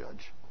and your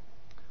judge.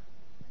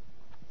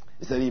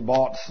 He said he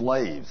bought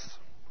slaves,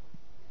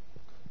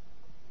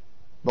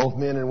 both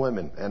men and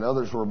women, and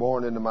others were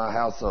born into my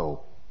household.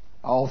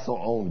 I also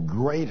owned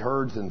great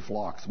herds and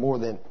flocks, more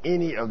than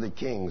any of the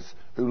kings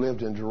who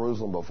lived in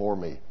Jerusalem before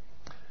me.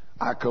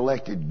 I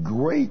collected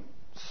great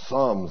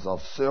sums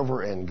of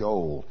silver and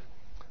gold,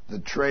 the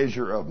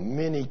treasure of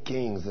many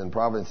kings and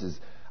provinces.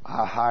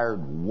 I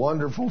hired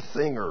wonderful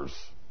singers,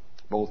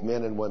 both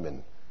men and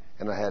women.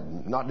 And I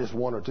had not just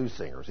one or two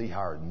singers. He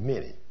hired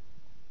many.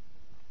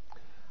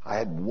 I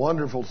had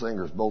wonderful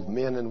singers, both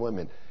men and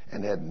women,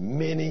 and had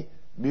many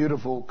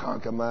beautiful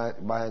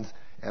concubines,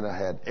 and I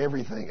had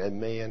everything a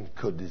man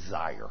could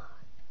desire.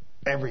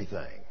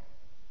 Everything.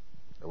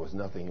 There was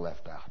nothing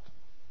left out.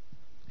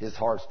 His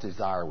heart's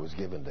desire was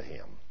given to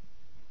him.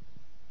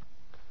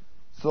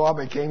 So I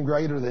became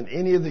greater than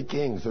any of the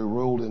kings who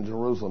ruled in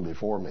Jerusalem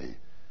before me.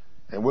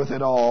 And with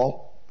it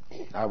all,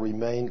 I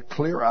remained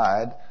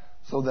clear-eyed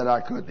so that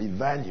I could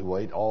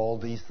evaluate all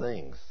these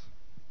things.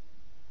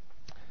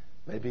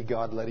 Maybe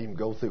God let him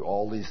go through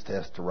all these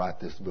tests to write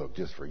this book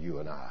just for you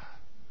and I.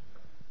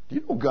 Do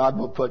you know God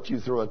will put you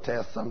through a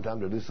test sometime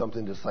to do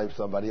something to save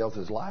somebody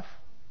else's life?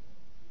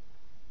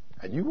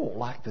 And you won't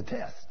like the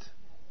test.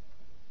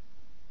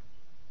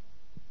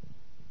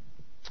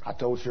 I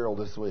told Cheryl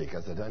this week,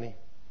 I said, honey,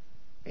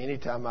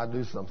 anytime I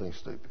do something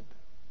stupid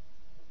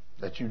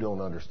that you don't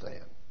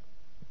understand,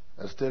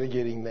 instead of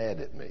getting mad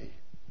at me,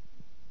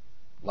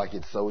 like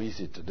it's so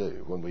easy to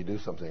do when we do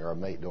something our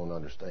mate don't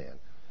understand,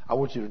 I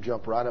want you to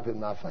jump right up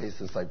in my face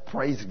and say,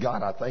 praise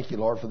God, I thank you,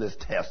 Lord, for this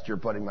test you're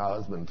putting my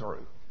husband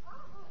through.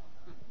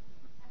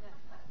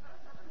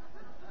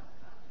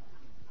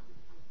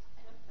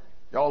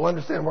 Y'all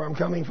understand where I'm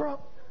coming from?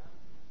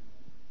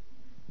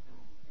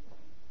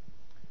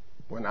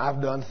 When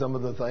I've done some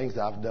of the things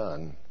I've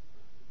done,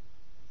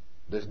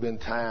 there's been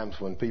times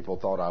when people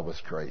thought I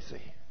was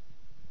crazy.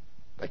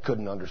 They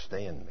couldn't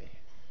understand me.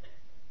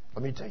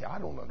 Let me tell you, I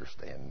don't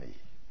understand me.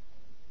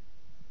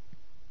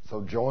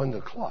 So join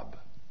the club.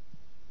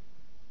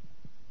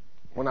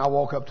 When I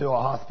walk up to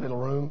a hospital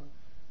room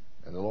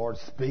and the Lord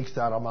speaks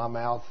out of my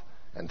mouth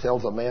and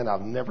tells a man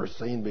I've never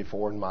seen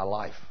before in my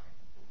life,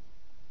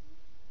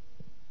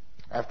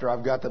 after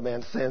I've got the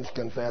man's sins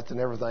confessed and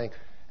everything,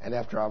 and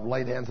after I've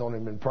laid hands on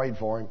him and prayed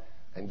for him,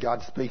 and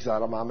God speaks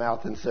out of my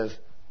mouth and says,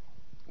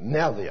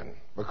 now then,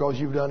 because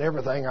you've done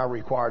everything I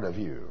required of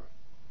you,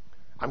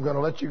 I'm going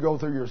to let you go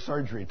through your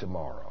surgery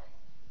tomorrow.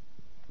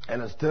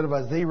 And instead of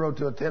a 0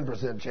 to a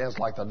 10% chance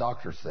like the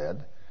doctor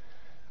said,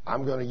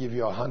 I'm going to give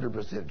you a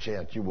 100%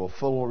 chance you will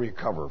fully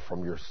recover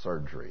from your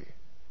surgery.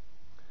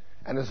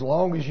 And as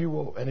long as you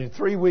will, and in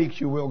 3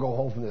 weeks you will go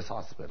home from this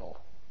hospital.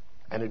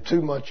 And in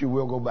 2 months you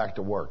will go back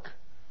to work.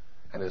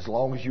 And as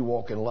long as you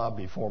walk in love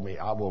before me,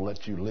 I will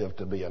let you live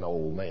to be an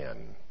old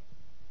man.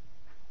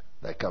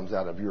 That comes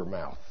out of your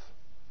mouth.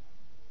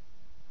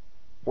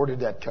 Where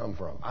did that come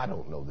from? I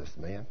don't know this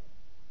man.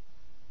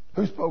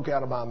 Who spoke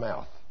out of my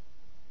mouth?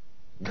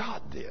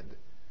 God did.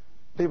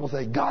 People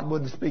say, God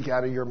wouldn't speak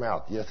out of your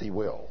mouth. Yes, he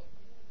will.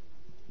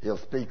 He'll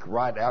speak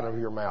right out of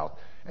your mouth.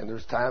 And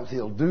there's times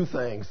he'll do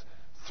things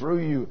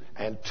through you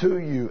and to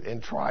you in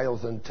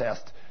trials and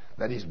tests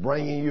that he's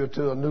bringing you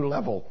to a new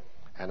level.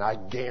 And I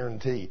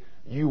guarantee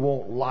you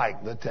won't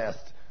like the test,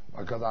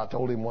 because I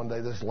told him one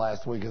day this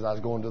last week as I was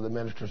going to the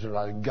minister,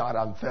 I said, God,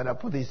 I'm fed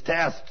up with these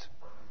tests.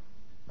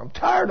 I'm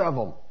tired of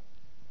them.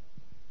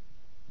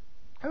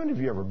 How many of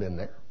you ever been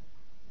there?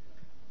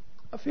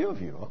 A few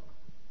of you, huh?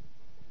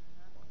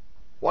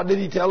 What did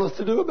he tell us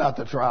to do about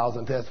the trials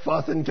and tests?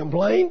 Fuss and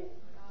complain?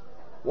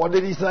 What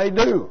did he say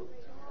do?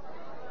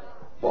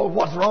 Well,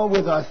 what's wrong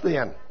with us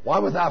then? Why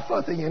was I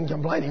fussing and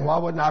complaining? Why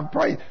wouldn't I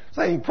pray,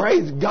 saying,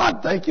 praise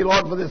God, thank you,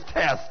 Lord, for this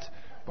test?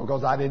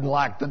 Because I didn't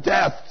like the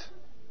test.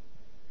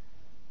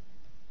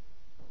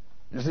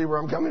 You see where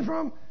I'm coming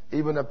from?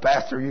 Even a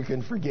pastor, you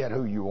can forget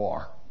who you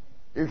are.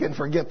 You can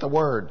forget the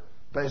word,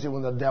 especially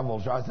when the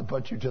devil tries to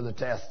put you to the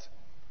test.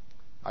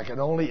 I can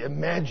only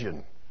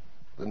imagine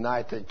the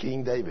night that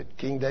King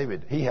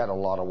David, he had a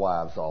lot of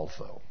wives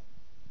also.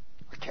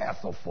 A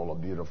castle full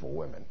of beautiful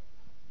women.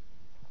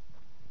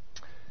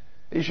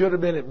 He should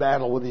have been at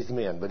battle with his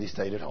men, but he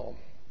stayed at home.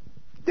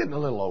 Getting a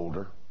little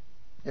older,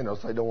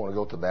 so he don't want to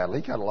go to battle.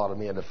 He got a lot of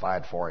men to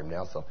fight for him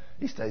now, so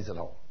he stays at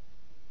home.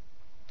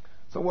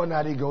 So one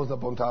night he goes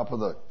up on top of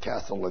the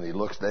castle and he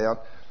looks down,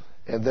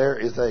 and there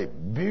is a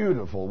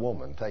beautiful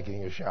woman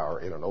taking a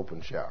shower in an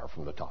open shower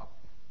from the top.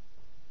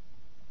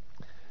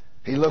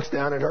 He looks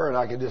down at her, and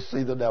I can just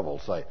see the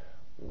devil say,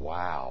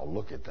 wow,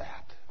 look at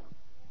that.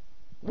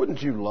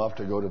 Wouldn't you love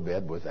to go to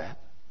bed with that?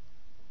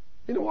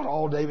 You know what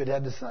all David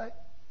had to say?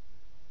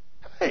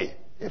 Hey,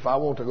 if I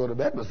want to go to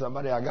bed with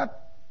somebody, I got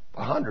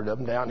 100 of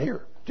them down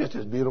here, just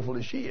as beautiful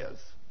as she is.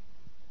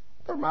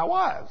 They're my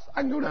wives.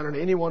 I can go down there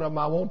to any one of them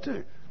I want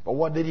to. But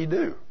what did he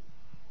do?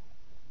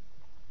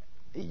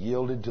 He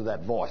yielded to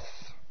that voice.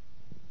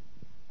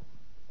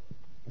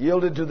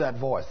 Yielded to that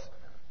voice.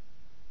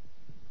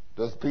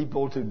 Does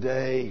people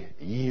today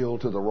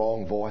yield to the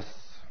wrong voice?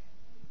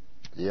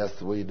 Yes,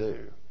 we do.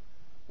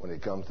 When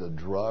it comes to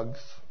drugs,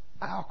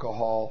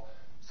 alcohol,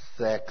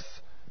 sex,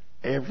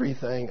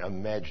 everything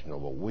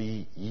imaginable.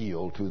 We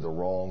yield to the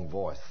wrong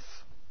voice.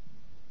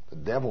 The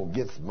devil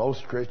gets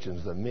most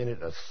Christians the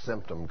minute a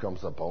symptom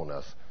comes upon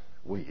us.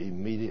 We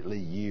immediately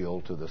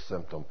yield to the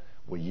symptom.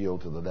 We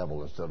yield to the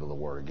devil instead of the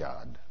Word of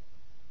God.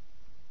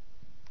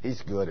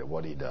 He's good at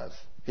what he does.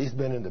 He's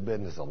been in the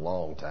business a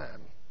long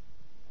time.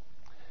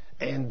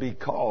 And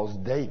because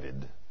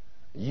David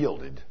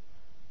yielded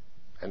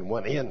and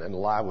went in and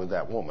lied with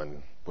that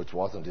woman, which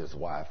wasn't his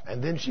wife,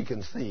 and then she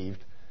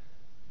conceived,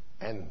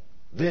 and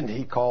then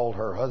he called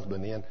her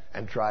husband in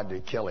and tried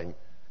to kill him,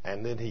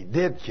 and then he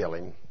did kill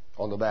him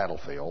on the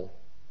battlefield.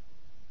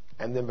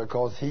 And then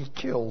because he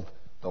killed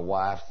the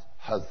wife's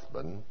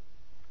husband,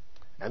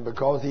 and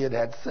because he had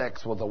had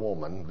sex with a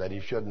woman that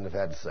he shouldn't have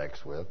had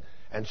sex with,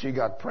 and she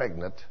got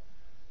pregnant,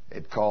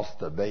 it cost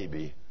the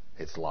baby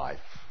its life.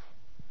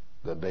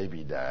 The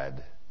baby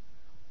died.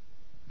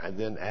 And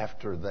then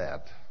after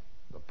that,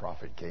 the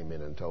prophet came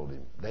in and told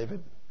him,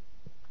 David,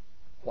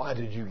 why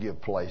did you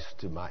give place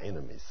to my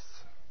enemies?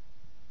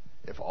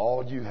 If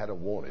all you had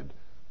wanted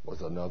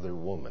was another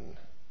woman,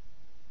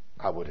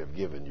 I would have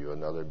given you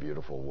another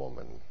beautiful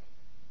woman.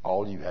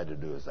 All you had to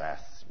do is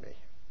ask me.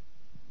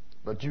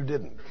 But you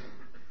didn't.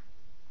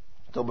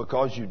 So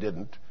because you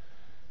didn't,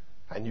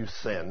 and you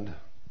sinned,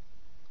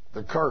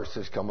 the curse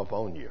has come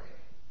upon you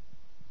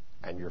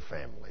and your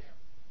family.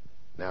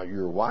 Now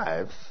your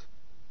wives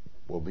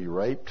will be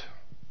raped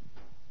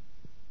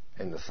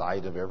in the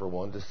sight of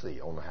everyone to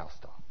see on the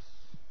housetops.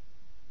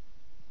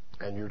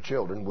 And your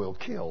children will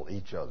kill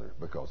each other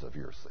because of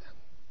your sin.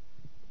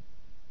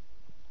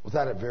 Was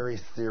that a very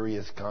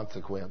serious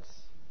consequence?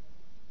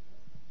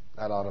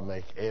 That ought to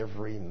make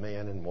every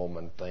man and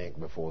woman think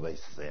before they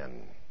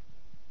sin.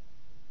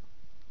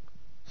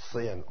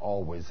 Sin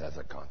always has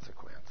a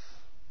consequence.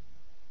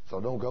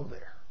 So don't go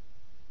there.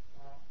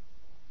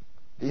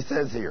 He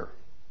says here,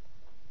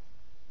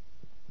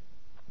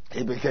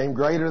 he became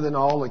greater than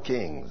all the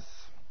kings.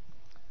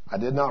 I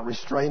did not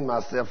restrain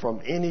myself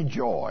from any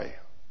joy.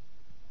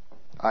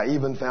 I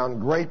even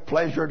found great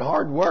pleasure in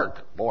hard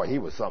work. Boy, he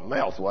was something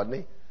else, wasn't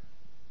he?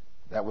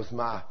 That was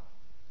my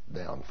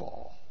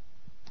downfall.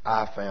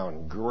 I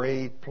found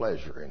great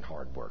pleasure in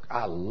hard work.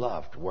 I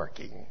loved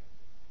working.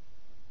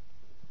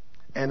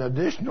 An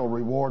additional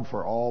reward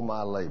for all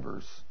my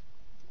labors.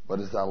 But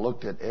as I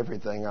looked at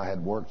everything I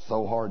had worked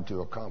so hard to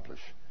accomplish,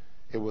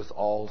 it was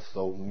all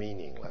so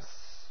meaningless.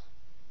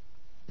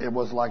 It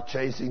was like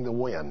chasing the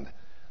wind.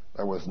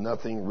 There was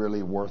nothing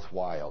really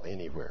worthwhile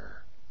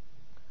anywhere.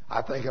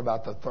 I think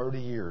about the 30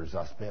 years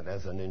I spent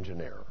as an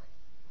engineer.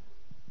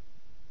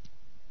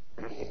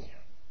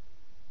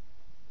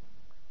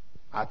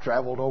 I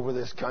traveled over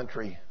this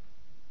country.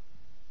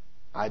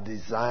 I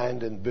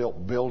designed and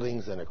built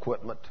buildings and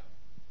equipment.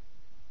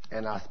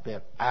 And I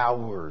spent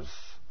hours,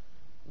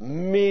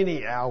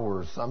 many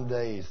hours, some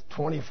days,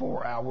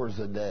 24 hours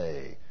a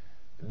day,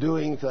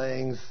 doing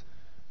things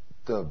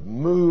to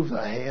move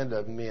the hand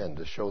of men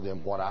to show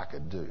them what I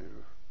could do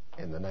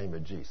in the name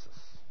of Jesus.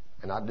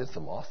 And I did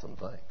some awesome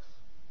things,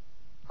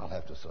 I'll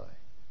have to say.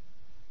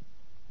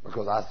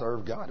 Because I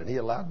served God, and He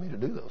allowed me to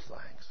do those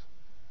things.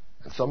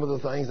 And some of the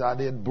things I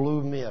did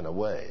blew men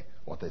away,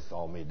 what they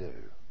saw me do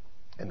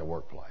in the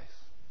workplace.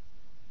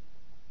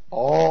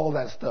 All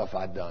that stuff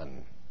I'd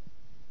done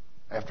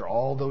after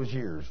all those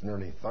years,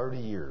 nearly 30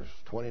 years,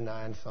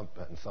 29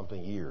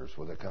 something years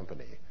with a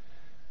company,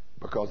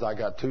 because I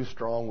got too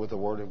strong with the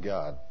Word of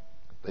God,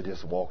 they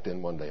just walked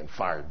in one day and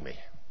fired me.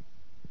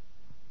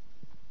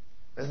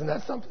 Isn't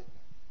that something?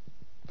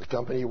 The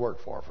company you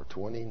worked for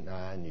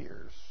 29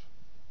 years.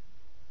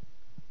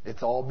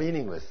 It's all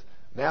meaningless.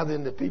 Now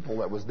then, the people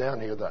that was down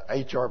here, the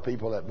HR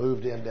people that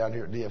moved in down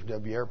here at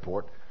DFW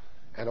Airport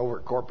and over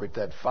at corporate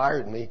that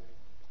fired me,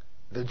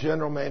 the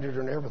general manager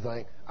and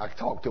everything, I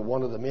talked to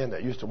one of the men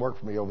that used to work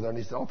for me over there, and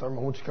he said, "Oh, Thurman,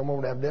 why don't you come over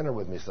and have dinner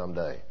with me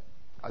someday?"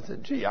 I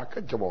said, "Gee, I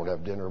could come over and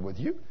have dinner with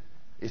you."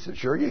 He said,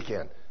 "Sure you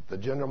can. The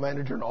general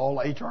manager and all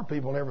HR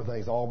people and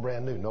everything is all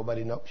brand new.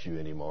 Nobody knows you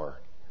anymore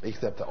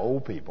except the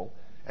old people."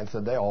 And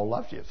said, they all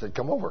loved you. I said,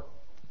 "Come over.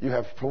 You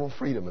have full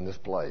freedom in this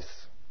place."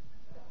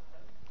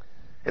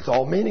 It's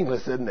all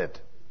meaningless, isn't it?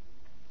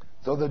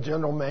 So the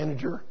general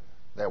manager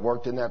that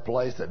worked in that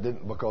place that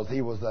didn't, because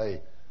he was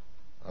I'm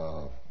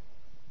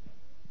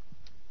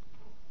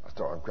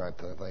trying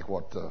to think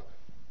what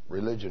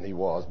religion he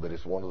was, but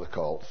it's one of the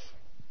cults.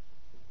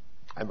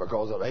 And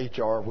because of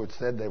HR, which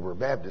said they were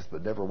Baptists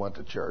but never went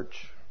to church,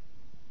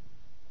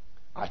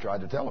 I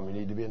tried to tell them, you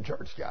need to be in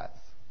church, guys.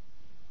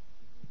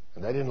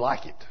 And they didn't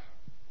like it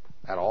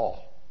at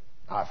all.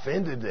 I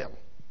offended them.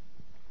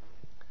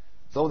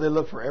 So they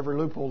looked for every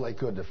loophole they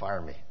could to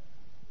fire me.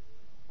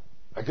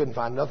 I couldn't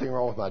find nothing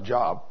wrong with my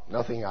job,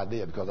 nothing I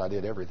did, because I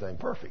did everything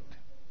perfect.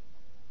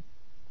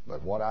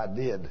 But what I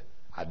did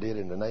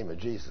in the name of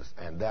Jesus,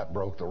 and that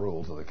broke the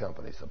rules of the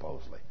company,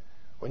 supposedly.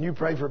 When you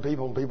pray for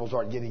people and people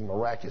start getting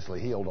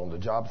miraculously healed on the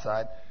job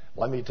site,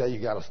 let me tell you,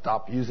 you got to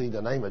stop using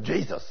the name of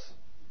Jesus.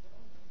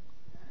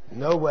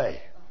 No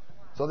way.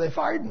 So they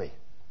fired me.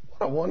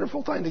 What a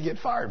wonderful thing to get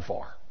fired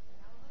for.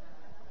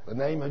 The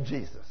name of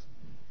Jesus.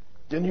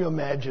 Can you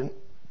imagine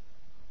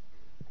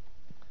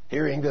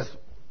hearing this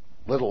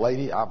little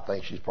lady? I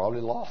think she's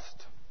probably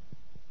lost.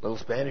 Little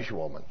Spanish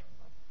woman,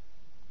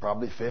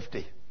 probably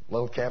 50.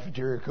 Little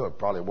cafeteria cook,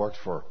 probably works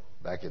for,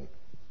 back in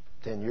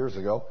 10 years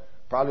ago,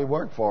 probably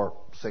worked for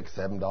 $6,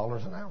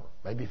 $7 an hour,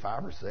 maybe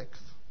 5 or 6.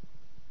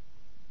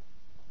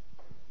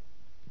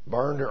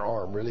 Burned her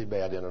arm really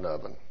bad in an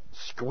oven,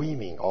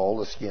 screaming, all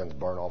the skins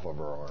burn off of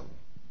her arm.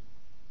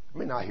 I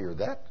mean, I hear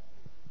that.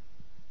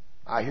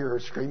 I hear her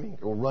screaming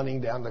or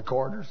running down the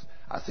corridors.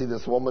 I see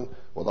this woman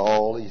with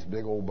all these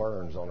big old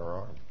burns on her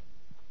arm.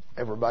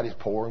 Everybody's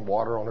pouring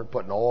water on her,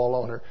 putting oil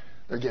on her.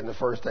 They're getting the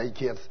first aid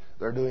kits.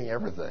 They're doing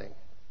everything.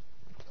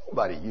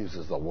 Nobody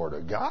uses the Word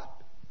of God.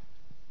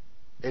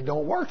 It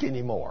don't work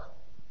anymore.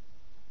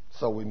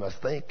 So we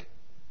must think.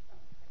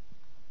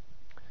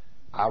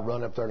 I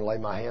run up there and lay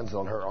my hands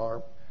on her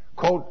arm.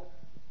 Quote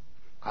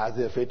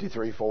Isaiah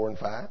 53, 4 and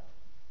 5.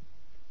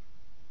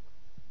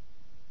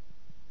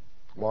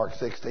 Mark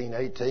 16,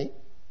 18.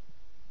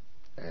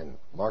 And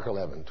Mark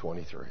 11,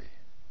 23.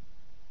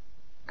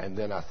 And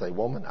then I say,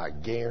 woman, I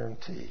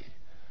guarantee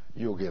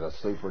you'll get a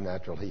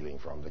supernatural healing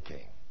from the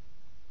King.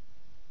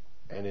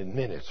 And in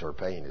minutes, her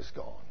pain is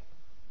gone.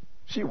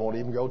 She won't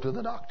even go to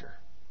the doctor.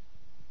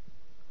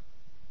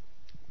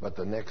 But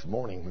the next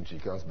morning when she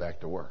comes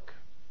back to work,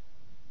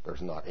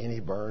 there's not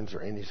any burns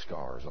or any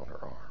scars on her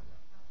arm.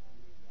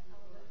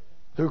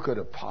 Who could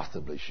have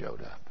possibly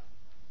showed up?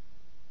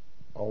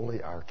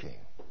 Only our King.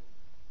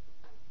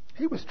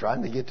 He was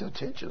trying to get the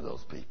attention of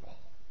those people.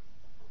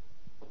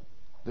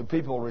 Do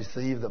people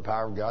receive the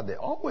power of God? They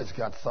always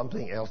got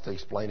something else to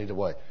explain it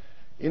away.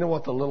 You know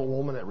what the little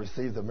woman that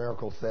received the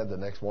miracle said the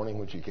next morning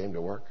when she came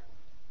to work?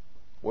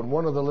 When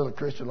one of the little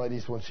Christian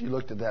ladies, when she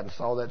looked at that and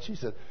saw that, she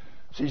said,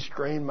 she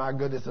screamed, my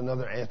goodness,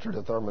 another answer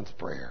to Thurman's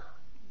prayer.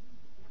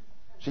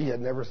 She had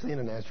never seen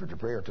an answer to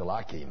prayer till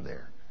I came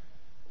there.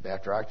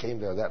 After I came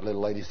there, that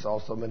little lady saw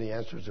so many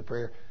answers to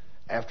prayer.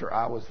 After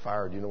I was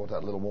fired, you know what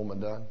that little woman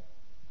done?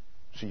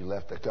 She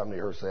left the company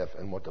herself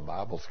and went to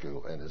Bible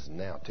school and is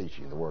now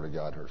teaching the Word of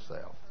God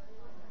herself.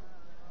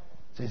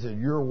 She said,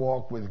 your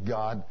walk with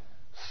God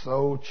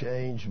so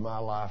changed my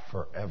life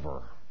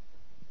forever.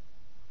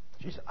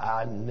 She said,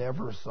 I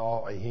never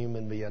saw a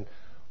human being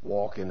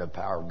walk in the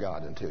power of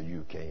God until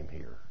you came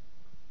here.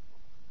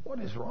 What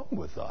is wrong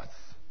with us?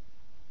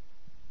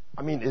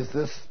 I mean, is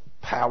this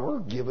power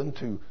given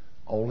to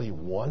only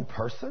one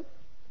person?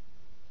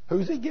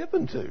 Who's it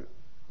given to?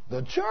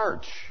 The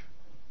church.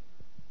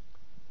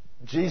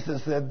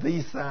 Jesus said,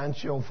 these signs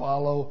shall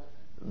follow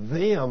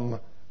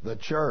them, the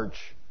church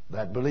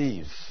that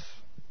believes.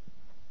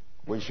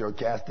 We shall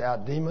cast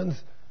out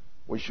demons.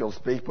 We shall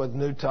speak with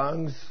new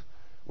tongues.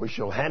 We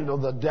shall handle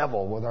the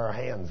devil with our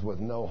hands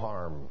with no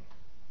harm.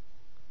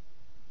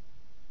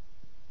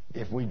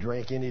 If we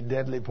drink any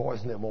deadly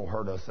poison, it won't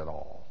hurt us at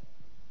all.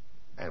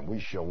 And we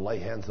shall lay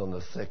hands on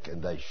the sick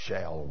and they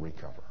shall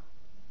recover.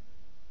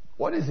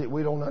 What is it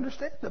we don't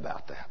understand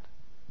about that?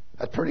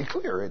 That's pretty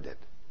clear, isn't it?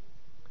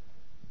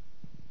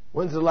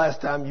 When's the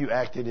last time you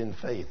acted in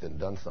faith and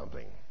done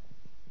something?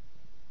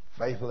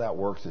 Faith without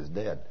works is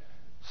dead.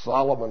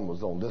 Solomon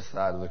was on this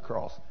side of the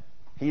cross.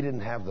 He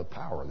didn't have the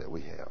power that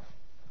we have.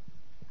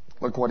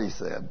 Look what he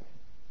said.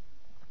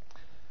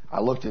 I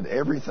looked at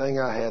everything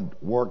I had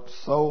worked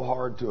so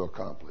hard to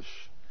accomplish,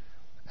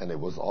 and it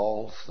was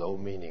all so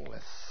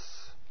meaningless.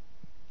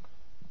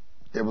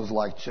 It was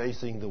like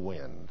chasing the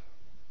wind.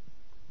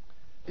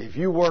 If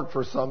you work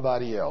for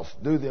somebody else,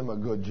 do them a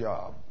good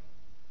job.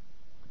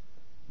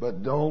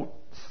 But don't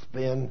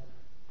spend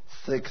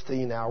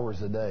 16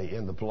 hours a day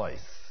in the place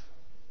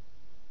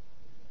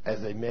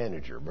as a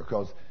manager,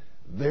 because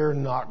they're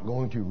not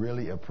going to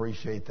really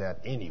appreciate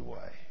that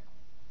anyway.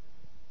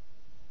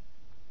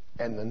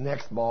 And the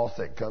next boss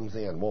that comes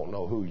in won't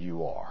know who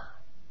you are.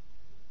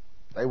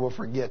 They will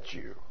forget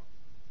you.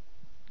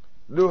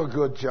 Do a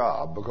good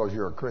job because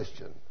you're a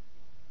Christian.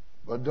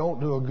 But don't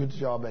do a good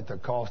job at the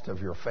cost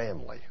of your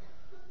family.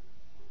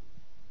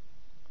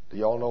 Do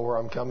y'all know where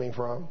I'm coming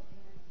from?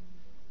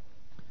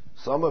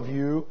 Some of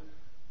you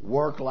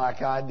work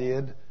like I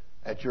did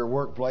at your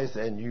workplace,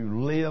 and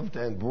you lived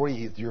and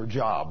breathed your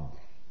job.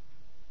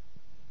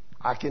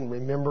 I can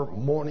remember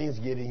mornings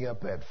getting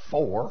up at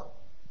 4,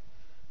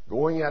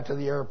 going out to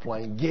the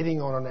airplane,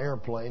 getting on an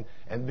airplane,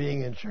 and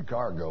being in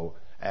Chicago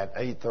at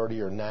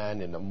 8:30 or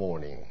 9 in the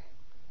morning.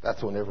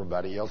 That's when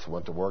everybody else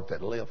went to work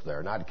that lived there,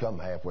 and I'd come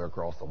halfway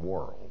across the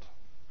world.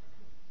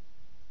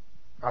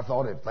 I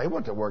thought if they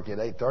went to work at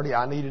 8:30,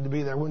 I needed to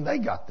be there when they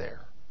got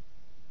there.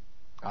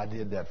 I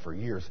did that for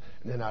years.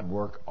 And then I'd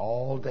work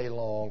all day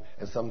long,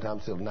 and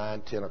sometimes till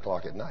 9, 10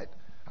 o'clock at night.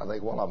 I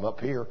think, well, I'm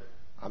up here.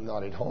 I'm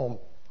not at home.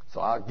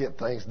 So I'll get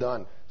things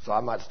done. So I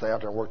might stay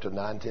out there and work till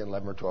 9, 10,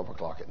 11, or 12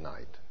 o'clock at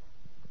night.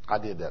 I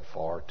did that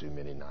far too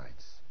many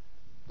nights.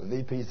 The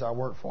VPs I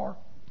worked for,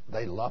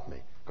 they loved me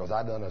because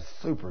I done a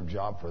super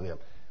job for them.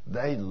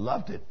 They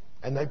loved it,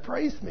 and they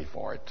praised me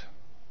for it.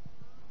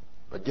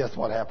 But guess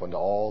what happened to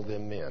all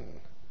them men?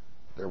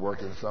 They're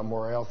working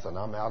somewhere else, and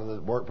I'm out of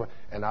the workplace.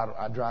 And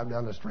I drive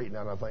down the street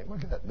now, and I think,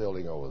 look at that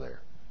building over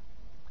there.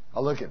 I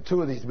look at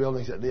 2 of these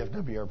buildings at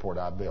DFW Airport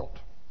I built.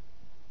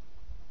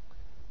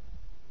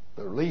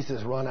 The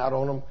leases run out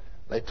on them.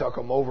 They took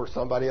them over.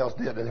 Somebody else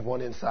did, and they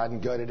went inside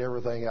and gutted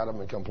everything out of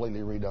them and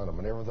completely redone them,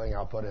 and everything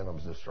I put in them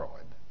was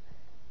destroyed.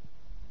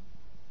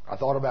 I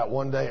thought about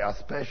one day a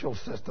special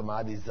system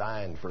I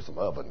designed for some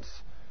ovens.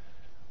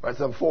 I had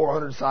some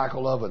 400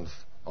 cycle ovens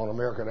on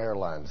American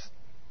Airlines.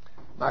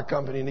 My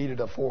company needed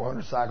a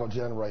 400 cycle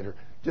generator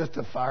just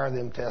to fire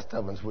them test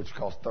ovens, which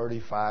cost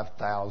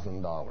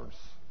 $35,000.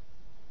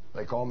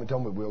 They called me and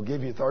told me, we'll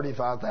give you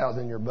 $35,000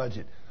 in your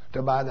budget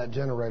to buy that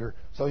generator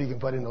so you can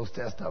put in those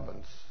test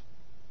ovens.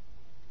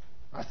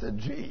 I said,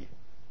 gee,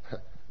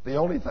 the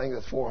only thing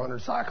that's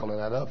 400 cycle in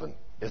that oven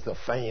is the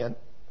fan.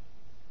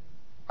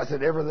 I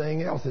said,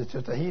 everything else is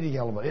just a heating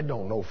element. It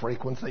don't know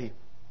frequency.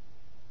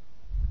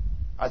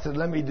 I said,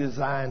 let me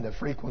design the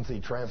frequency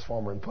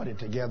transformer and put it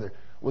together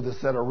with a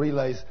set of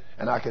relays,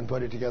 and I can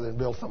put it together and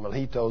build some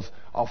mojitos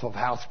off of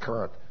house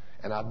current.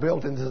 And I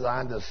built and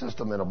designed a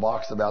system in a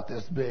box about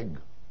this big.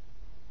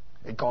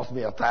 It cost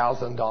me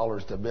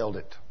 $1,000 to build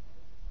it.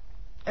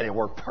 And it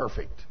worked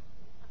perfect.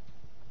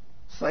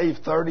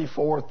 Saved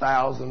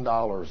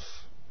 $34,000.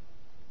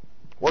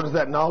 Where does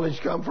that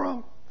knowledge come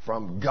from?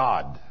 From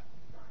God.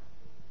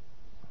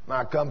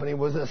 My company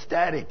was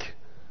ecstatic.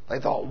 They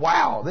thought,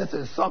 wow, this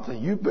is something.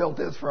 You built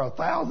this for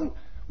 $1,000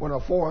 when a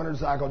 400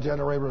 cycle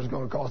generator is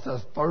going to cost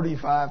us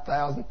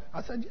 $35,000.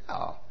 I said,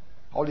 yeah.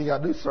 All you got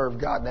to do is serve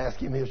God and ask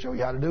Him. He'll show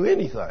you how to do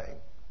anything.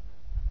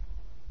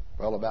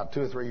 Well, about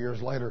 2 or 3 years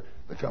later,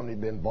 the company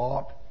had been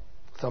bought.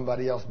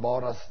 Somebody else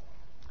bought us.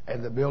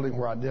 And the building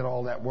where I did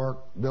all that work,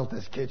 built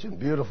this kitchen,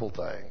 beautiful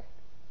thing.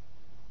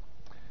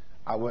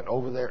 I went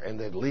over there and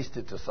they'd leased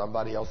it to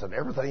somebody else, and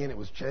everything in it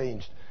was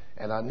changed.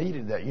 And I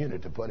needed that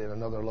unit to put in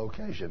another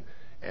location.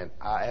 And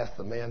I asked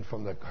the man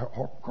from the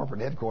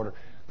corporate headquarters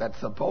that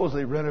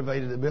supposedly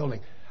renovated the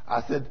building.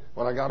 I said,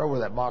 when I got over,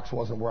 that box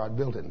wasn't where I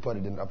built it and put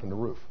it up in the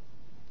roof.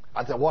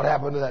 I said, what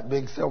happened to that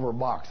big silver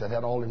box that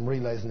had all them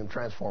relays and them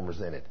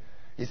transformers in it?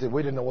 He said,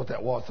 we didn't know what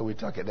that was, so we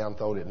took it down and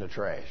threw it in the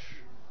trash.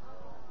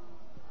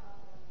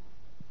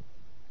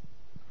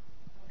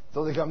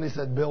 So the company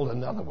said, build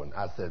another one.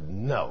 I said,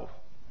 no.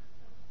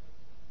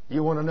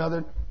 You want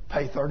another?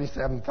 Pay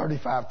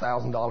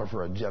 $35,000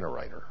 for a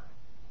generator.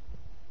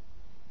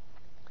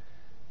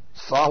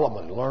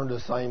 Solomon learned the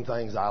same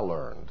things I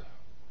learned.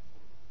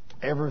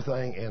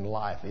 Everything in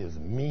life is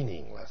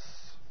meaningless.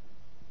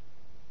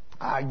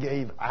 I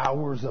gave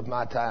hours of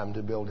my time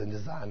to build and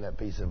design that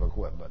piece of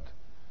equipment.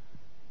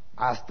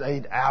 I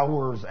stayed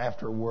hours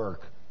after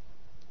work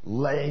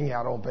laying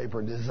out on paper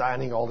and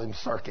designing all them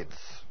circuits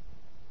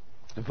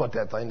to put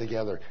that thing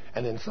together,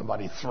 and then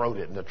somebody throwed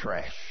it in the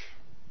trash.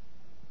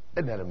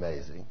 Isn't that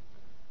amazing?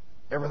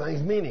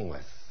 Everything's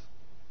meaningless.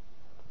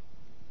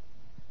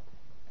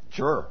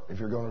 Sure, if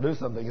you're going to do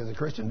something as a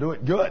Christian, do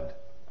it good.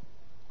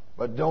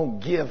 But don't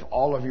give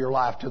all of your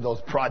life to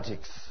those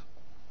projects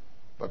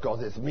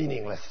because it's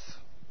meaningless.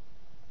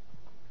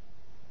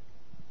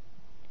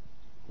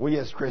 We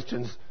as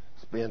Christians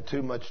spend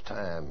too much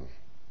time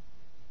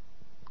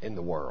in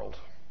the world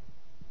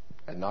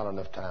and not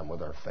enough time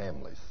with our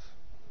families.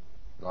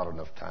 Not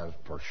enough time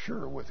for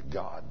sure with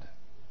God.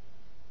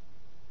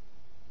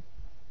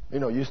 You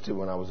know, used to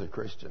when I was a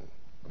Christian,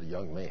 a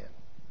young man,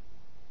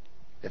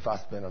 if I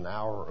spent an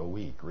hour a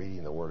week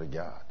reading the Word of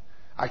God,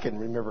 I can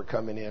remember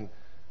coming in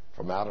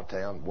from out of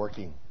town,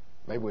 working.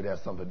 Maybe we'd have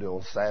something to do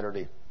on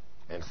Saturday.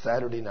 And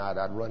Saturday night,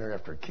 I'd run in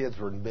after kids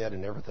were in bed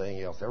and everything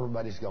else.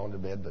 Everybody's gone to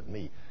bed but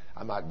me.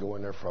 I might go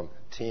in there from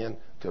 10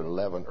 to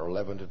 11 or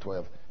 11 to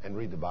 12 and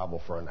read the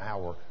Bible for an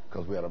hour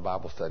because we had a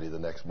Bible study the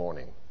next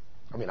morning.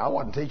 I mean, I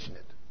wasn't teaching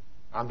it.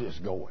 I'm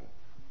just going.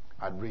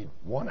 I'd read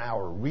 1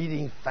 hour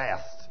reading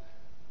fast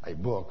a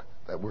book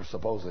that we're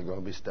supposedly going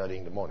to be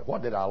studying tomorrow.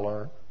 What did I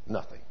learn?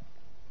 Nothing.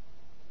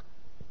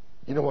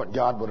 You know what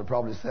God would have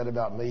probably said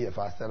about me if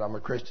I said I'm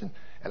a Christian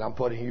and I'm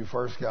putting you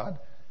first, God?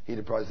 He'd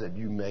have probably said,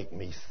 you make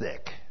me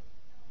sick.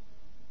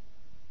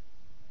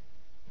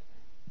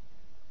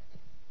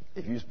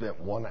 If you spent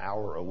 1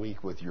 hour a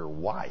week with your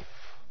wife,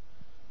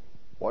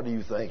 what do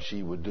you think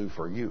she would do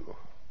for you?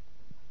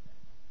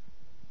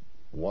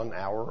 1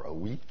 hour a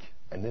week?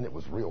 And then it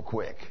was real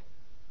quick.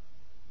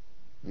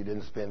 You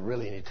didn't spend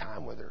really any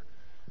time with her.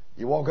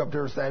 You walk up to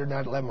her Saturday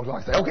night at 11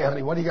 o'clock and say, okay,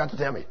 honey, what do you got to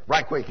tell me?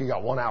 Right quick, you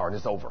got 1 hour and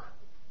it's over.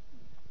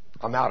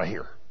 I'm out of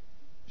here.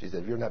 She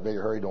said, if you're in that big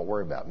a hurry, don't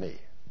worry about me.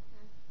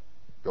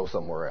 Go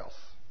somewhere else.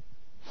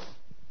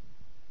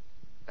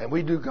 And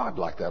we do God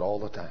like that all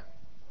the time.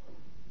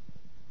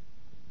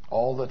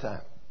 All the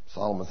time.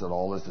 Solomon said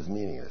all this is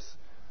meaningless.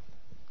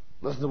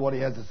 Listen to what he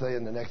has to say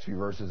in the next few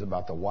verses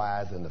about the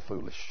wise and the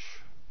foolish.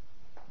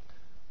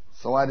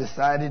 So I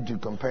decided to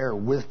compare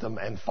wisdom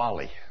and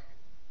folly.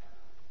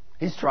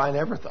 He's trying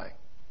everything.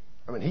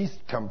 I mean, he's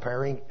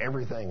comparing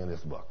everything in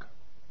this book.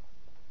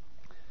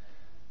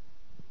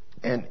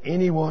 And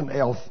anyone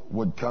else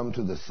would come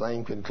to the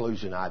same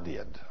conclusion I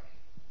did.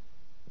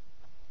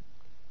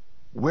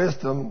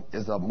 Wisdom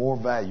is of more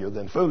value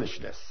than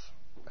foolishness.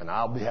 And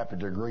I'll be happy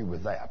to agree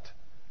with that.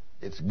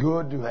 It's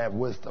good to have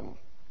wisdom.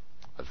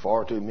 But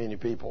far too many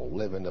people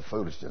live in the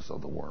foolishness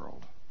of the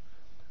world.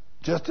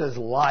 Just as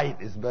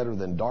light is better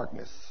than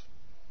darkness.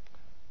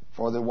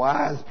 For the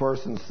wise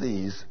person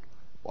sees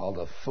while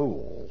the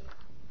fool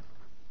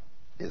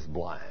is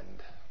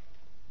blind.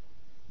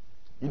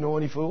 You know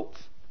any fools?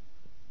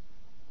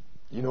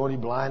 You know any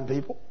blind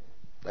people?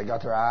 They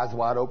got their eyes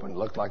wide open,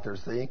 look like they're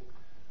seeing.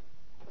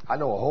 I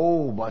know a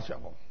whole bunch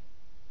of them.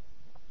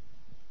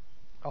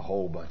 A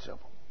whole bunch of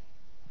them.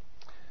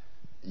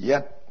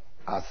 Yet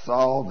I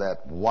saw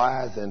that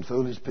wise and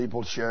foolish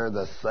people share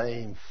the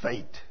same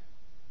fate.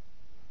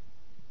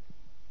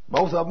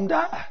 Both of them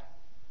die.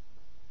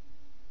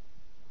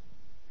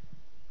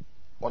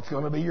 What's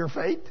going to be your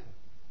fate?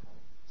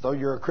 So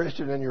you're a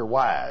Christian and you're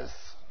wise.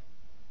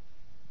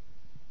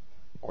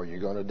 Or you're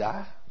going to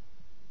die?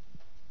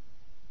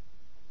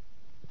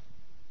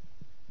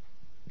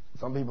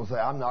 Some people say,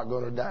 I'm not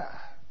going to die.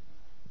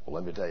 Well,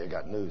 let me tell you, I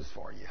got news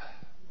for you.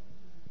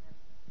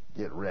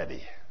 Get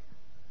ready.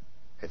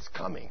 It's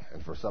coming.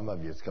 And for some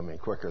of you, it's coming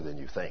quicker than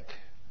you think.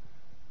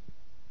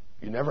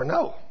 You never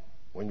know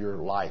when your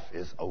life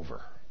is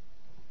over.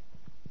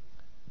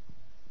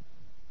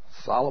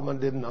 Solomon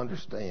didn't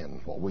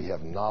understand what we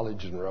have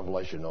knowledge and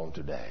revelation on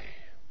today.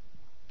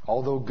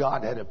 Although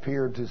God had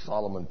appeared to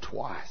Solomon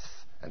twice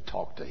and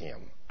talked to him,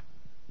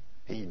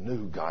 he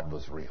knew God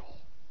was real.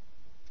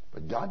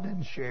 But God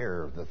didn't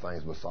share the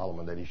things with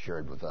Solomon that he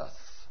shared with us.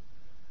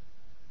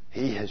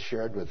 He has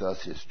shared with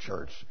us, his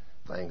church,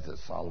 things that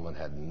Solomon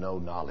had no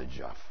knowledge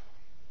of.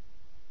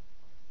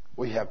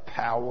 We have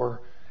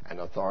power and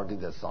authority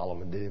that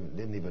Solomon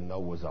didn't even know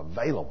was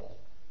available.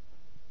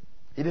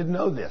 He didn't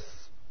know this.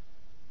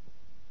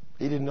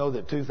 He didn't know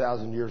that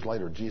 2,000 years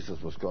later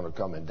Jesus was going to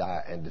come and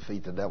die and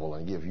defeat the devil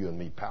and give you and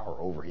me power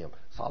over him.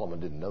 Solomon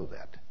didn't know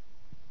that.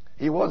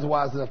 He was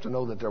wise enough to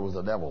know that there was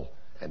a devil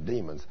and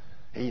demons.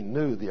 He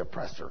knew the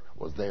oppressor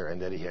was there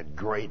and that he had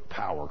great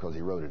power because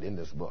he wrote it in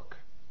this book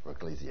for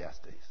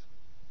Ecclesiastes.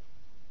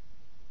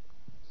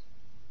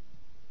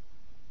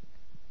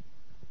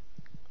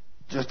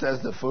 Just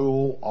as the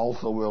fool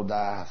also will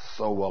die,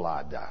 so will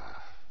I die.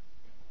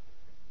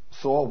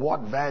 So of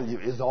what value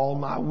is all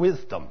my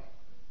wisdom?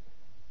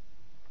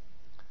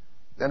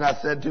 Then I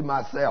said to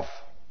myself,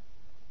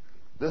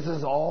 this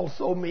is all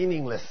so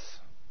meaningless.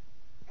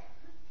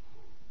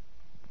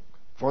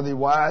 For the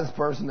wise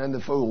person and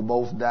the fool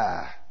both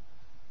die,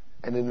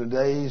 and in the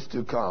days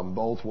to come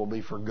both will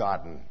be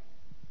forgotten.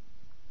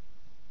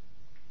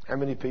 How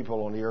many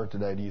people on the earth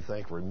today do you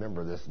think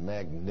remember this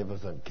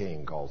magnificent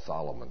king called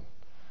Solomon?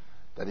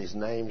 That his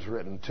name's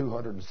written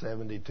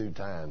 272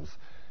 times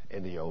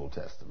in the Old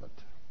Testament.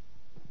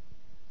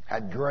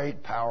 Had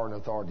great power and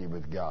authority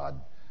with God.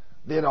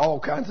 Did all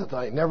kinds of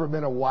things. Never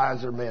been a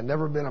wiser man.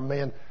 Never been a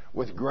man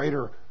with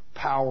greater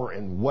power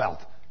and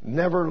wealth.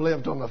 Never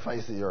lived on the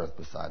face of the earth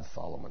besides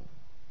Solomon.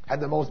 Had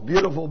the most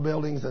beautiful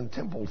buildings and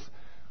temples,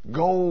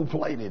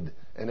 gold-plated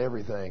and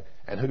everything.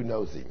 And who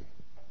knows him?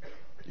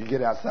 You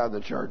get outside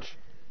the church,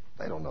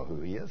 they don't know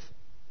who he is.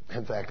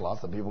 In fact,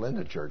 lots of people in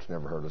the church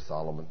never heard of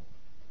Solomon.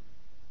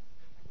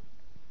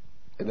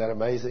 Isn't that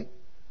amazing?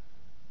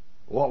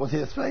 What was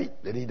his fate?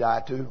 Did he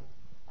die too?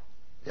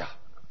 Yeah.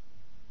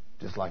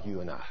 Just like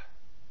you and I.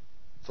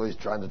 So he's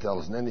trying to tell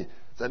us. And then he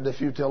said the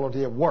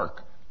futility of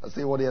work. Let's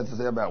see what he has to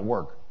say about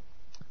work.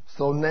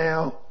 So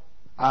now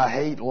I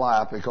hate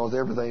life because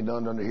everything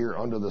done under here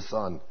under the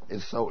sun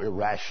is so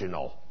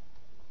irrational.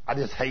 I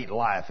just hate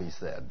life, he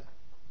said.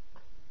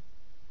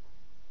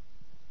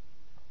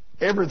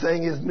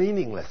 Everything is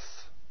meaningless.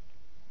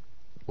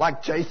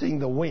 Like chasing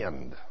the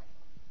wind.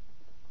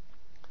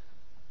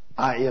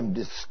 I am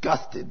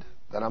disgusted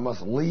that I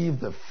must leave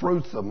the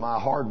fruits of my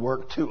hard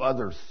work to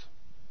others.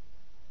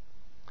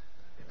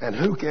 And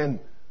who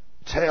can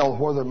tell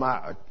whether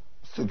my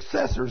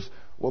successors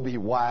will be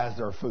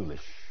wise or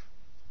foolish?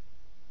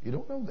 You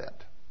don't know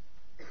that.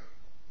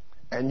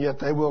 And yet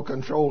they will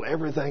control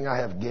everything I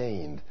have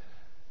gained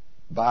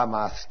by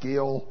my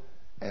skill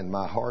and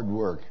my hard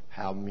work.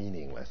 How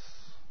meaningless.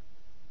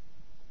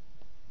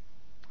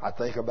 I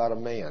think about a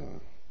man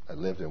that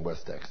lived in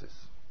West Texas.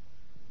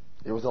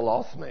 He was a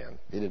lost man.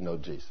 He didn't know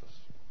Jesus.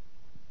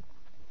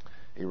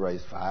 He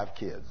raised 5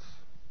 kids.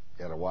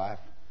 He had a wife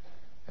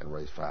and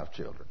raised 5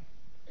 children.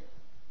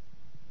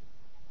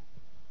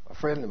 A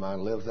friend of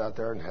mine lives out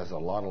there and has a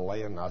lot of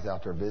land. I was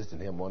out there visiting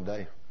him one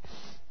day.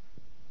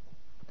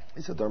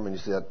 He said, Thurman, you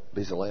see that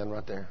piece of land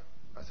right there?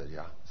 I said,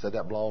 yeah. He said,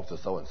 that belongs to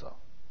so-and-so.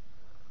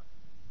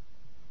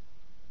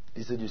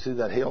 He said, you see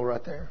that hill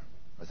right there?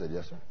 I said,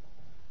 yes, sir.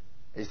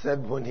 He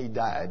said when he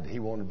died, he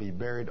wanted to be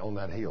buried on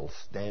that hill,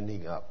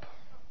 standing up.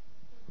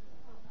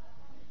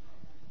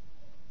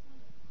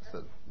 I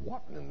said,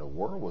 what in the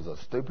world was a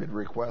stupid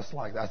request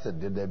like that? I said,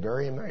 did they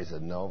bury him there? He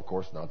said, no, of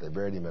course not. They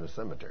buried him in a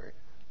cemetery.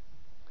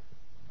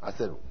 I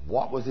said,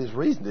 what was his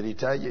reason? Did he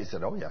tell you? He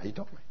said, oh, yeah, he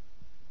told me.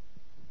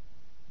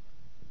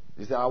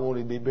 He said, I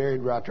wanted to be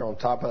buried right there on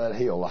top of that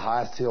hill, the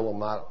highest hill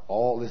on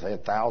all this,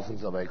 had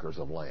thousands of acres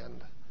of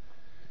land.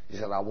 He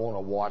said, I want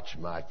to watch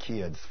my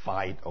kids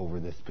fight over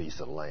this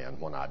piece of land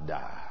when I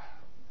die.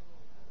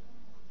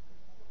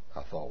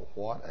 I thought,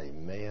 what a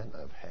man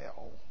of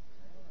hell.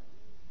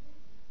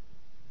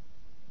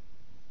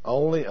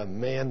 Only a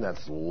man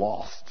that's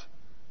lost,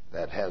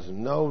 that has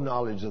no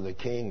knowledge of the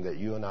King that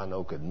you and I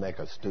know, could make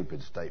a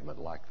stupid statement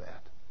like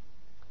that.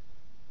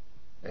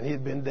 And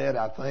he'd been dead,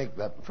 I think,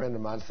 that friend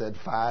of mine said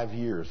 5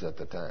 years at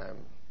the time.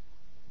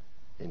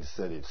 And he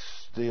said it's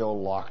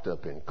still locked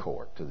up in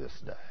court to this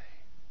day.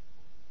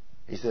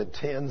 He said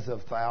tens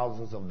of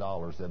thousands of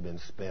dollars have been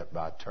spent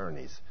by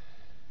attorneys.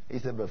 He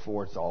said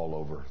before it's all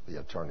over, the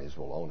attorneys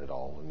will own it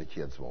all and the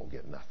kids won't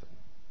get nothing.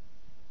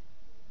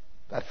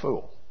 That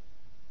fool.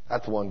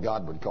 That's the one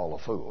God would call a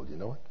fool, you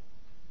know it?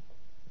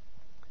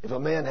 If a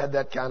man had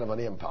that kind of an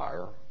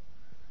empire,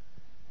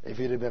 if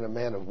he'd have been a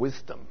man of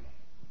wisdom,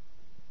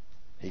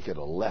 he could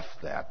have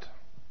left that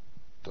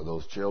to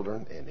those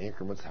children in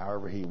increments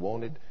however he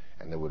wanted,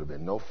 and there would have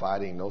been no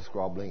fighting, no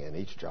squabbling, and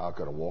each child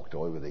could have walked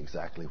away with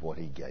exactly what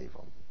he gave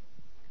them.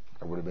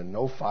 There would have been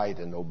no fight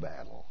and no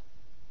battle.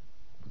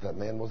 But that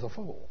man was a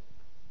fool.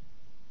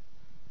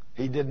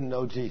 He didn't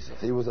know Jesus.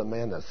 He was a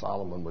man that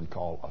Solomon would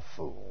call a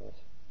fool.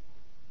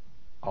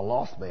 A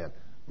lost man.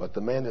 But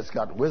the man that's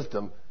got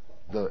wisdom,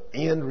 the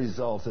end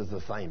result is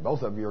the same.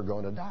 Both of you are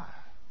going to die.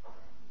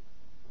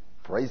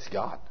 Praise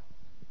God.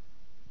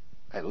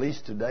 At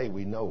least today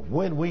we know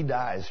when we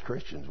die as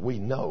Christians, we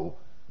know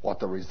what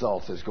the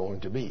result is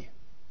going to be.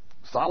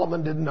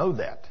 Solomon didn't know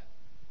that.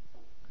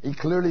 He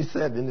clearly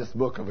said in this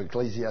book of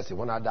Ecclesiastes,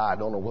 when I die, I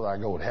don't know whether I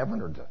go to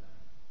heaven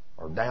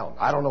or down.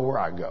 I don't know where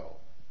I go.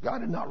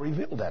 God had not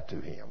revealed that to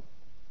him.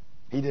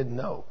 He didn't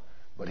know.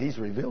 But he's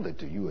revealed it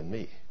to you and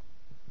me.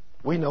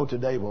 We know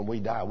today when we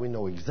die, we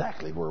know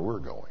exactly where we're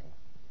going.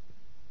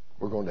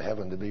 We're going to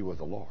heaven to be with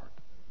the Lord.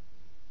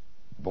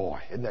 Boy,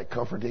 isn't that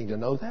comforting to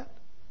know that?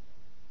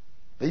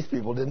 These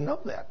people didn't know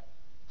that.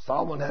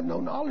 Solomon had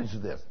no knowledge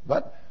of this.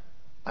 But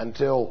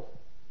until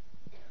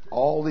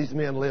all these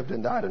men lived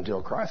and died,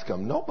 until Christ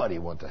came, nobody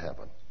went to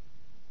heaven.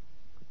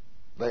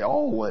 They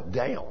all went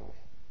down.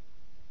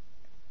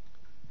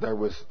 There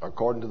was,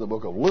 according to the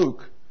book of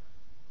Luke,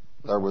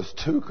 there was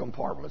 2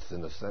 compartments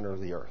in the center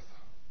of the earth.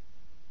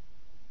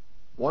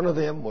 One of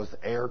them was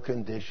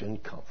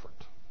air-conditioned comfort.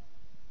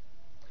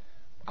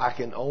 I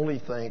can only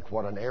think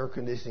what an air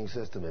conditioning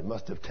system it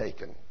must have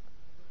taken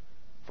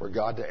for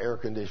God to air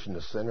condition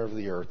the center of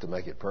the earth to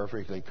make it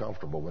perfectly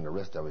comfortable when the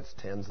rest of it's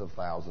tens of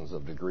thousands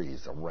of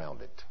degrees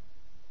around it.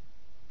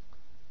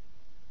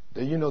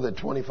 Do you know that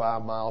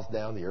 25 miles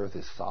down the earth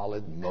is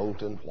solid,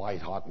 molten,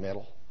 white hot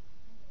metal?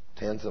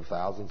 Tens of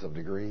thousands of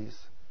degrees.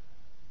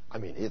 I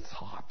mean, it's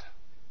hot.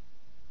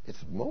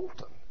 It's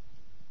molten.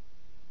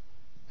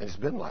 And it's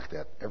been like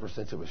that ever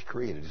since it was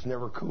created. It's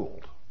never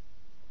cooled.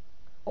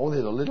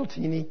 Only the little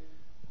teeny,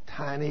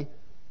 tiny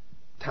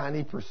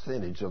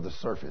percentage of the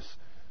surface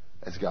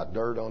has got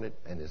dirt on it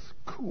and is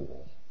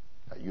cool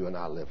that you and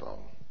I live on.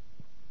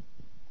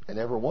 And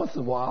every once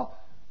in a while,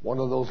 one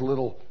of those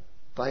little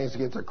things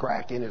gets a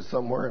crack in it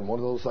somewhere, and one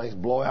of those things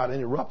blow out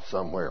and erupt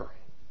somewhere.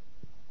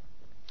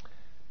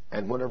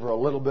 And whenever a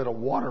little bit of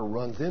water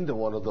runs into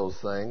one of those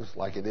things,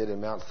 like it did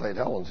in Mount St.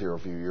 Helens here a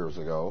few years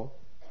ago,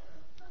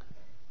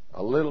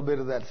 a little bit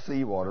of that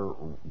seawater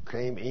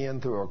came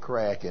in through a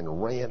crack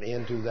and ran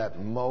into that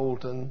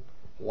molten,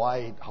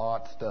 white,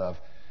 hot stuff.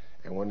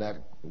 And when that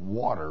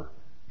water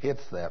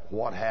hits that,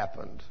 what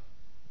happened?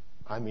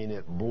 I mean,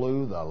 it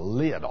blew the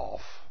lid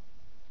off.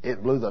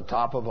 It blew the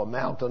top of a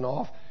mountain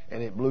off,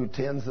 and it blew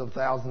tens of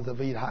thousands of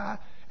feet high,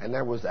 and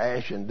there was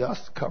ash and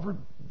dust covered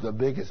the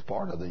biggest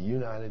part of the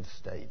United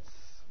States.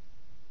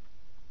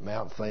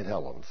 Mount St.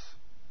 Helens.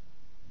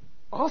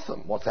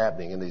 Awesome what's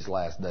happening in these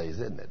last days,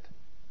 isn't it?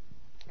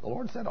 The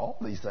Lord said all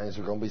these things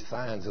are going to be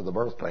signs of the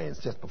birth pains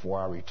just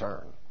before I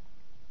return.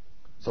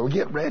 So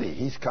get ready.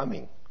 He's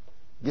coming.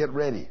 Get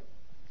ready.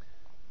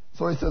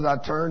 So he says, I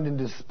turned in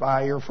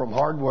despair from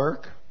hard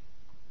work.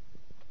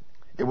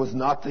 It was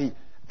not the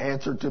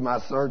answer to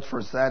my search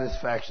for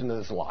satisfaction in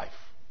this life.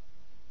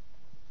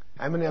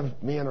 How many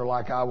of men are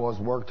like I was,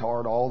 worked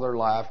hard all their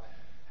life,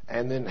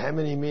 and then how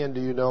many men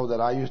do you know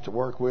that I used to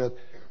work with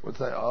would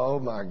say, oh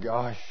my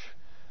gosh,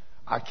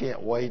 I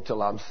can't wait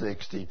till I'm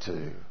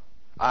 62.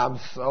 I'm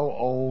so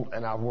old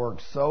and I've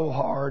worked so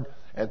hard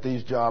at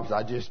these jobs,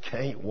 I just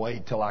can't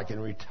wait till I can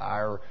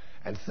retire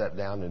and sit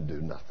down and do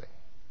nothing.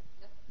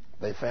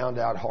 They found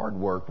out hard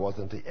work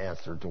wasn't the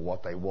answer to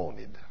what they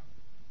wanted.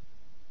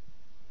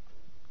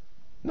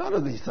 None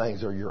of these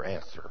things are your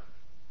answer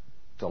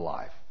to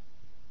life.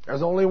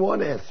 There's only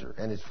one answer,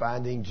 and it's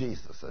finding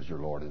Jesus as your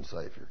Lord and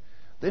Savior.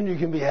 Then you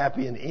can be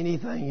happy in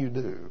anything you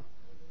do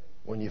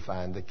when you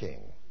find the King.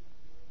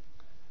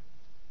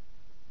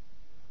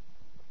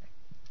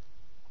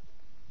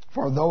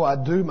 For though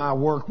I do my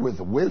work with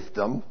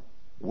wisdom,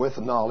 with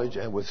knowledge,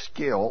 and with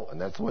skill, and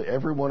that's what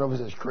every one of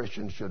us as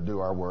Christians should do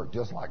our work,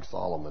 just like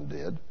Solomon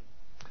did,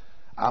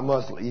 I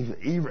must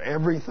leave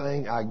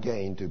everything I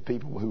gain to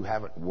people who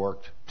haven't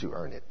worked to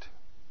earn it.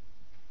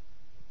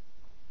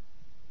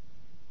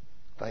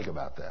 Think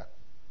about that.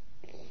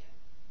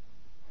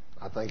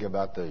 I think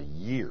about the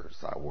years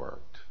I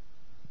worked.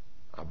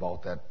 I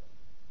bought that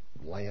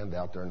land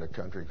out there in the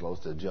country close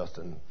to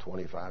Justin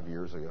 25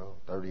 years ago,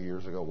 30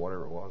 years ago,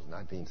 whatever it was,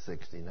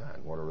 1969,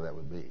 whatever that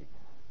would be.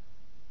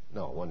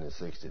 No, it wasn't in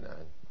 69.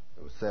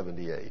 It was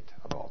 78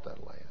 I bought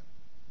that land,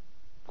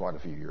 quite a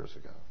few years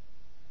ago.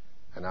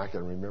 And I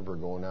can remember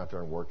going out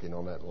there and working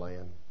on that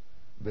land,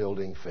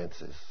 building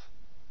fences.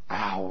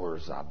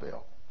 Hours I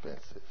built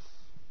fences.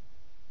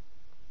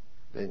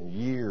 Then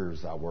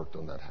years I worked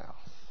on that house.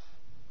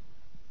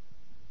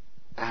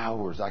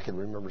 Hours. I can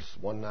remember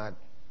one night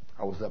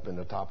I was up in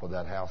the top of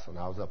that house and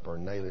I was up there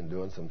nailing,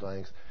 doing some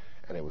things,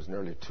 and it was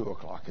nearly 2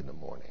 o'clock in the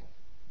morning.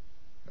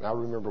 And I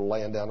remember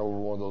laying down over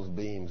one of those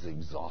beams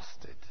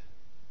exhausted.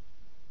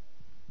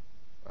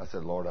 I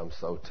said, Lord, I'm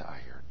so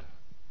tired.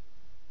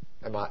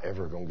 Am I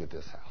ever going to get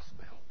this house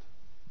built?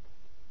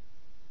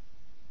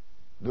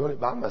 Doing it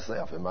by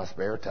myself in my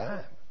spare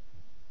time.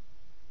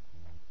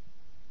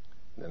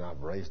 Then I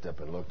raised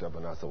up and looked up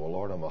and I said, well,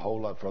 Lord, I'm a whole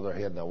lot further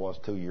ahead than I was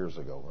 2 years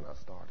ago when I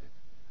started.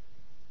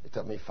 It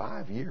took me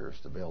 5 years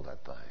to build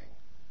that thing.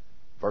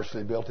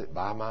 Virtually built it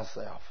by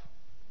myself.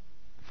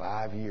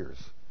 5 years.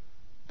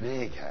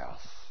 Big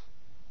house.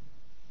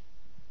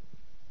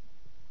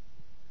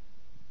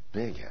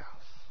 Big house.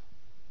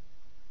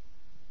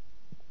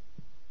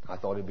 I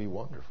thought it'd be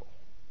wonderful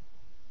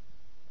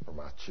for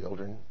my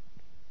children,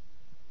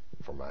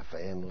 for my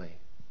family.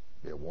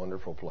 It'd be a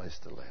wonderful place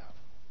to live.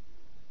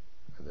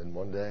 And then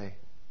one day,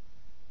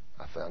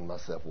 I found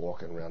myself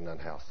walking around that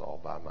house all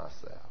by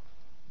myself.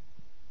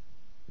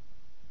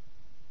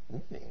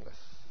 Meaningless,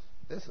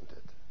 isn't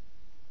it?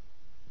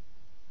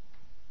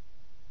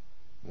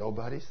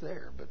 Nobody's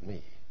there but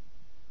me.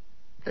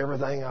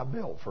 Everything I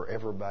built for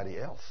everybody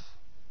else,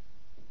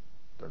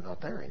 they're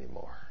not there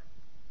anymore.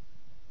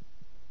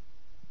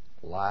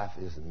 Life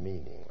is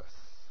meaningless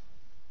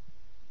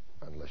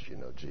unless you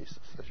know Jesus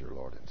as your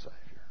Lord and Savior.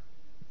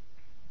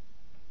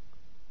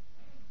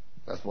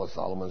 That's what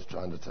Solomon's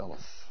trying to tell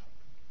us.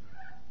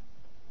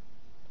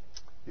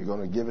 You're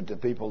going to give it to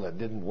people that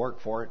didn't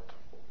work for it.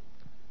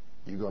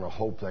 You're going to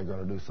hope they're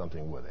going to do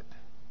something with it.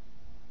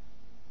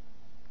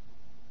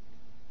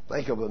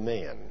 Think of a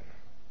man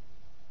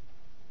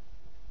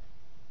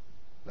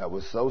that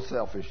was so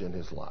selfish in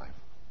his life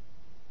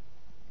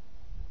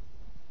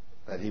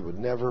that he would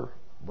never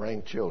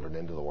bring children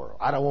into the world.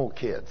 I don't want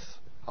kids.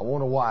 I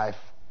want a wife.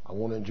 I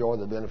want to enjoy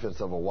the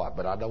benefits of a wife,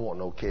 but I don't want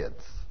no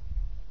kids.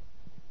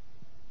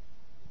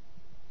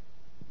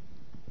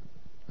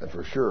 And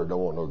for sure,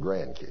 don't want no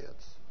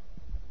grandkids.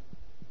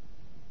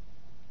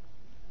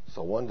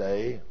 So one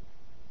day,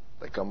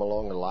 they come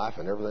along in life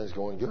and everything's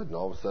going good, and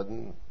all of a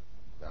sudden,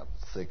 about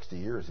 60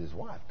 years, his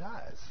wife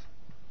dies.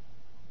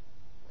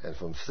 And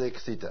from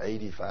 60 to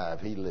 85,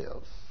 he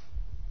lives.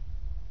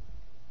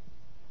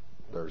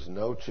 There's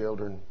no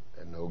children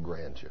and no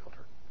grandchildren.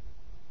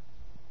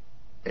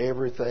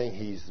 Everything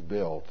he's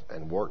built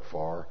and worked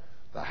for,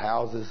 the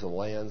houses, the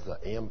lands, the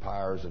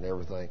empires and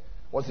everything,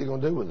 what's he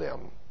going to do with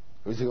them?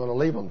 Who's he going to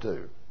leave them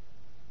to?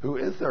 Who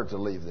is there to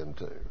leave them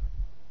to?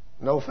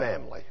 No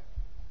family.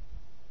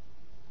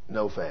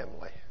 No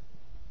family.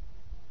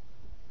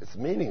 It's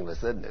meaningless,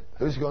 isn't it?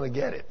 Who's going to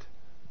get it?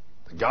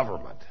 The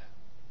government.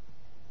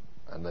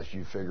 Unless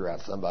you figure out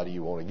somebody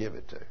you want to give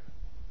it to.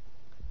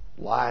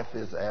 Life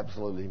is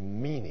absolutely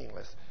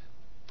meaningless.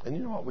 And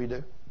you know what we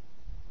do?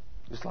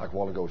 Just like a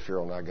while ago,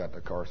 Cheryl and I got in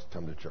the car to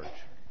come to church.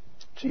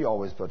 She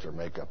always puts her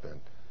makeup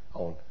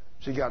on.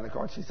 She got in the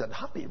car and she said,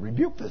 honey,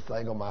 rebuke this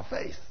thing on my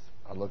face.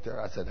 I looked at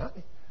her, I said,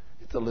 honey,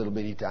 it's a little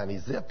bitty tiny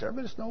zit there,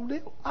 but it's no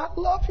deal. I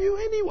love you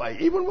anyway,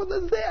 even with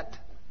the zit.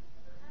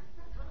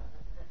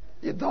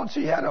 You thought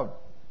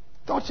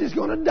she was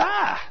going to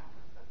die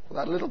with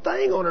that little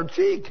thing on her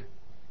cheek.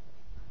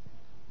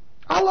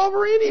 I love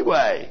her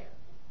anyway,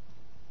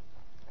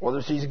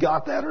 whether she's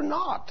got that or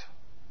not.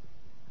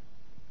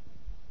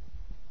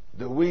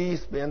 Do we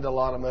spend a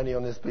lot of money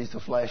on this piece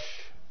of flesh?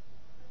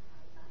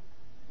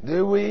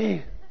 Do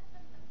we?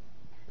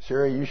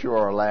 Sherry, you sure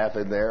are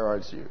laughing there,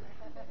 aren't you?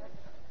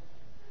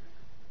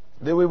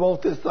 Do we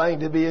want this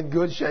thing to be in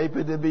good shape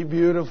and to be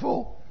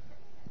beautiful?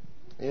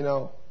 You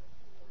know,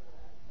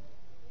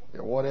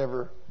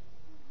 whatever.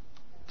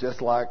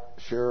 Just like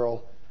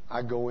Cheryl,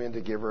 I go in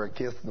to give her a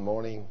kiss in the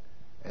morning,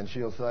 and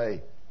she'll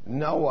say,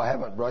 no, I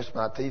haven't brushed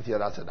my teeth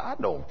yet. I said, I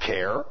don't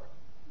care.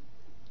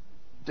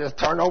 Just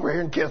turn over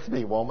here and kiss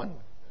me, woman.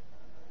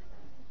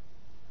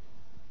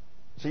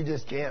 She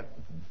just can't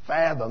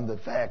fathom the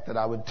fact that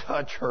I would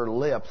touch her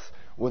lips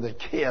with a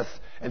kiss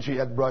and she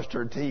had brushed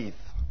her teeth.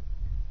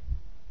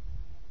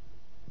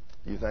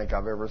 You think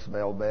I've ever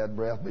smelled bad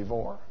breath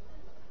before?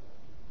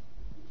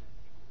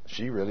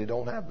 She really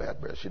don't have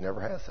bad breath. She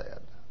never has had.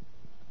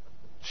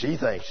 She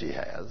thinks she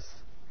has,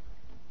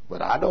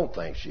 but I don't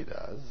think she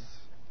does.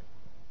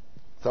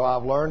 So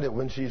I've learned that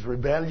when she's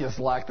rebellious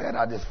like that,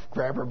 I just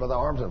grab her by the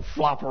arms and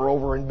flop her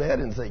over in bed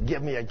and say,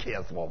 give me a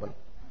kiss, woman.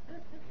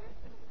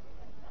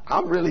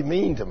 I'm really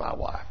mean to my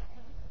wife.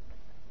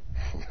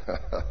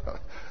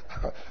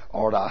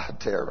 Aren't I,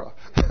 Tara?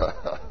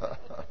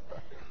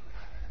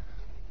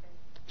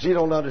 She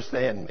don't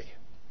understand me.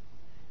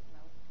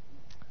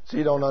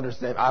 She don't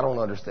understand. I don't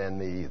understand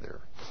me either.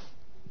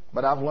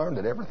 But I've learned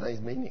that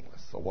everything's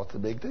meaningless. So what's the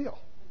big deal?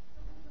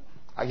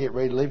 I get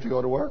ready to leave to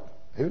go to work.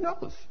 Who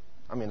knows?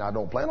 I mean, I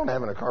don't plan on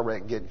having a car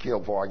wreck and getting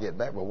killed before I get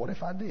back, but what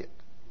if I did?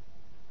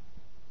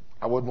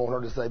 I wouldn't want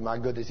her to say, my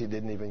goodness, he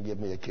didn't even give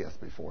me a kiss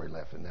before he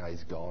left, and now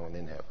he's gone and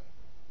in heaven.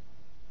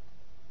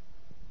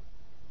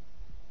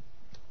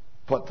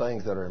 Put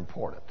things that are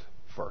important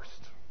first.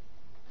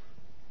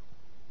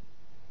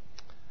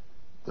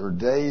 Their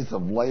days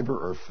of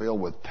labor are filled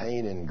with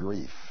pain and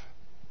grief.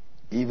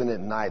 Even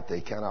at night,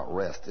 they cannot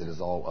rest. It is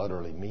all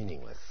utterly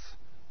meaningless.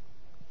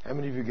 How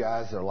many of you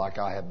guys are like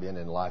I have been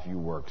in life? You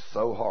worked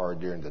so hard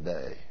during the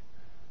day.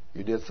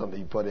 You did something,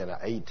 you put in an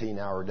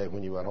 18-hour day.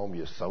 When you went home,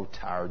 you're so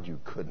tired you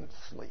couldn't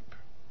sleep.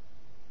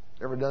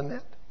 Ever done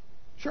that?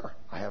 Sure,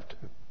 I have too.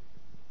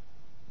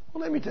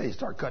 Well, let me tell you,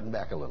 start cutting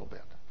back a little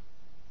bit.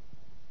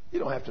 You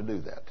don't have to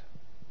do that.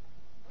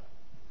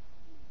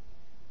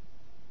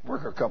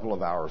 Work a couple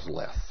of hours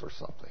less or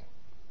something.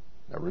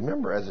 Now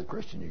remember, as a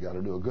Christian, you got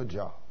to do a good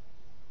job.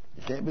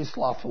 You can't be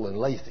slothful and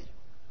lazy.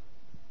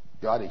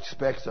 God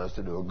expects us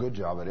to do a good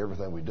job at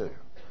everything we do.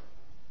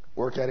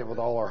 Work at it with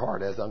all our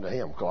heart as unto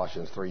Him,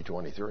 Colossians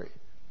 3:23.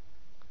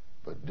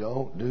 But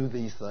don't do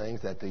these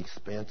things at the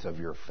expense of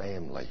your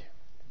family.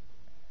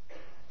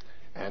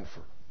 And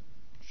for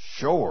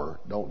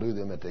sure, don't do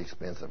them at the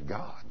expense of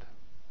God.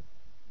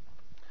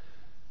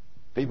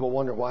 People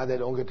wonder why they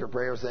don't get their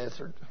prayers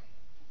answered.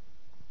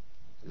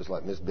 Just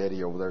like Miss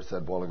Betty over there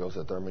said a while ago,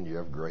 said, Thurman, you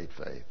have great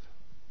faith.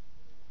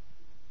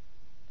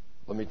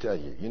 Let me tell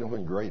you, you know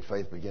when great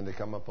faith began to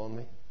come upon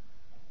me?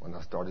 When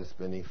I started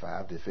spending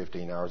 5 to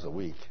 15 hours a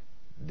week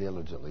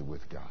diligently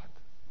with God.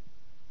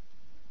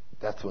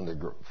 That's when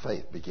the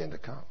faith began to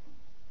come.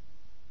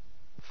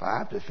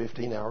 5 to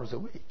 15 hours a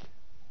week.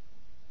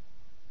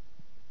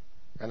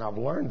 And I've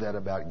learned that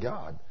about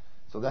God.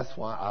 So that's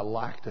why I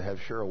like to have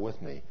Cheryl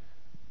with me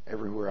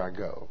everywhere I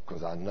go.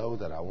 Because I know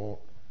that I want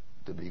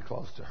to be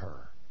close to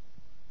her.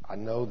 I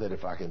know that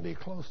if I can be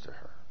close to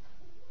her,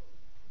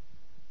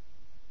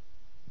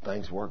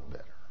 things work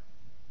better.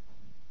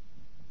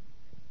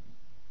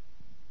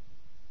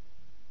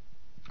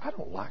 I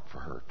don't like for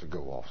her to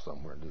go off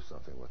somewhere and do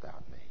something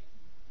without me.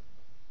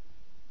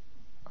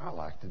 I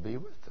like to be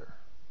with her.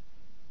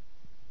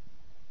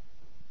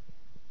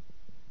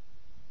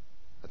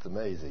 That's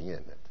amazing,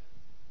 isn't it?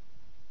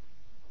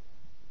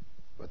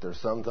 But there's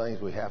some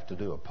things we have to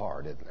do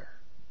apart, isn't there?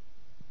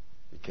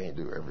 You can't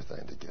do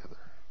everything together.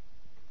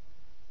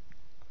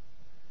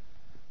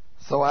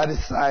 So I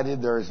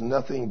decided there is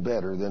nothing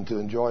better than to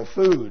enjoy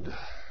food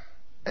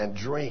and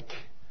drink.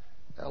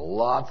 And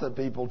lots of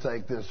people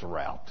take this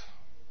route.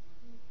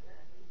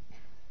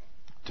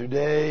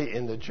 Today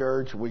in the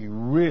church, we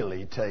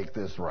really take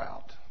this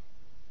route.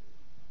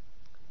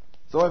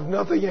 So if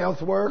nothing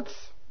else works,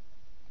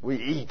 we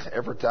eat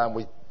every time.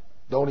 We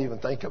don't even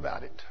think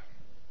about it.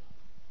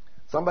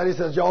 Somebody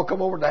says, y'all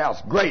come over to the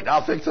house. Great,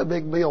 I'll fix a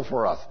big meal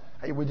for us.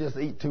 Hey, we just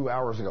ate 2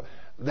 hours ago.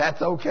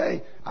 That's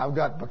okay. I've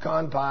got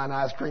pecan pie and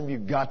ice cream.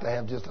 You've got to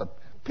have just a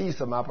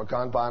piece of my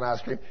pecan pie and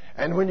ice cream.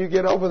 And when you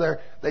get over there,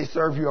 they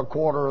serve you a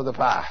quarter of the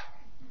pie.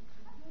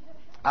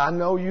 I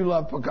know you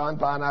love pecan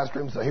pie and ice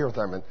cream, so here,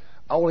 Thurman,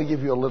 I only give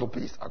you a little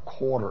piece, a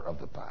quarter of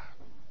the pie.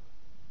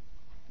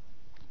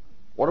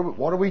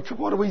 What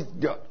do we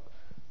got?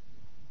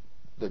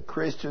 The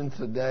Christians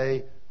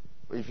today,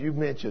 if you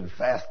mentioned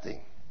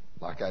fasting,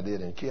 like I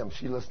did in Kim,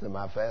 she listened to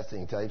my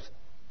fasting tapes.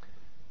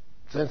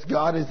 Since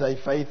God is a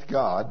faith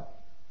God,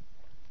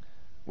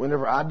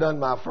 whenever I done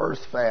my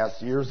first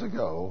fast years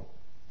ago,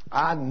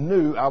 I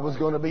knew I was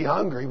going to be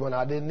hungry when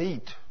I didn't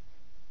eat.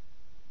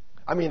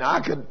 I mean,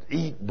 I could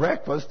eat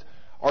breakfast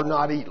or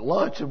not eat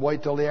lunch and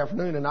wait till the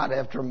afternoon, and I'd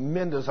have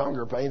tremendous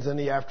hunger pains in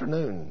the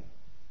afternoon.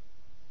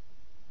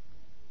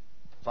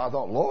 So I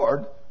thought,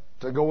 Lord,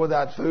 to go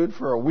without food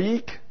for a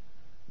week,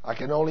 I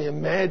can only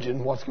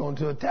imagine what's going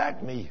to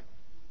attack me.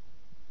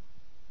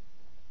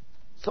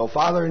 So,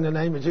 Father, in the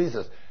name of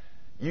Jesus,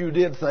 you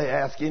did say,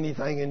 ask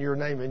anything in your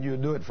name and you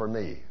do it for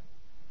me.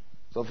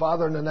 So,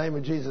 Father, in the name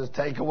of Jesus,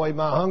 take away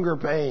my hunger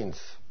pains.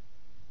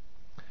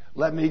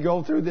 Let me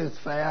go through this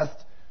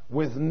fast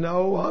with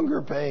no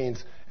hunger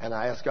pains. And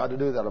I asked God to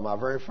do that on my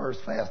very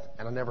first fast,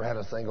 and I never had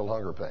a single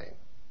hunger pain.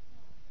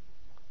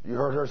 You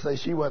heard her say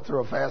she went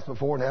through a fast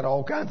before and had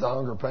all kinds of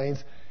hunger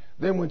pains.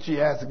 Then when she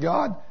asked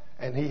God,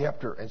 and He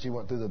helped her, and she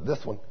went through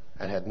this one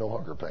and had no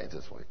hunger pains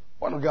this week.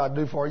 What will God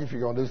do for you if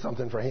you're going to do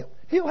something for Him?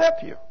 He'll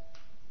help you.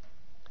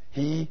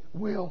 He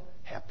will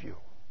help you.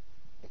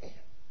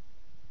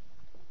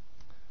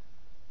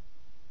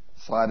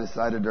 So I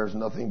decided there's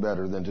nothing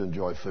better than to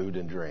enjoy food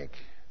and drink.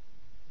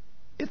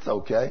 It's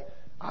okay.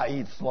 I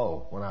eat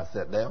slow when I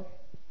sit down.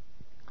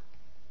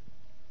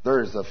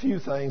 There's a few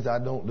things I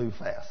don't do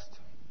fast.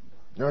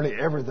 Nearly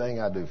everything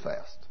I do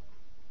fast.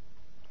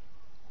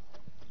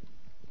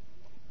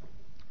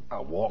 I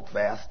walk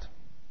fast.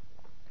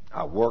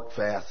 I work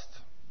fast.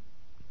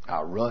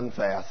 I run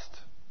fast.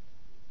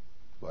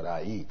 But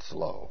I eat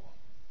slow.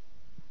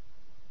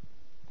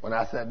 When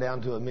I sit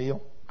down to a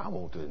meal, I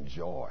want to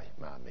enjoy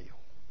my meal.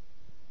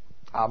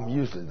 I'm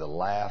usually the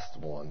last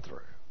one through.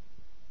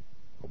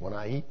 But when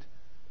I eat,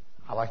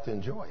 I like to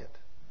enjoy it.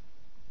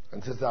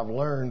 And since I've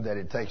learned that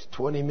it takes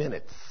 20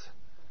 minutes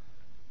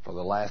for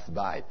the last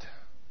bite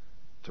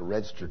to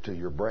register to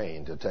your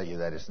brain to tell you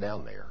that it's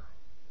down there,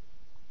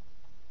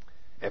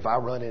 if I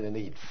run in and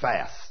eat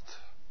fast,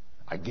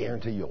 I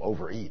guarantee you'll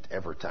overeat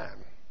every time.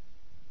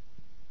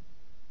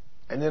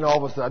 And then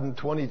all of a sudden,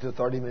 20 to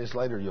 30 minutes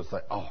later, you'll say,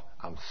 oh,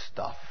 I'm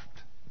stuffed.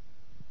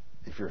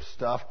 If you're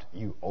stuffed,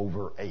 you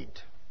overate.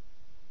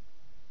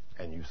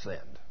 And you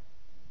sinned.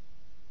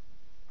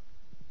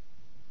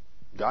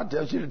 God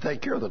tells you to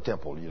take care of the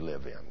temple you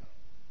live in.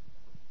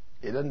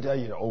 He doesn't tell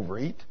you to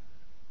overeat.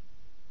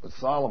 But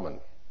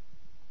Solomon.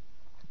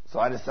 So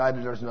I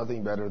decided there's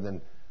nothing better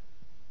than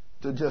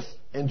to just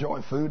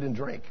enjoy food and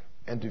drink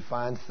and to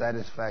find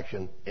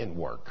satisfaction in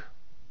work.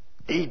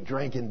 Eat,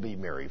 drink, and be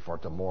merry, for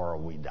tomorrow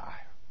we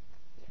die.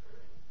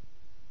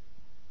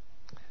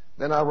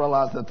 Then I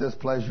realized that this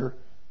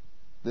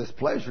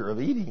pleasure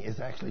of eating is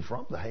actually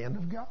from the hand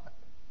of God.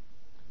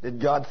 Did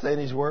God say in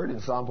His Word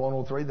in Psalm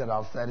 103 that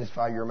I'll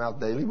satisfy your mouth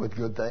daily with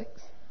good things?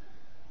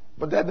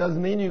 But that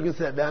doesn't mean you can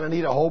sit down and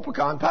eat a whole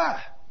pecan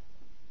pie.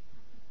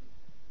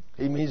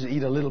 He means to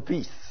eat a little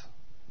piece.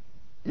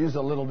 Use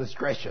a little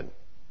discretion.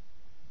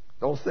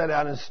 Don't sit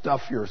down and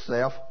stuff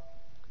yourself.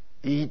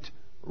 Eat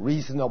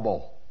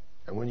reasonable.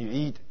 And when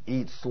you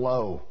eat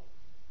slow.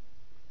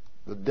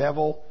 The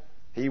devil,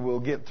 he will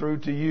get through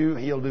to you.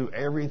 He'll do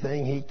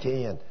everything he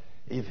can.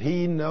 If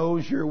he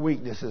knows your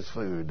weakness is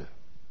food,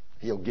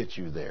 he'll get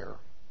you there.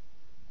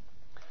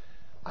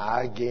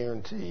 I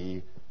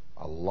guarantee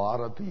a lot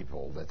of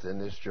people that's in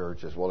this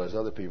church, as well as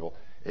other people,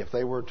 if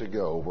they were to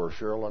go where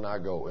Cheryl and I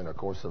go in the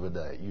course of a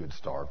day, you'd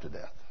starve to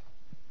death.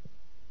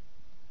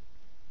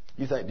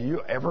 You think, do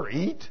you ever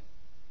eat?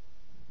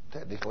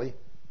 Technically,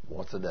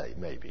 once a day,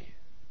 maybe.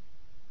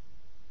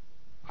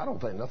 I don't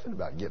think nothing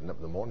about getting up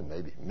in the morning,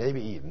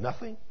 maybe eat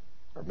nothing,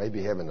 or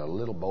maybe having a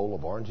little bowl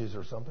of oranges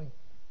or something,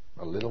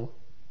 a little,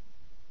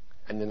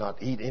 and then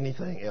not eat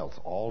anything else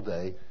all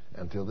day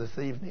until this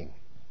evening.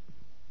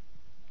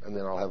 And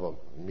then I'll have a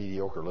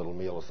mediocre little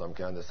meal of some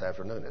kind this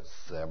afternoon at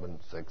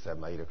 6,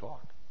 7, 8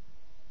 o'clock.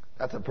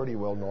 That's a pretty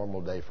well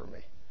normal day for me.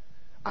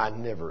 I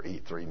never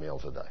eat 3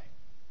 meals a day.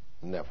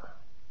 Never.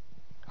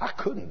 I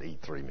couldn't eat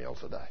 3 meals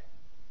a day.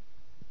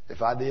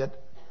 If I did,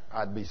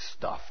 I'd be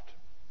stuffed.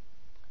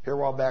 Here a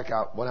while back,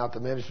 I went out to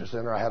the Ministry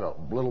Center. I had a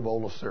little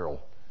bowl of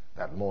cereal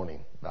that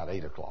morning, about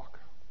 8 o'clock.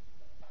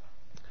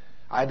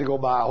 I had to go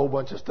buy a whole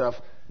bunch of stuff.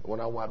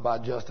 When I went by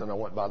Justin, I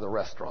went by the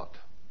restaurant.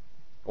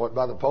 I went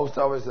by the post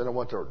office, and I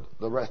went to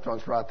the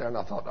restaurants right there, and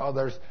I thought, oh,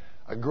 there's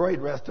a great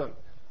restaurant.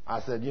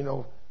 I said,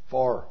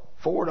 for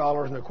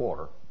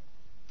 $4.25,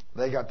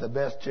 they got the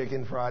best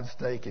chicken fried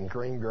steak and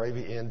cream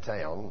gravy in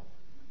town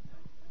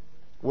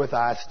with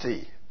iced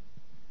tea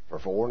for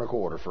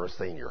 $4.25 for a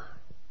senior.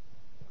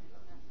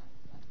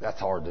 That's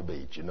hard to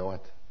beat, you know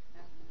it?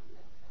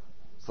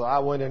 So I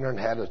went in there and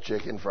had a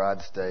chicken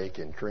fried steak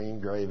and cream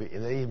gravy,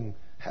 and they even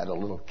had a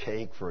little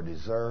cake for a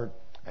dessert,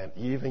 and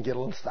you even get a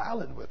little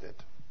salad with it.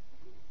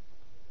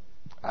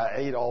 I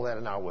ate all that,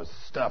 and I was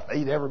stuffed.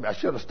 I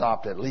should have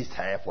stopped at least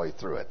halfway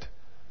through it.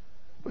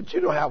 But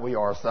you know how we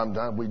are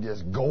sometimes. We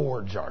just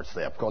gorge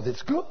ourselves because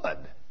it's good.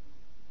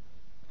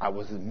 I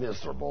was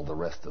miserable the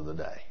rest of the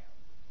day.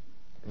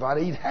 If I'd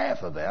eat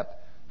half of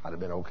that, I'd have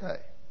been okay.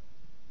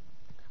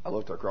 I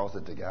looked across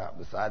at the guy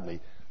beside me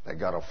that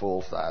got a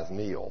full-size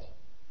meal.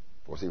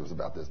 Of course, he was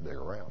about this big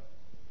around.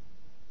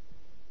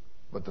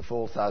 But the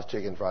full-size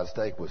chicken fried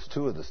steak was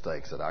 2 of the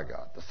steaks that I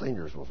got. The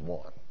seniors was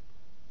 1.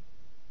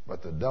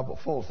 But the double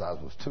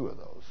full-size was 2 of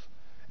those.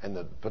 And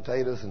the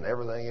potatoes and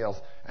everything else.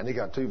 And he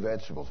got 2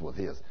 vegetables with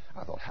his.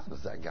 I thought, how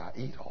does that guy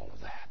eat all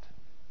of that?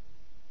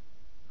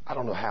 I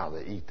don't know how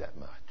they eat that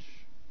much.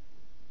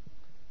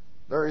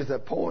 There is a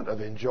point of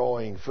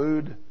enjoying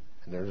food,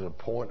 and there's a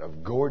point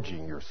of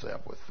gorging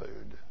yourself with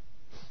food.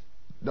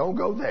 Don't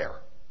go there.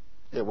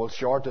 It will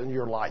shorten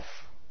your life.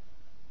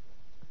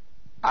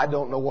 I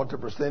don't know what the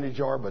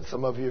percentage are, but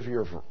some of you, if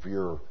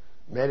you're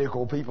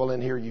medical people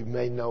in here, you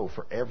may know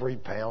for every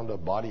pound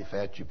of body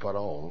fat you put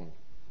on,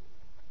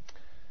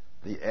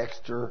 the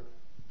extra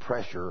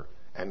pressure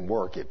and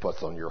work it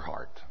puts on your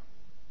heart.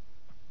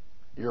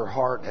 Your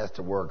heart has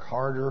to work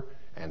harder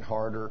and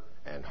harder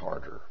and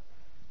harder.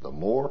 The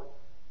more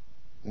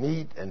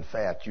meat and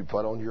fat you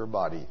put on your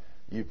body,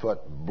 you put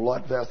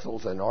blood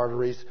vessels and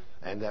arteries,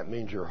 and that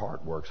means your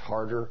heart works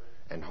harder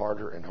and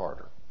harder and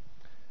harder.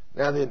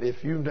 Now then,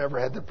 if you've never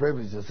had the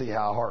privilege to see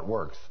how a heart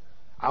works,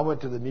 I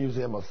went to the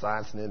Museum of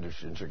Science and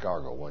Industry in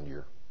Chicago one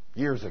year,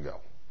 years ago.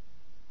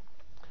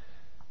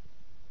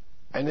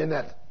 And in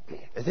that,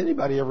 has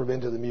anybody ever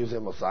been to the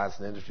Museum of Science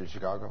and Industry in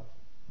Chicago?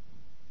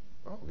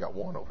 Oh, we got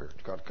one over here.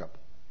 Got a couple.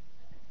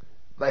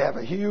 They have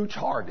a huge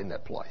heart in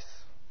that place.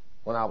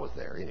 When I was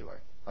there, anyway.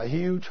 A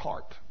huge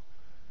heart.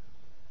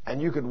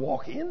 And you could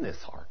walk in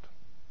this heart.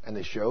 And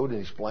they showed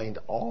and explained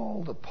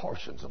all the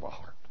portions of a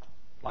heart.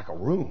 Like a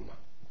room.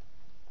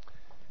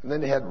 And then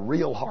they had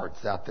real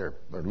hearts out there.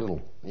 They're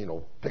little,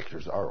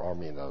 pictures,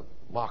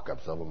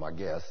 mock-ups of them, I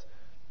guess.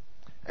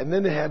 And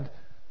then they had,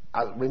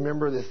 I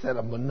remember this set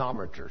of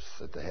manometers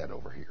that they had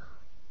over here.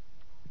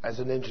 As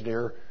an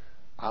engineer,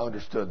 I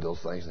understood those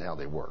things and how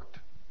they worked.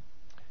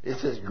 It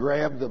says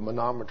grab the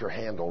manometer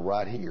handle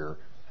right here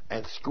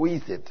and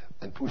squeeze it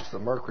and push the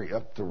mercury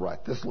up to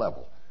right, this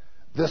level.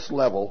 This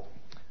level,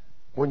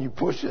 when you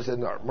push this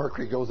and the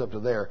mercury goes up to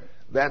there,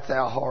 that's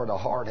how hard a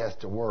heart has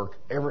to work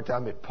every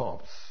time it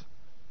pumps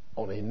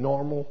on a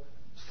normal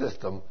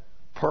system,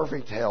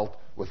 perfect health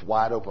with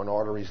wide open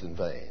arteries and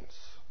veins.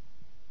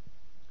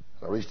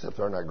 And I reached up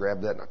there and I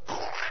grabbed that and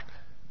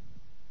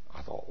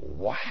I thought,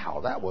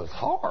 wow, that was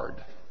hard.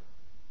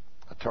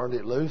 I turned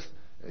it loose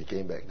and it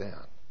came back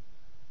down.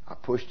 I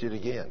pushed it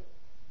again.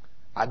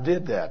 I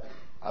did that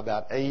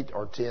about 8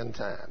 or 10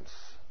 times.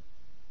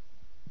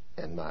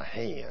 And my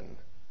hand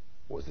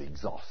was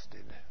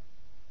exhausted.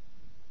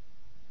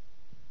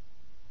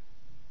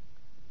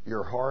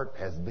 Your heart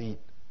has beat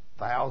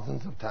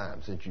thousands of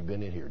times since you've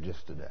been in here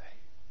just today.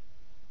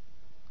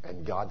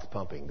 And God's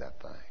pumping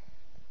that thing.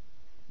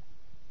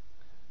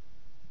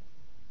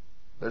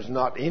 There's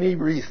not any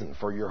reason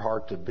for your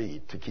heart to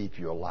beat to keep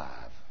you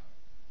alive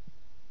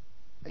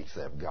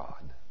except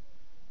God.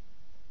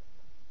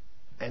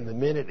 And the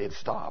minute it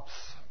stops,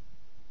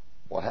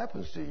 what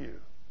happens to you?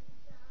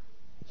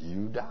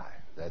 You die.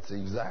 That's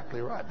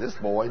exactly right. This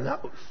boy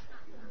knows.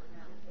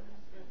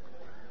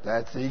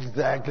 That's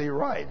exactly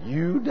right.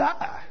 You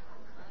die.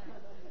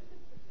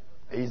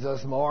 He's a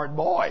smart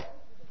boy.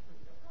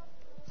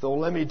 So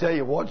let me tell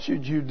you, what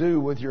should you do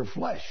with your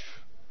flesh?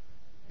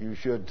 You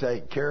should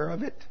take care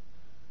of it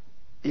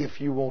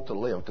if you want to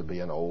live to be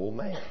an old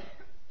man.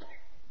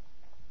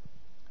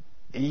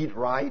 Eat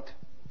right,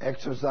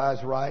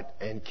 exercise right,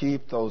 and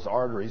keep those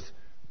arteries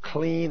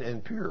clean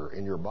and pure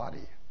in your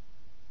body.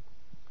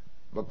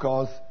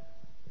 Because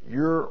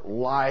your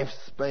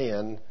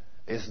lifespan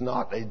is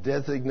not a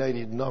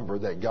designated number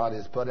that God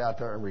has put out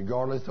there, and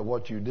regardless of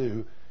what you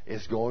do,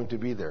 it's going to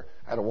be there.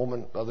 I had a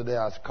woman the other day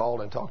I was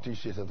called and talked to.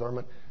 She said,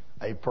 Thurman,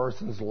 a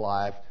person's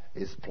life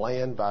is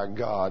planned by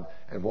God,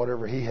 and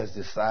whatever He has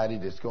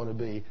decided it's going to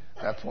be,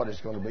 that's what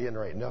it's going to be, and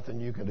there ain't nothing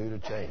you can do to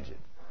change it.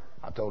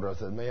 I told her, I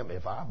said, ma'am,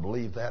 if I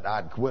believed that,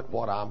 I'd quit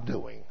what I'm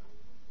doing.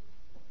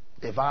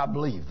 If I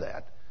believed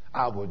that,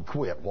 I would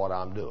quit what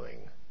I'm doing.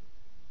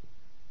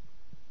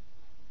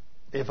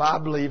 If I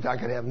believed I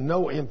could have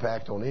no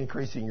impact on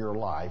increasing your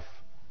life,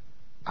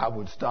 I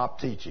would stop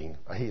teaching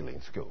a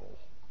healing school.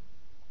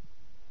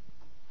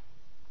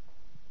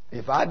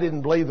 If I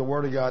didn't believe the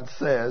Word of God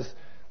says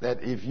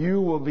that if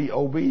you will be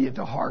obedient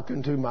to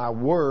hearken to my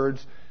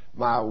words,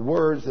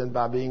 and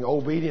by being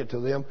obedient to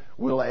them,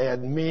 will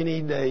add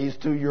many days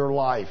to your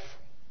life.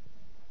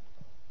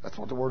 That's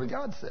what the Word of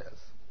God says.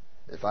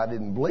 If I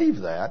didn't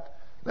believe that,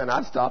 then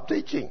I'd stop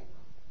teaching.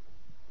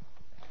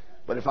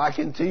 But if I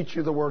can teach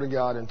you the Word of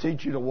God and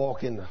teach you to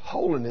walk in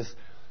holiness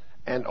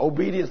and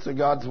obedience to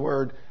God's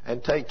Word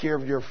and take care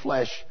of your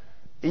flesh,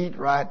 eat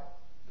right,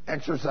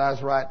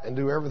 exercise right, and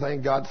do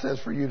everything God says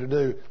for you to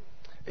do,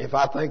 if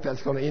I think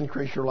that's going to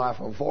increase your life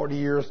from 40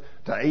 years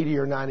to 80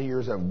 or 90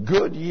 years of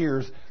good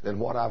years, then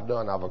what I've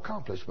done, I've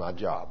accomplished my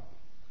job.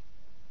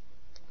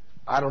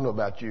 I don't know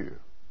about you,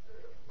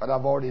 but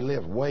I've already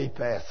lived way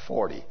past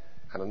 40,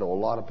 and I know a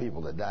lot of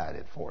people that died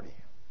at 40.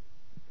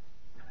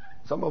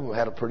 Some of them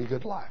had a pretty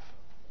good life.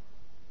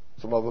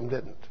 Some of them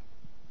didn't,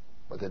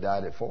 but they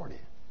died at 40.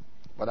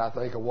 But I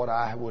think of what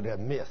I would have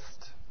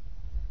missed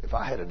if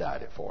I had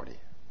died at 40.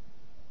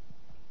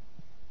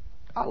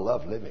 I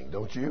love living,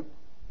 don't you?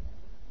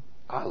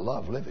 I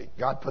love living.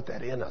 God put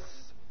that in us,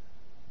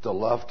 to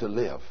love to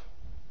live.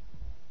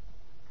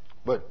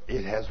 But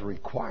it has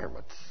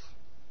requirements.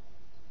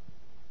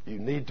 You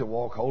need to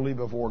walk holy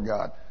before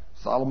God.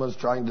 Solomon's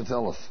trying to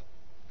tell us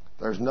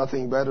there's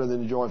nothing better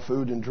than enjoy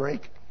food and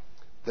drink.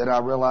 That I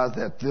realize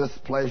that this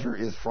pleasure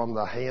is from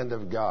the hand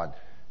of God.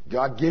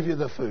 God gives you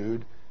the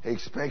food. He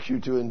expects you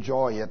to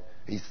enjoy it.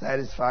 He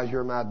satisfies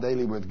your mouth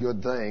daily with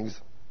good things.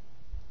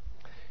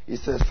 He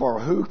says, for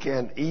who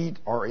can eat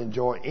or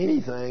enjoy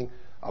anything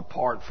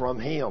apart from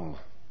Him?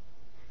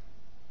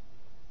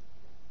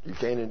 You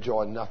can't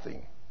enjoy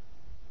nothing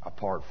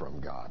apart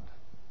from God.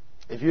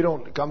 If you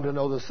don't come to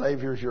know the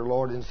Savior as your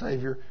Lord and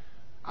Savior,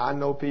 I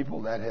know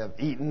people that have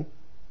eaten.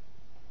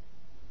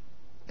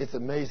 It's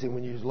amazing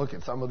when you look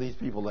at some of these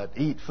people that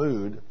eat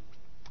food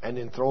and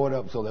then throw it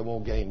up so they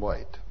won't gain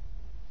weight.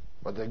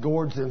 But they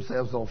gorge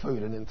themselves on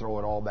food and then throw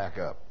it all back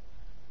up.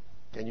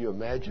 Can you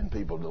imagine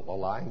people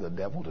allowing the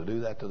devil to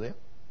do that to them?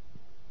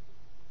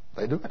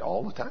 They do it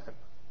all the time.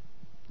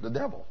 The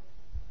devil,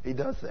 he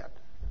does that.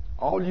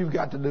 All you've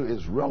got to do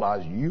is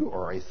realize you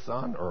are a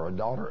son or a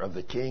daughter of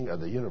the King of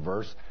the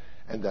universe,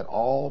 and that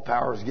all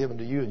power is given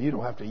to you, and you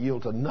don't have to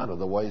yield to none of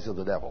the ways of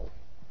the devil.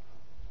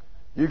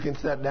 You can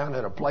sit down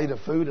at a plate of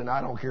food, and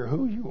I don't care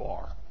who you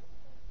are.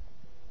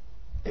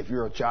 If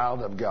you're a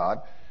child of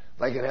God,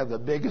 they can have the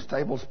biggest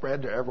table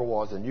spread there ever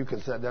was, and you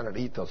can sit down and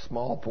eat the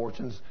small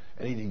portions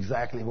and eat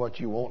exactly what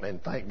you want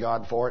and thank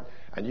God for it,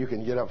 and you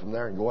can get up from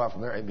there and go out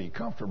from there and be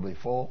comfortably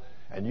full,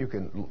 and you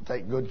can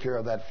take good care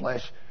of that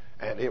flesh,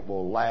 and it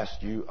will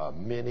last you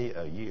many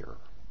a year.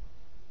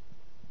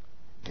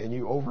 Can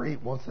you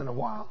overeat once in a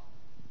while?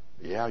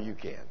 Yeah, you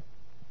can.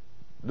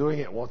 Doing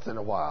it once in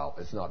a while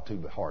is not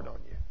too hard on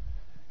you.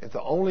 If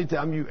the only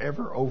time you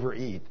ever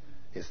overeat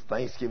is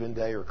Thanksgiving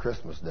Day or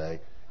Christmas Day,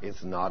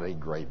 it's not a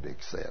great big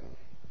sin.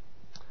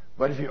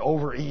 But if you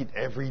overeat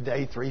every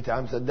day, 3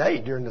 times a day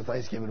during the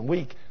Thanksgiving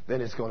week,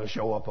 then it's going to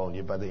show up on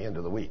you by the end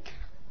of the week.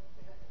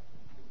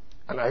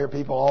 And I hear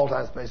people all the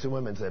time, especially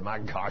women, say, my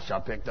gosh, I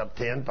picked up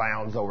 10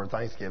 pounds over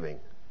Thanksgiving.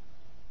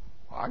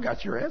 Well, I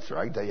got your answer.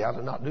 I can tell you how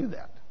to not do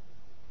that.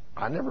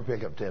 I never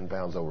pick up 10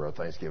 pounds over a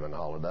Thanksgiving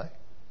holiday,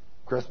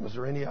 Christmas,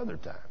 or any other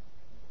time,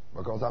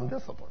 because I'm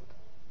disciplined.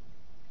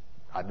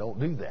 I don't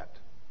do that.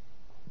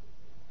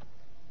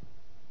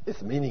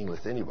 It's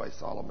meaningless anyway,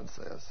 Solomon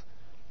says.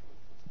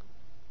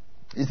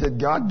 He said,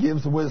 God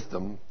gives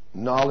wisdom,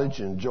 knowledge,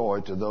 and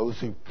joy to those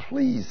who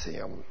please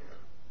Him.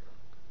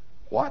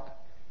 What?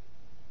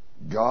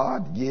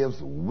 God gives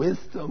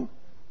wisdom,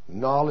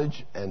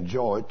 knowledge, and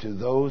joy to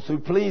those who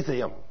please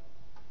Him.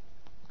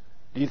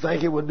 Do you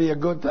think it would be a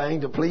good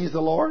thing to please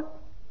the Lord?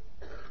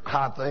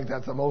 I think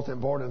that's the most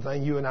important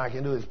thing you and I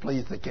can do is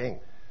please the King.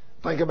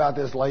 Think about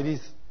this,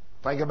 ladies.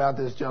 Think about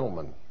this,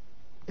 gentlemen.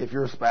 If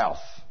your spouse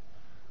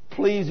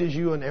pleases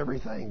you in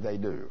everything they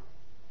do,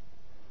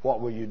 what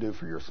will you do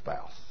for your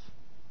spouse?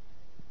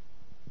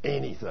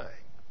 Anything.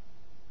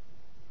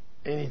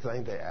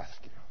 Anything they ask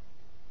you.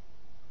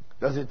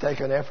 Does it take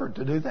an effort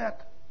to do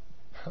that?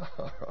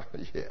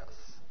 Yes.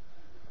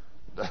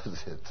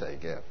 Does it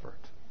take effort?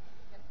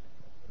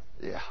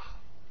 Yeah.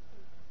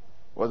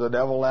 With the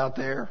devil out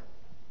there,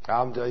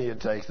 I'm telling you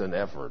it takes an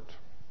effort.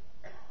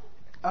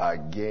 I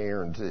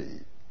guarantee.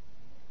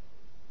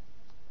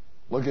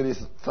 Look at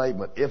his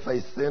statement. If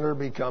a sinner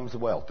becomes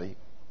wealthy,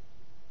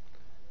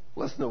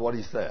 listen to what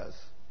he says.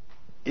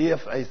 If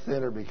a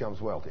sinner becomes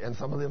wealthy, and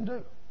some of them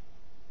do.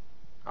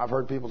 I've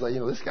heard people say,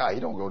 this guy, he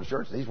don't go to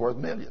church and he's worth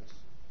millions.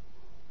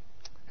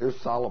 Here's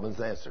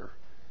Solomon's answer.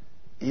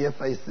 If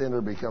a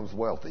sinner becomes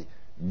wealthy,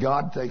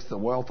 God takes the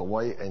wealth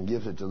away and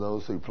gives it to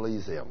those who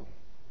please Him.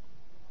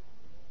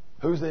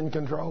 Who's in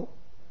control?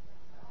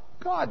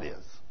 God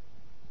is.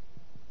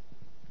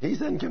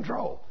 He's in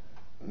control.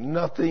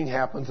 Nothing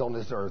happens on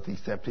this earth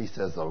except He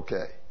says,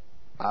 okay.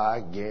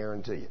 I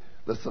guarantee you.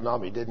 The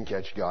tsunami didn't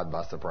catch God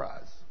by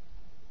surprise.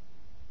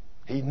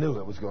 He knew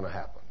it was going to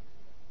happen.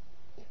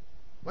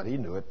 But He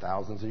knew it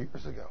thousands of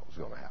years ago it was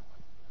going to happen.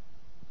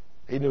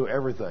 He knew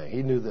everything.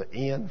 He knew the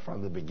end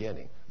from the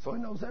beginning. So He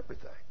knows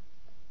everything.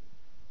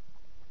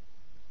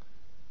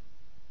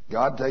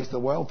 God takes the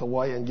wealth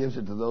away and gives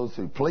it to those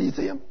who please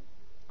Him.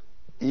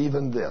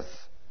 Even this,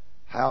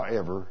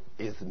 however,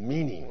 is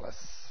meaningless,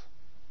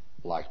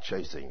 like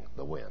chasing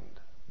the wind.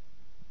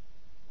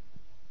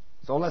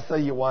 So let's say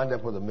you wind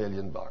up with $1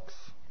 million.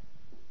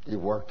 You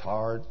worked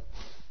hard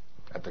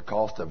at the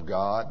cost of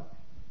God.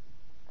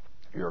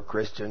 You're a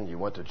Christian. You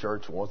went to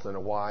church once in a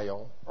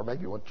while, or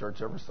maybe you went to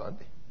church every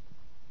Sunday.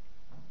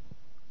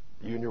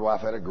 You and your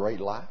wife had a great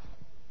life,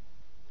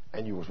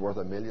 and you was worth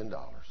 $1 million.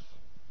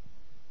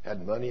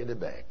 Had money in the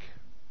bank,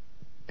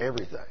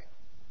 everything.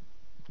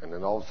 And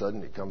then all of a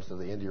sudden it comes to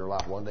the end of your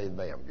life one day and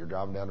bam, you're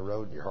driving down the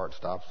road and your heart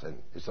stops and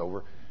it's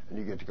over and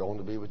you get to go on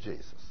to be with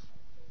Jesus.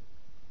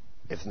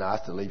 It's nice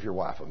to leave your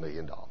wife $1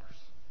 million.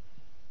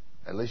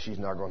 At least she's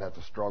not going to have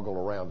to struggle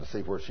around to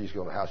see how she's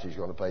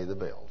going to pay the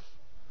bills.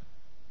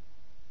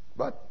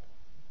 But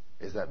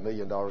is that $1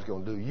 million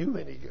going to do you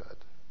any good?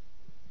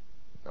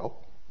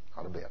 Nope,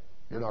 not a bit.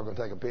 You're not going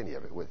to take a penny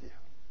of it with you.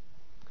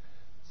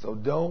 So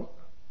don't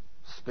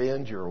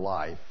spend your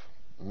life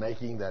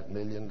making that $1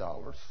 million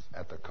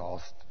at the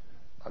cost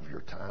of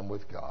your time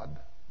with God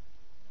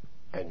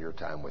and your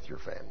time with your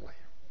family.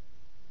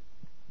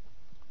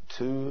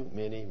 Too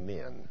many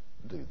men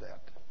do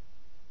that.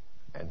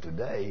 And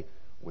today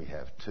we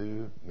have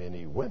too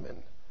many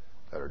women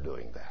that are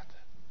doing that.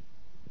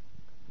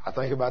 I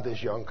think about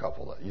this young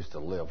couple that used to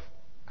live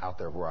out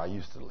there where I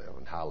used to live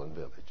in Highland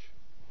Village.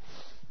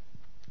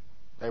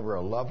 They were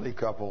a lovely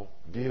couple,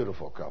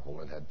 beautiful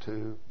couple, and had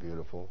 2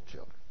 beautiful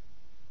children.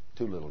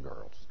 2 little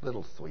girls,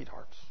 little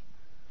sweethearts.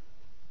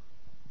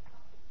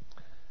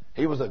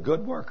 He was a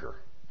good worker,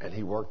 and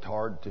he worked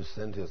hard to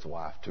send his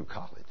wife to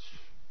college.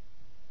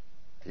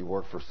 He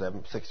worked for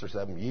 6 or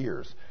 7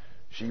 years.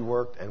 She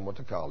worked and went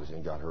to college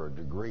and got her a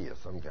degree of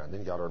some kind,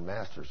 then got her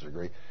master's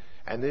degree,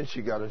 and then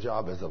she got a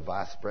job as a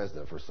vice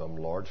president for some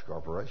large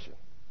corporation.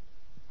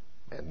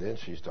 And then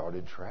she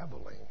started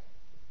traveling.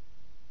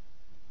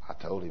 I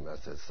told him, I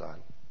said, son,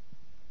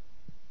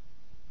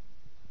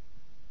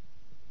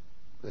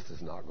 this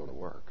is not going to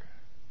work.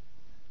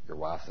 Your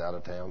wife's out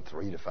of town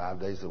 3 to 5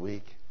 days a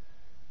week.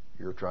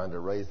 You're trying to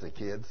raise the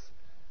kids.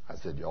 I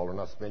said, y'all are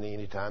not spending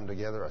any time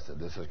together. I said,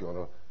 this is going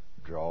to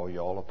draw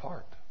y'all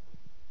apart.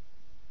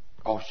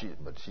 Oh,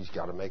 but she's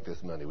got to make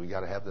this money. We got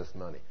to have this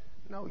money.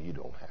 No, you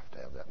don't have to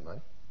have that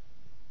money.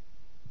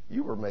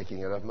 You were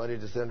making enough money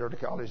to send her to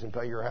college and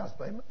pay your house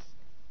payments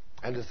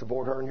and to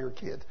support her and your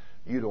kids.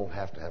 You don't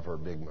have to have her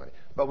big money.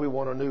 But we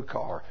want a new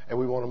car, and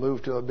we want to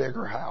move to a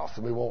bigger house,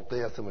 and we want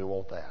this and we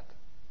want that.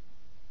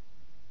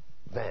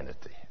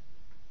 Vanity.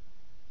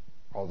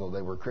 Although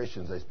they were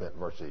Christians, they spent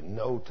virtually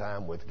no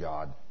time with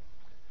God.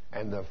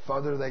 And the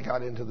further they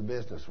got into the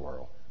business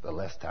world, the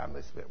less time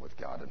they spent with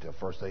God. Until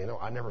first thing you know,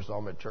 I never saw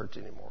them at church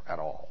anymore at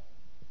all.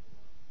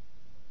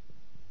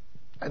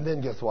 And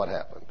then guess what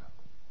happened?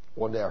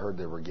 One day I heard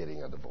they were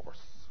getting a divorce.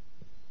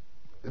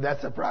 Did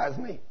that surprise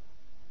me?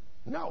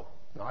 No,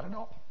 not at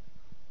all.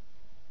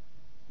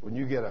 When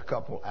you get a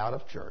couple out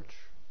of church,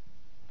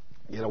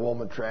 get a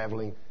woman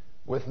traveling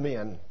with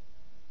men,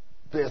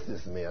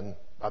 businessmen,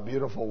 a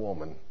beautiful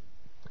woman,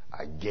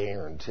 I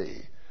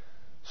guarantee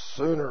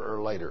sooner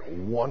or later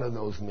one of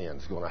those men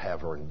is going to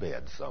have her in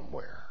bed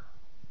somewhere.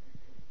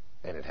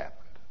 And it happened.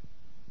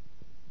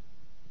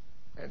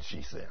 And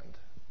she sinned.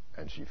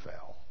 And she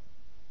fell.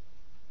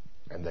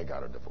 And they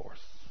got a divorce.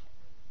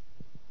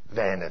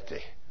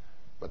 Vanity.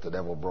 But the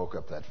devil broke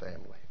up that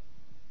family.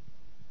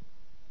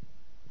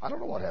 I don't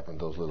know what happened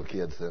to those little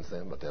kids since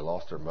then, but they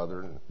lost their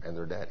mother and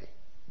their daddy.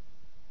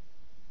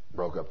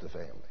 Broke up the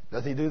family.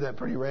 Does he do that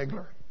pretty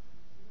regular?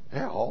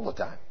 Yeah, all the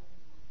time.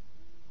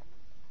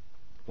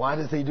 Why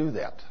does he do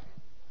that?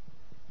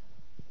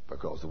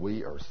 Because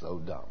we are so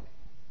dumb.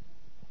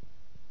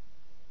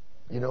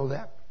 You know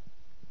that?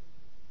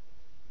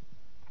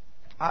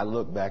 I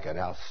look back at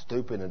how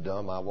stupid and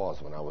dumb I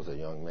was when I was a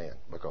young man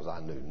because I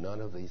knew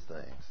none of these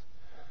things.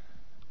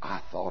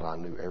 I thought I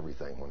knew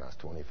everything when I was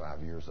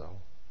 25 years old.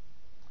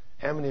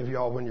 How many of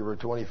y'all, when you were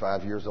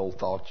 25 years old,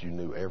 thought you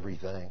knew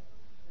everything?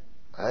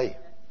 Hey,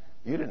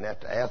 you didn't have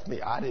to ask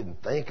me. I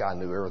didn't think I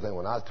knew everything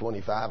when I was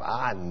 25.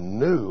 I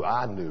knew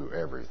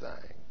everything.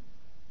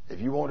 If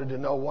you wanted to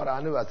know what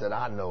I knew, I said,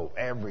 I know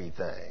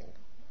everything.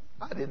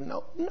 I didn't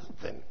know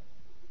nothing.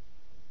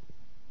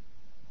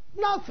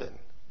 Nothing.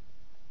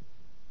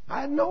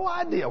 I had no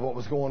idea what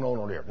was going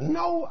on there.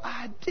 No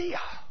idea.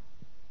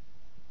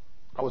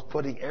 I was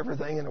putting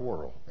everything in the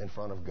world in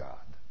front of God.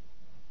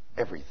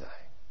 Everything.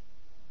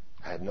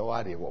 I had no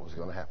idea what was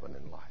going to happen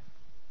in life.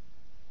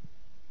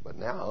 But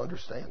now I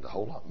understand a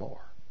whole lot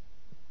more.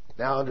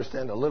 Now I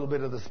understand a little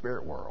bit of the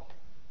spirit world.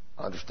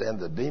 I understand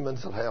the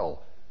demons of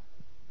hell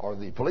are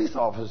the police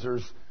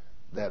officers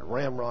that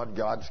ramrod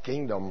God's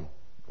kingdom.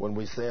 When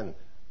we sin,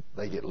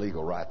 they get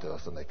legal right to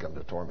us and they come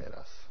to torment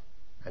us.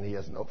 And he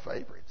has no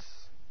favorites.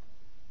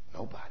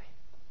 Nobody.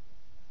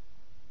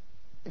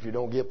 If you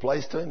don't give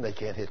place to him, they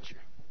can't hit you.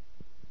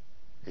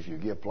 If you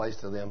give place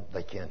to them,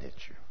 they can't hit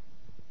you.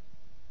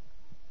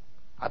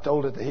 I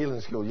told at the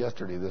healing school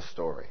yesterday this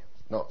story.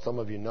 No, some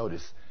of you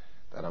notice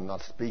that I'm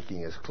not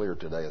speaking as clear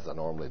today as I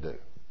normally do.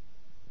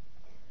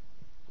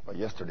 Well,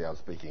 yesterday I was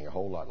speaking a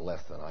whole lot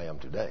less than I am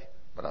today,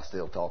 but I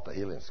still taught the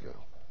healing school.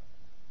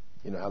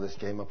 You know how this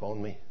came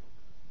upon me?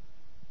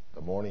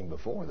 The morning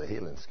before the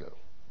healing school.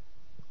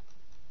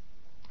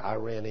 I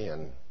ran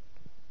in.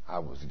 I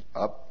was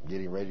up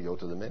getting ready to go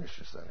to the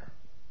ministry center.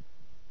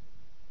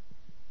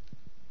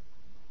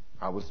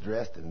 I was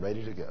dressed and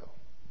ready to go.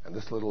 And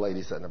this little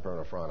lady sitting up in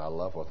the front, I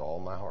love with all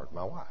my heart,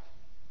 my wife.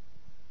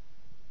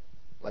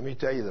 Let me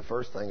tell you the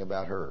first thing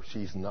about her.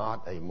 She's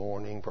not a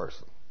morning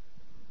person.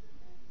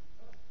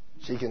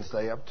 She can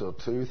stay up till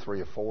 2,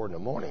 3, or 4 in the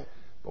morning,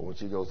 but when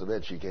she goes to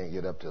bed, she can't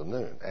get up till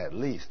noon, at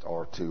least,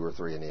 or 2 or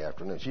 3 in the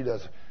afternoon. She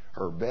does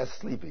her best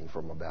sleeping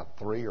from about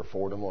 3 or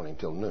 4 in the morning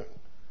till noon,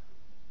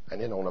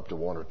 and then on up to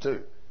 1 or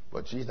 2.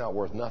 But she's not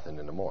worth nothing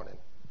in the morning,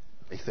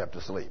 except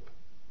to sleep.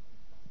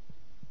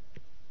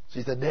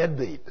 She's a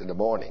deadbeat in the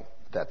morning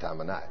at that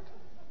time of night.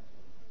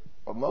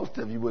 Well, most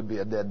of you would be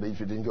a deadbeat if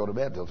you didn't go to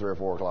bed till 3 or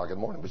 4 o'clock in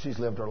the morning, but she's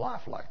lived her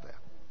life like that.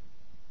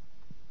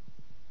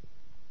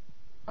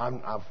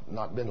 I've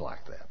not been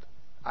like that.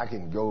 I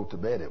can go to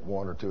bed at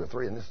 1 or 2 or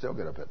 3 and then still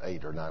get up at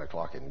 8 or 9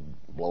 o'clock and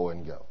blow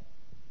and go.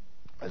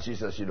 And she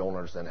says she don't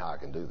understand how I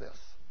can do this.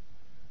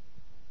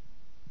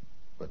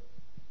 But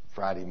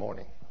Friday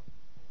morning,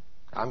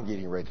 I'm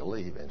getting ready to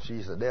leave, and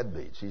she's a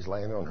deadbeat. She's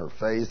laying on her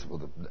face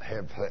with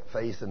her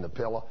face in the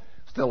pillow,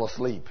 still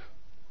asleep.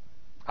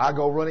 I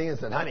go running and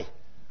said, honey,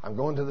 I'm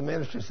going to the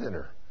ministry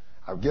center.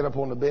 I get up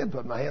on the bed,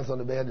 put my hands on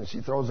the bed, and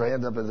she throws her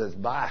hands up and says,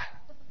 bye.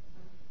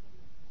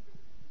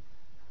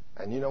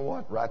 And you know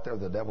what? Right there,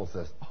 the devil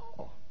says,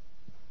 oh,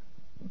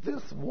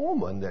 this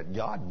woman that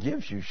God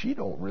gives you, she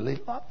don't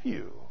really love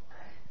you.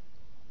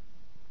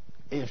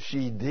 If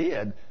she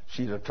did,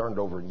 she'd have turned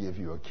over and give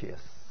you a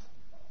kiss.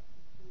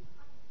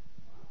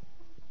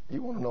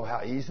 You want to know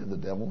how easy the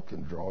devil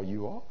can draw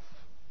you off?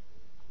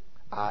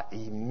 I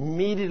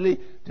immediately,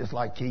 just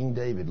like King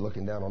David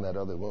looking down on that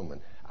other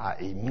woman, I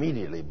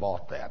immediately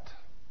bought that.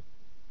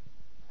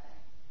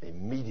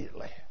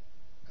 Immediately.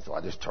 So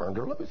I just turned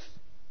her loose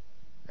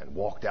and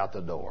walked out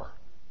the door.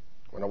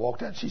 When I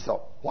walked out, she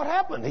thought, what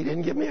happened? He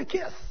didn't give me a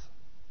kiss.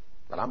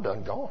 But I'm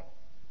done gone.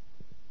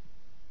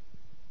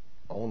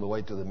 On the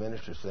way to the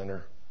ministry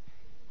center,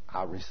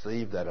 I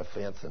received that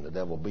offense, and the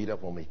devil beat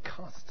up on me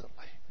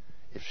constantly.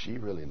 If she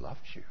really loved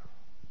you,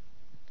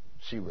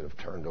 she would have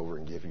turned over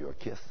and give you a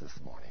kiss this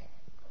morning.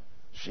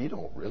 She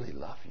don't really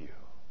love you.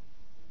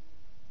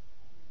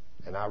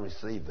 And I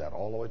received that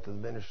all the way to the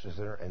ministry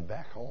center and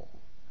back home.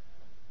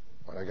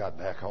 When I got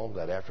back home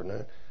that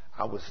afternoon,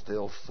 I was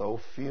still so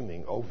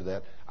fuming over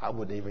that, I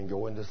wouldn't even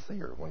go in to see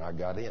her when I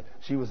got in.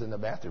 She was in the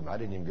bathroom. I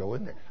didn't even go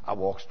in there. I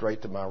walked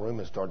straight to my room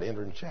and started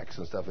entering checks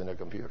and stuff in the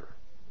computer.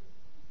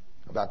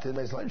 About 10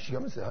 minutes later, she come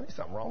in and said, honey,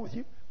 something wrong with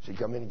you? She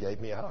come in and gave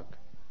me a hug.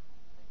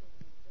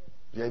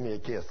 Gave me a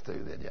kiss,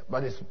 too, then, yeah.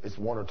 But it's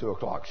 1 or 2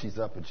 o'clock. She's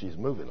up and she's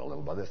moving a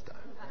little by this time.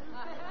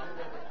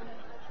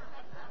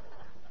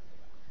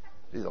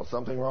 She said,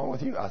 something wrong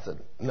with you? I said,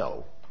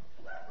 no.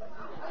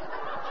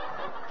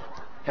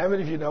 How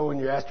many of you know when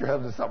you ask your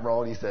husband something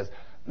wrong, he says,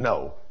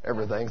 no,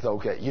 everything's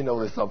okay. You know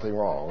there's something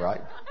wrong,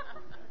 right?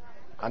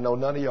 I know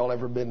none of y'all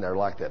ever been there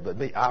like that, but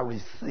me, I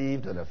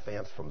received an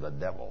offense from the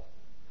devil.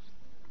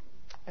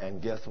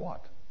 And guess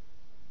what?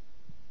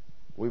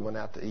 We went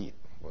out to eat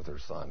with her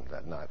son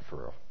that night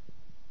for a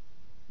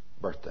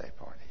birthday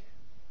party.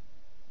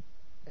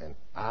 And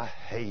I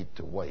hate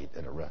to wait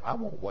at a restaurant.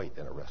 I won't wait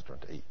in a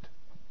restaurant to eat.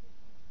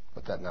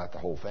 But that night the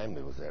whole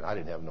family was there, and I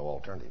didn't have no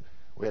alternative.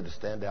 We had to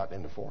stand out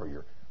in the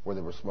foyer where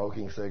they were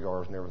smoking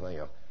cigars and everything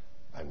else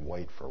and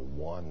wait for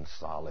 1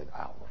 solid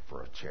hour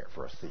for a chair,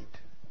 for a seat.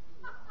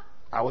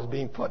 I was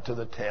being put to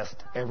the test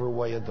every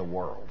way in the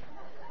world.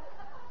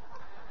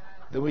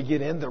 Then we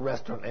get in the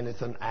restaurant, and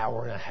it's an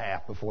hour and a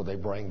half before they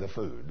bring the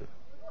food.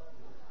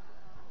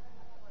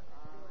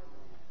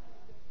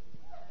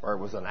 Or it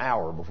was an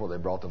hour before they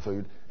brought the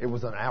food. It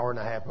was an hour and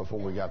a half before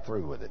we got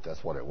through with it.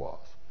 That's what it was.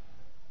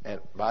 And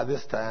by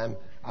this time,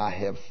 I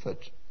have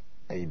such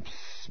a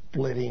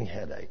splitting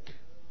headache.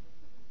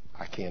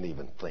 I can't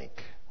even think.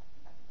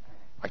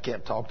 I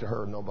can't talk to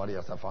her or nobody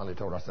else. I finally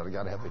told her, I said, I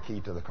got to have the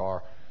key to the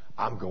car.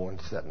 I'm going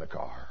to sit in the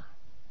car.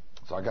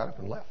 So I got up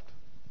and left.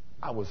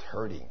 I was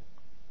hurting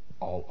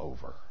all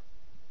over.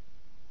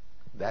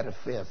 That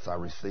offense I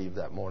received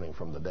that morning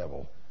from the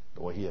devil,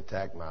 the way he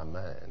attacked my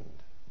mind,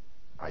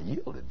 I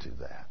yielded to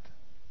that.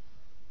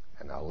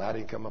 And I allowed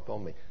him to come up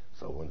on me.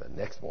 So when the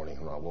next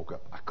morning when I woke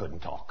up, I couldn't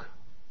talk.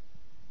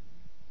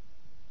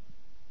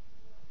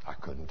 I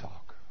couldn't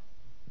talk.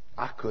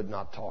 I could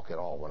not talk at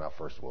all when I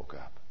first woke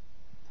up.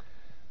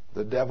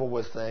 The devil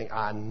was saying,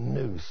 I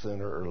knew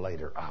sooner or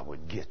later I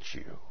would get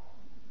you.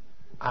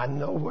 I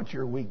know what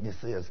your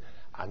weakness is.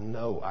 I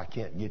know I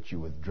can't get you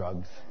with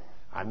drugs.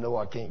 I know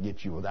I can't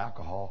get you with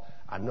alcohol.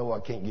 I know I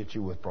can't get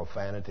you with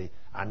profanity.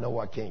 I know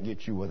I can't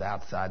get you with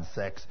outside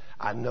sex.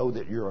 I know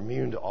that you're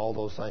immune to all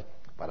those things.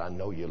 But I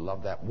know you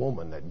love that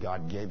woman that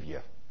God gave you.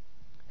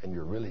 And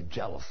you're really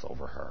jealous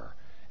over her.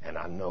 And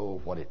I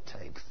know what it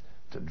takes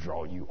to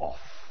draw you off.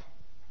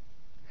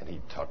 And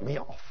he took me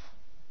off.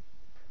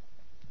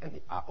 And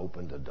I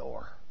opened the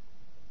door.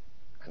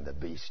 And the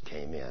beast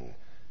came in. And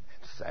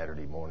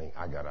Saturday morning,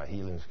 I got a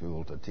healing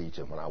school to teach.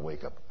 And when I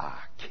wake up, I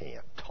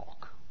can't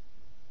talk.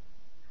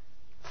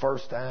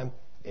 First time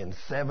in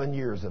 7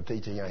 years of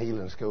teaching a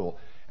healing school.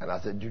 And I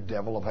said, you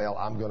devil of hell,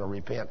 I'm going to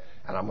repent.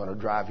 And I'm going to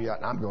drive you out.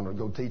 And I'm going to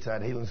go teach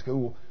that healing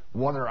school,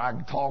 whether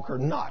I talk or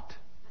not.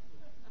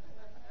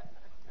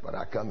 But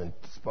I come and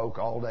spoke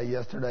all day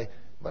yesterday.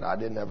 But I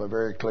didn't have a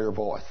very clear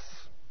voice.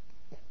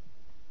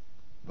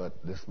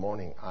 But this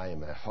morning, I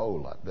am a whole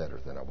lot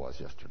better than I was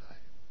yesterday.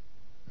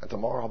 And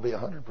tomorrow I'll be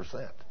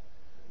 100%.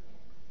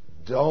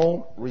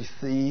 Don't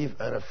receive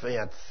an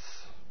offense.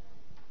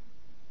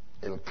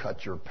 It'll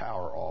cut your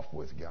power off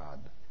with God.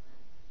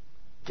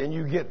 Can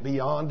you get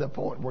beyond the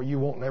point where you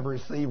won't never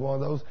receive one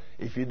of those?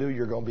 If you do,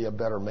 you're going to be a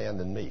better man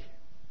than me.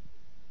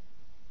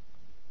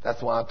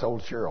 That's why I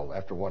told Cheryl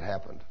after what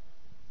happened.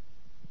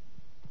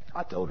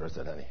 I told her, I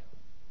said, honey,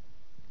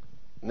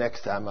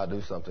 next time I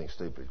do something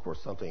stupid, of course,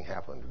 something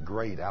happened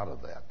great out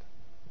of that.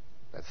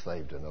 That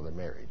saved another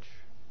marriage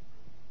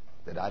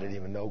that I didn't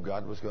even know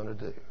God was going to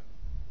do.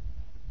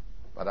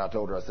 But I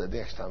told her, I said,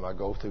 next time I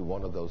go through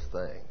one of those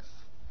things,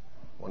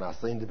 when I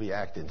seem to be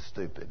acting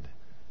stupid,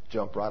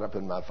 jump right up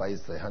in my face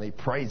and say, honey,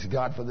 praise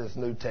God for this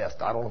new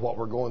test. I don't know what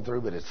we're going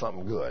through, but it's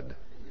something good.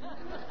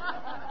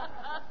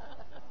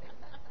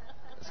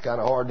 It's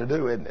kind of hard to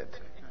do, isn't it?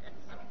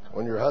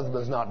 When your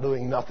husband's not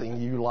doing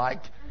nothing you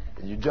like,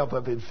 and you jump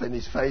up in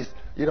his face,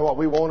 you know what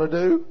we want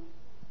to do?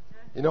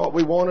 You know what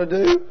we want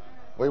to do?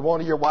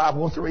 Your wife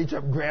wants to reach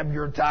up, grab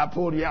your tie,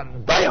 pull you out,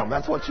 and bam,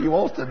 that's what she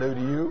wants to do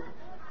to you.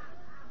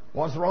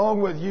 What's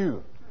wrong with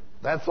you?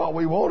 That's what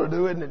we want to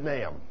do, isn't it,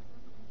 ma'am?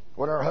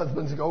 When our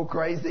husbands go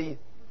crazy.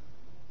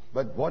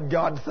 But what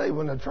God say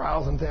when the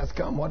trials and tests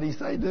come? What did he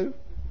say do?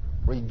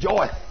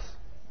 Rejoice.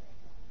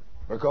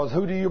 Because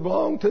who do you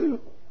belong to?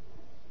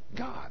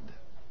 God.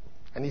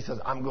 And he says,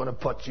 I'm going to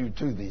put you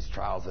to these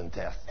trials and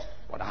tests.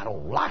 But I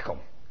don't like them.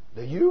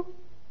 Do you?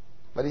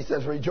 But he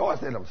says,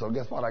 rejoice in them. So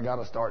guess what I got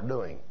to start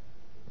doing?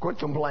 Quit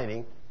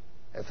complaining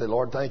and say,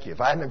 Lord, thank you. If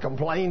I hadn't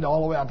complained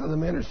all the way out to the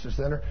ministry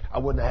center, I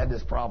wouldn't have had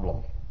this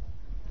problem.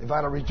 If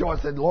I'd have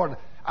rejoiced and said, Lord,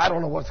 I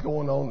don't know what's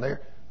going on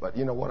there. But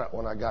you know what?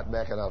 When I got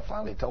back and I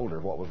finally told her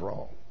what was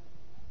wrong.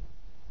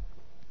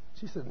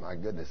 She said, my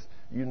goodness,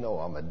 you know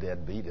I'm a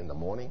deadbeat in the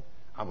morning.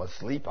 I'm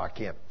asleep. I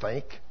can't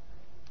think.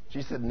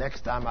 She said,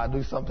 next time I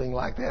do something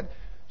like that,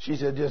 she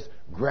said, just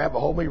grab a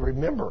hold of me.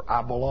 Remember,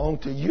 I belong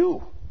to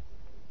you.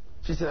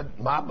 She said,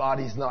 my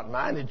body's not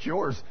mine, it's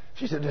yours.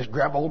 She said, just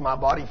grab hold of my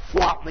body,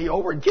 flop me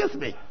over, and kiss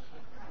me.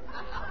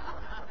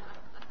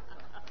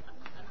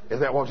 Is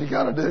that what you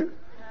got to do?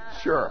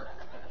 Sure.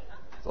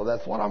 So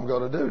that's what I'm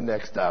going to do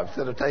next time.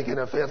 Instead of taking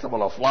offense, I'm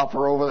going to flop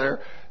her over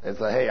there and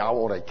say, hey, I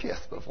want a kiss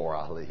before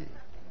I leave.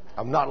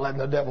 I'm not letting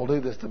the devil do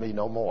this to me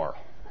no more.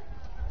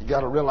 You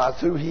got to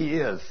realize who he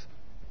is.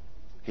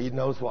 He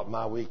knows what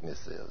my weakness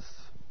is.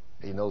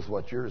 He knows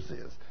what yours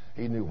is.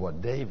 He knew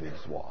what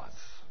David's was.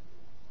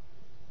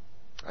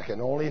 I can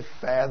only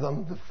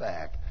fathom the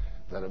fact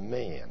that a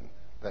man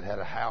that had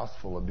a house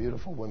full of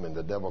beautiful women,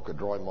 the devil could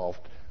draw him off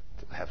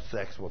to have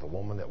sex with a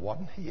woman that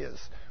wasn't his.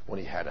 When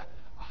he had a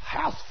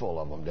house full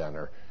of them down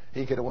there,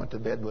 he could have went to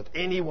bed with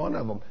any one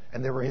of them,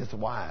 and they were his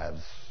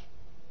wives.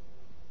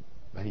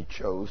 But he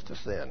chose to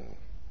sin,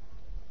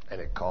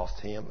 and it cost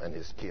him and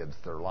his kids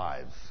their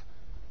lives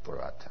for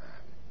that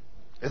time.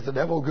 Is the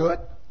devil good?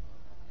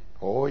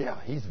 Oh, yeah,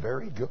 he's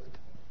very good.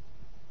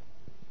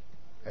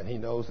 And he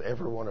knows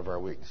every one of our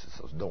weaknesses,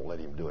 so don't let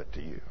him do it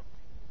to you.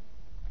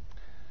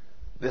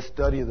 This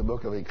study of the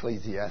book of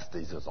Ecclesiastes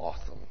is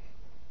awesome,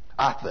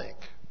 I think.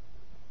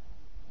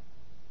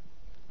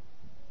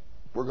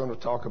 We're going to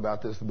talk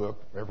about this book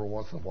every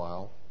once in a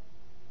while.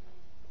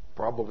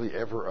 Probably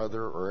every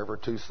other or every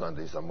 2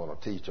 Sundays I'm going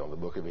to teach on the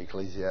book of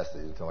Ecclesiastes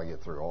until I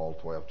get through all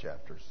 12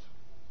 chapters.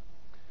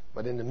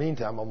 But in the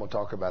meantime, I'm going to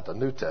talk about the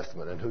New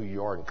Testament and who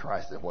you are in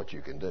Christ and what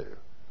you can do.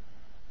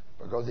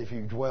 Because if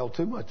you dwell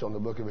too much on the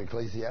book of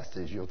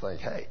Ecclesiastes, you'll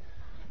think, hey,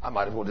 I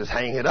might as well just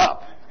hang it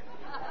up.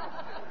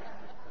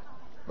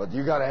 But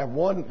you got to have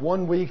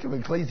one week of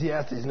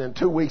Ecclesiastes and then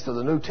 2 weeks of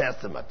the New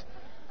Testament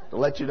to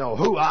let you know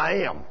who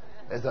I am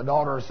as a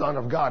daughter or son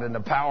of God and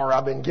the power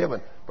I've been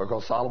given.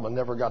 Because Solomon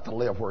never got to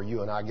live where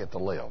you and I get to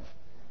live.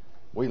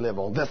 We live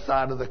on this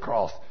side of the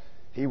cross.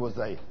 He was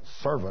a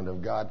servant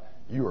of God.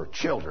 You are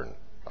children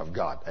of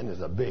God. And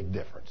there's a big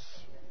difference.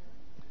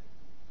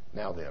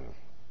 Now then,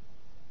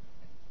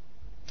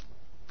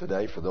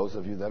 today, for those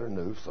of you that are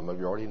new, some of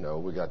you already know,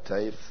 we got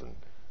tapes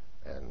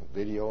and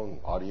video and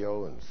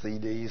audio and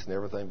CDs and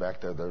everything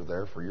back there. They're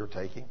there for your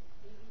taking.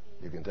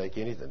 You can take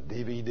anything.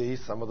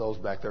 DVDs, some of those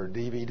back there are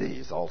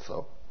DVDs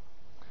also.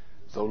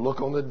 So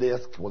look on the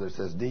disc, whether it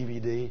says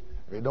DVD.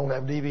 If it don't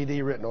have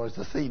DVD written on it, it's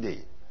a CD.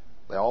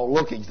 They all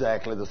look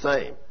exactly the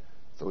same.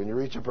 So when you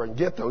reach up there and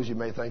get those, you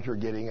may think you're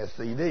getting a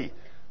CD.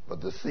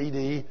 But the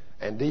CD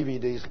and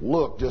DVDs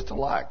look just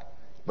alike.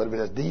 But if it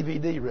has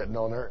DVD written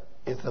on there,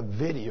 it's a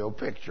video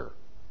picture,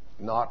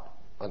 not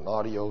an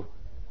audio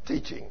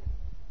teaching.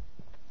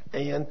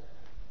 And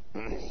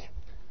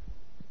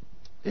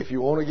if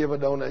you want to give a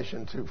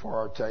donation for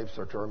our tapes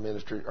or to our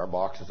ministry, our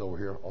box is over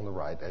here on the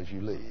right as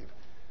you leave.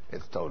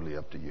 It's totally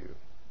up to you.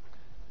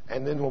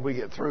 And then when we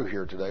get through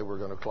here today, we're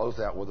going to close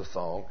out with a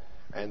song.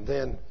 And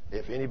then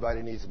if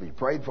anybody needs to be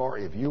prayed for,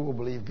 if you will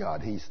believe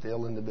God, He's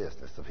still in the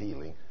business of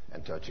healing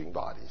and touching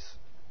bodies.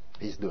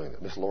 He's doing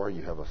it. Miss Laura,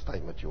 you have a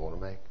statement you want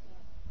to make?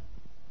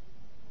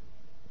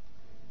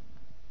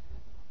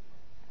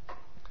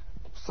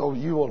 So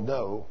you will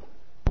know,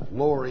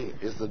 Lori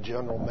is the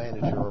general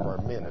manager of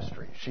our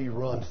ministry. She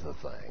runs the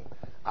thing.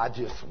 I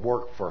just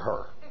work for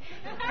her.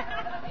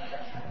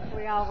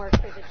 We all work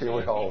for the King.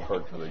 We all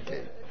work for the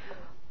King.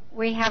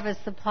 We have a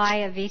supply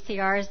of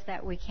VCRs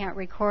that we can't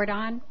record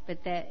on,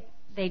 but that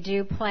they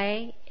do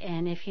play.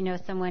 And if you know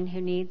someone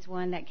who needs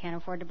one that can't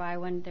afford to buy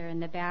one, they're in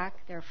the back.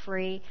 They're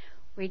free.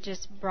 We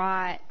just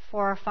brought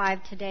 4 or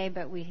 5 today,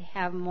 but we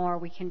have more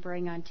we can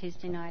bring on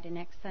Tuesday night and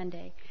next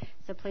Sunday.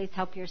 So please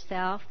help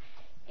yourself.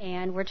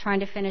 And we're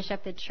trying to finish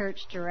up the church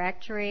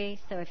directory.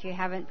 So if you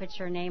haven't put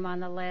your name on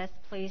the list,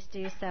 please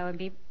do so and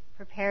be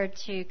prepared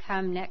to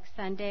come next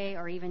Sunday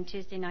or even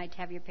Tuesday night to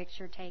have your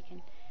picture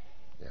taken.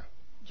 Yeah.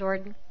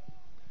 Jordan,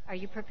 are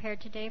you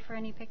prepared today for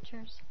any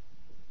pictures?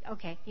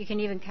 Okay, you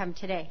can even come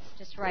today,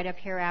 just right up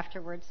here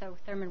afterwards. So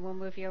Thurman will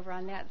move you over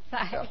on that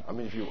side. Yeah. I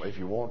mean, if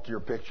you want your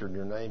picture and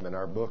your name in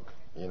our book,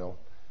 you know,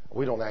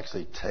 we don't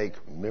actually take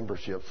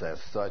memberships as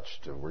such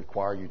to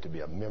require you to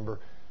be a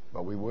member,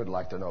 but we would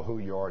like to know who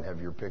you are and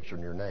have your picture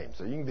and your name.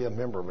 So you can be a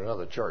member of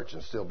another church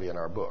and still be in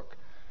our book.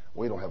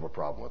 We don't have a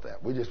problem with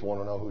that. We just want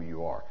to know who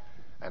you are.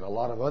 And a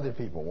lot of other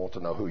people want to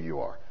know who you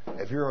are.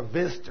 If you're a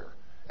visitor,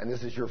 and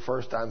this is your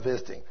first time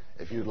visiting,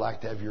 if you'd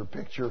like to have your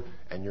picture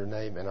and your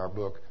name in our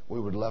book,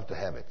 we would love to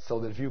have it. So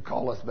that if you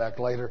call us back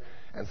later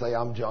and say,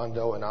 I'm John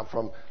Doe and I'm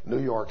from New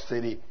York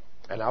City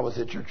and I was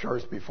at your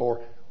church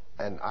before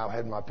and I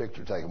had my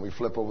picture taken, we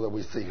flip over there,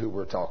 we see who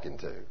we're talking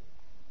to.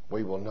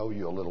 We will know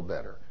you a little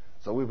better.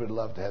 So we would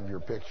love to have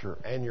your picture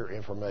and your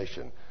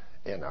information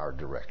in our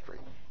directory.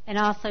 And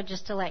also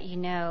just to let you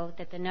know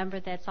that the number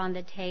that's on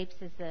the tapes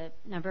is the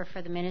number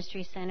for the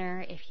Ministry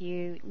Center. If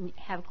you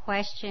have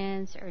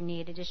questions or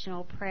need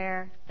additional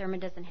prayer, Thurman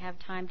doesn't have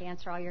time to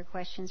answer all your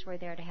questions. We're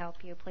there to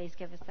help you. Please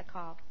give us a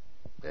call.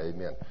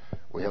 Amen.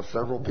 We have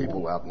several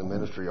people out in the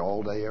ministry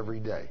all day,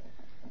 every day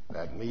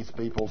that meets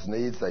people's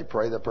needs. They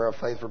pray the prayer of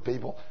faith for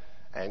people,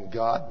 and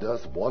God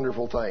does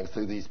wonderful things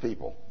through these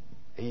people.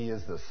 He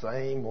is the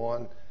same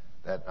one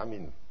that,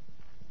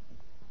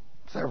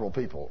 several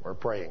people are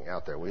praying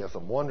out there. We have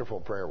some wonderful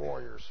prayer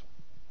warriors.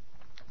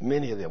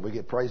 Many of them. We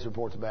get praise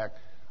reports back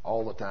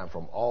all the time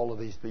from all of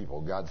these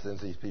people. God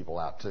sends these people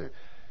out too.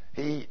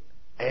 He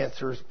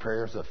answers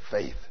prayers of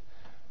faith.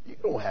 You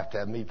don't have to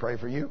have me pray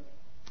for you.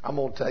 I'm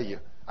going to tell you.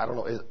 I don't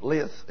know. Is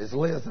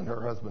Liz and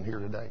her husband here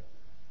today?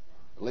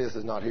 Liz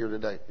is not here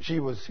today. She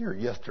was here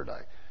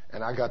yesterday.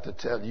 And I got to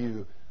tell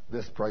you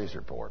this praise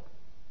report.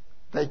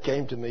 They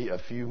came to me a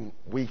few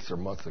weeks or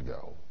months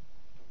ago.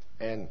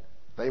 And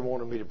they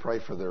wanted me to pray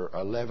for their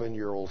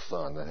 11-year-old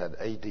son that had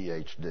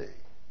ADHD.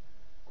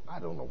 I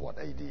don't know what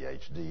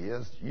ADHD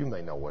is. You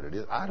may know what it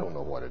is. I don't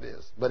know what it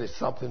is. But it's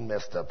something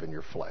messed up in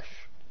your flesh.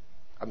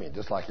 I mean,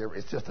 just like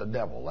it's just a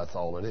devil. That's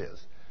all it is.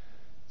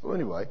 So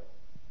anyway,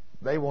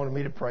 they wanted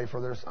me to pray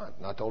for their son.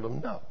 And I told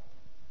them no.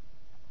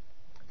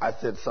 I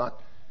said, son,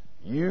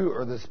 you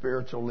are the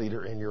spiritual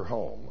leader in your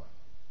home.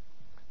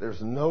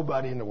 There's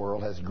nobody in the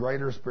world has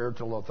greater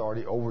spiritual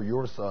authority over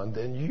your son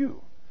than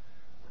you.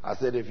 I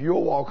said, if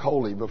you'll walk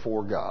holy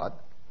before God,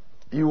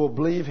 you will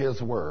believe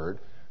His word,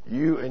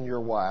 you and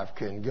your wife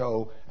can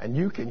go and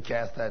you can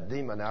cast that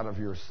demon out of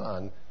your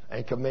son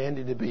and command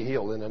him to be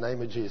healed in the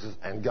name of Jesus,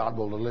 and God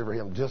will deliver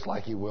him just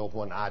like He will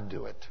when I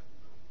do it.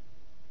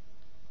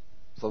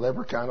 So they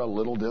were kind of a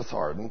little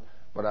disheartened,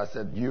 but I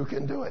said, you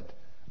can do it.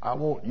 I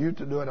want you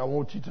to do it. I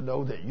want you to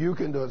know that you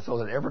can do it so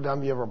that every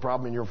time you have a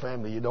problem in your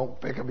family, you don't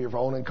pick up your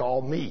phone and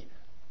call me.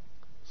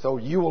 So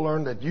you will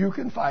learn that you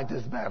can fight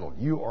this battle.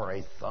 You are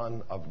a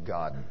son of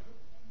God.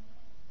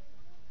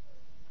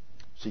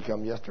 She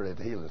come yesterday at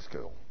the healing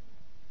school.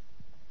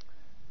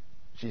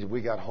 She said,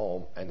 we got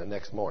home, and the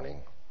next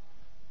morning,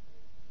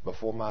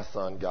 before my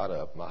son got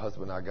up, my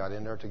husband and I got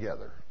in there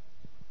together.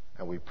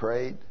 And we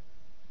prayed,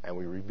 and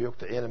we rebuked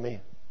the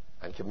enemy,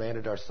 and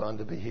commanded our son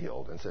to be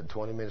healed, and said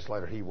 20 minutes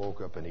later he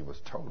woke up and he was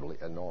totally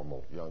a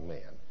normal young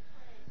man.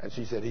 And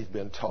she said he's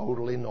been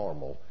totally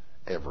normal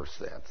ever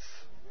since.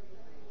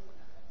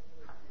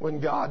 When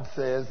God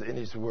says in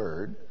His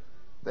Word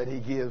that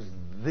He gives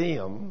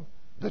them,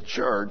 the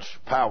church,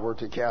 power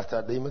to cast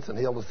out demons and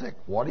heal the sick,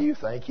 what do you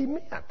think He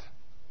meant?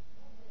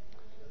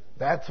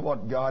 That's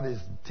what God is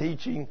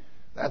teaching.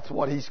 That's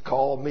what He's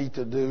called me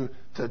to do,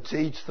 to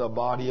teach the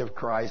body of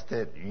Christ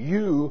that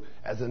you,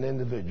 as an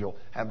individual,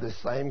 have the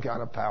same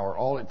kind of power.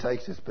 All it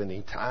takes is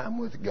spending time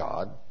with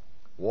God,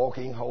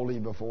 walking holy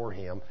before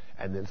Him,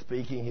 and then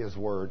speaking His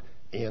word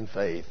in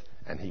faith,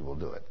 and He will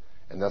do it.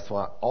 And that's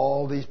why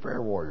all these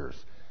prayer warriors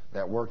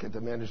that work at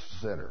the Ministry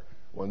Center,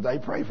 when they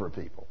pray for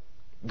people,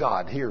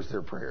 God hears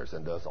their prayers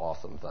and does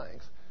awesome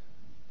things.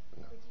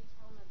 Would you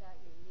tell them about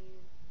your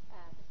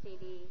new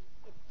CD?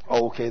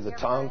 Okay, the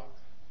tongue.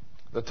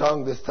 The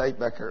tongue, this tape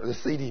back here, the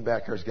CD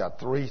back here has got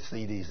 3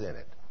 CDs in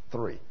it.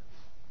 3.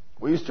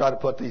 We used to try to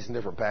put these in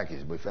different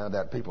packages. We found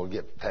out people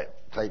get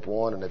tape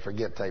 1 and they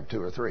forget tape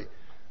 2 or 3.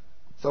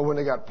 So when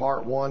they got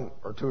part 1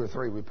 or 2 or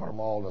 3, we put them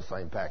all in the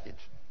same package.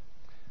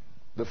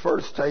 The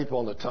first tape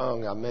on the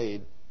tongue I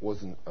made was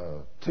 2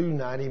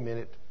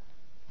 90-minute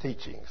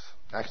teachings.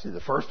 Actually, the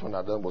first one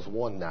I done was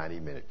 1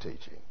 90-minute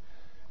teaching.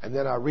 And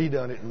then I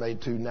redone it and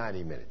made 2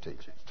 90-minute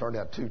teachings. Turned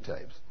out 2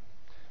 tapes.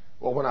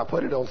 Well, when I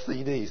put it on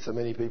CD, so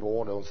many people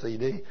want it on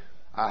CD,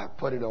 I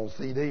put it on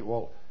CD.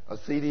 Well, a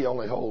CD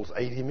only holds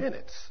 80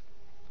 minutes.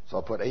 So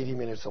I put 80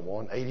 minutes on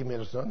one, 80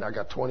 minutes on, and I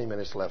got 20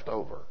 minutes left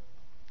over.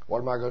 What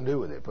am I going to do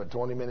with it? Put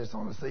 20 minutes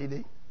on a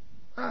CD?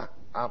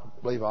 I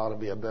believe I ought to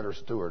be a better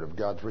steward of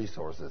God's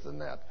resources than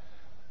that.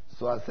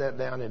 So I sat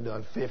down and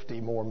done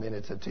 50 more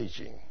minutes of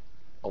teaching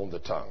on the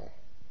tongue.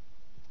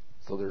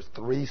 So there's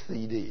 3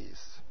 CDs.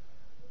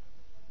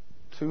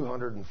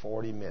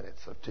 240 minutes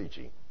of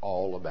teaching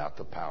all about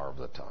the power of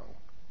the tongue.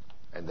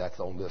 And that's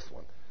on this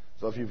one.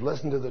 So if you've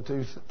listened to the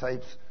 2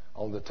 tapes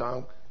on the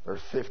tongue,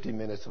 there's 50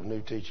 minutes of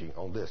new teaching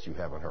on this you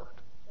haven't heard.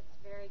 It's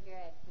very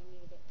good. We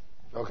need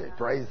it. Okay,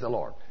 praise the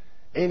Lord.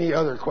 Any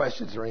other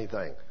questions or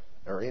anything?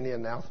 Or any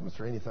announcements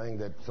or anything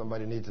that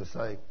somebody needs to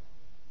say?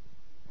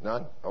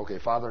 None? Okay,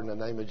 Father, in the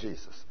name of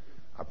Jesus,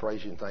 I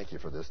praise You and thank You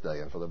for this day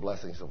and for the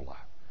blessings of life.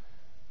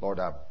 Lord,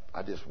 I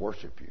just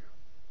worship You.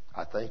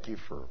 I thank You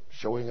for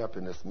showing up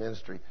in this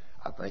ministry.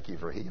 I thank You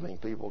for healing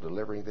people,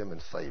 delivering them,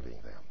 and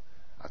saving them.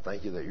 I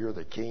thank You that You're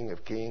the King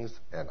of Kings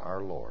and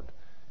our Lord.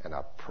 And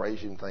I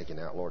praise You and thank You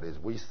now, Lord, as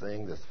we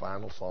sing this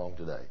final song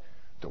today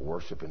to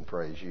worship and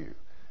praise You.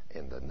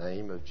 In the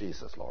name of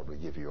Jesus, Lord, we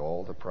give You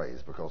all the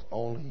praise because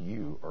only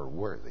You are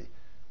worthy.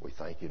 We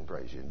thank You and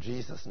praise You. In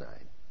Jesus' name,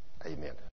 amen.